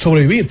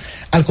sobrevivir.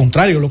 Al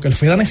contrario, lo que el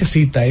FEDA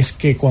necesita es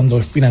que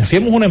cuando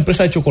financiemos una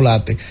empresa de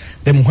chocolate,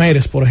 de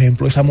mujeres, por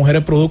ejemplo, esas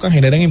mujeres produzcan,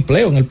 generen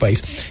empleo en el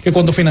país. Que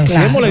cuando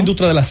financiemos la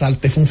industria de la sal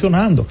esté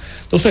funcionando.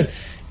 Entonces,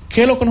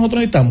 ¿qué es lo que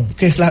nosotros necesitamos?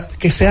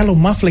 Que sea lo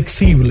más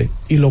flexible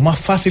y lo más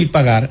fácil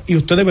pagar, y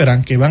ustedes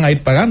verán que van a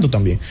ir pagando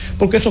también,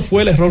 porque eso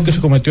fue el error que se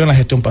cometió en la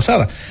gestión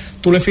pasada.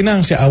 Tú le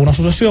financias a una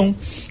asociación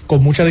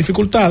con muchas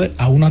dificultades,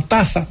 a una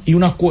tasa, y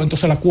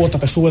entonces la cuota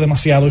te sube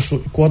demasiado, y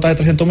su cuota de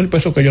 300,000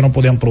 pesos que ellos no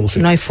podían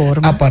producir. No hay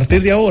forma. A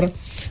partir de ahora,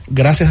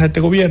 gracias a este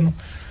gobierno,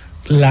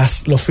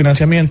 los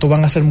financiamientos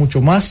van a ser mucho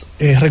más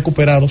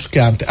recuperados que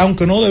antes,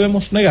 aunque no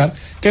debemos negar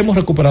que hemos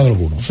recuperado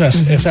algunos.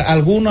 O sea,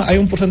 hay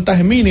un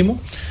porcentaje mínimo.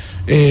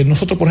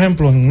 Nosotros, por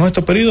ejemplo, en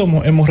nuestro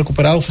periodo hemos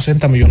recuperado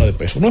 60 millones de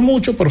pesos. No es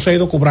mucho, pero se ha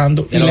ido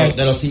cobrando.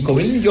 De los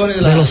 5,000 millones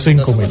de los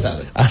 5,000.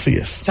 Así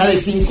es. O sea, de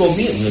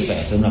 5,000,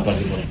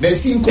 de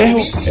 5,000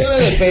 millones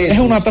de pesos. Es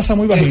una tasa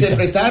muy bajita. Que se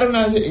prestaron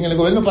en el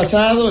gobierno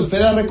pasado, el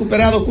FED ha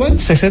recuperado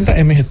 ¿cuánto? 60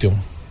 en mi gestión.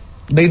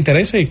 De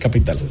intereses y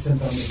capital.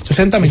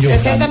 60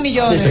 millones. 60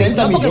 millones.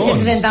 60 no, porque millones.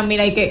 si 60,000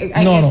 hay que...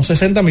 No,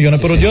 60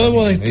 millones. Pero yo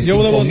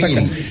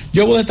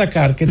debo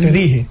destacar que te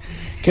dije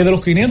que de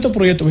los 500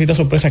 proyectos de visita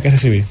sorpresa que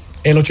recibí,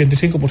 el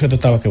 85%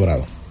 estaba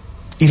quebrado.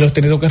 Y lo he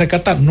tenido que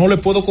rescatar. No le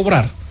puedo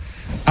cobrar,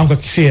 aunque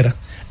quisiera,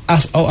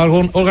 a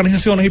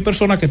organizaciones y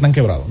personas que están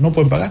quebrados. No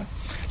pueden pagar.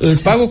 El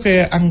pago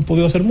que han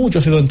podido hacer mucho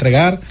ha sido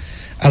entregar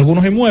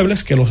algunos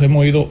inmuebles que los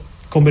hemos ido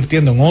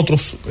convirtiendo a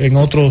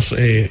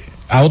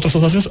otras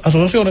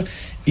asociaciones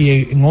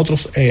y en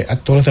otros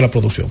actores de la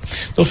producción.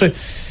 Entonces,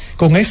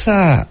 con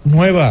esa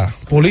nueva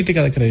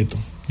política de crédito,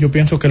 yo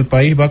pienso que el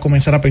país va a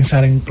comenzar a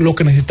pensar en lo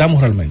que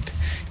necesitamos realmente,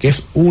 que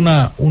es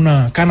una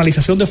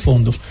canalización de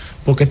fondos,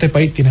 porque este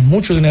país tiene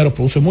mucho dinero,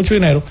 produce mucho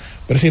dinero,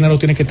 pero ese dinero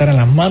tiene que estar en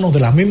las manos de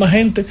la misma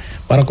gente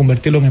para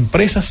convertirlo en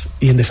empresas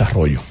y en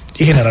desarrollo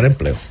y generar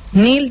empleo.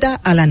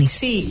 Nilda Alani.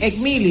 Sí,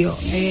 Emilio,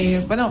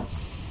 bueno,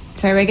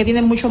 se ve que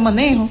tiene mucho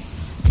manejo,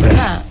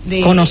 ¿verdad?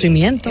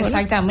 Conocimiento.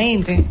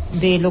 Exactamente,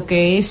 de lo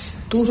que es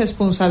tu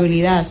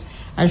responsabilidad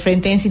al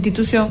frente de esa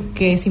institución,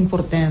 que es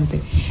importante.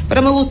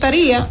 Pero me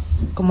gustaría,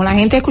 como la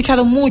gente ha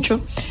escuchado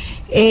mucho,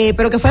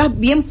 pero que fueras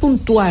bien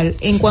puntual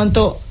en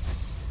cuanto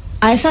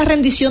a esa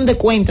rendición de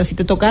cuentas, si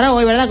te tocara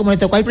hoy, ¿verdad? Como le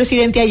tocó al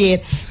presidente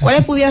ayer,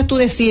 ¿cuáles pudieras tú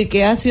decir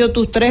que han sido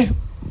tus tres,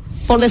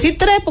 por decir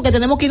tres, porque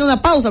tenemos que ir a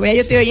una pausa, ya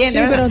yo estoy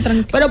oyendo,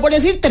 pero por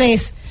decir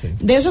tres,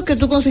 de esos que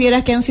tú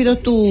consideras que han sido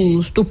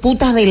tus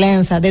putas de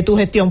lanza de tu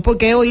gestión?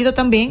 Porque he oído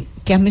también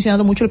que has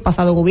mencionado mucho el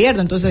pasado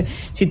gobierno. Entonces,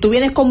 si tú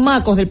vienes con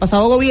macos del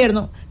pasado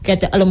gobierno, que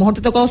a lo mejor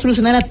te ha tocado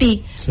solucionar a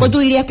ti, pues tú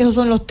dirías que esos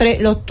son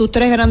tus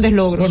tres grandes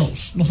logros. Bueno,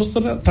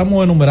 nosotros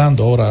estamos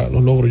enumerando ahora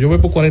los logros. Yo voy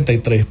por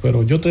 43,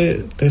 pero yo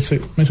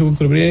me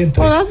suscribiría en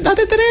tres. Pues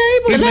date tres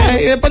ahí, ¿verdad?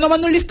 Y después nos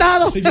mando un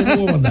listado. Sí, yo me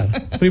voy a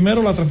mandar.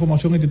 Primero, la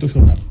transformación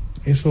institucional.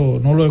 Eso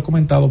no lo he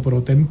comentado,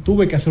 pero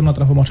tuve que hacer una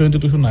transformación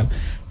institucional,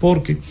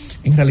 porque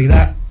en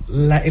realidad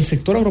el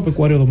sector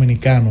agropecuario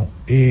dominicano,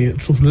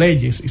 sus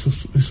leyes y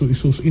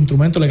sus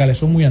instrumentos legales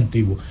son muy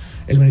antiguos.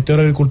 El Ministerio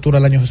de Agricultura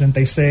del año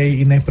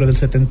 66, INESPRE del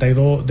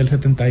 72, del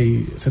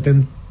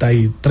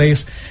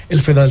 73,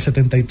 el FEDA del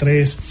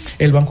 73,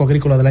 el Banco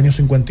Agrícola del año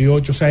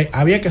 58. O sea,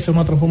 había que hacer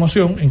una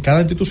transformación en cada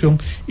institución,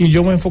 y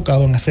yo me he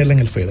enfocado en hacerla en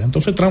el FEDA.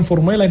 Entonces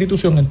transformé la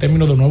institución en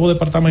términos de un nuevo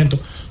departamento,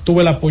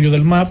 tuve el apoyo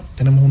del MAP,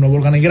 tenemos un nuevo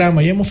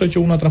organigrama y hemos hecho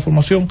una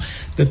transformación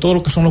de todo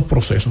lo que son los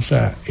procesos. O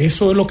sea,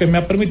 eso es lo que me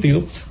ha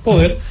permitido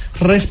poder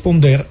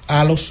responder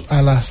a las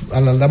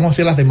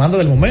demandas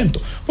del momento,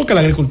 porque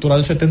la agricultura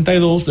del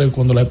 72,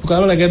 cuando la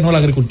época de la guerra, no la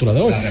agricultura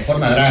de hoy. La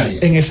reforma agraria.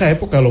 En esa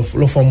época,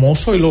 lo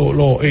famoso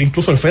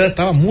incluso el FEDA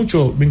estaba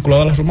mucho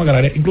vinculado a la reforma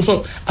agraria.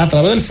 Incluso a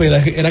través del FEDA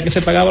era que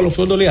se pagaba los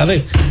sueldos del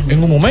IAD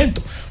en un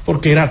momento,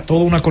 porque era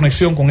toda una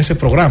conexión con ese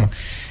programa.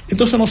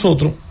 Entonces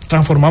nosotros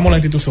transformamos la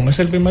institución,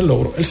 ese es el primer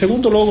logro. El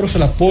segundo logro es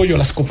el apoyo a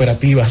las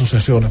cooperativas,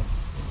 asociaciones.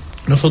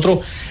 Nosotros,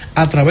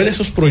 a través de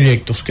esos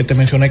proyectos que te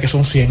mencioné, que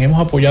son 100,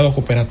 hemos apoyado a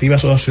cooperativas,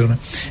 asociaciones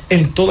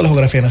en toda la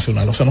geografía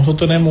nacional. O sea,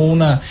 nosotros tenemos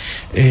una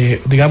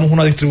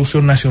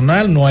distribución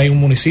nacional, no hay un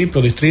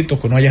municipio, distrito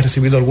que no haya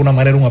recibido de alguna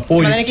manera un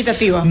apoyo. De manera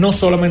equitativa. No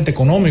solamente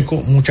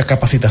económico, mucha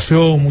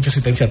capacitación, mucha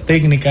asistencia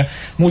técnica,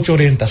 mucha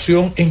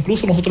orientación, e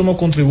incluso nosotros hemos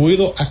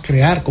contribuido a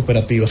crear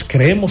cooperativas.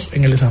 Creemos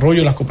en el desarrollo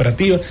de las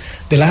cooperativas,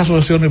 de las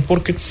asociaciones,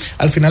 porque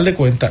al final de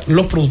cuentas,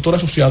 los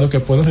productores asociados que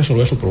pueden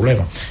resolver su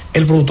problema.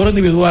 El productor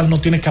individual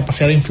no tiene capacidad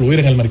de influir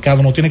en el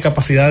mercado, no tiene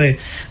capacidad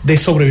de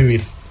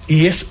sobrevivir,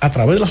 y es a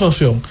través de la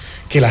asociación,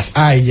 que las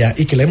hay ya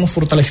y que le hemos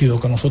fortalecido,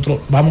 que nosotros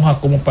vamos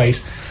como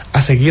país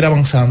a seguir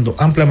avanzando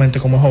ampliamente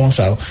como hemos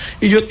avanzado.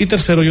 Y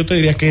tercero, yo te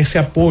diría que ese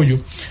apoyo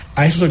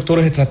a esos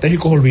sectores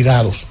estratégicos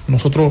olvidados.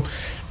 Nosotros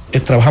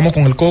trabajamos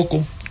con el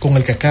coco, con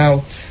el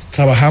cacao,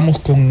 trabajamos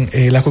con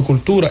la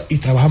acuicultura y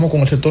trabajamos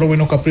con el sector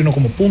ovino caprino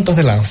como puntas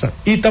de lanza,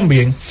 y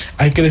también,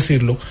 hay que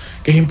decirlo,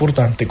 que es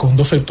importante, con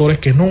dos sectores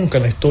que nunca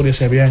en la historia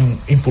se habían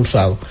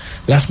impulsado.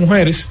 Las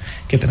mujeres,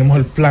 que tenemos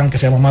el plan que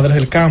se llama Madres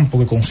del Campo,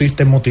 que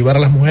consiste en motivar a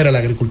las mujeres a la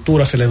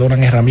agricultura, se les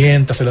donan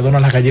herramientas, se les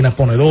donan las gallinas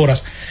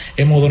ponedoras.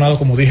 Hemos donado,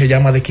 como dije, ya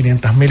más de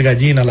 500,000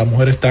 gallinas. Las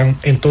mujeres están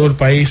en todo el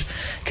país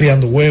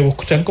criando huevos,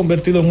 se han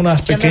convertido en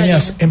unas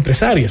pequeñas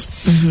empresarias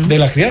de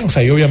la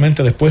crianza, y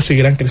obviamente después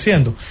seguirán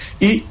creciendo.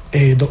 Y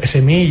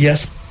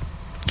semillas,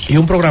 y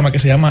un programa que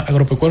se llama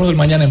Agropecuarios del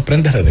Mañana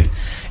Emprende RD.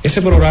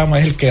 Ese programa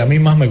es el que a mí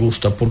más me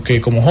gusta, porque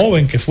como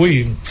joven que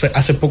fui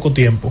hace poco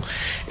tiempo,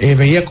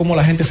 veía cómo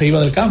la gente se iba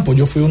del campo.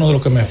 Yo fui uno de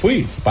los que me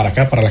fui para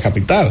acá, para la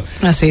capital.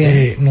 Así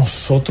es.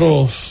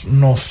 Nosotros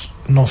nos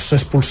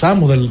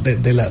expulsamos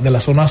de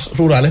las zonas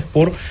rurales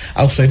por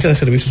ausencia de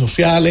servicios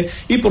sociales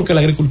y porque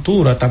la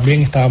agricultura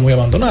también estaba muy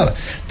abandonada.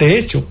 De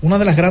hecho, una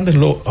de las grandes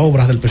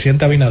obras del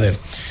presidente Abinader,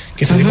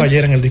 que se dijo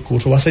ayer en el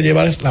discurso, va a ser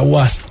llevar la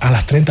UAS a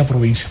las 30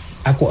 provincias.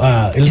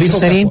 Él eso dijo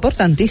sería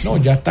importantísimo.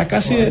 No, ya está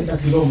casi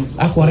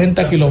a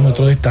 40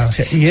 kilómetros de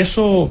distancia, y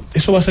eso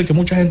va a hacer que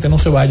mucha gente no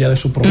se vaya de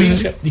su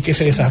provincia y que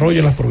se desarrolle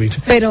en las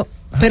provincias.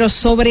 Pero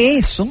sobre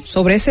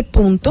ese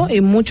punto y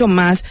mucho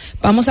más,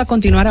 vamos a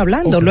continuar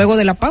hablando luego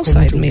de la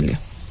pausa, Emilio.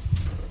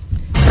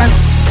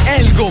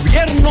 El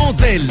gobierno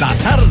de la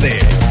tarde.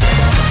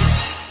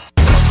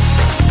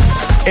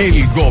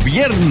 El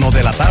gobierno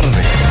de la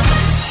tarde.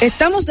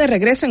 Estamos de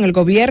regreso en el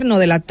gobierno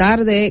de la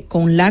tarde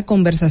con la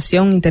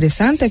conversación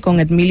interesante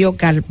con Emilio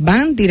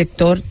Galván,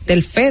 director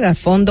del FEDA,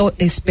 Fondo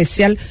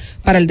Especial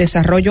para el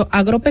Desarrollo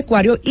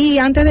Agropecuario. Y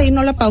antes de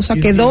irnos a la pausa,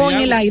 quedó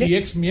en el aire. Y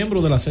ex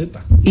miembro de la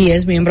Z. Y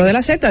es miembro de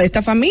la Z, de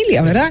esta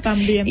familia, ¿verdad?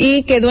 También.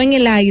 Y quedó en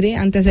el aire,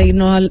 antes de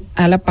irnos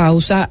a la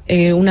pausa,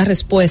 una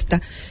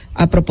respuesta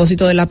a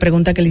propósito de la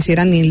pregunta que le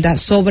hiciera Nilda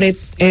sobre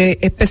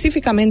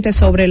específicamente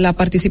sobre la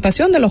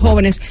participación de los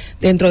jóvenes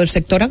dentro del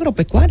sector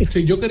agropecuario.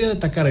 Sí, yo quería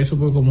destacar eso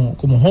porque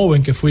como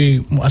joven que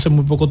fui hace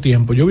muy poco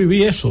tiempo, yo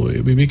viví eso,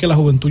 viví que la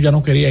juventud ya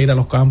no quería ir a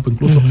los campos,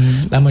 incluso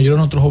la mayoría de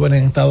nuestros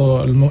jóvenes han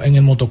estado en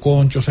el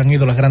motoconcho, se han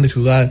ido a las grandes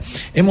ciudades,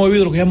 hemos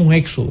vivido lo que llama un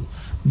éxodo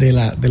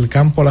del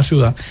campo a la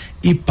ciudad,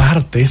 y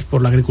parte es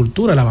por la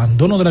agricultura, el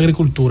abandono de la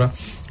agricultura,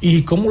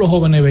 y cómo los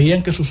jóvenes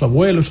veían que sus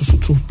abuelos,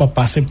 sus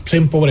papás se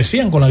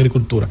empobrecían con la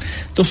agricultura.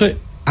 Entonces,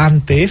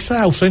 ante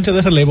esa ausencia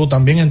de relevo,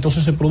 también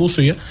entonces se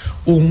producía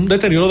un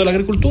deterioro de la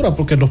agricultura,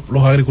 porque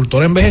los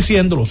agricultores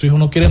envejeciendo, los hijos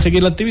no quieren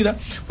seguir la actividad,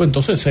 pues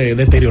entonces se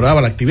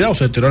deterioraba la actividad o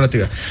se deterioraba la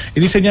actividad. Y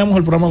diseñamos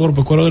el programa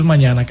Agropecuario del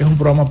Mañana, que es un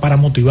programa para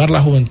motivar a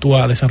la juventud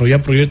a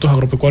desarrollar proyectos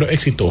agropecuarios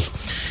exitosos,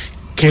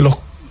 que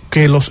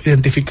los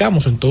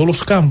identificamos en todos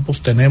los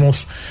campos.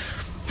 Tenemos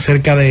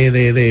cerca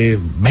de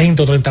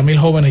 20 o 30,000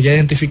 jóvenes ya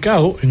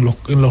identificados en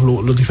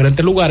los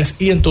diferentes lugares,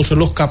 y entonces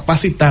los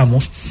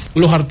capacitamos,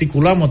 los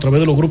articulamos a través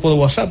de los grupos de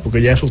WhatsApp,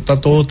 porque ya eso está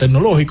todo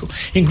tecnológico.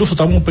 Incluso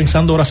estamos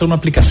pensando ahora hacer una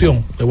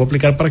aplicación, le voy a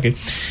explicar para qué.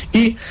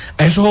 Y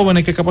a esos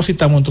jóvenes que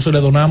capacitamos, entonces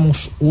le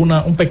donamos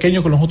un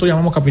pequeño que nosotros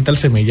llamamos capital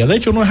semilla. De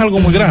hecho, no es algo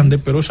muy grande,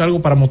 pero es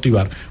algo para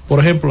motivar. Por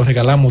ejemplo, les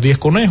regalamos 10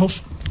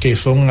 conejos, que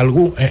son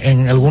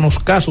en algunos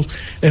casos,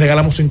 les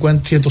regalamos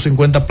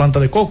 150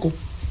 plantas de coco,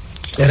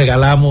 le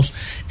regalamos,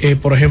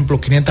 por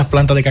ejemplo, 500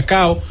 plantas de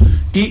cacao,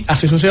 y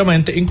así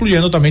sucesivamente,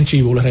 incluyendo también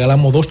chivos. Le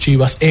regalamos 2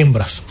 chivas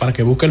hembras para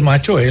que busque el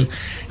macho él.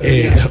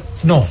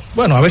 No,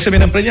 bueno, a veces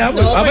viene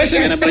preñado, a veces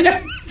viene preñado.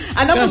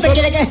 No, pues usted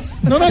quiere que...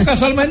 No,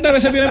 casualmente a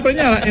veces viene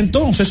preñada.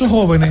 Entonces esos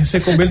jóvenes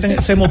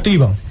se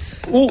motivan.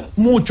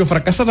 Muchos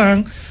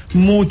fracasarán,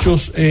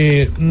 muchos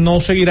no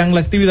seguirán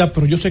la actividad,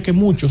 pero yo sé que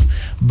muchos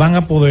van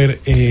a poder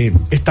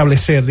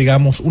establecer,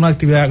 digamos, una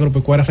actividad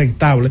agropecuaria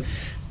rentable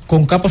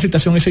con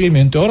capacitación y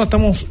seguimiento. Ahora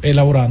estamos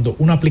elaborando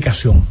una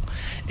aplicación.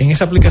 En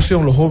esa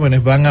aplicación los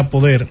jóvenes van a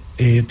poder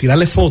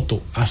tirarle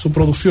foto a su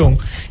producción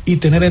y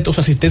tener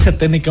entonces asistencia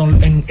técnica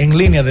en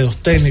línea de los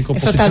técnicos.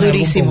 Eso está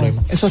durísimo.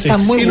 Eso está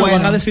muy bueno. Y nos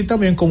van a decir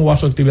también cómo va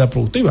su actividad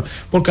productiva.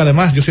 Porque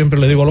además yo siempre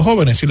le digo a los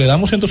jóvenes, si le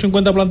damos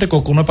 150 plantas de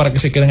coco, no es para que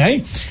se queden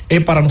ahí,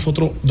 es para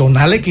nosotros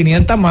donarle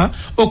 500 más,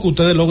 o que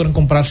ustedes logren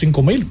comprar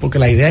 5,000, porque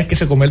la idea es que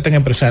se conviertan en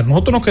empresarios.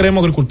 Nosotros no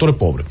queremos agricultores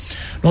pobres.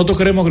 Nosotros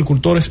queremos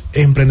agricultores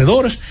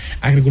emprendedores,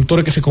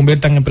 agricultores que se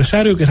conviertan en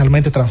empresarios, que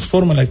realmente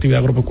transformen la actividad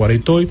agropecuaria. Y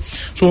estoy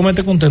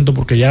sumamente contento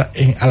porque ya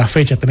a la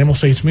fecha tenemos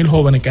 6,000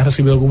 jóvenes que han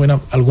recibido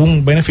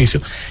algún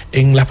beneficio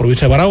en las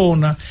provincias de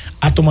Barahona,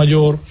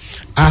 Atomayor,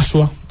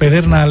 Asua,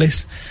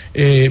 Pedernales,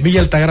 Villa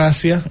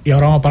Altagracia, y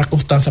ahora vamos para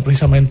Constanza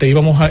precisamente. Y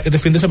este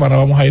fin de semana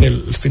vamos a ir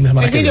el fin de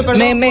semana que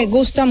viene. Me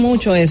gusta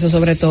mucho eso,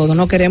 sobre todo.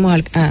 No queremos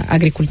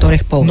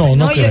agricultores pobres.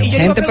 No queremos. Y yo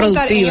gente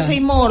productiva. En ese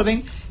mismo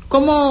orden,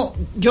 ¿cómo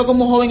yo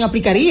como joven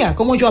aplicaría?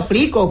 ¿Cómo yo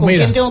aplico? ¿Con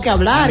quién tengo que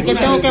hablar? ¿Qué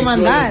tengo que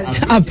mandar?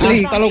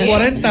 Hasta los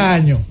 40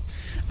 años.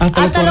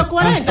 Hasta los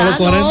 40.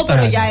 No,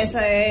 pero ya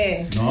esa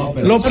es. No,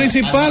 pero lo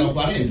principal.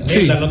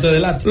 Sí, no te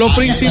delates. Lo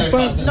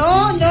principal.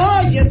 No,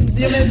 yo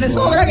me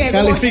sobra que.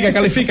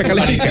 Califica.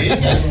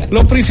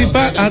 Lo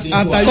principal.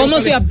 ¿Cómo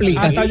se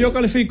aplica? Hasta yo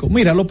califico.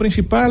 Mira, lo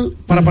principal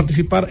para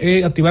participar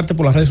es activarte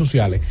por las redes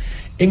sociales.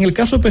 En el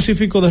caso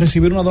específico de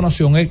recibir una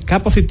donación es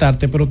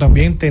capacitarte, pero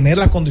también tener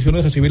las condiciones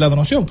de recibir la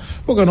donación,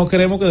 porque no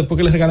queremos que después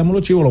que les regalemos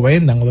los chivos lo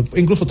vendan, o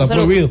incluso está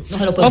prohibido.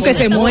 O que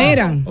se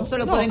mueran.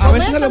 A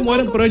veces se le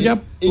mueren, pero es ya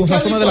por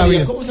razones de la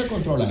vida. ¿Cómo se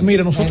controla?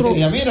 Mira, nosotros...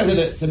 Mira,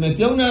 se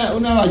metió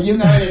una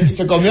ballena y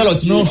se comió los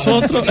chivos.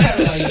 Nosotros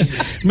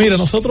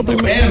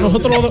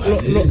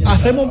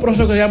hacemos un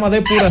proceso que se llama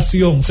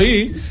depuración,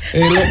 sí.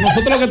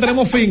 Nosotros los que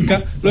tenemos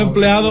finca, los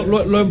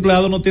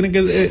empleados no tienen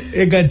que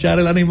enganchar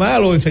el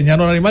animal o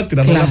enseñarnos al animal,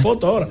 tirarnos la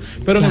foto ahora.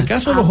 Pero en el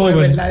caso de los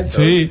jóvenes,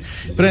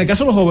 pero en el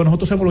caso de los jóvenes,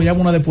 nosotros hacemos lo que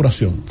llamamos una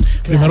depuración.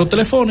 Primero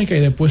telefónica y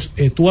después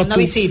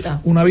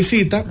una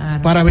visita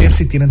para ver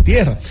si tienen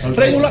tierra.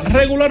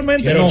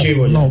 Regularmente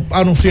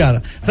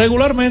anunciada.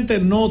 Regularmente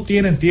no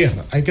tienen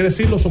tierra. Hay que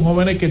decirlo, son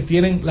jóvenes que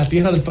tienen la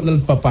tierra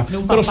del papá.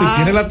 Pero si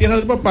tiene la tierra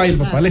del papá y el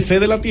papá le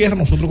cede la tierra,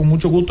 nosotros con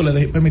mucho gusto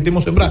le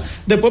permitimos sembrar.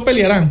 Después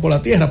pelearán por la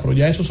tierra, pero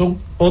ya eso son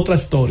otra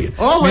historia.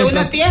 Ojo, es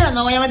una tierra,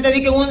 no vaya a meter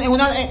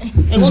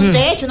en un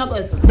techo, una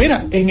cosa.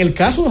 Mira, en el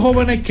caso de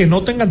jóvenes que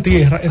no tengan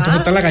tierra, entonces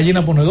está la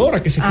gallina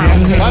ponedora que se cría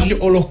en el patio,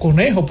 o los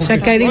conejos. O sea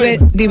que hay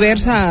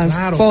diversas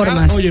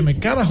formas. Óyeme,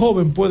 cada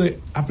joven puede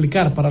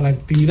aplicar para la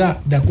actividad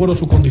de acuerdo a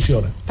sus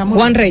condiciones.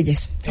 Juan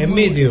Reyes.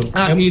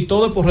 Y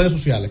todo es por redes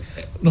sociales.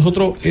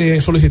 Nosotros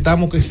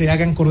solicitamos que se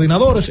hagan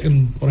coordinadores,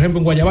 por ejemplo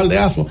en Guayabal de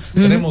Azua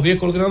tenemos 10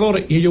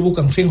 coordinadores y ellos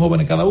buscan 100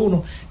 jóvenes cada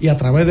uno y a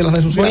través de las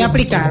redes sociales.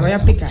 Voy a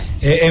aplicar.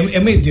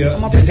 Emilio,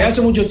 desde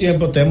hace mucho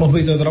tiempo te hemos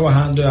visto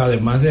trabajando,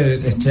 además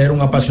de ser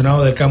un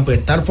apasionado del campo y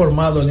estar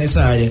formado en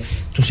esa área,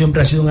 tú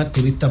siempre has sido un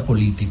activista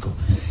político.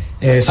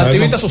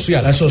 Activista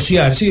social.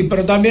 Social, sí,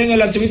 pero también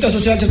el activista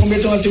social se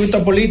convierte en un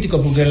activista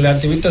político, porque el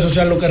activista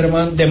social lo que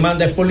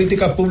demanda es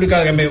políticas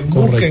públicas que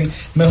busquen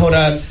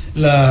mejorar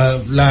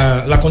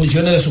las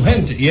condiciones de su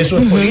gente, y eso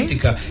es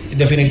política,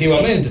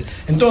 definitivamente.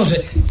 Entonces,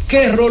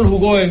 ¿qué rol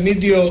jugó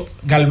Emilio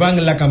Galván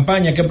en la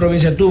campaña? ¿Qué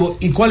provincia tuvo?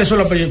 ¿Y cuáles son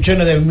las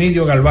proyecciones de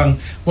Emilio Galván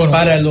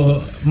para el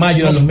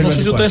mayo del 2024? No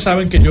sé si ustedes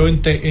saben que yo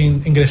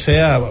ingresé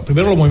a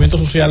primero los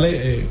movimientos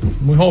sociales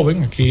muy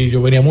joven. Aquí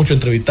yo venía mucho a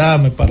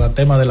entrevistarme para el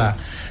tema de las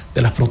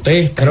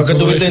protestas. Creo que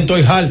tuviste en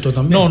Toy Alto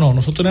también. No,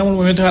 nosotros teníamos un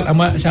movimiento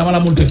se llama La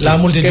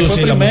Multitud. Que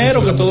fue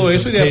primero que todo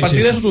eso, y a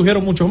partir de eso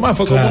surgieron muchos más.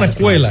 Fue como una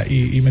escuela,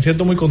 y me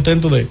siento muy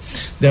contento de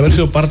haber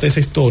sido parte de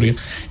esa historia,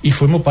 y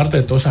fuimos parte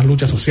de todas esas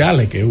luchas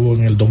sociales que hubo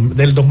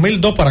del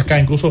 2002 para acá.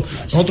 Incluso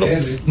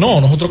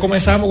nosotros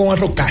comenzamos con el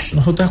Rocash.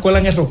 Nosotros escuela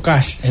en el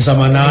Rocash. En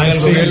Samaná, en el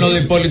gobierno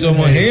de Hipólito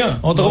Mejía.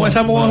 Nosotros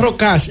comenzamos con el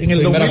Rocash en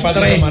el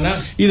 2003,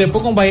 y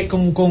después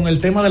con el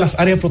tema de las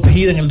áreas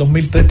protegidas en el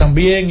 2003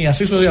 también, y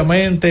así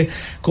sucesivamente,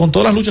 con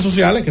todas las luchas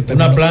sociales que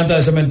una planta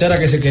de cementera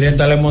que se quería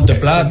instalar en Monte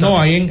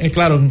Plata. Ahí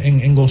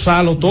en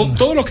Gonzalo,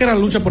 todo lo que era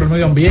lucha por el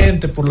medio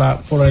ambiente,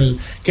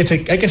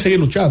 hay que seguir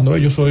luchando.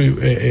 Yo soy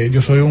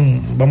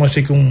vamos a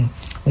decir que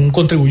un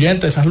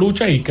contribuyente de esas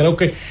luchas, y creo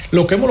que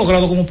lo que hemos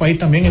logrado como país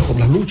también es por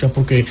las luchas,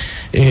 porque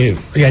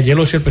y ayer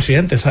lo decía el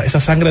presidente, esa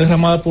sangre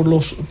derramada por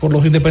los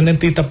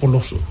independentistas, por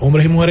los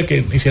hombres y mujeres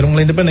que hicieron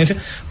la independencia,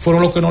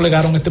 fueron los que nos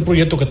legaron este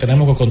proyecto que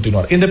tenemos que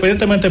continuar.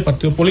 Independientemente del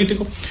partido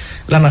político,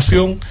 la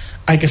nación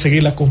hay que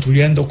seguirla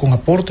construyendo con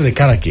aporte de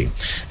cada quien.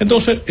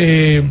 Entonces,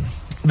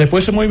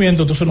 después de ese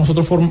movimiento, entonces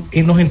nosotros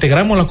nos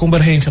integramos en la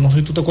convergencia. No sé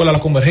si tú te acuerdas, la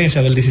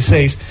convergencia del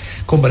 16,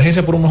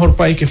 Convergencia por un Mejor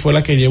País, que fue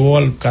la que llevó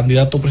al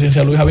candidato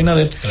presidencial Luis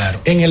Abinader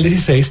en el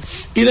 16,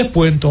 y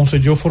después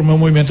entonces yo formé un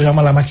movimiento que se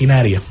llama La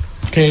Maquinaria,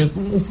 que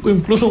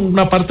incluso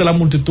una parte de la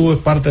multitud es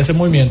parte de ese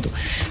movimiento,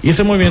 y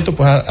ese movimiento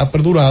pues ha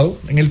perdurado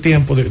en el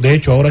tiempo. De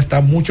hecho ahora está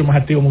mucho más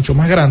activo, mucho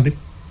más grande,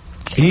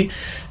 y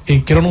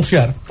quiero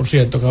anunciar, por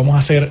cierto, que vamos a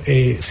hacer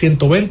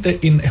 120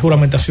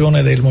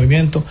 juramentaciones del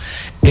movimiento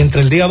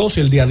entre el día 2 y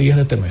el día 10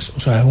 de este mes.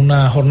 O sea, es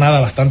una jornada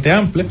bastante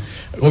amplia.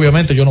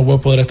 Obviamente yo no voy a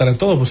poder estar en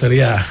todo, pues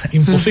sería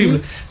imposible,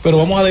 pero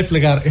vamos a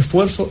desplegar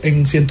esfuerzo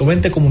en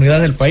 120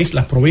 comunidades del país,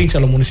 las provincias,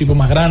 los municipios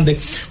más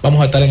grandes.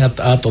 Vamos a estar en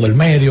Ato del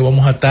Medio,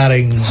 vamos a estar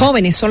en...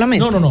 ¿Jóvenes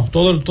solamente? No,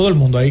 todo el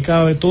mundo, ahí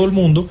cabe todo el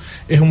mundo.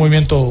 Es un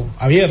movimiento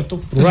abierto,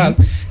 plural,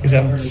 que se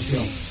llama...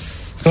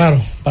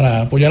 Claro,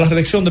 para apoyar la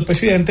reelección del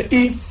presidente.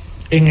 Y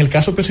en el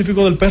caso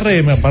específico del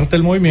PRM, aparte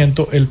del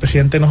movimiento, el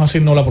presidente nos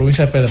asignó la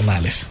provincia de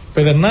Pedernales.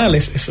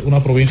 Pedernales es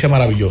una provincia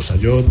maravillosa.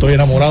 Yo estoy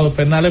enamorado de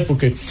Pedernales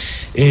porque,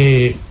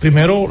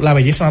 primero, la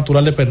belleza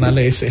natural de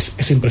Pedernales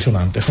es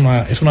impresionante.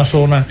 Es una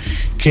zona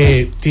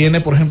que tiene,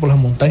 por ejemplo, las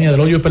montañas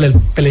del Hoyo de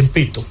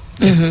Pelempito,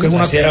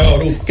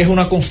 que es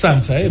una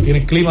Constanza,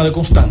 tiene clima de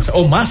Constanza,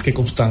 o más que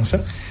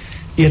Constanza,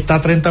 y está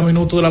a 30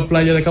 minutos de la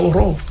playa de Cabo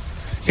Rojo.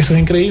 Eso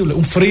es increíble.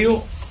 Un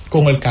frío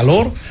con el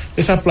calor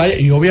de esa playa,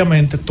 y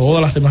obviamente todas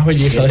las demás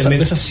bellezas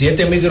de esas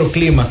 7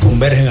 microclimas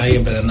convergen ahí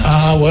en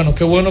Pedernales. Bueno,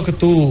 qué bueno que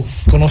tú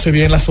conoces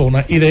bien la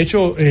zona, y de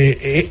hecho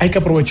hay que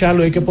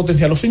aprovecharlo, hay que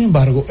potenciarlo. Sin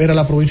embargo, era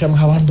la provincia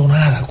más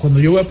abandonada. Cuando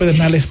yo voy a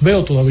Pedernales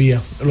veo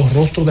todavía los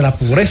rostros de la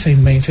pobreza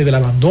inmensa y del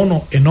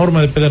abandono enorme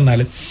de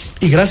Pedernales,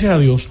 y gracias a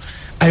Dios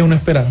hay una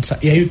esperanza,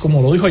 y hay,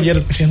 como lo dijo ayer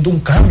el presidente,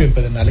 un cambio en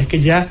Pedernales. Es que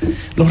ya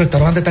los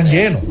restaurantes están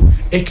llenos,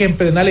 es que en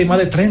Pedernales hay más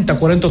de 30,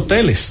 40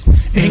 hoteles.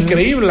 Es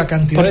increíble la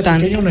cantidad de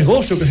pequeños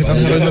negocios que se están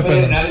haciendo en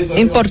Pedernales.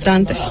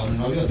 Importante.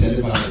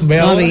 Ve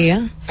No ahora,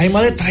 había. hay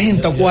más de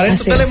 30 o 40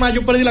 Así es. telemas.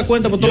 Yo perdí la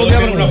cuenta, pero todos Yo los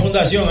días tengo una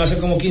fundación hace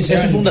como 15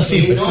 años.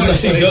 Fundacipe.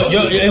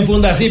 Yo en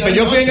Fundacipe.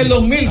 Yo fui en el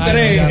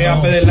 2003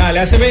 a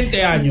Pedernales, hace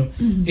 20 años.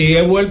 Y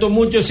he vuelto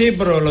mucho, sí,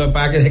 pero lo que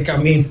pasa es que ese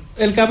camino.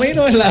 El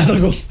camino es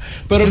largo,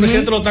 pero el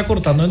presidente lo está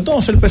cortando.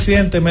 Entonces el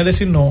presidente me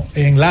designó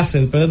enlace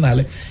de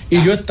Pedernales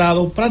y yo he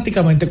estado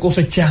prácticamente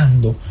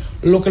cosechando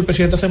lo que el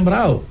presidente ha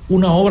sembrado,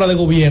 una obra de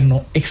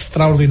gobierno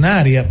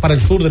extraordinaria para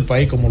el sur del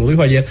país, como lo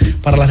dijo ayer,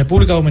 para la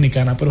República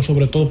Dominicana, pero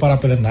sobre todo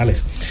para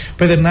Pedernales.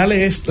 Pedernales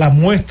es la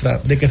muestra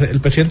de que el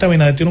presidente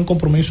Abinader tiene un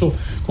compromiso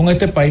con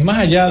este país, más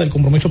allá del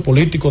compromiso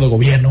político de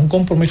gobierno, un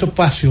compromiso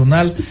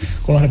pasional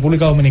con la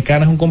República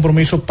Dominicana, es un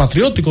compromiso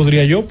patriótico,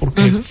 diría yo,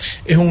 porque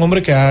es un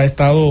hombre que ha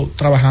estado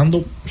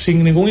trabajando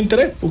sin ningún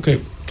interés, porque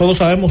todos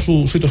sabemos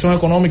su situación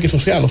económica y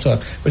social. O sea, el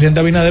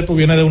presidente Abinader pues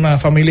viene de una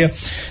familia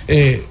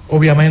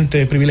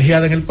obviamente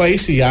privilegiada en el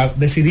país y ha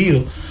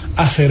decidido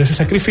hacer ese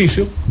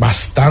sacrificio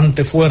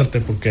bastante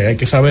fuerte, porque hay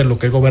que saber lo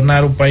que es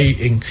gobernar un país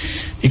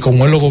y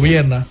como él lo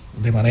gobierna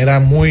de manera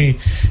muy,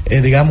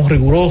 digamos,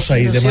 rigurosa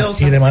y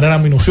de manera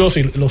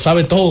minuciosa, y lo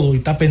sabe todo y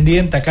está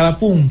pendiente a cada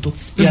punto.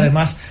 Y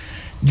además,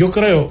 yo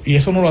creo, y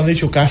eso no lo han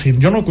dicho casi,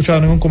 yo no he escuchado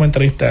a ningún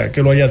comentarista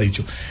que lo haya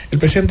dicho, el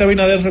presidente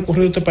Abinader ha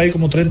recorrido este país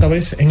como 30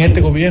 veces en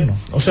este gobierno.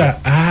 O sea,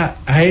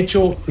 ha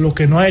hecho lo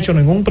que no ha hecho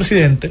ningún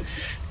presidente,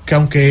 que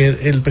aunque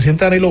el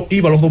presidente Danilo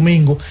iba los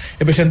domingos,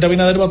 el presidente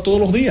Abinader va todos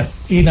los días,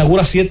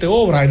 inaugura 7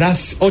 obras, da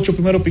 8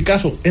 primeros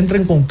Picasso, entra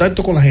en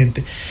contacto con la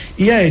gente,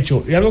 y ha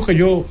hecho, y algo que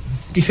yo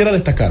quisiera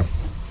destacar,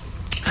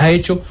 ha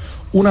hecho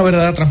una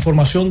verdadera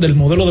transformación del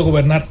modelo de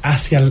gobernar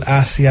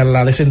hacia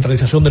la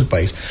descentralización del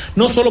país.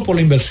 No solo por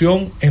la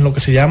inversión en lo que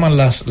se llama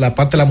la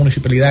parte de la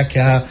municipalidad, que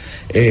ha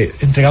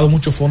entregado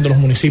muchos fondos a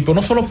los municipios,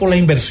 no solo por la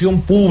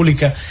inversión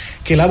pública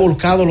que le ha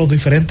volcado a los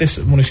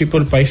diferentes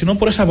municipios del país, sino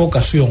por esa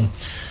vocación.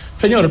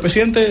 Señor, el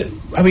presidente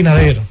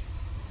Abinader,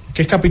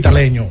 que es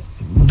capitaleño,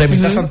 de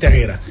mitad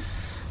santiaguera,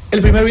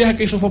 el primer viaje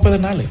que hizo fue a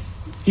Pedernales.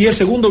 Y el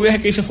segundo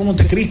viaje que hice fue a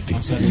Montecristi.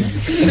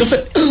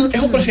 Entonces,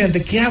 es un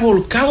presidente que ha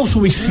volcado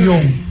su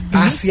visión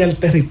hacia el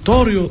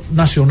territorio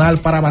nacional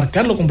para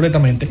abarcarlo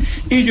completamente.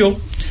 Y yo,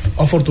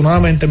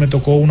 afortunadamente, me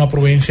tocó una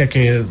provincia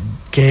que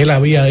él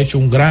había hecho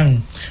un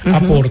gran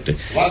aporte.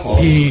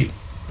 Y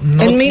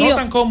no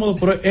tan cómodo,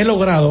 pero he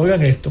logrado,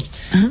 oigan esto,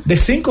 de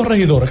 5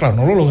 regidores, claro,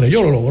 no lo logré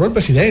yo, lo logró el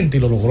presidente y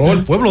lo logró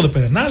el pueblo de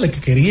Pedernales, que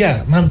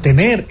quería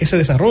mantener ese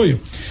desarrollo.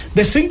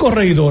 De 5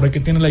 regidores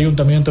que tiene el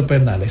ayuntamiento de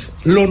Pedernales,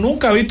 lo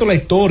nunca ha visto la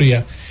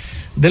historia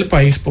del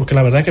país, porque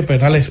la verdad es que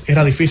Pedernales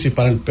era difícil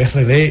para el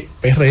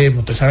PRM,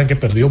 ustedes saben que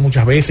perdió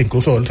muchas veces,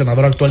 incluso el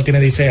senador actual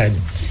tiene 16 años.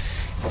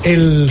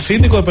 El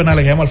síndico de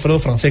Pedernales, que se llama Alfredo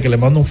Francés, que le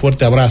mando un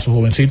fuerte abrazo,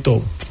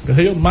 jovencito, qué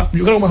sé yo,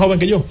 yo creo que más joven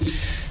que yo,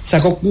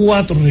 sacó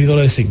 4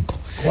 regidores de 5.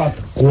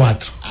 4.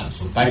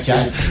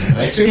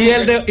 Y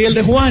el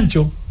de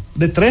Juancho,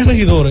 de 3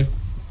 regidores,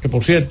 que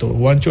por cierto,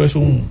 Juancho es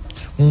un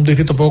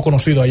distrito poco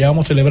conocido. Allá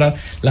vamos a celebrar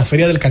la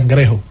Feria del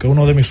Cangrejo, que es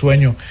uno de mis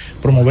sueños,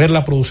 promover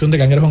la producción de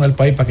cangrejo en el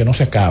país para que no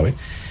se acabe.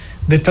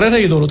 De 3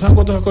 regidores, ¿ustedes saben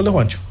cuántos sacó el de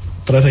Juancho?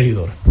 3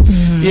 regidores.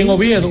 Y en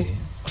Oviedo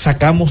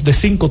sacamos de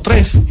 5,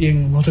 3, y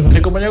en José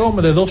Francisco Peña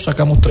Gómez de 2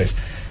 sacamos 3.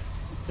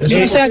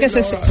 O sea que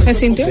se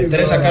sintió.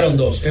 3 sacaron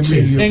 2.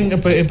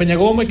 En Peña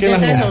Gómez, que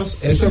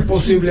eso es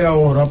posible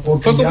ahora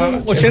porque fue como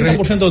un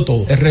 80% de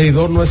todo. El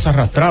regidor no es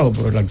arrastrado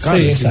por el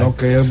alcalde, sino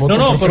que es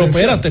voto pero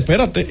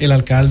espérate, el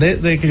alcalde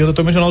de que yo te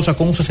estoy mencionando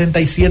sacó un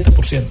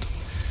 67%.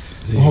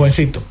 Un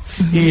jovencito.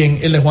 Y en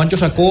el de Juancho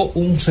sacó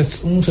un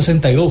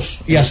 62%.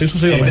 Y así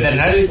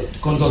sucesivamente.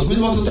 Con 2.000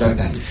 votos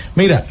alcalde.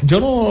 Mira, yo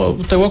no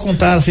te voy a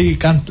contar así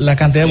la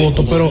cantidad de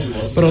votos,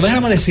 pero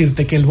déjame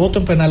decirte que el voto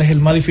en penal es el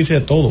más difícil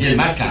de todo. Y el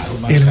más caro.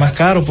 El más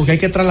caro, porque hay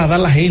que trasladar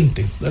a la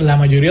gente. La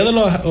mayoría de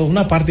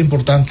una parte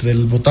importante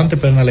del votante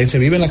penalense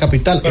vive en la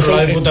capital. Pero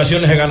las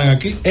diputaciones se ganan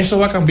aquí. Eso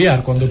va a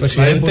cambiar cuando el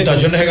presidente. Las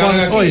diputaciones se ganan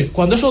aquí. Oye,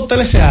 cuando esos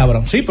hoteles se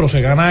abran, sí, pero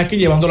se gana aquí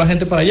llevando a la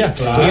gente para allá.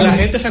 Claro. Y la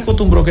gente se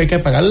acostumbró que hay que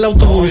pagarle el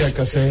autobús,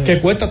 que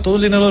cuesta todo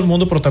el dinero del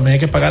mundo, pero también hay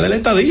que pagarle la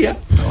estadía.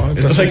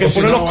 Entonces hay que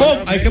ponerlo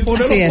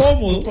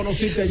cómodo.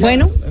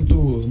 Bueno,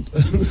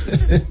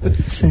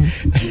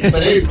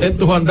 en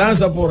tus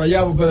andanzas por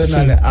allá por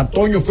Pedernales, a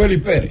Toño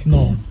Félix Pérez.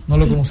 No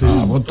lo conocí.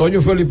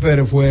 Toño Félix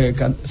Pérez fue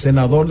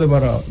senador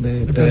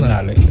de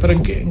Pedernales. ¿Pero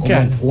en qué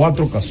año?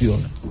 4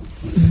 ocasiones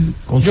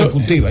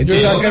consecutivas. ¿Y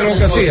qué es lo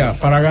que hacía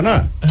para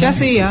ganar? ¿Qué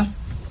hacía?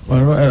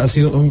 Bueno, era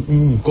así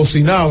un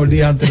cocinado el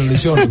día antes de la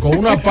elección, con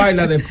una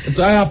paila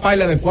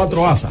de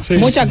 4 asas. Sí,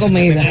 mucha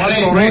comida.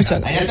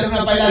 Allá hacer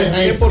una paila de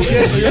rey. Por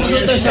cierto, yo no sé si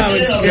ustedes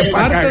saben que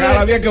para cagar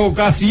había que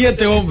buscar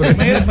 7 hombres.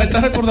 Mira, me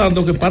está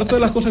recordando que parte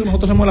de las cosas que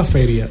nosotros hacemos en la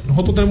feria,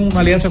 nosotros tenemos una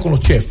alianza con los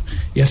chefs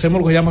y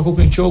hacemos lo que se llama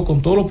cooking show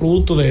con todos los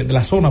productos de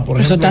la zona, por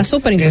ejemplo. Eso está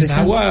súper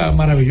interesante. En Agua,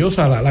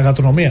 maravillosa la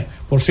gastronomía.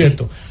 Por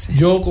cierto,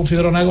 yo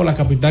considero a Nagua la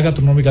capital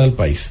gastronómica del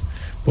país.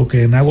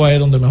 porque en agua es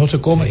donde mejor se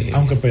come,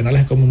 aunque en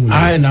Penales se come muy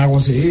bien. En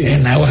agua sí.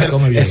 En agua se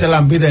come bien. Ese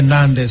Lambida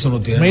Hernández, eso no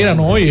tiene. Mira,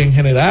 no, oye, en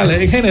general.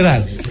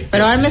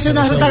 Pero ármese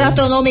una ruta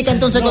gastronómica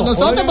entonces con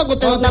nosotros, porque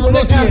usted no está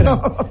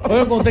gozando.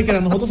 Oiga, como usted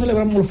quiera, nosotros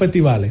celebramos los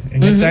festivales.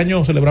 En este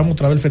año celebramos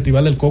otra vez el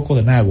Festival del Coco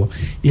de Nagua.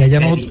 Y allá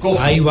nosotros.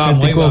 Ahí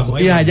vamos.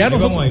 Y allá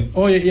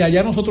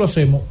nosotros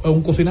hacemos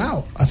un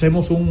cocinado.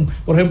 Hacemos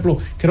por ejemplo,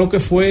 creo que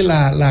fue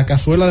la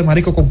cazuela de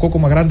marisco con coco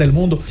más grande del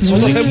mundo.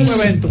 Nosotros hacemos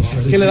un evento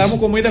que le damos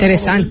comida a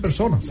 2,000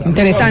 personas.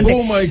 Interesante.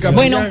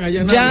 Bueno,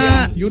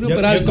 ya. Yo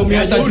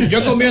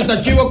comí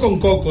hasta chivo con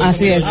coco.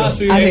 Así es.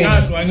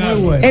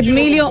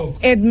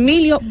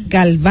 Edmilio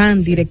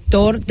Galván,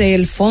 director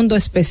del Fondo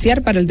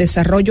Especial para el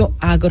Desarrollo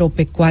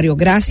Agropecuario.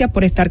 Gracias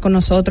por estar con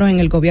nosotros en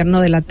el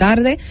Gobierno de la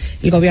Tarde,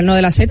 el Gobierno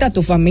de la Z,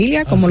 tu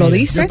familia, como lo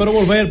dice. Yo espero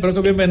volver, espero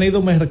que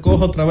bienvenido me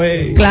recoja otra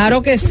vez.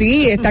 Claro que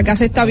sí, esta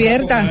casa está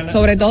abierta,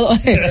 sobre todo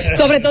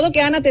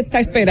que Ana te está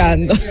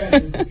esperando.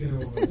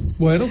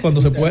 Bueno,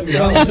 cuando se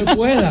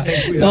pueda.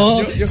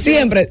 No,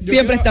 siempre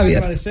está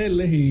abierto.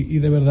 Agradecerles y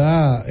de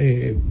verdad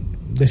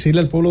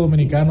decirle al pueblo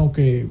dominicano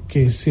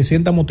que se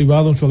sienta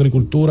motivado en su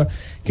agricultura,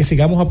 que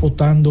sigamos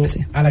apostando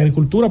a la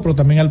agricultura, pero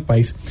también al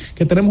país,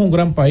 que tenemos un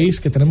gran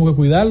país, que tenemos que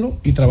cuidarlo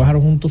y trabajar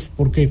juntos,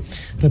 porque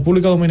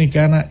República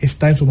Dominicana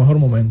está en su mejor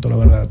momento, la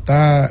verdad,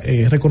 está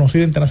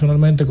reconocida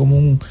internacionalmente como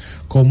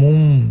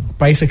un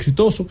país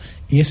exitoso,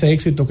 y ese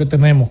éxito que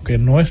tenemos, que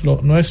no es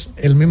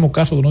el mismo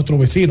caso de nuestros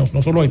vecinos,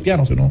 no solo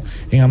haitianos, sino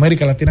en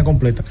América Latina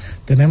completa,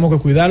 tenemos que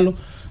cuidarlo.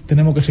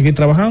 Tenemos que seguir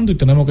trabajando y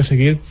tenemos que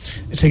seguir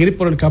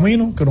por el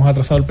camino que nos ha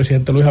trazado el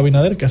presidente Luis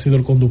Abinader, que ha sido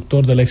el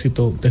conductor del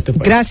éxito de este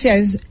país.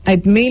 Gracias a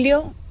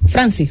Edmilio.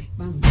 Francis.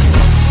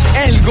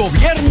 El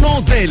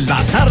Gobierno de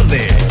la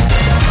Tarde.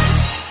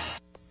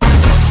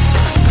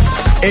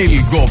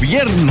 El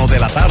Gobierno de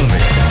la Tarde.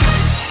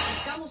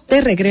 De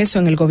regreso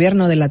en el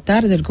Gobierno de la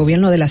Tarde, el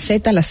Gobierno de la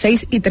Z, a las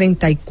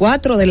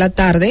 6:34 de la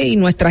tarde, y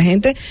nuestra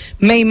gente,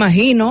 me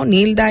imagino,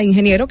 Nilda,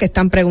 ingeniero, que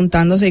están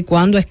preguntándose y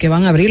cuándo es que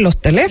van a abrir los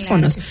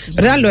teléfonos, claro sí,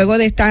 ¿verdad? Luego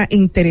de esta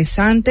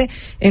interesante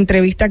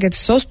entrevista que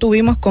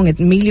sostuvimos con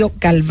Edmilio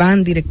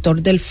Galván,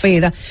 director del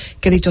FEDA,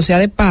 que dicho sea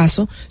de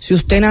paso, si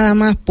usted nada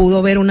más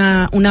pudo ver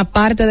una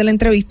parte de la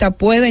entrevista,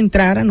 puede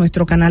entrar a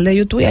nuestro canal de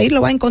YouTube y ahí lo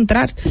va a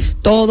encontrar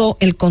todo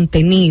el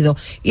contenido.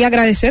 Y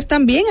agradecer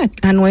también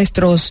a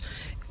nuestros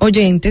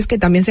oyentes que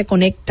también se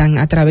conectan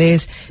a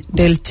través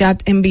del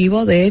chat en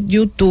vivo de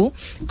YouTube,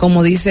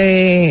 como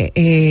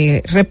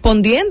dice,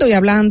 respondiendo y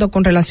hablando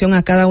con relación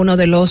a cada uno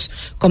de los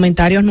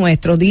comentarios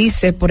nuestros.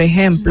 Dice, por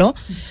ejemplo,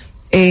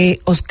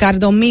 Oscar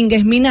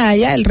Domínguez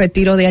Minaya, el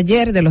retiro de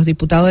ayer de los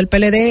diputados del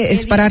PLD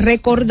es para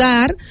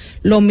recordar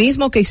lo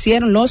mismo que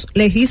hicieron los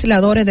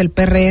legisladores del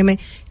PRM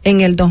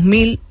en el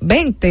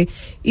 2020.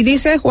 Y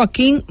dice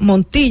Joaquín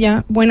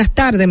Montilla, buenas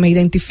tardes, me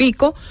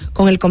identifico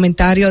con el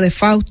comentario de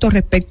Fausto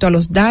respecto a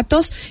los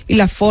datos y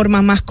las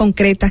formas más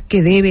concretas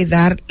que debe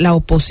dar la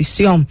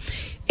oposición.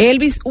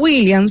 Elvis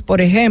Williams, por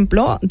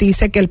ejemplo,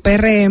 dice que el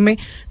PRM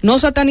no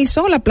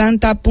satanizó la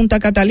planta Punta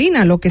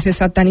Catalina, lo que se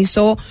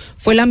satanizó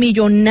fue la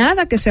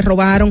millonada que se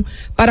robaron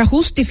para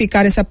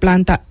justificar esa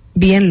planta.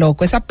 Bien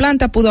loco, esa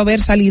planta pudo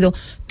haber salido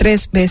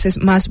 3 veces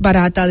más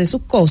barata de su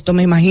costo.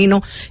 Me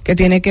imagino que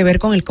tiene que ver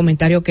con el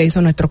comentario que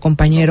hizo nuestro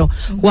compañero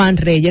Juan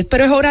Reyes,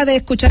 pero es hora de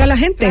escuchar a la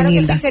gente, claro,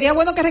 Nilda. Sí, sería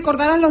bueno que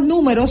recordaran los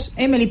números,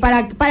 Emily,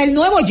 para el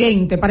nuevo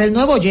oyente,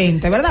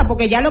 ¿verdad?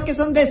 Porque ya los que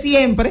son de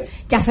siempre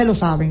ya se lo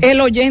saben. El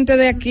oyente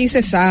de aquí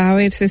se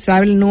sabe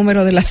el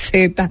número de la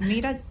Z.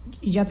 Mira,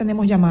 y ya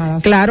tenemos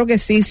llamadas. Claro que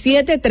sí,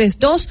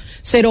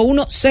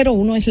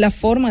 732-0101 es la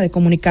forma de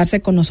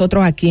comunicarse con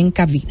nosotros aquí en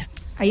cabina.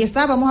 Ahí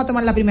está, vamos a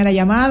tomar la primera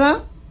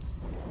llamada.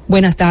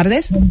 Buenas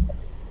tardes.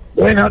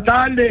 Buenas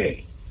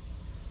tardes.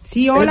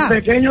 Sí, hola.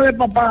 El pequeño de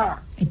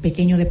papá.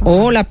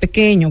 Hola,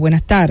 pequeño,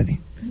 buenas tardes.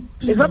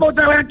 Eso para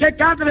usted ver qué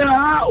cátedra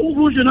da un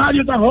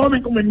funcionario tan joven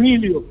como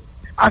Emilio.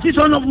 Así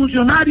son los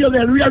funcionarios de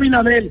Luis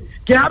Abinader,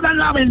 que hablan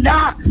la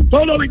verdad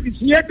todos los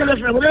 27 de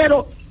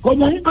febrero,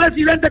 como un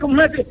presidente como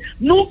este.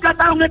 Nunca ha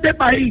estado en este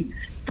país.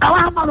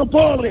 Trabaja para los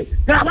pobres,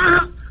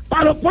 trabaja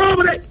para los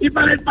pobres y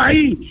para el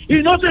país, y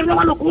no se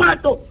roban los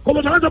cuartos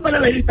como se van los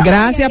PLDistas.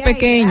 Gracias,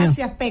 pequeño.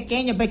 Gracias,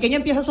 pequeño. Pequeño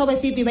empieza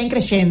suavecito y va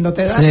creciendo,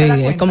 ¿te das sí,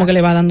 cuenta? Es como que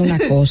le va dando una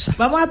cosa.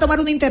 Vamos a tomar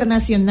una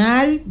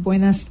internacional.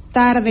 Buenas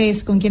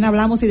tardes, ¿con quién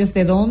hablamos y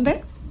desde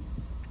dónde?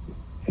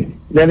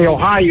 Desde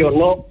Ohio,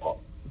 ¿no?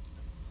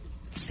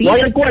 Sí, no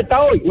hay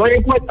encuesta hoy, no hay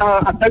encuesta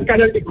acerca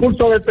del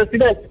discurso del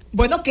presidente.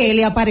 Bueno, ¿qué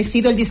le ha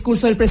parecido el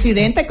discurso del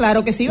presidente?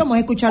 Claro que sí, vamos a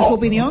escuchar su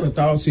opinión.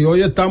 Si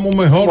hoy estamos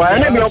mejor.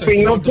 Bueno, mi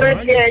opinión es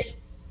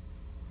que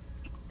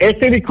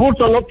este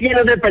discurso no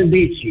tiene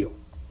desperdicio.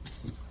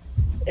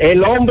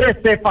 El hombre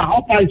se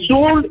fajó para el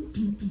sur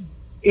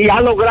y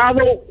ha logrado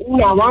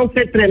un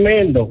avance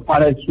tremendo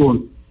para el sur.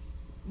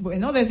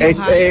 Bueno, desde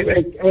Ohio.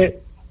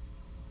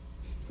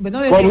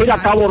 Pues mira,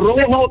 Cabo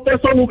Rojo, todos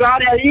esos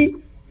lugares ahí,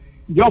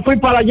 yo fui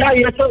para allá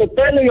y esos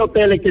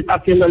hoteles que está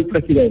haciendo el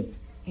presidente.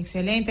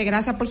 Excelente,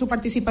 gracias por su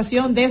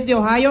participación desde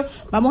Ohio.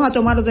 Vamos a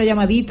tomar otra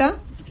llamadita.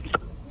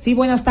 Sí,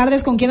 buenas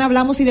tardes, ¿con quién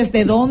hablamos y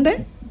desde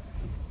dónde?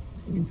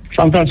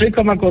 San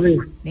Francisco Macorís.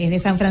 Desde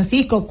San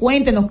Francisco,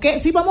 cuéntenos,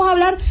 sí, vamos a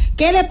hablar,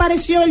 ¿qué le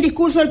pareció el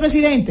discurso del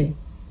presidente?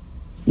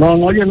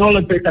 No llenó la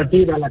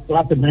expectativa a la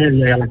clase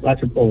media y a la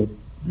clase pobre.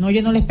 No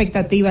llenó la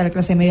expectativa de la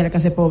clase media y a la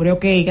clase pobre.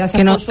 Ok,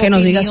 gracias por su que nos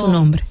opinión. diga su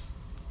nombre.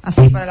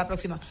 Así para la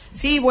próxima.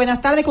 Sí,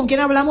 buenas tardes, ¿con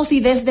quién hablamos y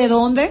desde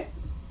dónde?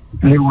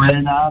 Muy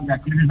buena, de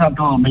aquí de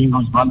Santo Domingo,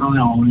 Osvaldo de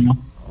Olio.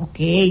 Ok,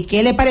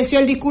 ¿qué le pareció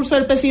el discurso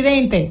del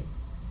presidente?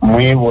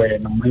 Muy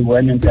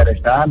bueno,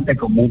 interesante,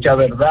 con muchas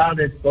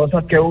verdades,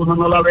 cosas que uno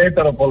no la ve,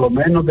 pero por lo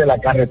menos de la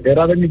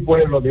carretera de mi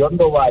pueblo, de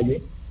Hondo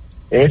Valle,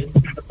 es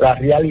la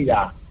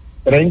realidad.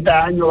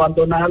 30 años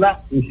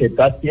abandonada y se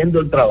está haciendo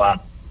el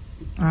trabajo.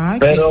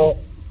 Pero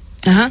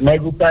me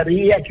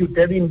gustaría que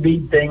ustedes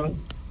inviten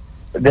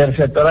del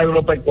sector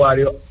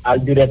agropecuario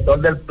al director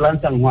del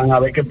Plan San Juan a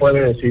ver qué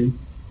puede decir.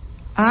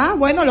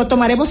 Bueno, lo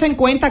tomaremos en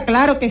cuenta,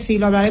 claro que sí,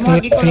 lo hablaremos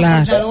aquí con los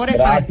contadores.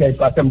 Gracias, y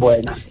pasen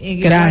buenas.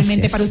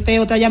 Igualmente para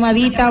usted, otra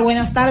llamadita.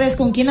 Buenas tardes,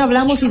 ¿con quién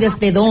hablamos y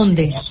desde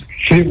dónde?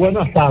 Sí,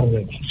 buenas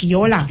tardes. Sí,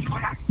 hola.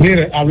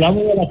 Mire,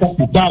 hablamos de la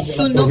capital,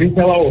 de la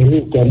provincia de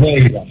Bauruco,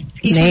 Neiva.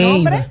 ¿Y su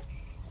nombre?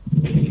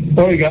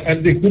 Oiga,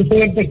 el discurso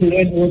del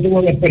presidente no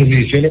tuvo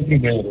desperdicio, es lo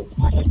primero.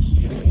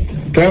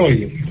 ¿Qué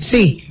oye?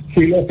 Sí.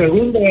 Y lo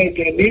segundo es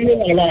que el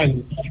niño del año,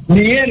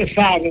 ni él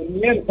sabe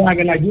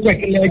la ayuda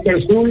que le ha hecho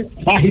el sur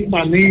a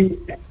Jimaní,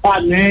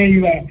 a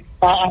Neiva,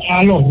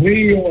 a los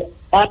ríos,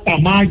 a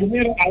Tamayo,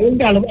 mira,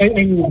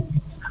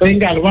 en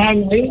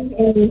Galván,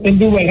 en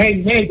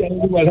Duvergé,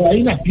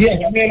 hay una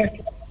tierra, mira,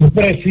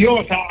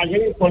 preciosa,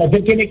 por eso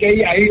tiene que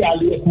ir ahí al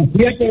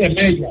 17 de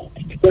Mella.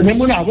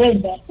 Tenemos una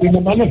bomba y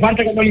nomás nos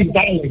falta que nos la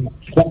instalen.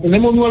 La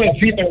tenemos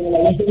nuevecita,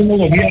 como la hace el mismo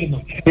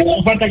gobierno. Y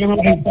nos falta que nos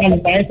la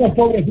instalen. Para estos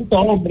pobrecitos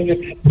hombres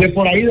de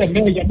por ahí de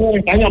Mella, no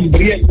están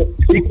hambrientos.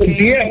 Y con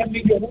tierra,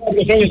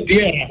 millonarios son de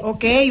tierra.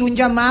 Ok, un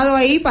llamado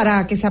ahí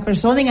para que se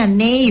apersonen a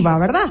Neiva,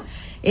 ¿verdad?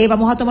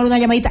 Vamos a tomar una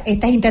llamadita.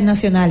 Esta es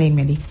internacional,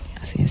 Emily.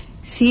 Así es.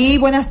 Sí,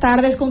 buenas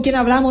tardes. ¿Con quién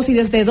hablamos y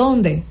desde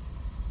dónde?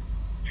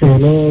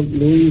 Solo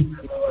Luis, de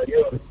Nueva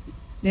York.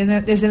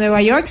 Desde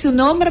Nueva York, su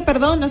nombre,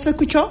 perdón, ¿no se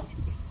escuchó?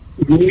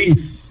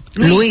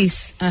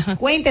 Luis. Ajá.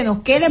 Cuéntenos,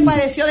 ¿qué le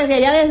pareció desde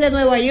allá, desde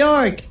Nueva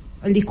York,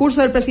 el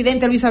discurso del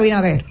presidente Luis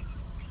Abinader?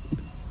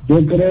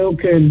 Yo creo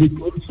que el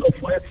discurso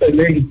fue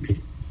excelente.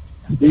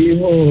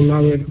 Dijo la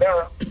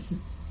verdad.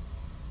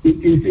 Y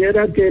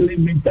quisiera que el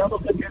invitado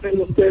que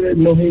tienen ustedes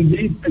nos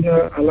inviten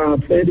a la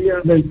feria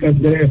del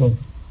Cangrejo,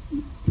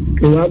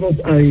 que vamos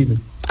a ir.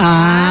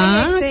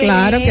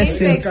 Claro que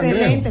sí.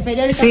 Excelente.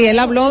 Feria del Sí, él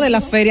habló de la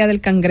Feria del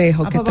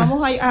Cangrejo. Pues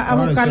vamos a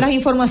buscar las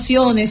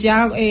informaciones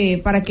ya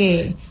para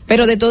que...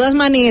 Pero de todas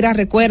maneras,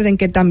 recuerden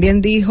que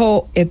también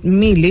dijo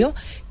Emilio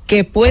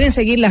que pueden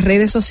seguir las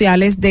redes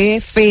sociales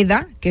de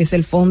FEDA, que es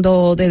el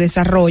Fondo de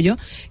Desarrollo,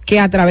 que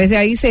a través de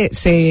ahí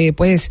se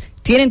pues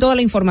tienen toda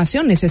la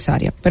información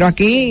necesaria. Pero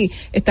aquí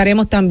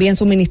estaremos también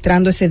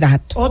suministrando ese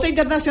dato. Otra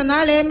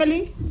internacional,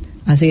 Emily.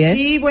 Así es.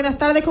 Sí, buenas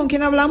tardes. ¿Con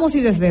quién hablamos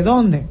y desde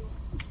dónde?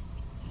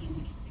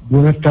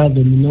 Buenas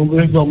tardes, mi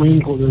nombre es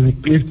Domingo, desde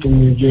Clifton,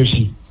 New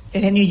Jersey.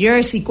 Desde New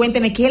Jersey,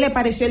 cuénteme, ¿qué le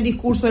pareció el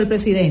discurso del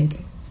presidente?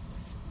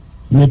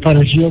 Me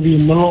pareció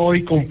bien, no lo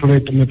oí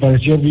completo, me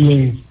pareció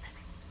bien,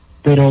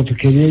 pero te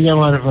quería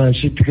llamar para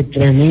decirte que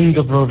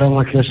tremendo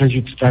programa que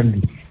hace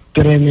Stanley,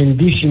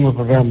 tremendísimo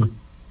programa.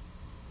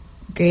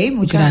 Ok,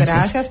 muchas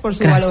gracias por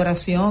su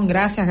valoración,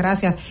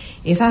 gracias.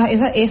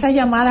 Esas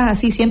llamadas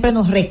así siempre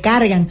nos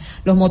recargan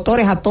los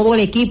motores a todo el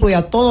equipo y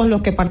a todos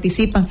los que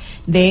participan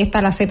de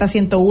esta, la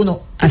Z101.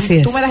 Así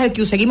es. Tú me das el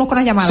cue, seguimos con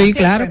las llamadas. Sí,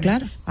 claro.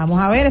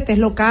 Vamos a ver, este es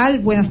local.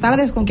 Buenas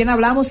tardes, ¿con quién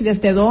hablamos y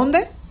desde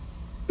dónde?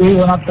 Sí,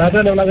 buenas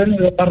tardes, le habla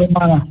de la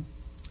Romana.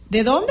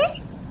 ¿De dónde?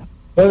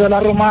 Desde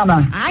la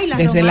Romana. Ay,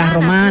 Desde la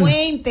Romana.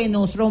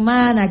 Cuéntenos,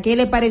 Romana, ¿qué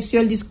le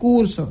pareció el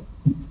discurso?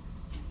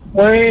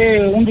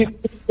 Fue un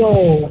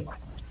discurso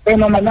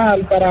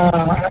fenomenal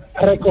para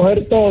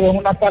recoger todo en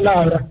una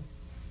palabra,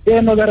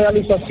 lleno de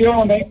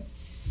realizaciones,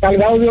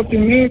 cargado de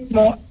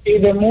optimismo y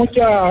de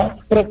muchas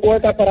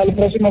propuestas para los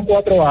próximos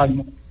 4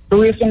 años.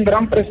 Luis es un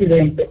gran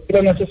presidente y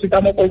lo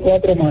necesitamos por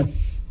 4 más.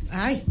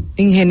 Ay.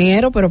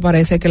 Ingeniero, pero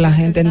parece que la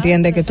gente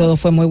entiende que todo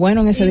fue muy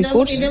bueno en ese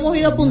discurso. Y no hemos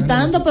ido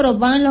apuntando, pero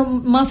van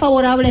los más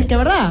favorables, que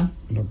verdad.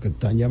 Lo que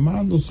están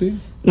llamando, sí.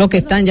 Lo que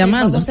están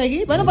llamando. Vamos a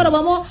seguir. Bueno, pero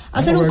vamos a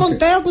hacer un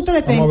conteo que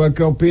ustedes tengan. Vamos a ver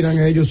qué opinan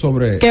ellos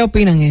sobre... ¿Qué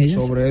opinan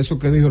ellos? Sobre eso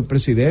que dijo el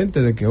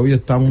presidente, de que hoy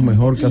estamos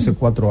mejor que hace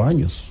 4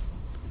 años.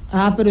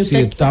 Pero si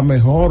está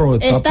mejor o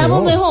está peor.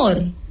 ¿Estamos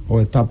mejor? O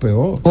está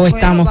peor. O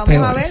estamos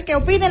peor. Vamos a ver qué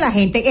opina la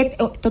gente.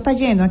 Esto está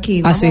lleno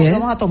aquí. Vamos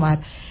a tomar.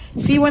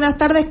 Sí, buenas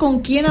tardes.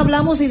 ¿Con quién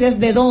hablamos y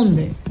desde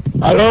dónde?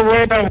 Aló,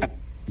 buenas.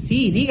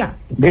 Sí, diga.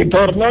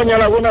 Víctor Núñez,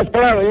 buenas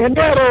tardes.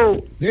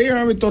 Ingeniero.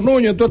 Dígame, Víctor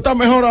Núñez, ¿tú estás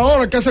mejor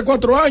ahora que hace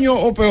 4 años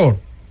o peor?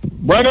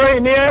 Bueno,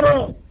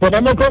 ingeniero,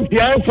 tenemos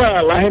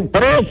confianza. Las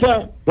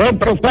empresas, los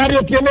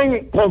empresarios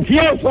tienen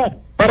confianza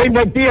para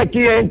invertir aquí.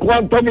 En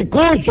cuanto a mi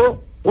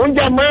curso, un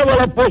llamado a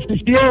la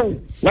oposición.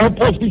 La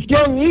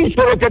oposición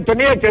hizo lo que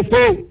tenía que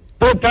hacer.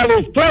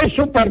 Fortalecer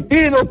su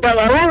partido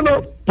cada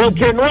uno,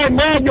 porque no hay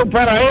mayo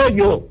para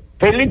ellos.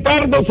 Feliz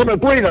tarde, se me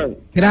cuidan.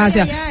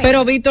 Gracias. Ay, ay, ay.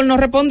 Pero Víctor no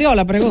respondió a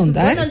la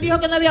pregunta. Bueno, él dijo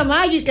que no había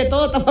mayo y que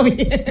todo estaba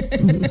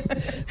bien.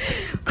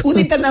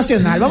 Una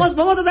internacional. Vamos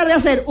a tratar de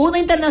hacer una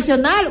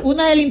internacional,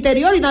 una del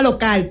interior y una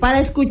local para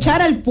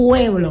escuchar al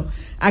pueblo.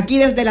 Aquí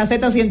desde la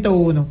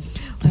Z101.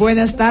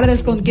 Buenas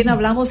tardes, ¿con quién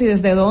hablamos y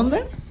desde dónde?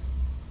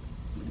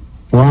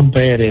 Juan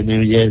Pérez,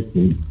 New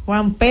Jersey.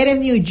 Juan Pérez,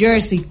 New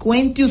Jersey.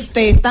 Cuente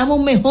usted,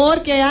 ¿estamos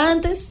mejor que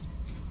antes?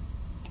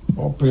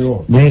 O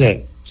peor.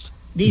 Mire,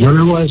 Diga. yo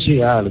le voy a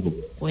decir algo.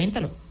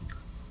 Cuéntalo.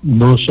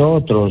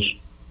 Nosotros,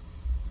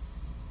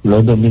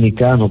 los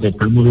dominicanos que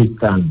estamos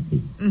distantes,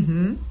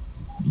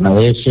 Uh-huh. a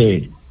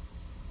veces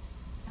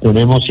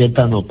tenemos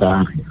cierta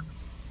nostalgia.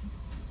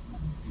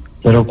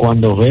 Pero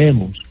cuando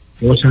vemos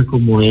cosas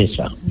como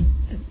esa,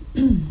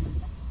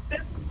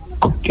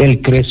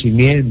 el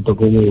crecimiento,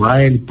 como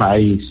va el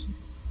país,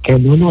 que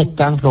no nos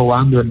están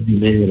robando el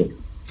dinero,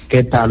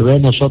 que tal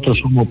vez nosotros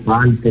somos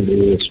parte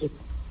de eso,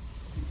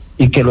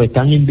 y que lo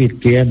están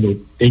invirtiendo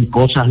en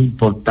cosas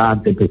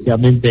importantes,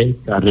 especialmente en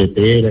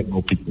carreteras, en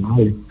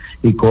hospitales,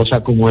 y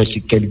cosas como esa,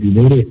 y que el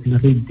dinero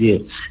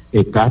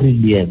está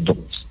rindiendo.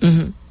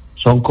 Uh-huh.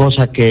 Son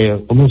cosas que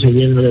uno se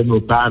llena de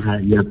notar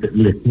y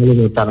le puede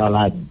notar al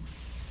año,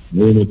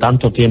 de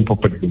tanto tiempo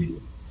perdido.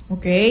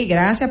 Ok,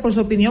 gracias por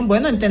su opinión.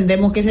 Bueno,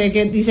 entendemos que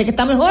dice que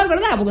está mejor,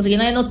 ¿verdad? Porque se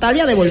llena de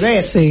nostalgia de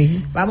volver.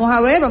 Sí. Vamos a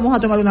ver, vamos a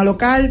tomar una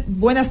local.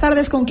 Buenas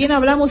tardes, ¿con quién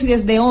hablamos y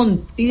desde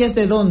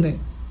dónde?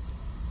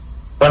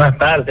 Buenas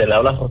tardes, le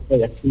habla José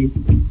de aquí.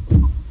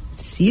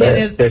 Sí,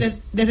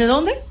 ¿desde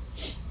dónde?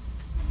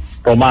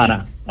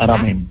 Romana, ahora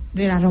mismo.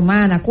 De la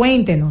Romana,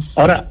 cuéntenos.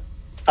 Ahora,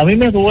 a mí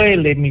me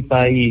duele en mi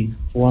país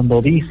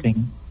cuando dicen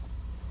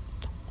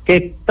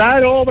que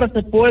tal obra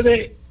se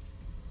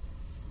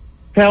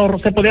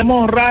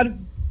podíamos ahorrar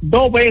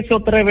 2 veces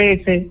o 3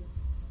 veces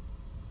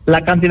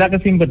la cantidad que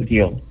se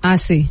invirtió. Ah,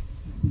 sí.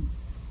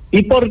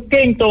 ¿Y por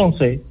qué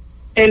entonces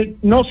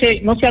no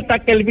se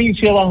ataca el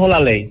vicio bajo la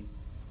ley?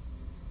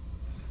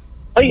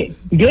 Oye,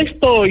 yo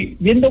estoy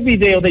viendo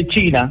videos de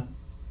China,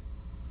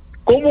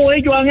 cómo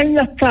ellos han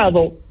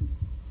enlazado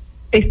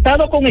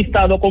estado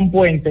con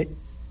puente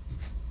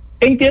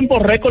en tiempo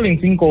récord,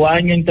 en 5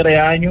 años, en 3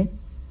 años.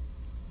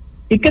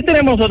 ¿Y qué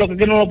tenemos nosotros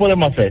que no lo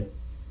podemos hacer?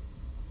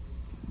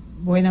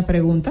 Buena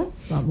pregunta.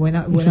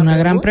 Buena Es una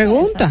gran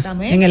pregunta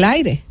exactamente. en el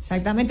aire.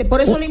 Exactamente. Por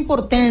eso la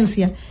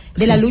importancia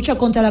de la lucha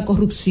contra la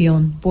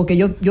corrupción, porque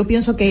yo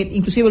pienso que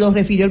inclusive lo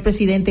refirió el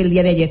presidente el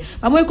día de ayer.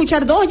 Vamos a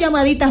escuchar 2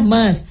 llamaditas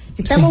más.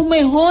 Estamos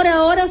mejor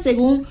ahora,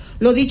 según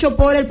lo dicho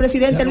por el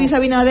presidente Luis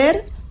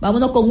Abinader.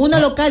 Vámonos con una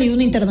local y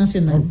una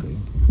internacional. Okay.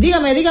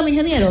 Dígame,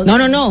 ingeniero.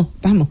 No.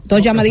 Vamos,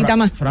 2 llamaditas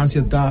más.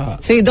 Francia está...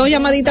 Sí, 2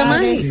 llamaditas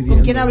más.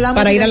 ¿Con quién hablamos?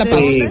 Para ir a la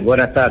pausa. Sí,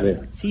 buenas tardes.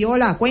 Sí,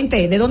 hola,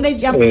 cuente. ¿De dónde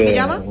me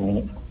llama?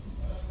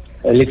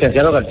 El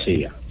licenciado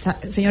García.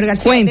 Señor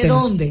García, Cuéntenos.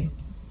 ¿de dónde?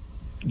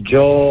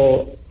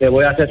 Yo te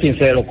voy a ser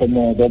sincero,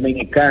 como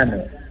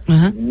dominicano,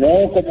 Ajá.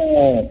 no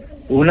como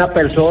una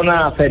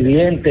persona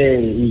ferviente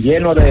y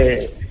lleno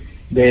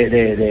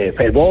de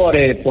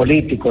fervores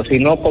políticos,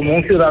 sino como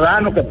un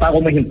ciudadano que pago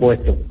mis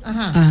impuestos.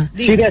 Ajá.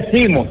 Si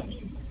decimos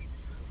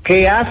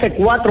que hace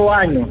 4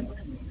 años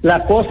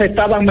las cosas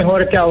estaban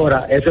mejores que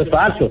ahora, eso es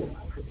falso,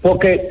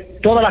 porque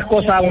todas las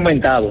cosas han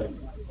aumentado.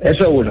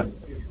 Eso es una.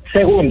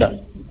 Segunda,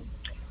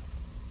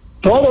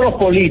 todos los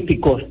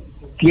políticos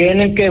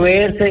tienen que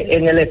verse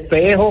en el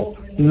espejo,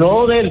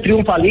 no del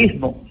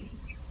triunfalismo,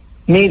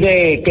 ni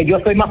de que yo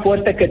soy más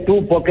fuerte que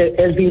tú, porque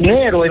el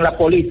dinero en la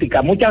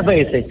política muchas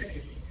veces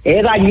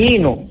es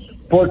dañino,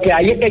 porque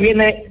ahí es que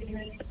viene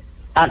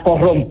a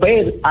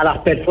corromper a las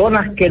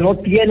personas que no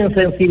tienen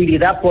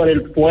sensibilidad por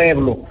el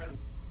pueblo.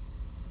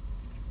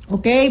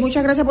 Ok,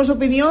 muchas gracias por su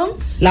opinión.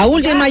 La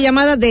última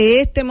llamada de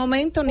este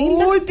momento,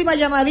 Nilda. Última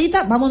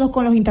llamadita, vámonos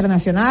con los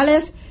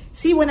internacionales.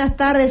 Sí, buenas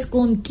tardes,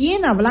 ¿con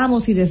quién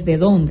hablamos y desde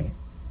dónde?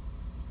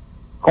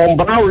 Con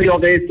Braulio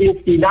de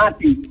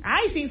Cincinnati.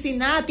 Ay,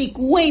 Cincinnati,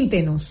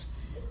 cuéntenos.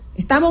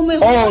 ¿Estamos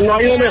mejor? No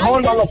hay que mejor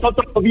antes? a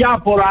nosotros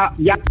diáspora,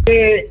 ya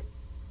que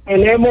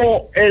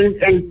tenemos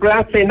el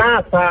plan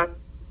Senasa,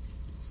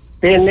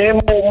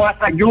 tenemos más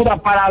ayuda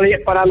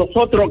para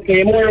nosotros que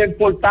hemos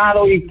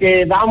exportado y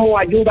que damos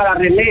ayuda a la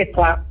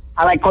remesa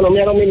a la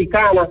economía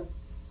dominicana.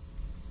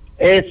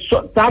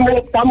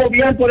 Estamos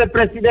bien por el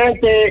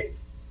presidente,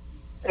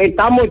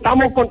 estamos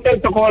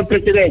contentos con el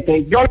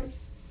presidente.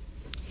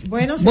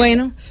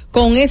 Bueno,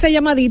 con esa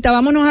llamadita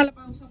vámonos a la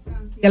pausa,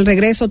 Francia, y al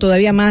regreso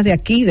todavía más de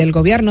aquí del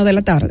Gobierno de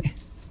la Tarde.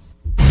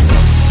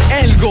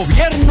 El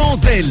Gobierno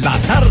de la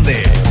Tarde.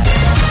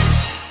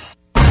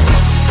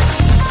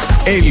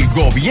 El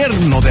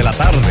Gobierno de la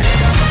Tarde.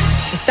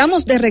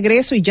 Estamos de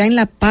regreso y ya en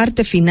la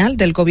parte final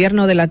del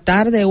Gobierno de la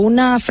Tarde.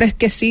 Una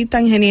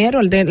fresquecita,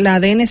 ingeniero, la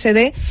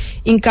DNCD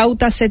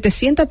incauta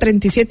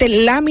 737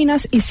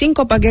 láminas y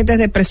 5 paquetes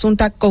de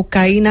presunta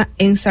cocaína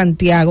en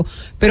Santiago.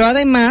 Pero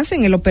además,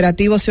 en el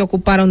operativo se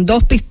ocuparon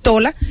 2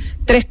 pistolas,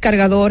 3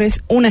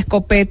 cargadores, una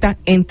escopeta,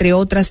 entre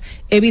otras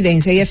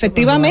evidencias. Y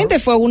efectivamente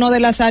fue una de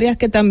las áreas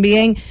que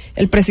también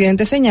el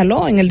presidente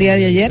señaló en el día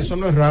de ayer. Eso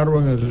no es raro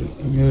en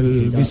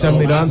el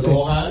vicealmirante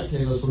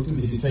en los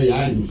últimos 16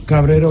 años.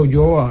 Cabrera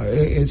Ulloa.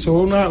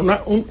 Eso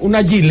es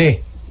una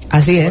gilet.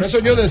 Así es. Por eso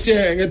yo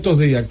decía en estos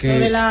días que...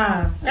 de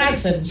la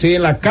cárcel. Sí,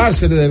 en la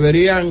cárcel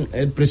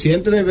el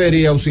presidente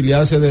debería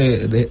auxiliarse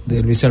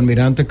del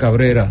vicealmirante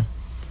Cabrera.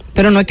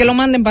 Pero no es que lo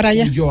manden para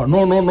allá.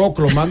 No,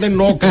 que lo manden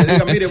que le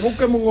digan, mire,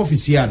 búsqueme un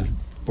oficial,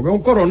 porque es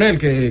un coronel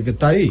que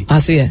está ahí.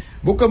 Así es.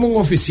 Búsqueme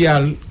un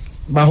oficial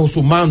bajo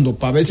su mando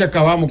para ver si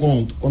acabamos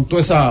con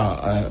toda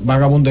esa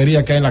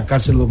vagabundería que hay en la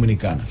cárcel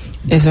dominicana.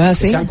 Eso es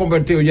así. Que se han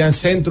convertido ya en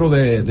centro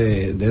de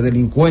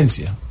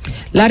delincuencia.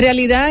 La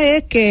realidad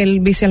es que el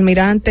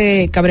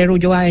vicealmirante Cabrera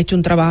Ulloa ha hecho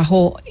un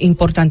trabajo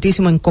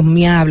importantísimo,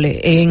 encomiable,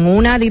 en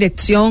una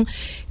dirección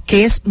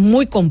que es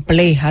muy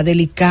compleja,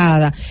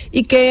 delicada,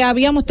 y que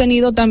habíamos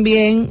tenido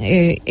también,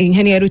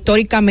 ingeniero,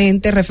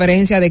 históricamente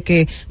referencia de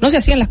que no se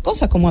hacían las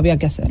cosas como había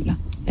que hacerlas.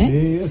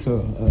 Sí,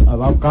 eso ha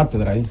dado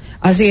cátedra ahí.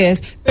 Así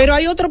es. Pero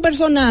hay otro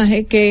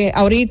personaje que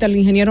ahorita el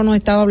ingeniero nos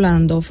estaba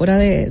hablando,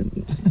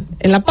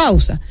 en la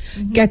pausa,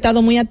 que ha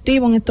estado muy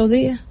activo en estos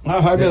días.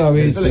 Jaime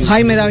David. Sí.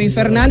 Jaime David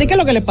Fernández. ¿Qué es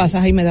lo que le pasa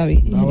a Jaime David?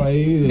 Estaba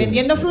ahí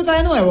 ¿vendiendo fruta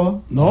de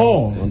nuevo?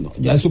 No,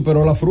 ya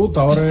superó la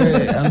fruta, ahora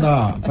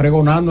anda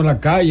pregonando en la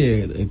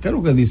calle. ¿Qué es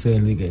lo que dice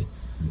él? Dice,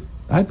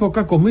 hay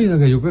poca comida,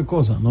 que yo qué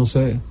cosa, no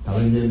sé.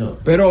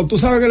 Pero tú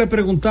sabes que le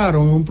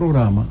preguntaron en un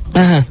programa,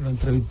 lo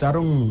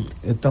entrevistaron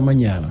esta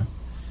mañana,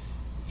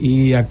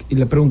 y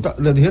le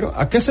dijeron,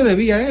 ¿a qué se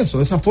debía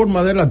eso? Esa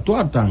forma de él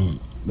actuar tan,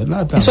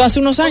 ¿verdad? Eso hace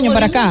unos años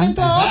para acá.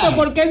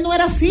 Porque él no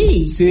era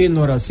así. Sí,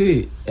 no era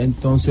así.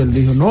 Entonces él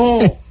dijo, no,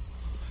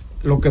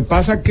 lo que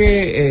pasa es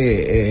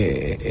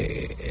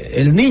que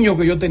el niño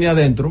que yo tenía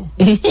adentro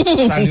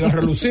salió a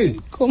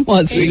relucir. ¿Cómo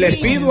así? Y le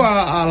pido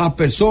a las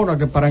personas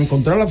que para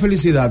encontrar la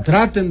felicidad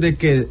traten de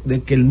que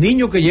el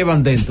niño que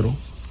llevan dentro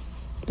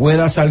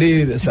pueda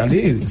salir,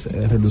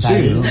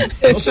 relucir.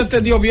 ¿No se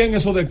entendió bien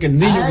eso de que el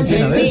niño que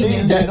tiene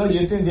adentro? Yo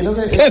entendí lo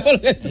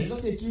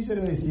que quise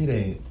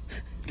decir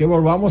que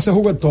volvamos a ser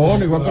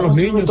juguetones igual que los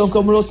niños.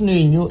 Como los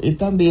niños, y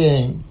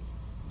también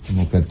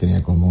como que él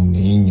tenía como un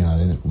niño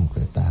adentro, como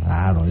que está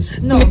raro eso.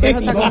 No,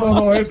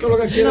 él que lo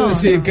que quiere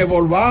decir que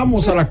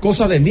volvamos a las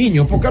cosas de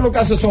niños, porque lo que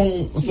hace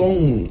son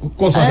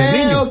cosas de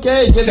niños.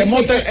 Se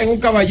monta en un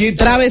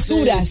caballito.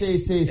 Travesuras.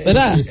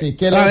 ¿Verdad? Sí,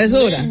 que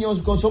travesuras. Los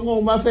niños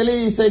somos más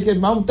felices, que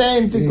más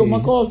auténticos,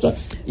 más cosas,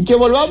 y que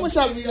volvamos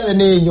a esa vida de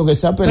niños que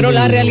se ha perdido. Pero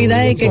la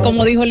realidad es que,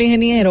 como dijo el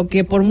ingeniero,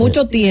 que por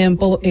mucho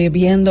tiempo,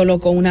 viéndolo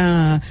con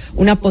una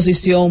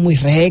posición muy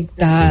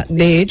recta,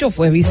 de hecho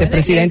fue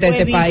vicepresidente de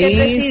este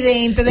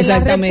país. De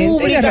la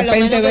República, lo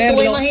menos que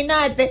tú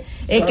imaginarte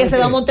es que se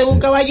va a montar en un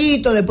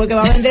caballito después que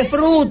va a vender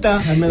fruta.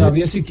 Jaime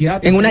David es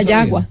psiquiatra. En una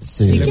yagua.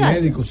 Sí. Él es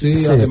médico,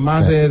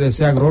 además de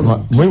ser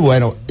agrónomo. Muy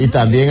bueno. Y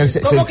también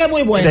 ¿Cómo que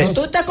muy bueno?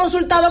 ¿Tú te has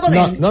consultado con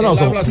él? No. Él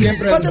habla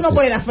siempre. ¿Cuánto no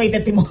puede dar fe y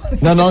testimonio?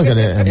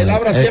 Él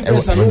habla siempre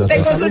de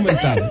salud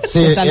mental. Sí,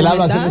 él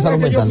habla siempre de salud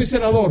mental. Yo fui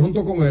senador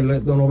junto con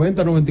él, de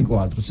 90 a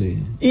 94, sí.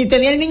 ¿Y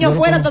tenía el niño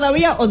fuera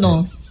todavía o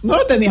no? No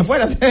lo tenía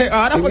fuera.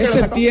 Ahora en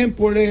ese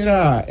tiempo él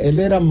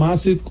era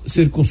más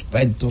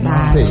circunspecto.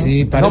 Claro.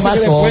 Sí, parece que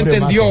después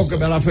entendió que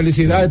la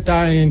felicidad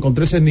está en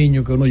encontrar ese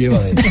niño que uno lleva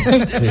dentro.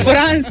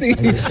 Francis,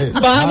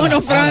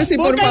 vámonos, Francis,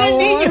 por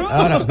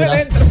favor.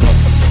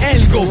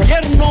 El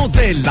gobierno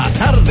de la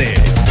tarde.